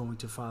FTC is going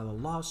to file a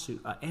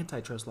lawsuit, an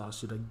antitrust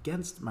lawsuit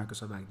against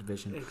Microsoft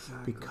Activision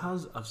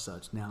because of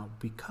such. Now,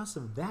 because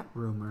of that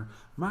rumor,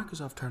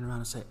 Microsoft turned around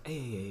and said,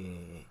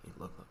 hey,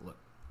 look.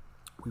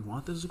 We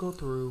want this to go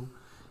through.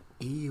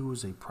 EU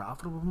is a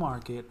profitable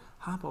market.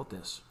 How about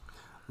this?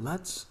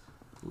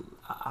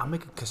 I'll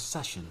make a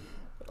concession.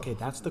 Okay,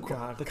 that's the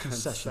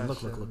concession.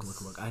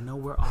 Look. I know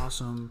we're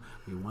awesome.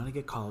 We want to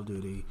get Call of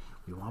Duty.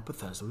 We want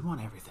Bethesda. We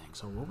want everything.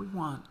 So what we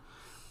want,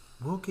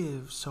 we'll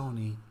give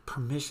Sony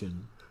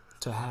permission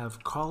to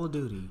have Call of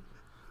Duty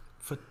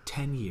for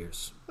 10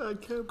 years.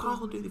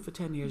 Call of Duty for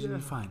 10 years and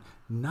be fine.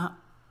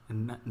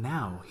 And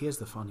now, here's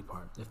the funny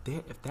part: if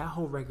that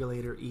whole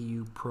regulator,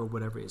 EU, Pro,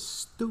 whatever, is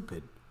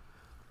stupid,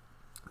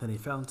 then they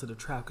fell into the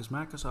trap because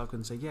Microsoft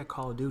can say, yeah,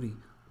 Call of Duty,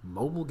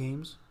 mobile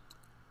games,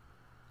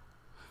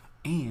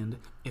 and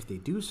if they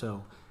do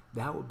so,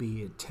 that would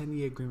be a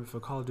 10-year agreement for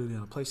Call of Duty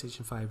on a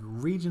PlayStation 5,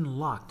 region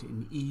locked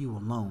in EU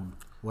alone.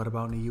 What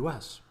about in the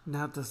US?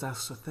 Now, that's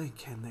the thing.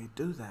 Can they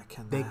do that?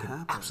 Can They that can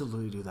happen?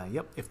 absolutely do that.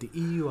 Yep. If the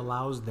EU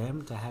allows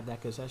them to have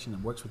that concession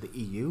and works with the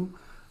EU,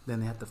 then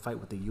they have to fight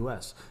with the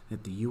US. And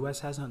if the US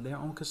has their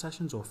own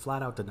concessions or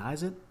flat out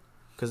denies it,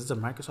 because it's a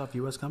Microsoft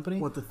US company,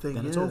 What the thing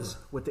then is, it's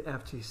over. with the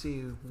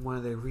FTC, one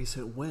of their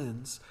recent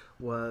wins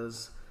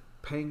was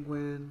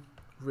Penguin,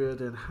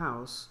 Reardon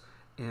House,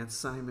 and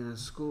Simon &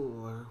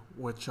 Schooler,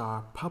 which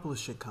are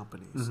publishing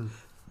companies. Mm-hmm.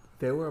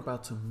 They were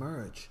about to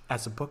merge.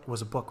 As a book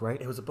was a book, right?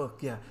 It was a book,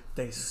 yeah.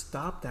 They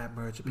stopped that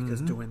merger because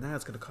doing that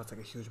is going to cause like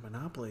a huge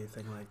monopoly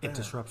thing like that. It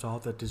disrupts all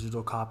the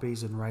digital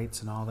copies and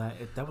rights and all that.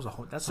 That's a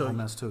whole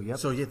mess too. Yep.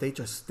 So yeah, they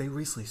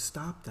recently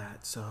stopped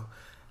that. So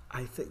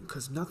I think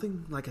because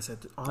nothing, like I said,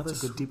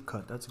 That's a good deep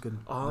cut. That's a good.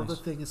 All the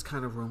thing is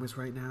kind of rumors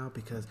right now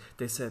because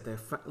they said that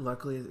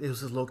luckily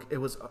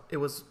it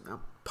was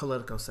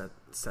Politico said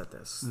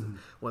this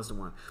was the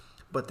one,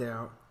 but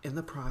they're in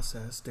the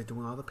process. They're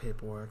doing all the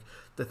paperwork.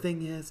 The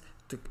thing is,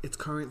 it's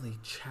currently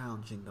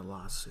challenging the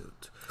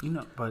lawsuit.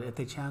 But if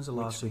they challenge the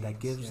lawsuit, that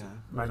gives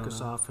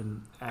Microsoft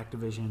and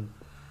Activision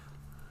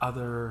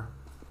other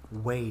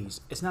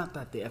ways. It's not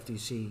that the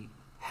FTC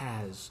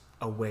has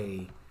a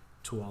way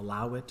to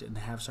allow it and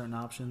have certain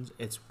options.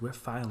 It's we're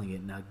filing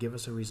it now. Give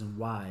us a reason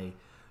why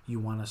you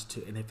want us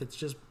to. And if it's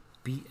just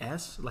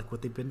BS, like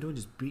what they've been doing,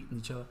 just beating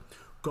each other.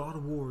 God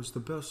of War is the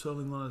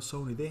best-selling line of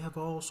Sony. They have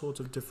all sorts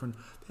of different.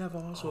 They have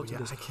all sorts of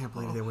this. I can't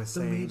believe they were the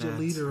saying major that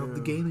leader too. of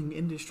the gaming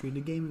industry, the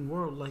gaming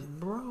world. Like,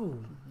 bro,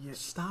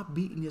 stop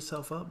beating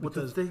yourself up. What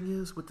the thing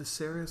is, what the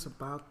serious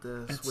about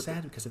this? It's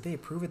sad because if they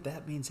approve it,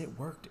 that means it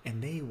worked,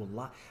 and they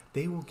will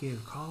They will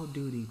give Call of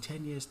Duty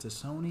 10 years to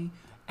Sony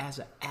as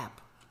an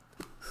app.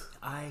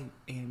 I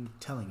am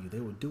telling you,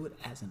 they will do it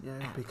as an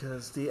app.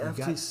 Because the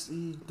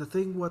FTC, the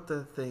thing with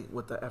the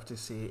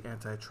FTC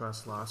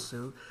antitrust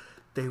lawsuit,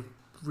 they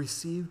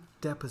received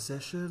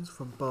depositions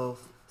from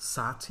both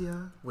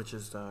Satya, which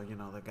is the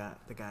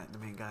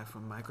main guy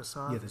from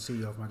Microsoft. Yeah, the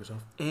CEO of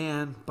Microsoft.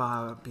 And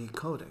B.o.P.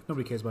 Coding.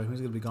 Nobody cares about him. He's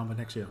going to be gone by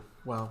next year.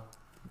 Well,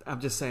 I'm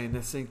just saying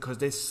this thing because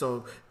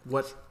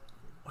what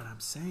I'm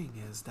saying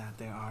is that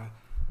they are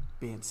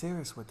being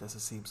serious with this.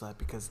 It seems like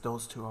because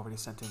those two already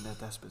sent in their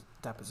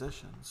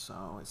depositions,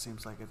 so it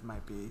seems like it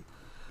might be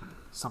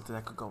something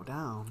that could go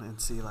down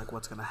and see like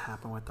what's going to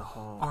happen with the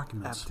whole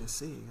arguments.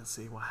 FTC and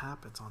see what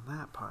happens on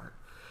that part.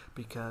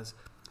 Because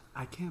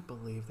I can't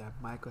believe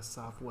that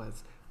Microsoft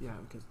was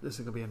because this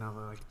is gonna be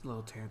another like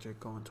little tangent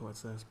going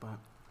towards this, but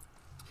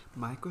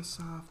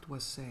Microsoft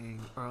was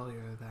saying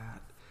earlier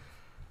that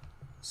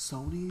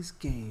Sony's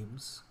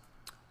games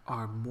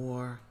are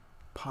more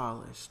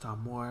polished, are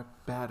more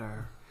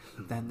better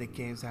than the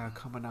games that are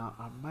coming out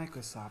on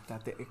Microsoft,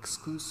 that the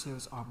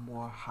exclusives are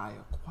more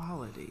higher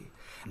quality.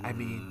 I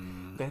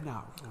mean, they're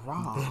not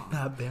wrong.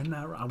 They're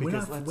not wrong.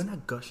 We're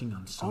not gushing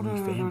on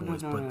Sony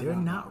fanboys, but they're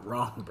not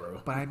wrong,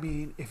 bro. But I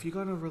mean, if you're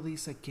gonna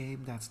release a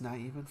game that's not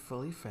even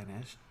fully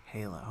finished,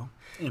 Halo,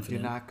 Infinite.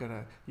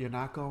 you're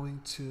not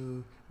going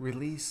to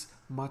release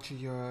much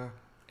of your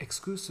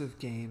exclusive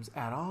games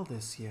at all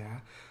this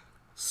year,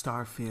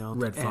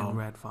 Starfield and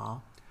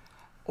Redfall,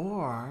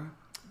 or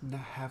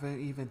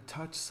haven't even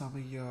touched some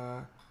of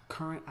your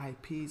current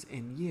IPs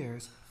in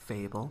years,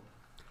 Fable,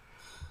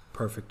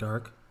 Perfect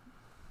Dark.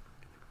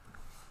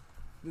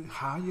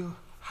 How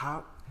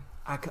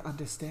I can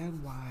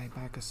understand why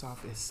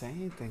Microsoft is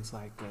saying things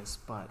like this,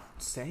 but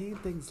saying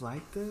things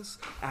like this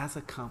as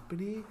a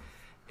company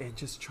and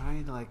just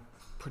trying to like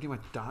pretty much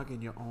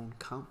dogging your own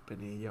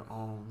company, your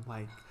own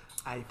like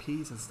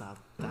IPs and stuff,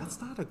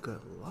 that's not a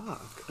good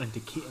look. And to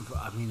keep,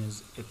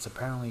 it's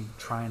apparently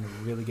trying to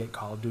really get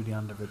Call of Duty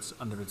under its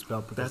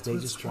belt because they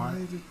just want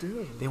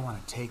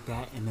to take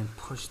that and then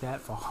push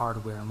that for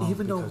hardware alone.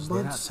 Even though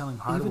they're not selling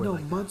hardware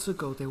months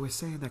ago they were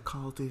saying that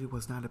Call of Duty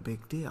was not a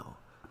big deal,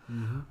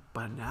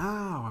 but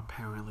now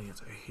apparently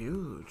it's a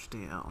huge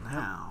deal.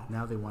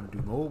 Now they want to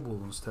do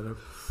mobile instead of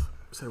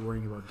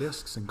worrying about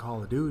discs and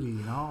Call of Duty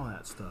and all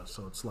that stuff.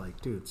 So it's like,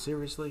 dude,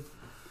 seriously.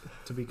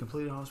 To be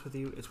completely honest with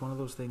you, it's one of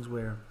those things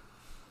where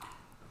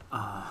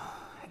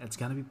it's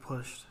going to be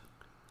pushed.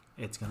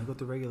 It's going to go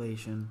through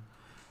regulation.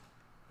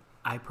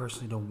 I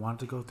personally don't want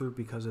to go through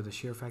because of the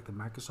sheer fact that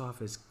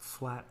Microsoft is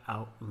flat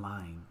out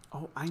lying.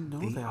 Oh, I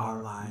know they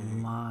are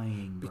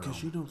lying. Bro.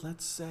 Because,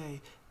 let's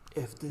say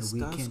if this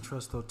we can't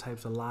trust those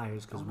types of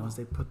liars because once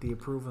they put the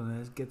approval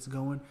and it gets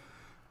going,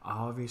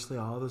 obviously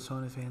all the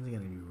Sony fans are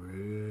going to be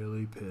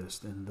really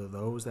pissed, and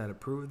those that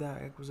approve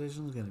that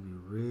acquisition is going to be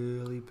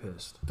really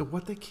pissed.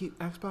 What they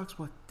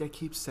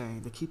keep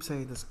saying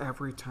this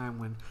every time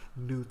when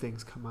new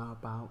things come out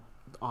about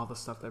all the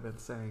stuff they've been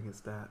saying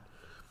is that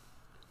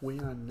we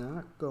are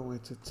not going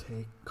to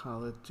take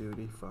Call of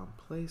Duty from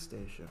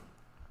PlayStation.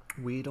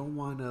 we don't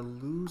want to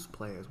lose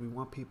players. We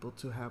want people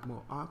to have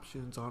more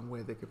options on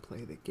where they could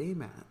play the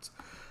game at.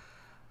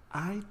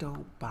 I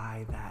don't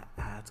buy that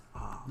at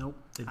all. Nope.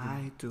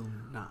 I do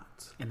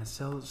not. In the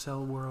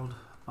cell world,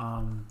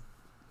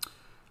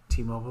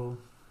 T-Mobile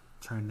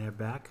turned their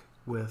back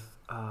with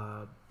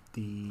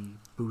the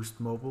Boost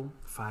Mobile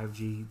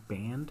 5G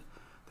band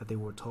that they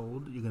were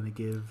told you're going to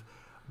give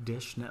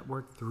Dish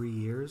Network 3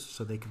 years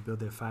so they can build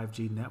their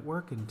 5G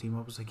network. And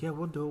T-Mobile's like, yeah,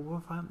 we'll do it.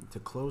 We'll find to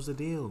close the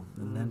deal.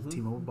 And then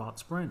T-Mobile bought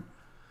Sprint.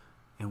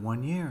 In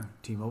 1 year,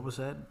 T-Mobile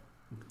said,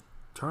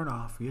 turn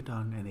off, you're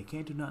done. And they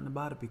can't do nothing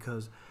about it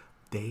because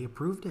they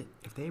approved it.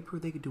 If they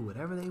approved, they could do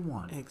whatever they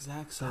want.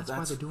 Exactly. So that's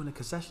why they're doing a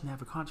concession. They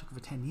have a contract for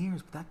 10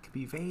 years, but that could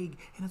be vague,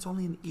 and it's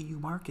only in the EU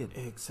market.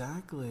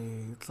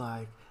 Exactly. It's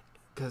like,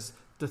 because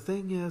the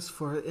thing is,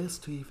 for us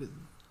to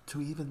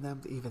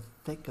even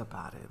think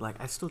about it,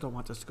 like, I still don't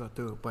want this to go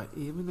through, but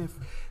even if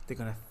they're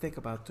going to think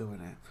about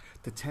doing it,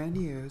 the 10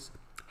 years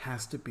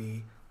has to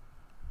be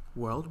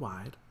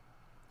worldwide.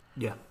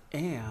 Yeah.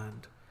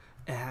 And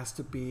it has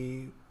to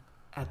be,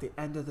 at the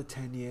end of the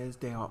 10 years,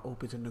 they are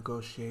open to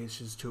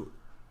negotiations to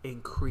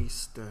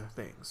increase the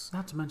things.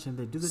 Not to mention,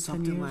 they do the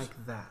something 10 years.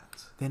 Something like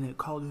that. Then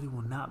Call of Duty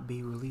will not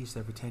be released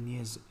every 10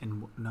 years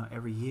and not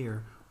every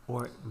year.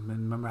 Or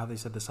remember how they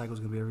said the cycle is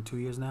going to be every 2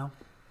 years now?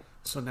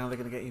 So now they're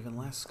going to get even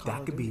less Call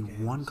that of could Duty be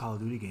games. One Call of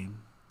Duty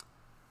game.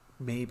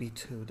 Maybe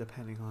two,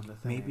 depending on the thing.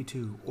 Maybe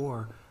two.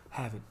 Or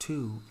have it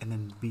 2 and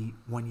then be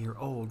 1 year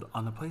old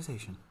on the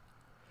PlayStation.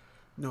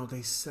 No,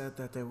 they said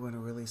that they were going to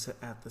release it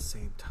at the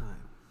same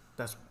time.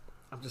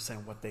 I'm just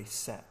saying what they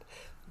said.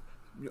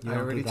 I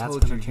already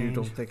told you you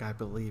don't think I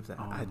believe that.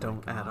 I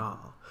don't at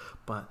all.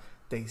 But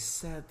they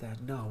said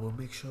that, no, we'll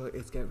make sure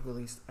it's getting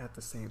released at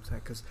the same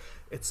time. Because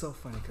it's so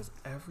funny, because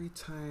every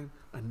time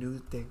a new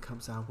thing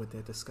comes out with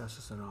their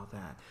discussions and all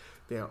that,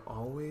 they'll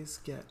always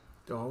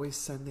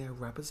send their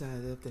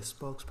representative, their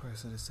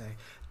spokesperson to say,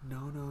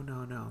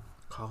 no.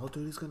 Call of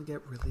Duty is going to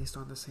get released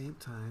on the same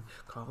time.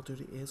 Call of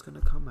Duty is going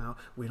to come out.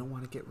 We don't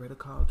want to get rid of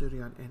Call of Duty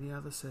on any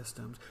other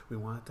systems. We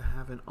want it to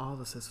have in all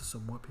the systems so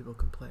more people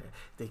can play it.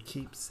 They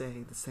keep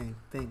saying the same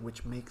thing,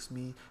 which makes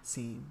me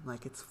seem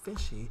like it's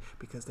fishy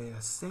because they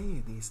are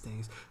saying these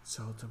things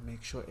so to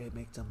make sure it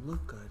makes them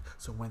look good.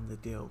 So when the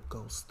deal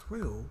goes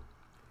through,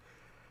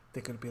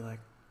 they're going to be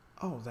like,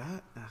 oh,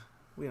 that?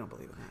 We don't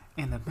believe in that.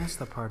 And the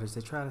messed up part is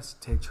they try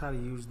to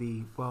use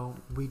the, well,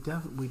 we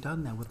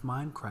done that with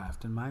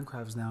Minecraft, and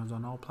Minecraft now is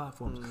on all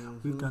platforms. Mm-hmm.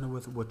 We've done it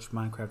with, which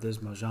Minecraft is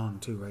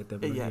Mahjong too, right?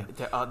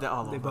 They're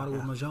all they bought it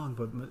with Mahjong,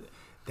 but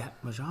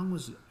that Mahjong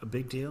was a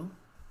big deal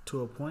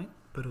to a point,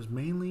 but it was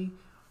mainly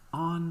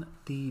on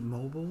the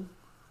mobile,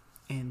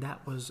 and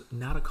that was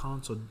not a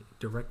console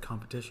direct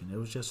competition. It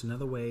was just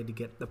another way to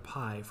get the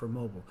pie for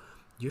mobile.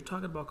 You're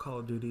talking about Call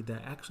of Duty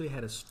that actually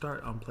had a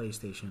start on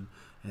PlayStation,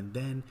 and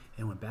then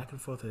it went back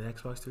and forth to the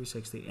Xbox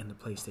 360 and the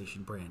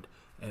PlayStation brand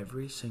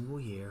every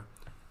single year.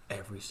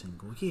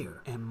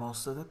 And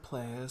most of the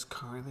players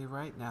currently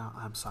right now,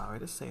 I'm sorry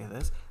to say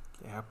this,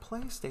 they're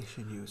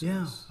PlayStation users.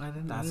 Yeah, I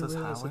didn't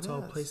realize it's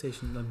all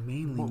PlayStation.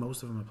 Mainly,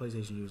 most of them are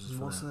PlayStation users.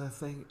 Most of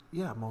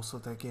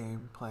the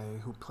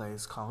gameplay who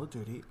plays Call of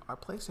Duty are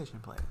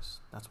PlayStation players.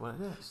 That's what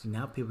it is. And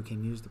now people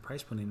can't use the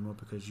price point anymore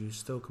because you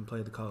still can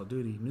play the Call of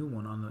Duty new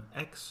one on the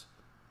X,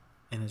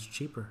 and it's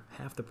cheaper,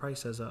 half the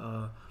price as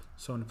a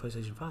Sony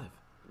PlayStation 5.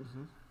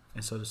 Mm-hmm.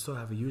 And so to still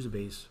have a user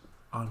base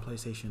on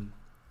PlayStation,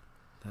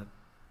 that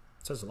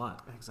says a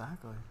lot.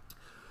 Exactly.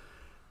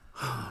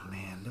 Oh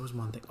man, there was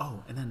one thing.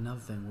 Oh, and then another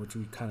thing which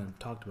we kind of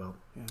talked about.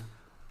 Yeah.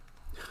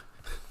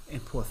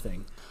 And poor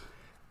thing,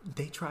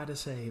 they tried to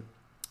say,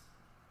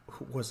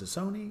 was it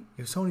Sony?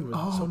 If Sony was,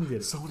 Sony did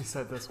it. Sony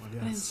said this one.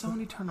 Yes. And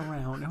then Sony turned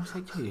around and I was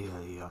like,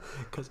 yeah,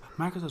 because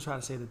Microsoft tried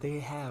to say that they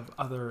have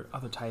other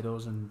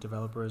titles and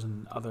developers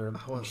and other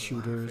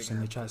shooters,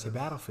 and they try to say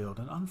Battlefield.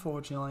 And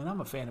unfortunately, and I'm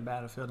a fan of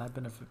Battlefield. And I've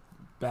been a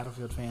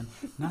Battlefield fan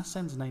not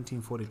since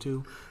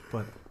 1942,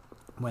 but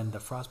when the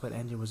Frostbite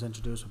engine was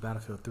introduced with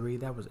Battlefield 3,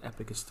 that was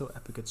epic. It's still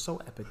epic. It's so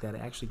epic that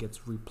it actually gets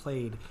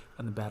replayed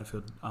on the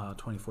Battlefield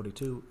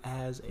 2042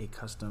 as a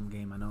custom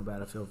game. I know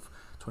Battlefield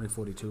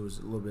 2042 is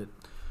a little bit,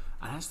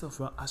 and I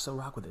still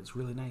rock with it. It's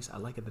really nice. I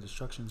like it. The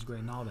destruction's great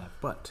and all that.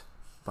 But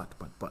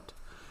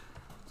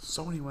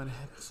Sony went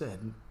ahead and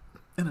said,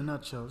 in a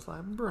nutshell, it's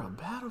like, bro,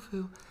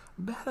 Battlefield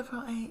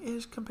ain't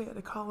ish compared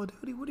to Call of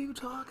Duty. What are you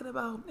talking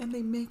about? And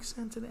they make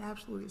sense, and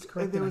absolutely it's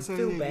correct. And they were saying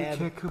you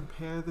can't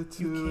compare the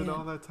two and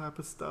all that type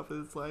of stuff.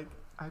 It's like,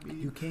 I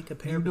mean, you can't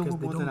compare because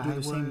they don't do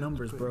the same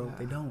numbers, bro. Yeah,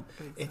 they don't.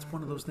 Exactly. It's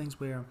one of those things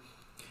where,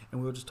 and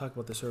we were just talking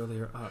about this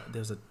earlier.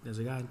 There's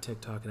a guy on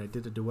TikTok, and I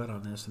did a duet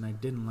on this, and I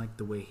didn't like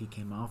the way he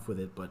came off with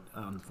it, but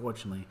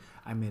unfortunately,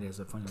 I made it as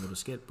a funny little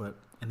skit. But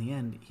in the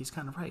end, he's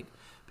kind of right.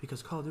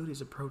 Because Call of Duty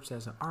is approached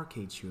as an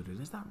arcade shooter. And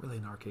it's not really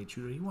an arcade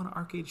shooter. You want an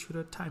arcade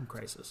shooter, Time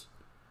Crisis.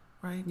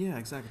 Right? Yeah,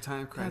 exactly.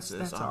 Time Crisis.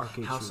 That's an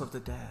arcade House shooter. of the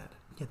Dead.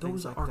 Yeah,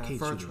 those are arcade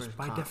shooters.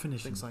 By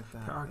definition. Things like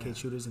that. They're arcade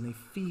shooters, and they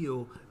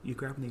feel, you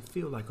grab them, they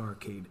feel like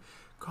arcade.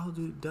 Call of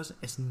Duty doesn't.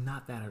 It's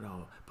not that at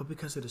all. But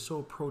because it is so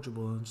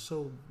approachable and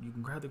so you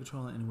can grab the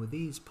controller and with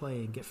ease play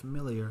and get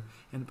familiar,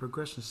 and the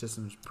progression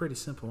system is pretty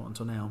simple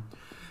until now.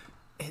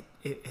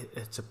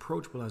 It's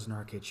approachable as an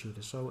arcade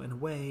shooter. So in a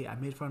way, I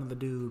made fun of the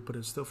dude, but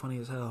it's still funny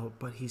as hell.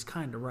 But he's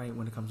kind of right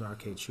when it comes to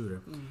arcade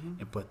shooter.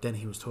 But then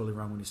he was totally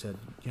wrong when he said,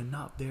 "You're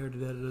not there."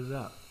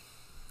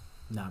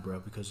 Nah, bro,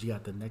 because you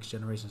got the next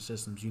generation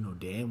systems. You know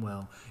damn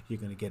well you're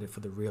gonna get it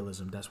for the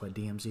realism. That's why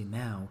DMZ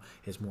now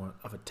is more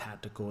of a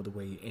tactical, the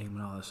way you aim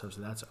and all that stuff.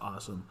 So that's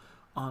awesome.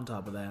 On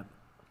top of that,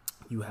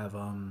 you have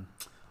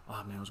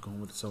oh man, I was going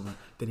with it so much.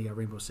 Then you got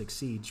Rainbow Six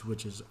Siege,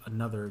 which is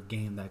another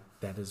game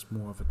that is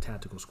more of a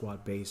tactical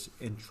squad based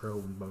intro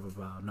and blah blah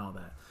blah and all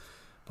that.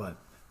 But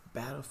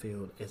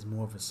Battlefield is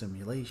more of a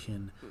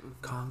simulation,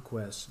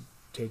 conquest,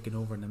 taking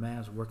over in the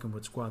maps, working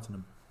with squads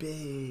in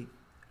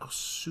a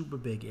super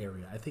big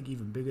area. I think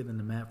even bigger than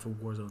the map for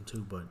Warzone 2,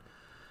 but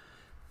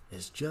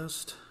it's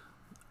just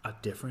a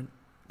different.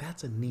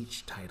 That's a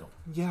niche title.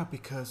 Yeah,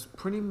 because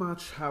pretty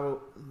much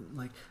how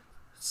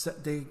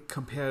they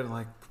compared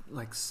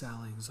like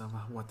sellings of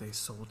what they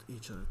sold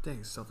each of the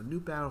things. So the new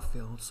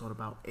Battlefield sold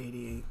about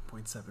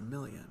 88.7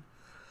 million.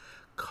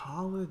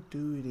 Call of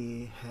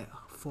Duty hit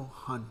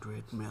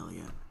 400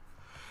 million.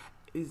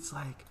 It's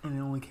like, and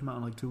it only came out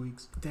in like 2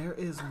 weeks. There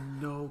is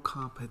no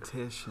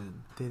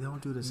competition. They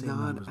don't do the same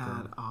None numbers, bro.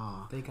 At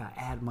all. They got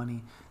ad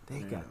money.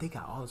 They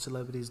got all the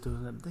celebrities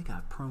doing it. They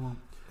got promo.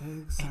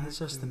 Exactly. And it's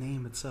just the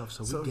name itself,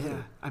 so we get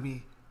it. I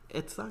mean,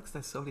 it sucks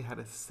that Sony had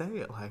to say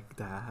it like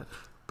that.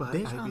 But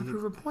they're trying to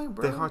prove a point,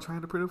 bro. They are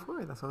trying to prove a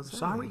point. That's what I'm saying.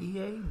 Sorry,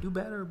 EA, do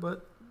better,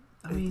 but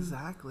I mean,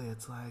 exactly.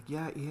 It's like,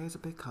 yeah, EA is a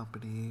big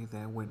company.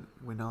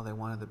 We know they're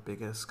one of the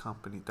biggest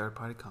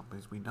third-party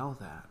companies. We know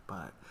that,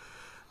 but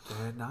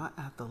they're not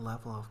at the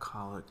level of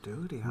Call of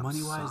Duty.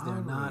 Money-wise, they're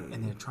not,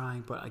 and they're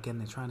trying. But again,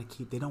 they're trying to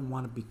keep. They don't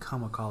want to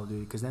become a Call of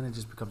Duty because then it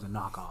just becomes a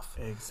knockoff.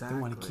 Exactly.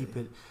 They want to keep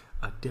it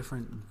a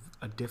different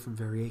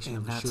variation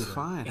of the shooter. And that's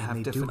fine. And have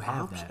they different do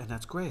have options, that. and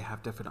that's great.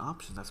 Have different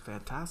options. That's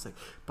fantastic.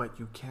 But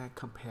you can't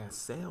compare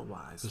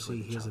sale-wise. You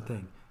see, here's the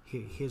thing.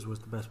 Here's what's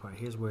the best part.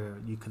 Here's where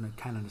you can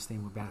kind of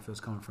understand where Battlefield's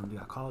coming from. You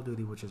got Call of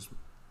Duty, which is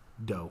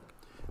dope.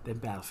 Then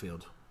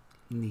Battlefield,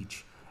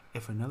 niche.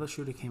 If another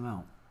shooter came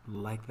out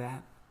like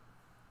that,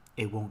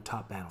 it won't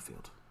top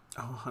Battlefield.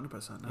 Oh,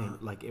 100%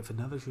 not. Like, if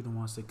another shooter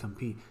wants to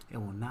compete, it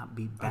will not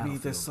beat Battlefield. I mean,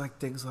 there's like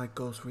things like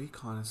Ghost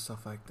Recon and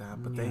stuff like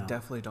that, but they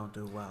definitely don't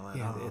do well at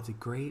all. Yeah, it's a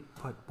great,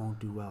 but won't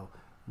do well.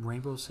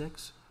 Rainbow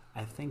Six,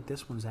 I think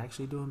this one's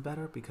actually doing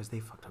better because they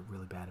fucked up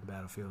really bad in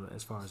Battlefield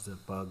as far as the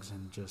bugs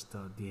and just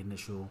the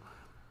initial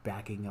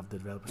backing of the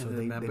developer. So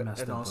they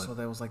messed up. And also,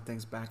 there was like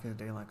things back in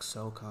the day like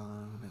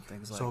SOCOM and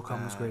things like that.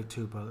 SOCOM was great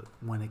too, but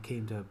when it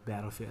came to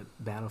Battlefield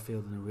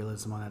and the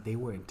realism on that, they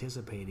were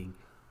anticipating.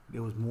 It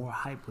was more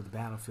hype with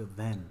Battlefield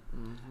then,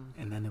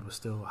 and then it was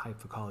still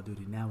hype for Call of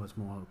Duty. Now it's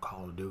more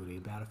Call of Duty,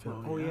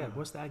 Battlefield. Oh yeah,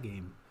 what's that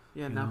game?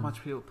 Yeah, not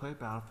much people play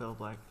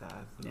Battlefield like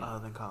that other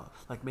than Call.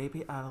 Like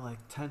maybe out of like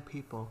 10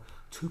 people,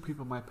 2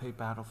 people might play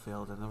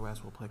Battlefield, and the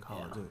rest will play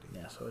Call of Duty.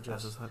 Yeah, so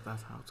that's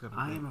how it's gonna be.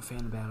 I am a fan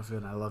of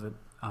Battlefield. I love it,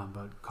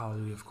 but Call of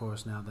Duty, of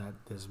course, now that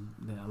there's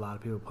a lot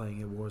of people playing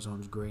it,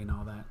 Warzone's great and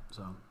all that.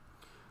 So,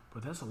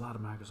 but that's a lot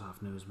of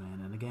Microsoft news, man.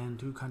 And again,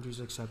 2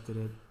 countries accepted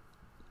it.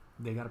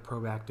 They got a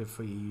proactive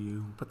for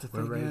EU. But the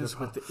thing is,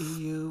 with the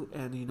EU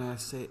and the United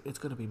States, it's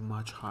going to be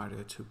much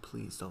harder to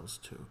please those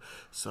two.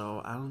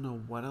 So I don't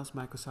know what else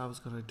Microsoft is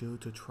going to do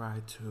to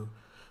try to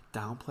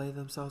downplay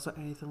themselves or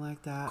anything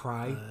like that.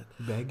 Cry,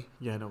 beg.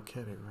 Yeah, no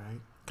kidding,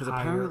 right? Because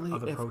apparently,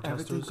 if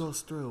everything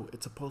goes through,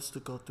 it's supposed to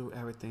go through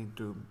everything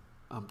through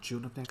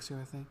June of next year,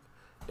 I think.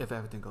 If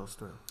everything goes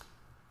through.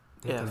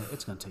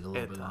 It's going to take a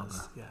little bit longer.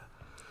 Yeah.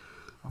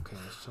 Okay,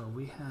 so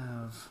we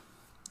have...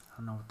 I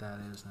don't know what that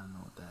is. I don't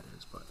know what that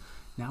is. But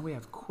now we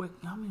have quick.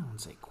 I mean, I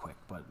wouldn't say quick,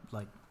 but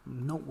like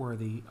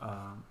noteworthy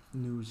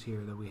news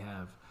here that we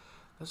have.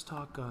 Let's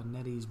talk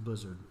NetEase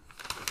Blizzard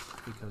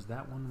because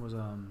that one was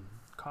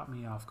caught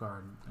me off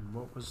guard. And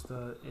what was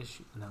the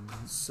issue? And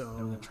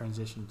then the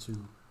transition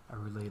to a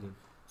related.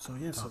 So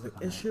the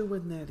issue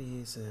with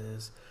NetEase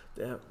is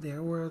that they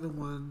were the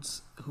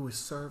ones who were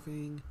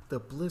serving the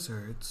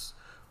Blizzards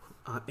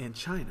in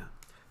China.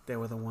 They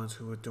were the ones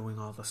who were doing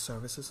all the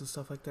services and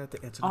stuff like that,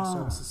 the internet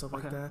services and stuff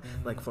like that,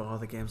 like for all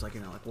the games, like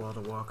like World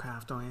of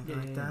Warcraft or anything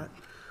like that.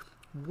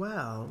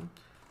 Well,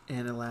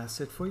 and it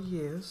lasted for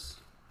years,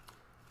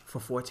 for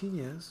 14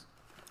 years.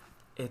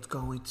 It's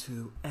going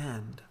to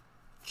end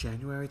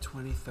January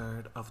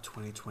 23rd of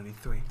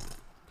 2023.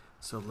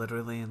 So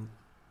literally in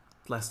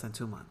less than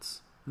 2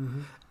 months.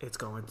 It's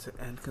going to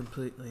end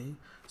completely.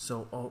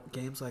 So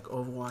games like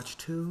Overwatch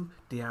 2,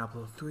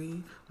 Diablo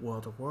 3,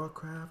 World of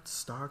Warcraft,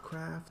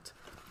 StarCraft,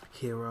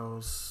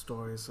 Heroes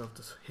of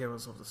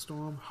the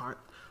Storm,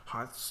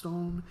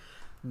 Hearthstone,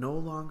 no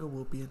longer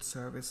will be in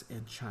service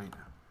in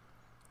China.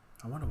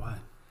 I wonder why.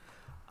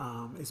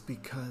 It's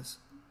because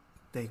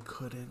they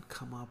couldn't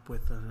come up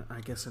with an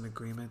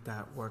agreement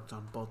that worked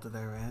on both of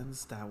their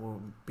ends that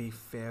will be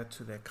fair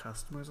to their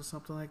customers or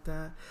something like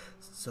that.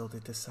 So they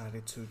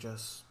decided to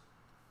just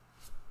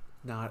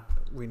not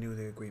renew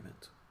the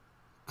agreement.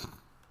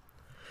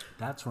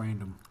 That's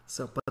random.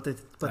 So, but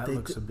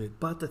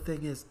the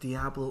thing is,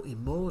 Diablo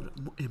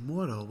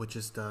Immortal, which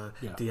is the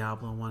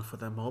Diablo one for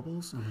the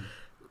mobiles,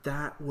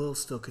 that will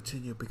still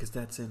continue because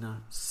that's in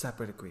a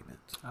separate agreement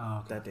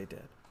that they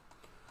did.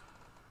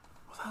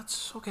 Well,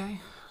 that's okay.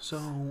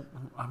 So,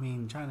 I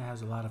mean, China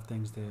has a lot of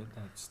things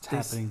that's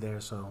happening there.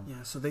 So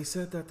yeah, so they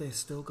said that they're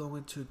still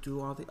going to do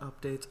all the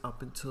updates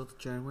up until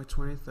January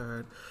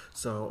 23rd.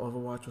 So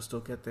Overwatch will still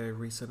get their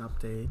recent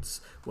updates.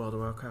 World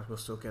of Warcraft will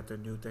still get their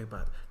new thing,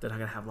 but they're not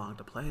gonna have long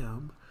to play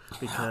them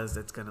because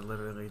it's gonna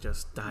literally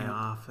just die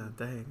off and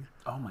thing.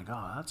 Oh my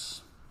God,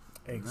 that's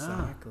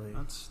exactly.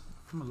 I'm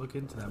gonna look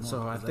into that more.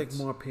 So I think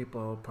more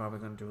people are probably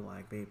gonna do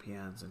like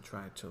VPNs and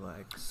try to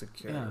like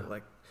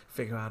secure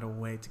figure out a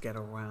way to get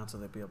around so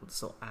they'll be able to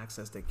still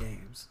access their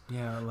games.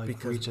 Yeah,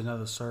 like reach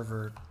another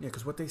server. Yeah,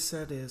 because what they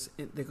said is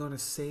they're going to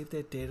save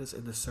their data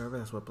in the server.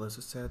 That's what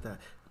Blizzard said, that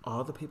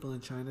all the people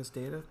in China's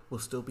data will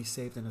still be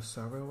saved in a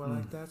server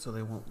like that, so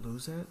they won't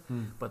lose it,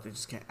 but they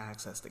just can't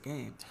access the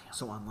game. Damn.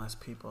 So unless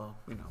people,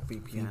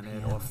 VPN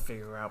it or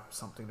figure out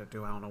something to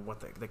do, I don't know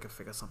what they could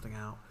figure something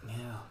out.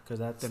 Yeah, because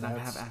they're not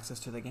going to have access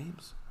to the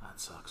games. That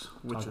sucks.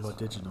 Talk about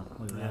digital.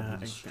 Look at that.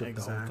 They just stripped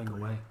the whole thing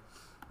away.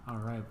 All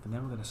right, but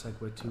then we're going to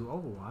segue to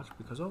Overwatch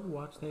because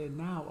Overwatch, they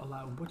now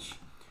allow, which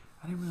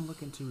I didn't really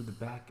look into the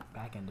back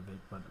end of it,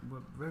 but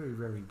very,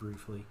 very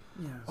briefly.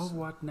 Yes.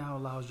 Overwatch now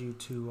allows you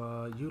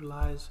to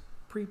utilize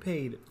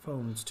prepaid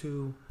phones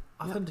to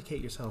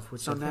authenticate yourself,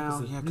 which I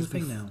think is a new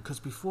thing now. Because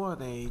before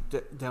they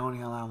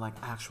only allow like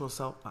actual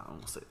cell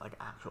phones.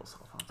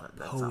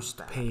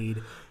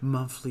 Postpaid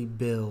monthly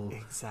bill.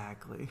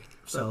 Exactly.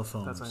 Cell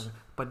phones. That's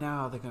but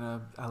now they're going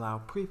to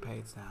allow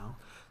prepaids now.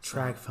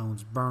 Track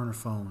phones, burner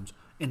phones,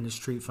 in the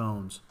street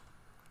phones.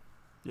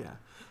 Yeah.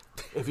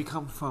 If you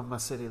come from a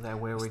city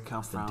where we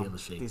come from,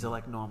 these are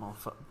like normal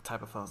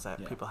type of phones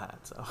that people had.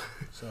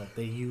 So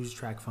they use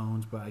track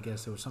phones, but I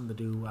guess there was something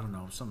to do. I don't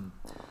know.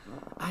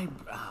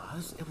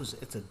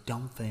 It's a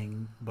dumb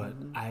thing, but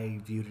I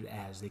viewed it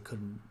as they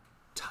couldn't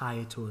tie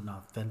it to an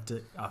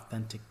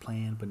authentic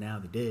plan, but now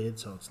they did.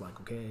 So it's like,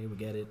 okay, we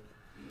get it.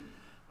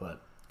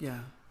 But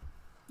yeah.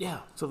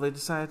 So they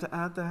decided to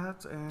add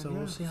that, and so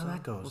we'll see how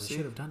that goes. They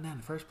should have done that in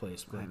the first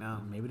place, but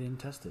maybe they didn't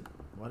test it.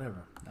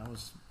 Whatever. It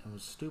was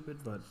stupid,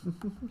 but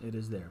it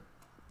is there.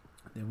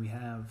 Then we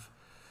have,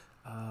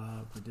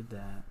 we did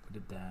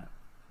that.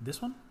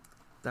 This one?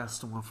 That's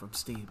the one from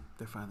Steam.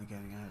 They're finally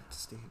getting added to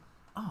Steam.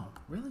 Oh,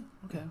 really?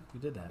 Okay,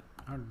 we did that.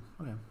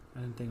 Okay, I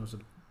didn't think it was a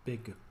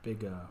big.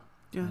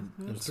 Yeah,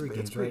 it was 3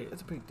 games, right?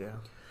 It's a big deal.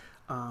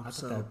 I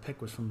thought that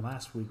pick was from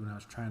last week when I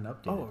was trying to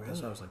update it. Oh, really?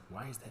 So I was like,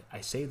 why is that?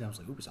 I saved it. I was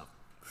like, Ubisoft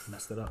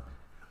messed it up.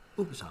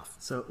 Ubisoft.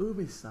 So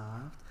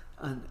Ubisoft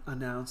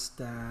announced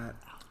that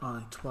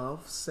on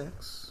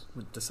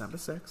December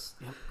 6th,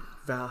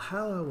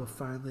 Valhalla will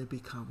finally be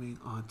coming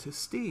onto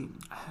Steam.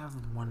 I have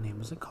one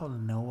name. Is it called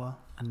Anoa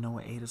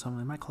 8 or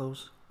something? Am I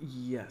close?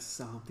 Yes.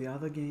 The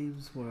other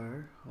games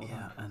were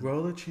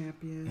Roller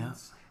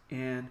Champions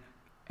and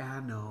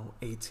Anno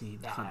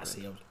 1800.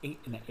 See, it was 8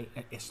 and 8.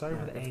 It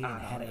started with an A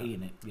and it had an 8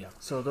 in it. Yeah.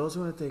 So those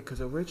were the things,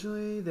 because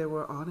originally they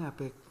were on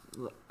Epic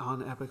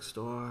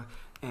Store,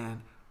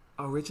 and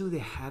originally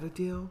they had a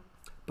deal,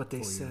 but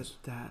they said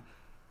that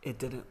it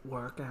didn't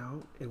work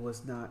out. It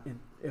was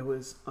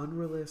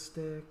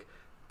unrealistic.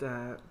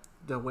 That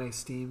the way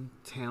Steam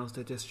handles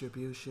their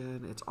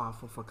distribution, it's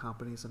awful for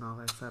companies and all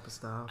that type of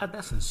stuff.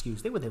 That's an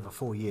excuse. They were there for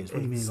 4 years. What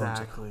do you mean?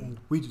 Exactly.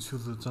 We just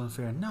feel it's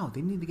unfair. No,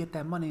 they need to get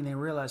that money, and they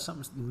realize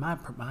something. In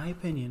my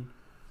opinion,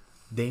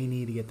 they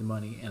need to get the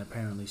money, and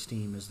apparently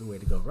Steam is the way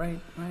to go. Right?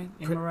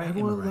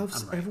 Everyone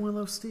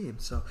loves Steam.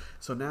 So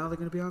now they're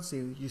going to be on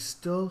Steam. You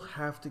still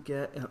have to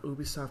get an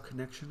Ubisoft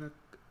Connection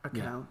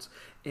account,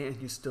 and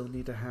you still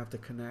need to have the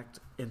Connect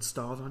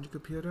installed on your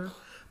computer,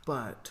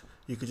 but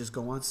you could just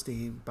go on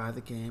Steam, buy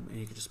the game, and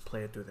you could just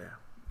play it through there.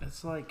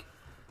 It's like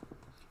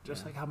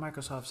like how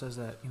Microsoft says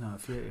that,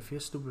 if you're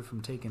stupid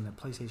from taking the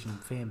PlayStation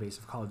fan base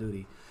of Call of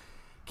Duty,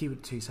 keep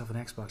it to yourself. An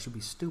Xbox should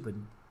be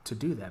stupid to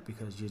do that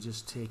because you're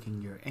just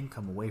taking your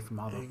income away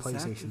from all the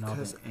PlayStation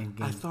and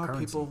game I thought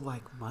currency. People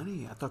like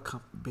money. I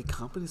thought big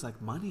companies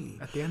like money.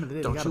 At the end of the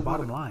day, they got a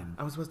bottom line.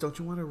 Don't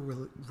you want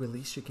to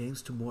release your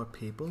games to more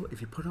people? If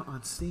you put it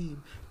on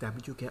Steam, that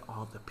means you get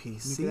all the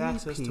PC you get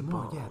access people. To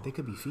more. Yeah, they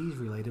could be fees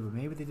related, but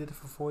maybe they did it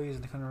for 4 years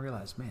and they couldn't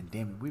realize, man,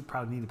 damn it, we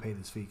probably need to pay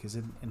this fee because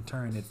in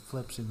turn it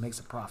flips and makes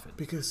a profit.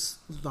 Because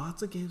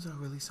lots of games are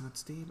released on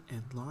Steam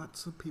and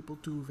lots of people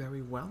do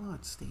very well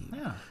on Steam.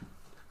 Yeah.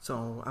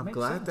 So I'm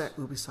glad that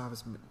Ubisoft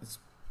is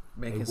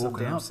making some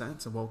damn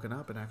sense and woken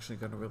up and actually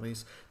going to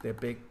release their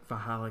big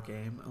Valhalla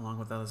game along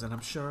with others. And I'm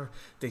sure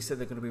they said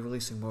they're going to be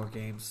releasing more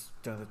games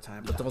the other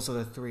time. But those are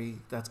the 3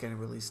 that's getting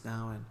released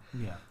now.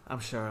 And I'm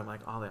sure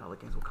like all the other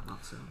games will come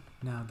out soon.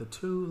 Now, the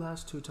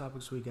last two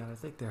topics we got, I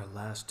think they're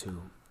last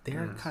 2.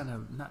 They're kind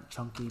of not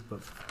chunky,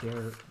 but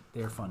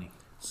they're funny.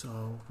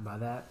 So by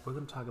that, we're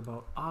going to talk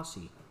about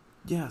Aussie.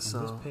 Yeah, and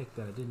this pick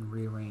that I didn't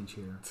rearrange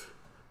here.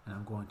 And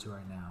I'm going to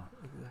right now.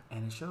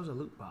 And it shows a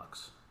loot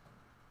box.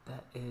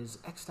 that is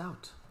X'd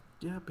out.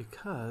 Yeah,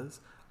 because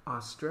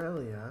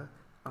Australia,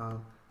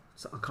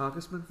 so a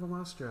congressman from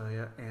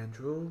Australia,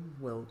 Andrew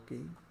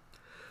Wilkie,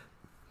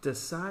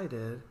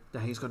 decided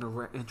that he's going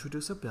to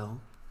introduce a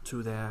bill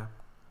to their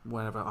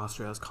whatever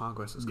Australia's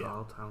Congress is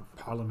called.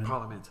 Parliament.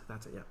 Parliament.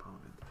 That's it. Yeah,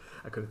 Parliament.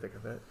 I couldn't think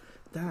of it.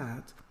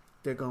 That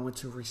they're going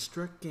to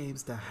restrict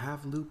games that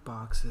have loot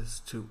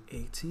boxes to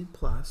 18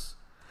 plus,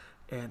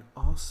 and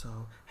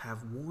also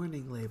have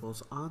warning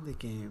labels on the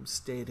game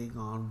stating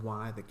on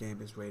why the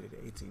game is rated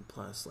 18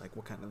 plus, like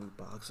what kind of loot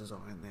boxes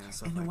are in there.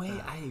 Stuff in a way,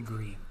 that. I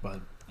agree,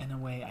 but in a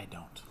way, I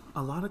don't.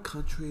 A lot of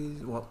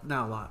countries, well,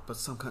 not a lot, but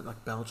some countries,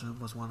 like Belgium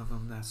was one of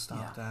them that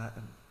stopped that,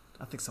 and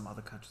I think some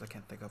other countries I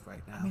can't think of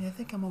right now. I mean, I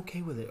think I'm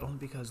okay with it, only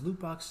because loot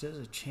boxes,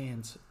 there's a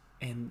chance,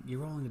 and you're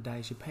rolling the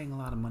dice, you're paying a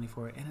lot of money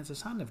for it, and it's a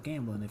sign of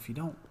gambling if you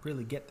don't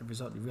really get the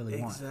result you really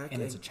want,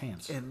 and it's a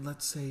chance. And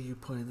let's say you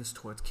put in this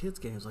towards kids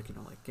games, like,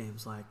 like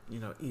games like,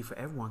 E for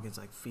everyone, games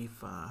like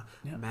FIFA,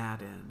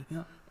 Madden,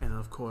 and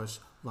of course,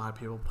 a lot of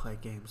people play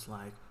games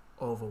like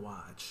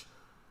Overwatch.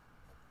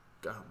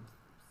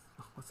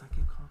 What's that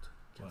game called?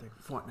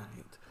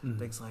 Fortnite,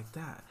 things like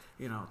that.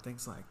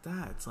 Things like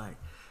that. It's like,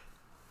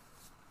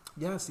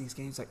 yes, these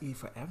games are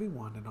for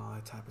everyone and all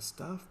that type of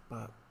stuff,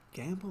 but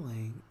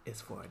gambling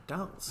is for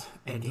adults,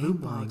 and loot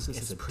boxes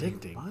is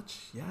pretty much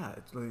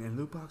and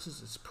loot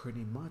boxes is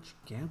pretty much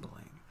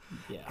gambling.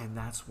 And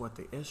that's what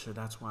the issue.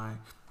 That's why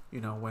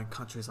when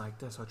countries like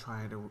this are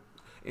trying to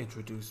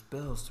introduce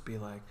bills to be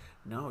like,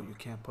 no, you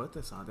can't put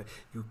this on there.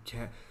 You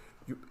can't.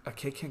 A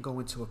kid can't go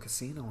into a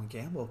casino and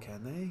gamble,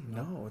 can they?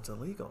 No, it's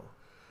illegal.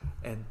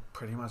 And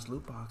pretty much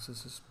loot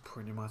boxes is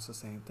pretty much the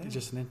same thing. It's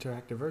just an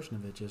interactive version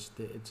of it.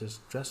 It's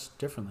just dressed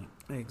differently.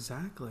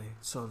 Exactly.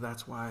 So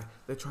that's why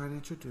they're trying to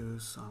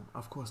introduce.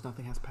 Of course,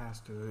 nothing has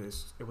passed through.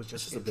 It was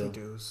just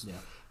introduced. Yeah.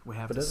 We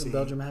have. But doesn't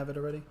Belgium have it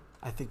already?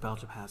 I think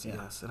Belgium has it.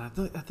 Yes, and I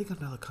think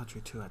another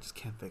country too. I just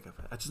can't think of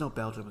it. I just know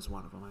Belgium is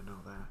one of them. I know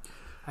that.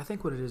 I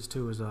think what it is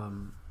too is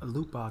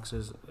loot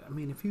boxes. I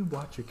mean, if you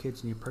watch your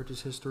kids and your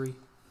purchase history,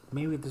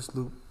 maybe this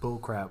loot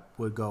bullcrap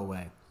would go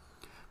away.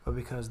 But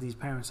because these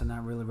parents are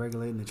not really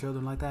regulating the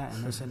children like that,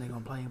 and they're saying they're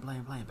going to play,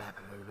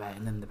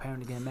 and then the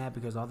parent getting mad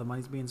because all the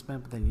money's being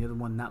spent, but then you're the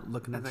one not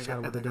looking at the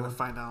shadow what they're doing. And they're going to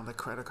find out on the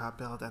credit card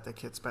bill that their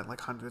kid spent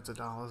like hundreds of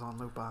dollars on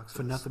loot boxes.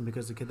 For nothing,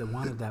 because the kid that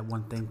wanted that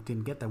one thing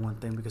didn't get that one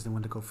thing because they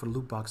wanted to go for the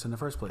loot box in the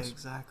first place.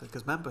 Exactly.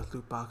 Because remember,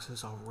 loot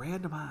boxes are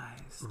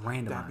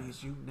randomized. That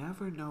means you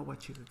never know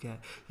what you could get.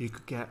 You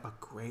could get a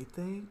great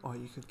thing, or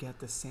you could get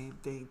the same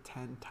thing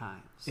 10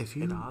 times. If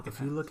you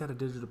look at a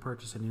digital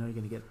purchase and you're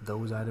going to get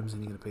those items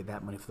and you're going to pay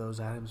that money for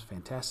those items,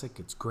 fantastic,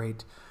 it's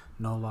great.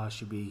 No law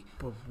should be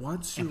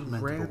once you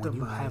implemented. But when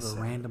you have a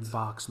random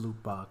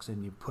loot box,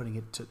 and you're putting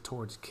it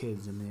towards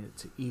kids, and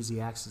it's easy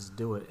access to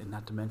do it, and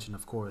not to mention,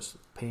 of course,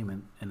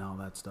 payment and all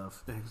that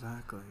stuff.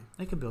 Exactly.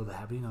 They can build a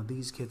habit.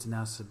 These kids are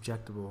now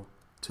subjectable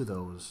to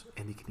those,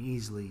 and they can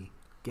easily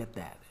get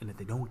that. And if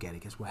they don't get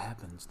it, guess what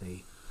happens?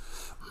 They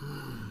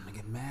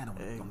get mad.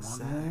 I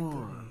want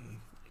more.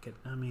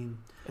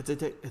 It's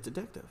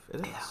addictive.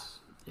 It is.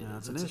 Yeah,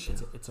 it's an issue.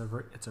 It's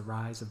a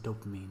rise of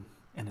dopamine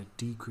and a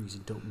decrease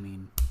in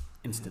dopamine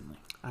instantly.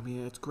 I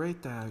mean, it's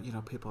great that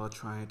people are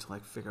trying to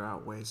figure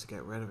out ways to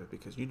get rid of it,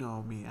 because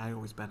me, I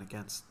always been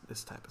against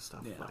this type of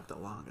stuff the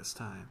longest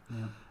time.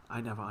 Yeah. I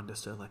never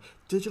understood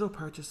digital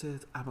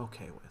purchases. I'm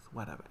okay with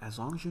whatever, as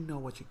long as you know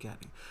what you're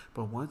getting.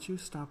 But once you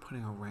start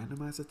putting a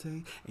randomizer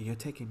thing and you're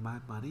taking my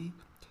money,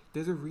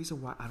 there's a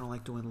reason why I don't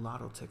like doing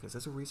lotto tickets.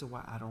 There's a reason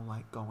why I don't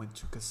like going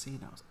to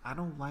casinos. I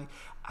don't like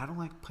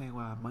playing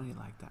with my money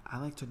like that. I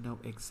like to know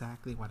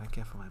exactly what I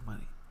get for my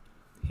money.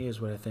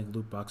 Here's what I think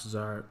loot boxes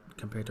are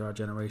compared to our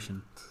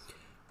generation.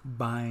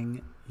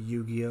 Buying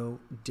Yu-Gi-Oh!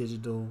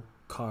 Digital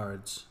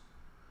cards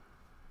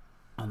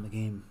on the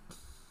game.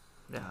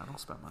 Yeah, I don't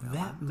spend money on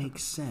that. That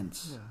makes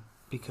sense. Yeah.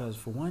 Because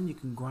for one, you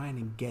can grind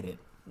and get it.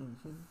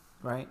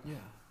 Mm-hmm. Right? Yeah.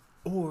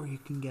 Or you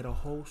can get a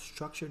whole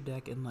structure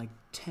deck in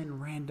 10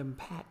 random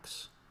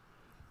packs.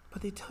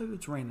 But they tell you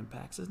it's random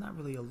packs. It's not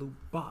really a loot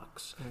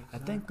box. Exactly.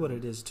 I think what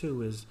it is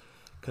too is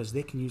because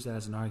they can use that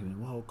as an argument.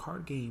 Well,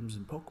 card games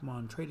and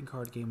Pokemon trading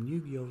card game and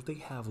Yu-Gi-Oh! They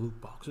have loot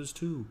boxes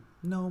too.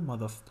 No,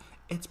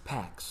 it's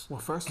packs. Well,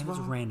 first of all,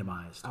 it's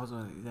randomized.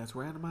 That's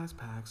randomized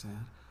packs,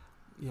 and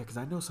because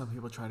I know some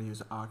people try to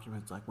use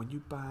arguments when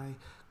you buy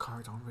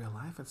cards on real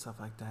life and stuff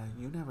like that,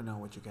 you never know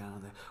what you get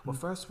on there. Well,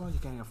 first of all, you're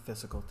getting a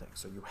physical thing,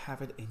 so you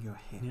have it in your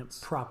hands.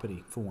 Yep.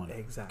 Property for one.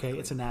 Exactly. Okay,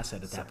 it's an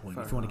asset at that point.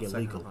 If you want to get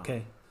legal,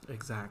 okay.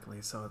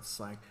 Exactly. So it's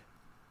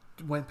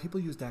when people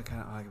use that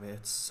kind of argument,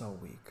 it's so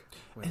weak.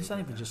 It's not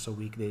even just so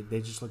weak. They're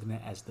just looking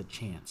at it as the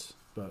chance.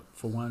 But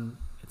for one,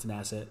 it's an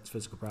asset. It's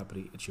physical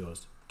property. It's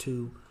yours.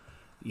 Two,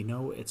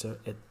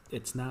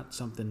 it's not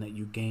something that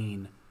you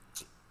gain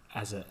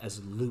as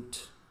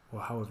loot,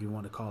 or however you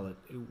want to call it.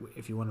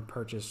 If you want to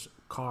purchase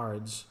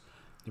cards,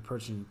 you're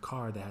purchasing a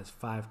card that has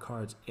 5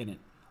 cards in it.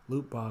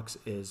 Loot box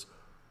is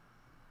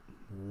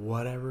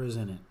whatever is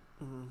in it.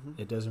 Mm-hmm.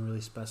 It doesn't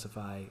really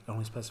specify. It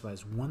only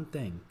specifies one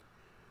thing.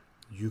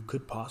 you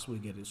could possibly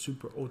get a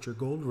super ultra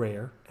gold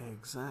rare.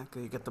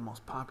 Exactly. You get the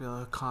most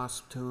popular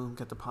costume,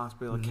 get the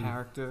popular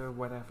character,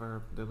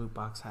 whatever the loot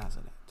box has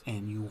in it.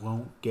 And you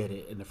won't get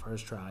it in the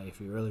first try if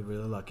you're really,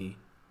 really lucky.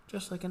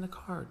 Just like in the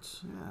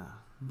cards. Yeah.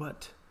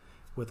 But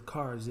with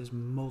cards, there's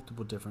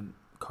multiple different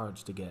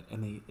cards to get,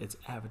 and it's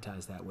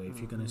advertised that way. If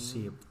you're going to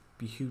see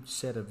a huge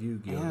set of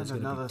Yu-Gi-Oh, there's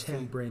going to be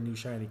 10 brand new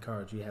shiny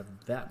cards. You have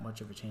that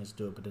much of a chance to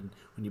do it. But then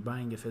when you're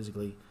buying it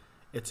physically,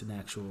 it's an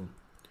actual,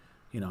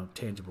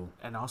 tangible.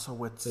 And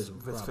also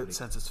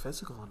since it's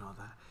physical and all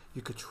that,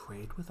 you could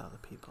trade with other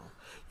people.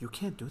 You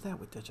can't do that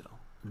with digital.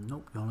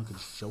 Nope, you only can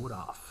show it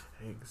off.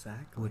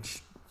 Exactly.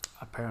 Which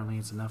apparently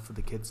it's enough for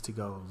the kids to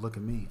go, look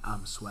at me,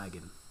 I'm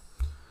swagging.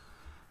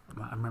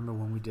 I remember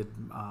when we did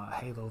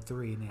Halo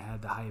 3 and they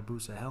had the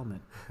Hayabusa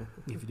helmet.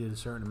 If you did a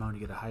certain amount,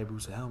 you get a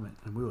Hayabusa helmet.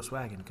 And we were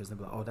swagging because they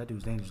were like, oh, that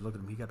dude's dangerous. Look at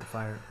him. He got the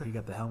fire. He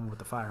got the helmet with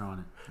the fire on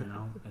it,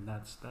 And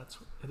that's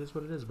it is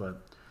what it is.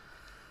 But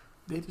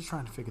they're just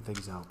trying to figure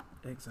things out.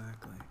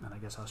 Exactly. And I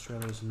guess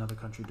Australia is another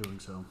country doing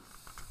so.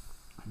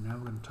 And now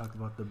we're going to talk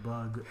about the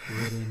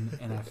bug-ridden,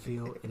 and I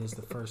feel it is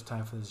the first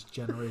time for this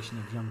generation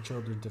of young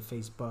children to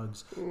face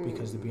bugs.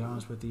 Because to be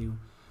honest with you,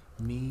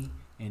 me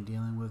and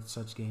dealing with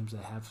such games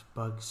that have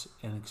bugs,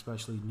 and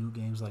especially new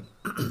games like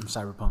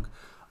Cyberpunk,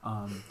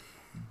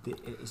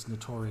 it's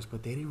notorious.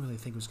 But they didn't really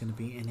think it was going to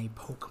be in a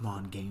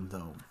Pokemon game,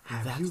 though.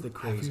 That's the crazy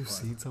part. Have you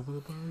seen some of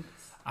the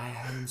bugs? I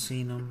haven't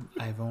seen them.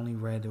 I've only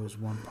read there was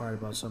one part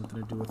about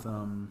something to do with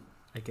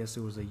I guess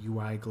it was a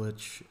UI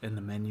glitch in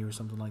the menu or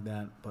something like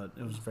that. But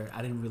it was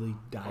I didn't really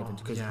dive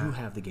into because you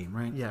have the game,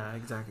 right? Yeah,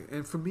 exactly.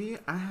 And for me,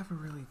 I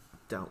haven't really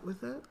dealt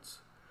with it.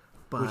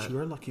 But which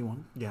you're a lucky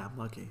one. Yeah, I'm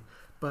lucky.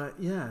 But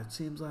yeah, it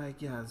seems like,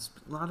 there's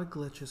a lot of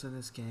glitches in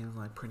this game.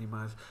 Like pretty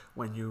much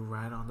when you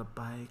ride on the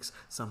bikes,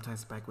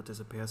 sometimes the bike will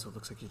disappear, so it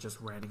looks like you're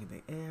just riding in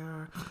the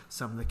air.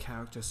 Some of the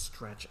characters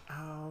stretch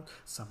out.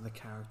 Some of the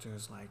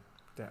characters, like,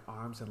 their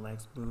arms and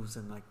legs moves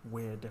in like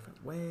weird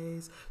different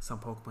ways. Some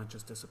Pokemon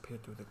just disappear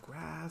through the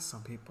grass.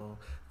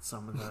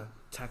 Some of the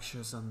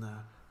textures on the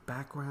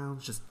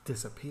backgrounds just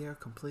disappear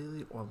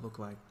completely or look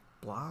like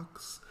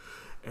blocks.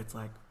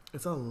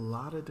 It's a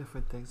lot of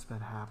different things been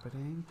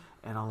happening,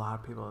 and a lot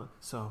of people.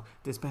 So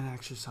there's been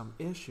actually some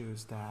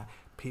issues that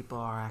people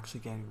are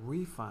actually getting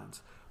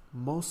refunds.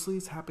 Mostly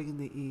it's happening in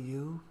the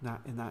EU,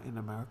 not in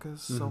America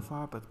so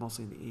far, but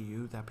mostly in the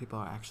EU that people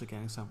are actually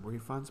getting some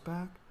refunds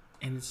back.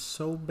 And it's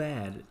so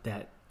bad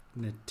that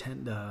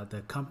Nintendo,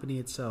 the company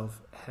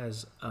itself,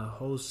 has a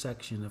whole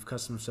section of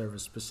customer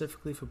service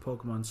specifically for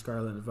Pokemon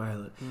Scarlet and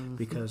Violet,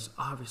 because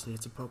obviously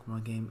it's a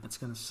Pokemon game. It's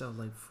going to sell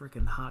like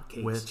freaking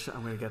hotcakes. Which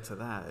I'm going to get to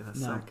that in a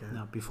second.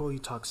 Now, before you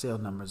talk sale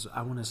numbers,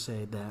 I want to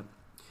say that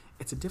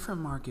it's a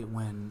different market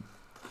when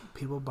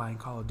people buying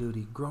Call of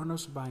Duty,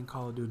 grown-ups are buying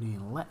Call of Duty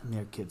and letting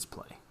their kids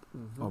play,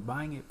 or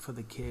buying it for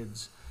the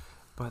kids.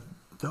 But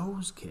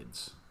those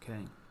kids,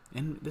 okay,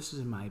 and this is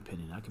in my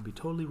opinion, I could be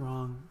totally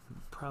wrong,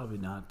 probably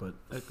not, but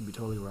I could be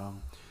totally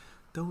wrong.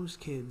 Those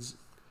kids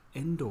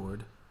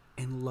endured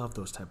and love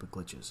those type of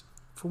glitches.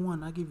 For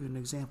one, I'll give you an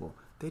example.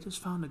 They just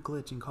found a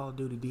glitch in Call of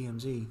Duty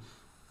DMZ.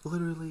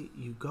 Literally,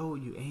 you go,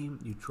 you aim,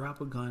 you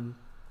drop a gun,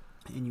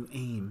 and you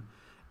aim,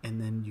 and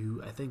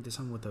then I think there's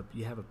something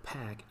you have a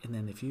pack, and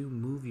then if you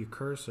move your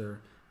cursor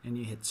and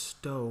you hit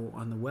stow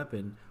on the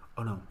weapon,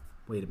 oh no,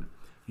 wait a minute.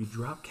 You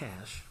drop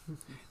cash,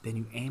 then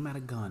you aim at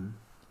a gun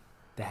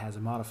that has a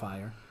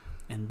modifier,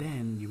 and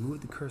then you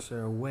move the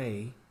cursor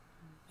away,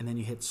 and then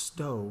you hit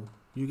stow,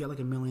 you get like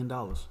 $1 million.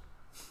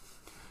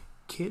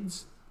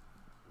 Kids,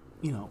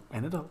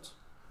 and adults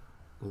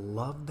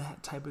love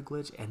that type of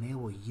glitch, and they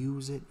will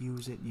use it.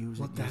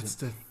 That's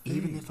the thing.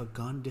 Even if a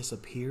gun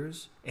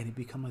disappears and it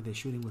becomes like they're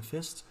shooting with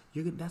fists,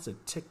 that's a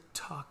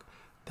TikTok.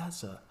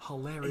 That's a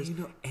hilarious,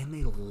 and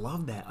they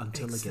love that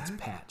until it gets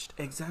patched.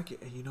 Exactly.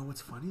 And you know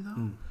what's funny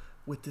though?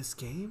 With this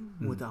game,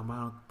 with the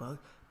amount of bugs,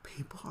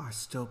 people are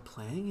still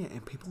playing it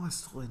and people are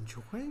still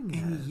enjoying it.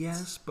 And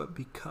yes, but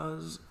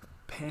because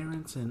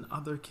parents and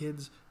other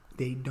kids,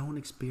 they don't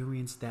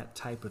experience that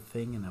type of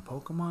thing in a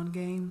Pokemon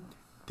game,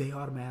 they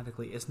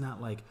automatically, it's not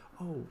like,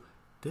 oh,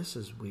 this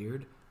is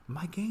weird,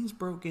 my game's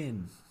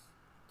broken.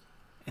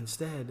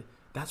 Instead,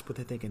 that's what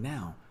they're thinking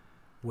now.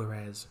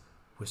 Whereas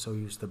we're so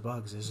used to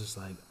bugs, it's just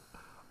like,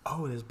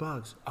 oh, there's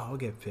bugs. Oh, I'll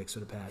get fixed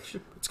with a patch.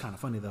 It's kind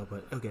of funny though,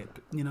 but okay,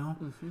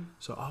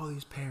 So all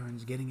these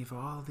parents getting it for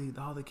all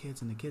the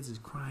kids, and the kids is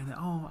crying.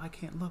 Oh, I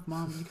can't look,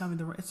 Mom. You got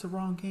me it's the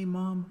wrong game,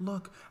 Mom.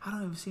 Look, I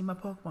don't even see my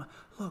Pokemon.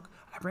 Look,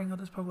 I bring out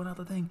this Pokemon out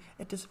the thing.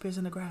 It disappears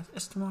in the grass.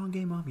 It's the wrong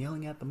game, Mom.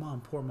 Yelling at the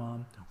mom, poor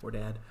mom or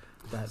dad,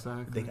 that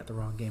they got the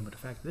wrong game. But the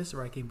fact that this is the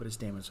right game, but it's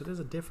damaged. So there's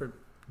a different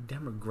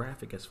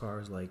demographic as far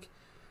as like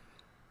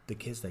the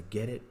kids that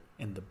get it,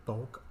 and the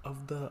bulk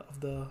of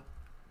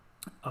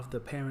the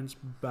parents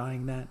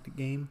buying that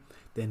game.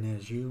 Then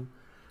there's you,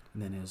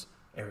 and then there's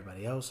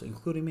everybody else,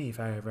 including me. If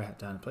I ever had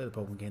time to play the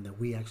Pokemon game, that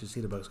we actually see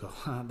the bugs go,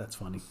 that's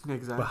funny.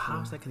 Exactly. But how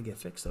is that going to get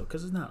fixed though?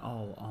 Because it's not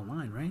all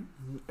online, right?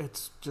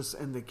 It's just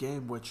in the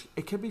game, which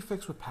it can be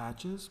fixed with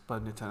patches,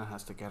 but Nintendo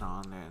has to get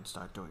on there and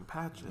start doing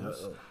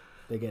patches.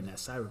 They're getting that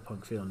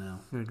cyberpunk feel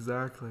now.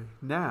 Exactly.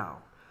 Now,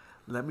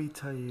 let me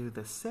tell you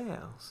the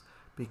sales,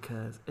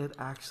 because it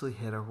actually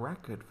hit a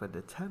record for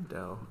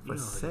Nintendo for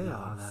sales. Know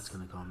how that's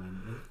gonna go,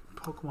 man.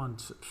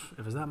 Pokemon.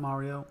 If it's not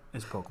Mario,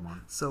 it's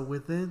Pokemon. So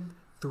within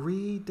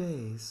 3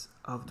 days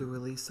of the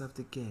release of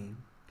the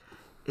game,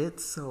 it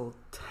sold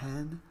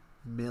 10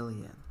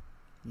 million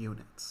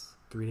units.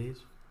 3 days.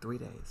 3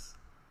 days.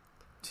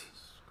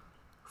 Jeez.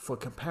 For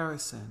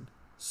comparison,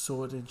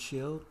 Sword and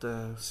Shield,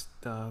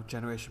 the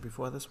generation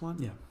before this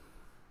one,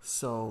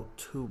 sold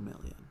 2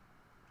 million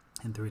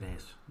in 3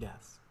 days.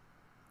 Yes.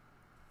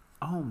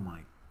 Oh my,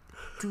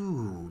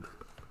 dude.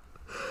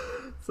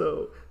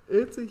 So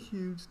it's a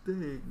huge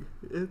thing.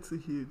 It's a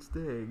huge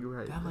thing,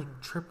 right? That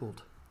like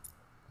tripled.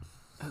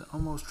 That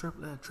almost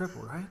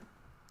tripled, right?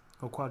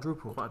 Or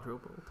quadrupled.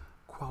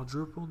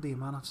 Quadrupled the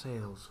amount of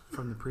sales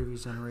from the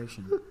previous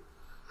generation.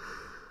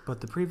 But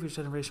the previous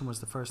generation was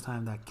the first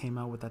time that came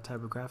out with that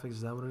type of graphics.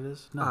 Is that what it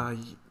is? No.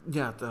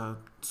 Yeah, the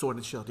Sword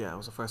and Shield. Yeah, it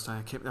was the first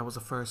time. That was the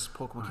first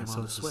Pokemon came out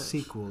on the Switch. So it's a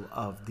sequel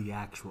of the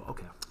actual.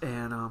 Okay.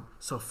 And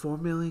so 4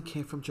 million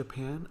came from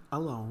Japan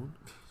alone,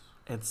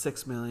 and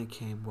 6 million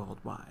came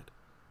worldwide.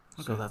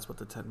 Okay. So that's what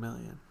the 10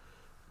 million.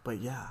 But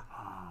yeah,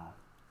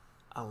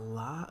 a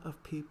lot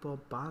of people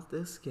bought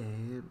this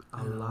game.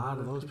 A lot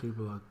of those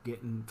people are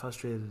getting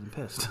frustrated and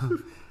pissed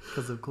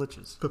because of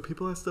glitches. But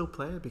people are still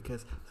playing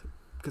because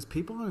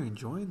people are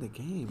enjoying the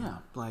game. Yeah.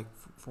 Like,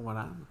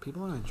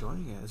 people are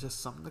enjoying it. It's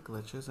just some of the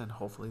glitches, and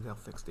hopefully they'll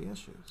fix the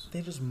issues.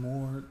 They're just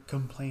more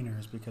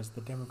complainers because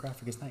the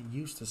demographic is not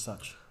used to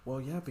such.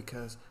 Well, yeah,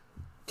 because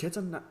kids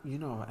are not,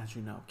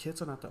 kids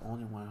are not the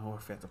only one who are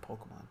fans of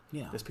Pokemon.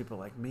 Yeah. There's people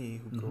like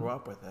me who grew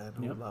up with it,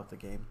 who love the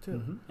game too.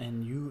 Mm-hmm.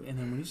 And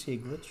then when you see a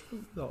glitch,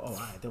 you go, oh, all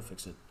right, they'll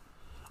fix it.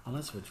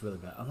 Unless if it's really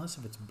bad. Unless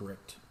if it's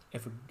bricked.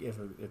 If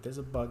there's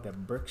a bug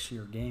that bricks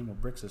your game or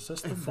bricks a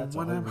system, and from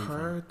what I've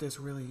heard, I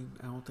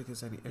don't think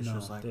there's any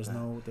issues like that. There's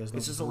no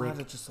it's just a lot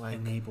of just like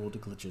enabled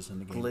glitches in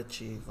the game.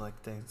 Glitchy,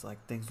 like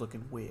things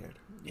looking weird.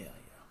 Yeah.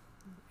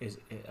 Is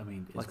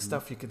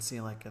stuff you can see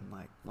like in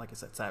like I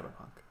said,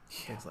 Cyberpunk.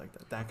 Yeah. Things like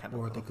that kind of.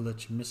 Or the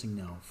glitch missing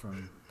now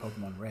from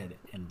Pokemon Red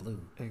and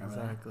Blue.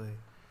 Exactly.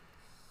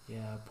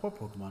 Yeah, poor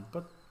Pokemon,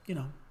 but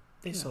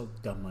they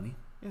sold dumb money.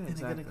 Yeah, and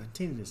exactly. They're going to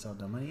continue to sell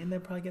dumb money, and they'll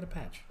probably get a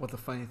patch. Well, the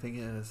funny thing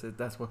is,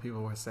 that's what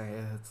people were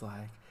saying. It's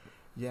like,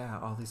 yeah,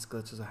 all these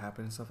glitches are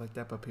happening and stuff like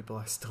that, but people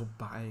are still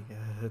buying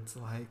it. It's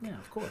like... Yeah,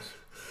 of course.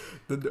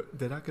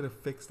 They're not going to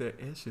fix their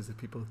issues if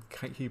people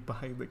can't keep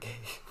buying the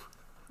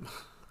game.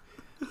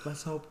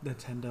 Let's hope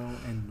Nintendo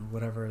and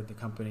whatever the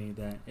company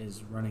that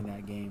is running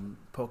that game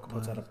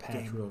puts out a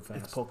patch real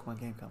fast. It's Pokemon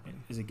Game Company.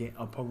 Is it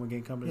Pokemon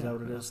Game Company? Yeah, is that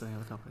what it is? That's the name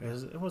of the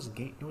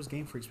company. It was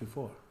Game Freaks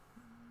before.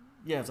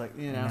 Yeah, it's like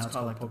now it's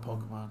called like the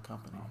Pokemon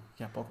Company. Oh.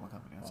 Yeah, Pokemon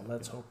Company. Well,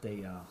 let's hope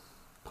they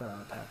put out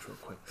a patch real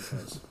quick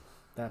because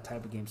that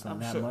type of game's not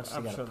that much.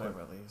 I'm sure they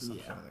release. I'm sure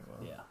they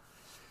will. Yeah.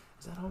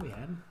 Is that all we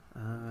had?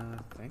 I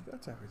think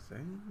that's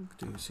everything.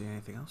 Do you see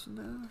anything else in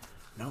there?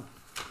 No.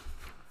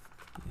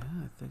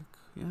 I think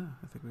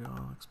we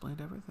all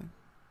explained everything.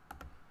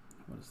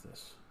 What is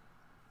this?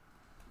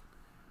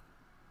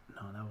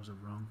 No, that was a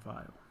wrong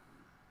file.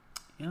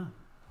 Yeah.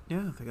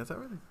 Yeah, I think that's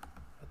everything.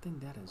 I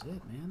think that is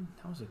it, man.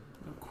 That was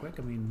quick.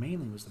 I mean,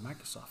 mainly was the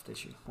Microsoft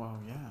issue. Well,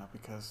 yeah,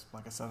 because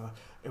like I said,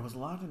 it was a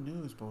lot of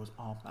news, but it was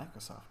all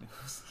Microsoft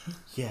news.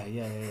 Yeah.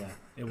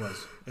 It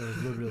was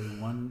literally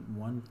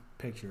one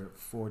picture,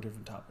 4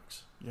 different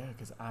topics. Yeah,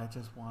 because I'm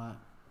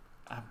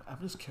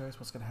just curious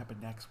what's going to happen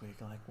next week.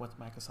 Like, what's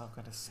Microsoft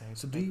going to say?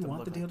 So, do you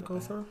want the deal to go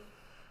through?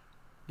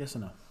 Yes or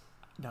no?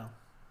 No.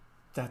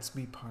 That's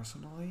me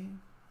personally,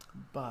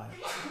 but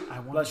I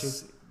want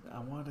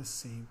to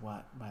see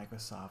what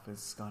Microsoft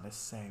is going to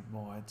say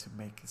more to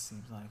make it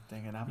seem like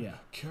thing. And I'm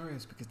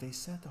curious because they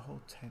said the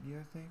whole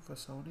 10-year thing for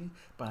Sony,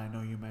 but I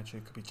know you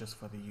mentioned it could be just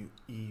for the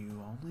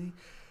EU only.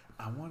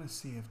 I want to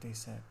see if they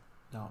said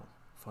no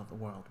for the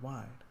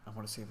worldwide. I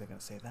want to see if they're going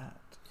to say that.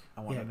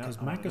 Because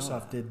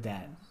Microsoft did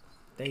that.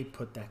 They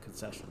put that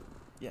concession.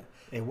 Yeah.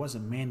 It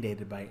wasn't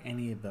mandated by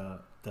any of the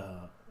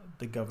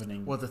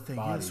governing bodies. Well, the thing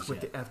is,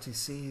 with the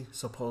FTC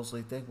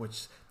supposedly thing,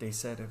 which they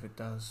said if it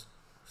goes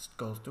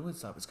through and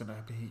stuff, it's going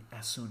to be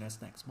as soon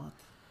as next month.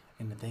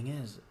 And the thing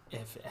is,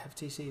 if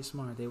FTC is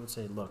smart, they would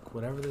say, look,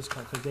 whatever this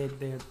costs, because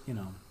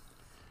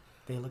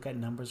they look at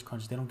numbers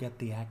crunch. They don't get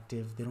the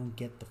active, they don't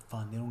get the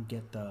fun, they don't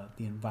get the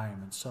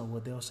environment. So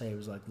what they'll say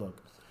is like,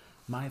 look,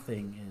 my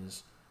thing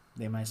is,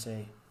 they might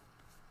say,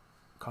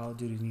 Call of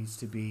Duty needs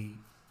to be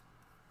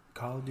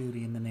Call of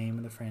Duty in the name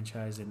of the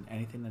franchise, and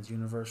anything that's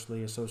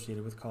universally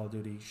associated with Call of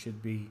Duty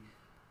should be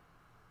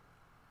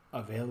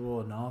available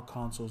in all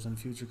consoles and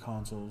future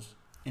consoles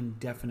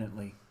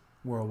indefinitely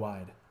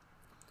worldwide.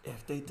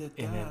 If they did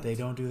that, and if they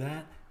don't do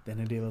that, then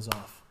the deal is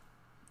off.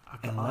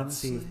 And let's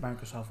see if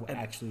Microsoft will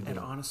actually do it. And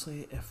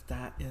honestly, if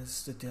that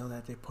is the deal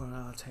that they put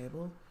on the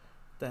table,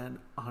 then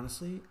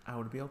honestly, I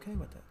would be okay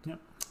with it. Yep.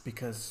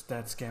 Because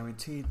that's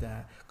guaranteed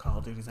that Call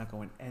of Duty is not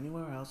going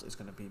anywhere else. It's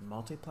going to be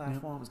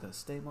multi-platform. Yep. It's going to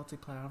stay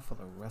multi-platform for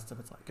the rest of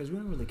its life. Because we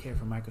don't really care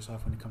for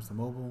Microsoft when it comes to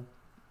mobile.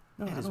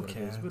 No, it I is don't what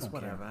care. it is. We It's don't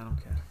whatever. care. I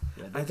don't care.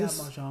 Yeah, they got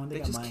Mahjong, they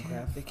got just Minecraft.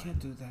 can't. They can't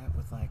do that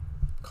with like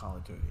Call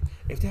of Duty.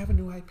 If they have a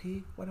new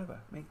IP, whatever,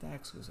 make that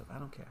exclusive. I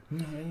don't care.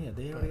 Yeah.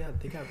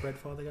 They got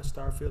Redfall, they got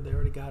Starfield, they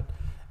already got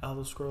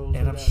Elder Scrolls.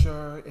 And I'm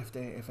sure if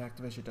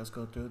Activision does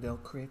go through, they'll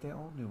create their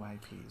own new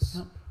IPs.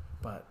 Yep.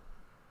 But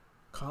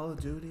Call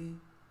of Duty,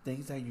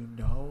 things that you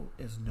know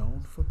is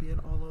known for being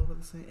all over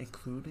the thing,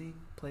 including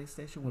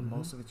PlayStation, where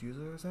most of its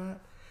users are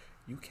at.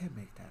 You can't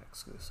make that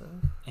exclusive.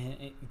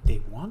 And they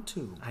want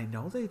to. I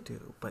know they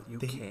do, but you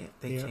can't.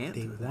 They can't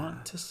do that. They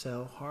want to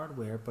sell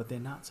hardware, but they're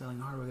not selling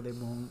hardware.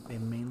 They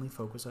mainly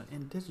focus on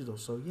in digital.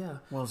 So yeah.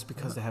 Well, it's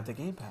because they have the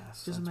Game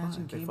Pass. Just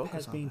imagine Game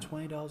Pass being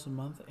 $20 $20 a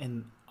month,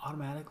 and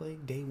automatically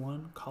day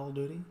one Call of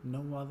Duty,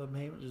 no other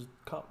payment, just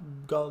Call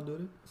of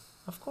Duty.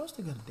 Of course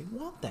they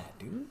want that,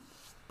 dude.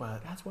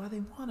 But that's why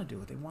they want to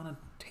do it. They want to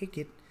take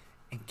it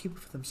and keep it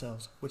for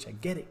themselves, which I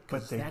get it.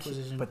 But they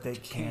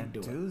can't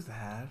do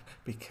that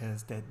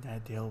because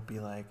that deal will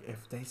be like,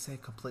 if they say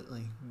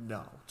completely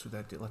no to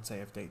that deal, let's say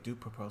if they do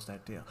propose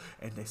that deal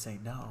and they say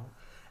no,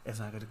 it's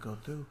not going to go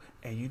through.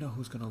 And you know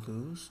who's going to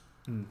lose?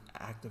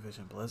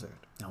 Activision Blizzard.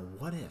 Now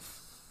what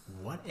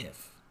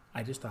if,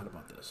 I just thought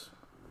about this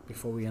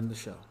before we end the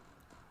show.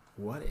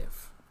 What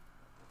if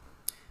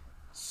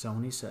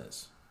Sony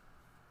says,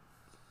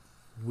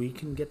 we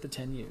can get the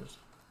 10 years,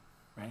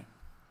 right?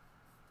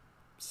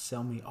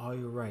 Sell me all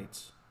your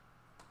rights.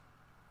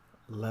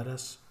 Let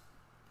us...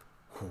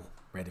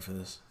 ready for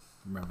this?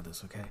 Remember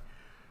this, okay?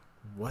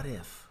 What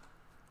if...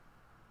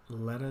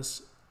 let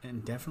us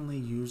indefinitely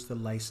use the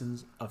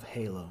license of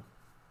Halo.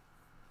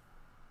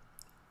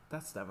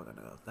 That's never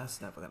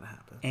gonna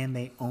happen. And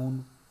they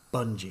own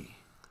Bungie.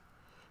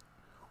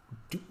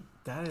 Do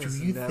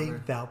you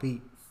think that'll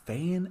be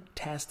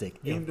fantastic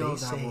if they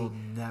say... that will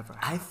never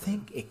happen. I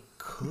think it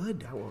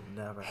could. That will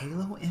never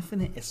Halo happen.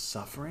 Infinite is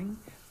suffering.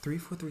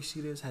 343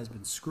 Studios has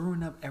been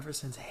screwing up ever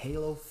since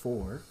Halo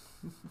 4.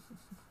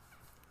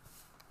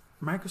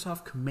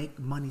 Microsoft can make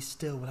money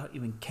still without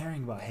even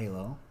caring about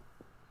Halo.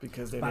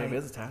 Because their name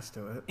is attached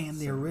to it. And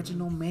the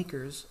original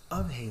makers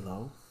of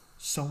Halo,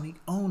 Sony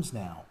owns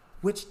now,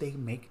 which they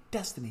make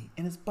Destiny,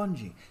 and it's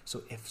Bungie.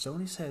 So if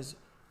Sony says,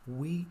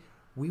 we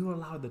will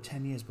allow the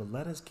 10 years, but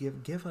let us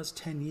give us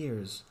 10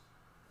 years,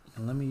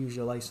 and let me use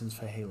your license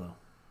for Halo.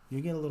 You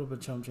get a little bit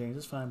of chump change,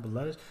 that's fine, but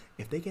let us,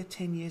 if they get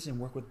 10 years and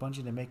work with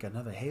Bungie to make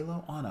another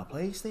Halo on a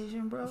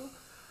PlayStation, bro,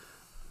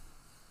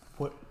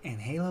 and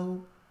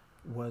Halo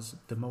was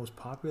the most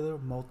popular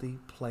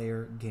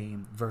multiplayer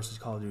game versus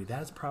Call of Duty.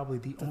 That's probably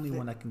the only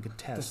one I can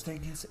contest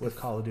with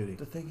Call of Duty.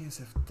 The thing is,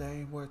 if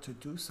they were to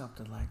do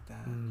something like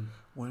that,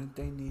 wouldn't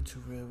they need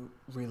to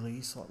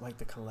release like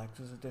the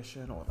collector's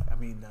edition, or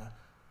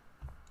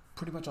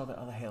pretty much all the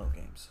other Halo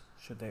games?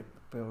 Should they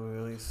be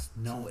released?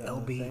 No,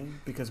 it'll be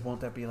because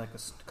won't that be like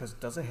because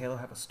doesn't Halo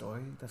have a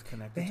story that's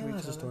connected to each other? Halo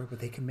has a story, but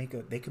they can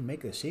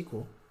make a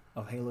sequel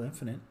of Halo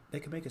Infinite.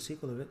 They can make a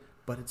sequel of it,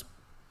 but it's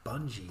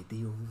Bungie,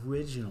 the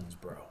originals,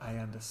 bro. I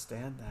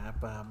understand that,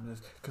 but I'm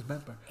just because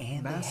remember,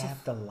 and they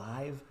have the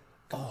live.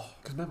 Because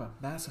remember,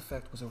 Mass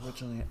Effect was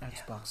originally an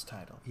Xbox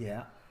title.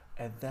 Yeah,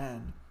 and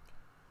then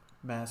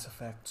Mass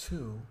Effect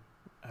 2,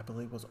 I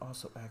believe, was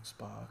also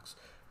Xbox.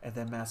 And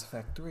then Mass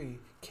Effect 3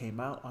 came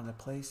out on the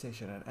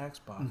PlayStation and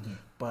Xbox,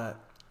 but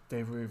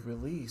they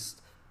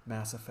released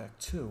Mass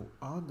Effect 2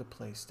 on the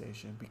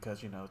PlayStation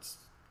because, it's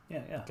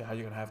how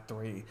you're going to have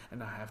 3 and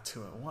not have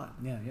 2 in 1.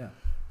 Yeah.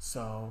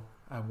 So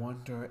I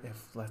wonder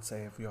if, let's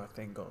say, if your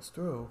thing goes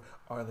through,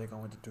 are they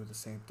going to do the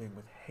same thing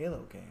with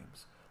Halo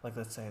games? Like,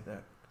 let's say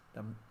the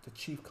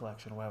Chief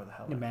Collection or whatever the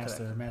hell. The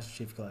Master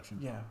Chief Collection.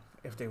 Yeah,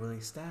 if they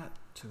release that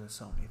to the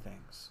Sony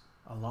things,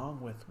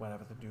 along with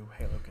whatever the new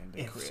Halo game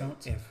they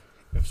create.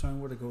 If Sony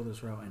were to go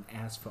this route and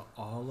ask for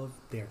all of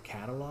their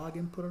catalog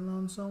and put it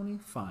on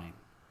Sony, fine.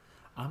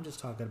 I'm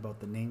just talking about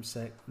the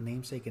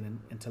namesake and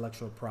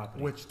intellectual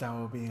property. Which that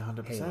will be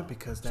 100%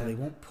 because then they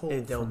won't pull.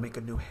 They'll make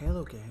a new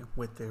Halo game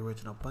with the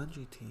original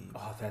Bungie team.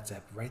 Oh, that's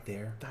it right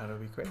there. That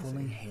would be crazy.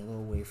 Pulling Halo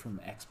away from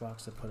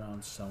Xbox to put it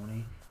on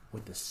Sony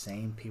with the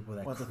same people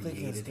that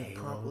created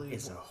Halo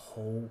is a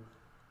whole.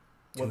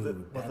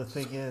 The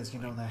thing is,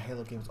 that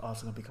Halo game is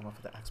also going to be coming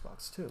for the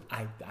Xbox too.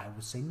 I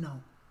would say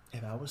no.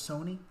 If I was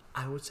Sony,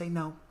 I would say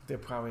no. They're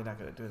probably not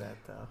going to do that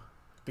though,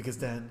 because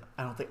then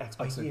I don't think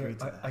Xbox would agree to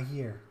that. A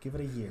year, give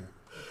it a year.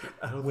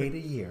 Wait a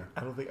year.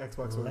 I don't think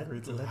Xbox would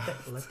agree to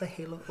that. Let the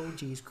Halo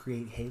OGs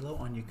create Halo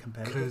on your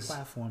competitive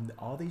platform.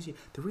 All these years,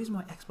 the reason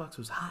why Xbox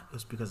was hot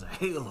was because of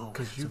Halo.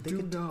 Because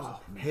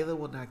Halo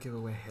will not give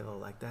away Halo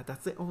like that.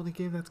 That's the only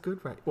game that's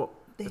good right. Well,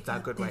 it's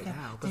not good right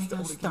now. They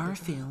got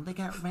Starfield. They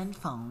got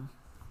Redfall.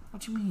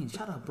 What you mean?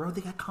 Shut up, bro. They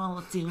got Call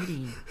of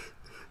Duty.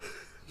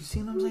 You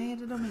see what I'm saying?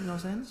 It don't make no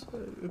sense.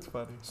 It's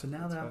funny. So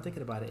now that I'm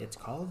thinking about it, it's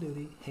Call of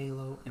Duty,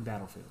 Halo, and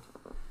Battlefield.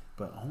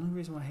 But the only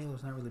reason why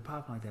Halo's not really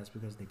popping like that is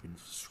because they've been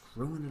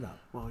screwing it up.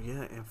 Well,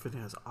 yeah,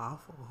 Infinite is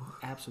awful.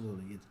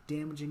 Absolutely. It's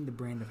damaging the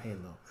brand of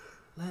Halo.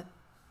 Let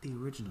the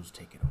originals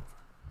take it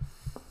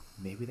over.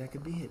 maybe that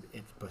could be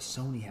it. But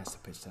Sony has to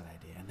pitch that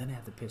idea, and then they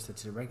have to pitch that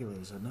to the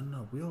regulators. So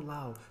no, we'll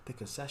allow the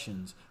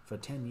concessions for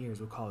 10 years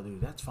with Call of Duty.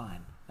 That's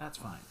fine.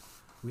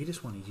 We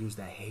just want to use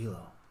that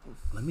Halo.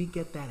 Let me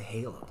get that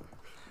Halo.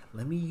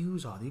 Let me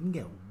use all. You can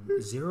get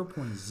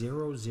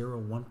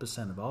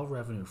 0.001% of all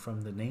revenue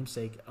from the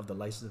namesake of the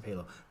license of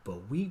Halo,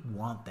 but we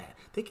want that.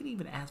 They can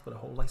even ask for the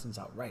whole license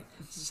outright.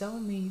 Sell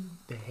me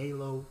the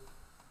Halo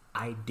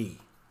ID.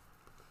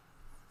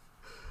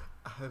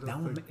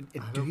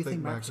 Do you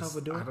think Microsoft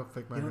would do it? I don't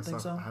think Microsoft. You don't think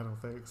so? I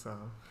don't think so,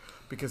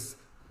 because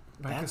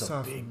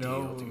Microsoft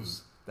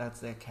knows that's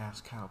their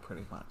cash cow.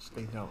 Pretty much,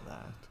 they know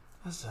that.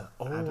 That's an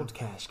old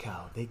cash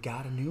cow. They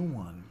got a new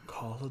one,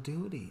 Call of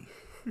Duty.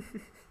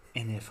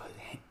 And if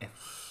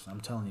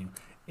I'm telling you,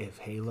 if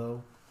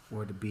Halo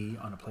were to be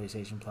on a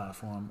PlayStation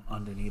platform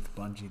underneath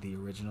Bungie, the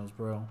originals,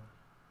 bro,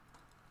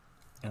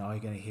 and all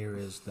you're gonna hear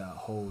is the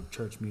whole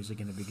church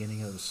music in the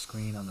beginning of the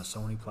screen on the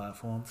Sony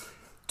platform,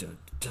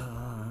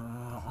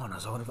 on a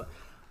Sony.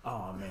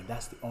 Oh man,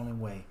 that's the only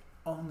way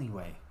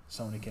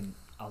Sony can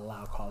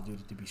allow Call of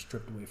Duty to be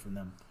stripped away from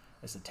them,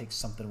 is to take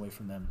something away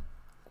from them.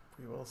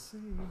 We will see.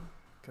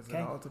 Because it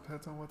all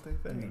depends on what they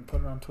think.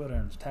 Put it on Twitter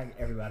and tag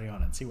everybody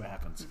on it and see what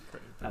happens.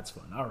 That's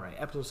fun. All right,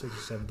 episode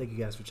 67. Thank you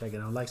guys for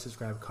checking out. Like,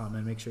 subscribe,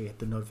 comment. Make sure you hit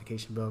the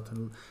notification bell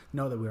to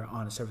know that we are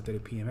on at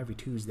 7:30 p.m. every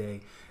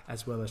Tuesday,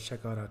 as well as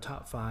check out our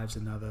top fives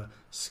and other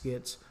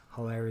skits,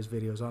 hilarious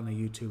videos on the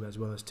YouTube, as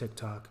well as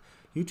TikTok,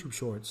 YouTube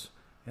Shorts,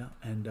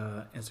 and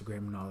Instagram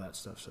and all that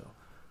stuff. So,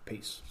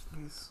 peace.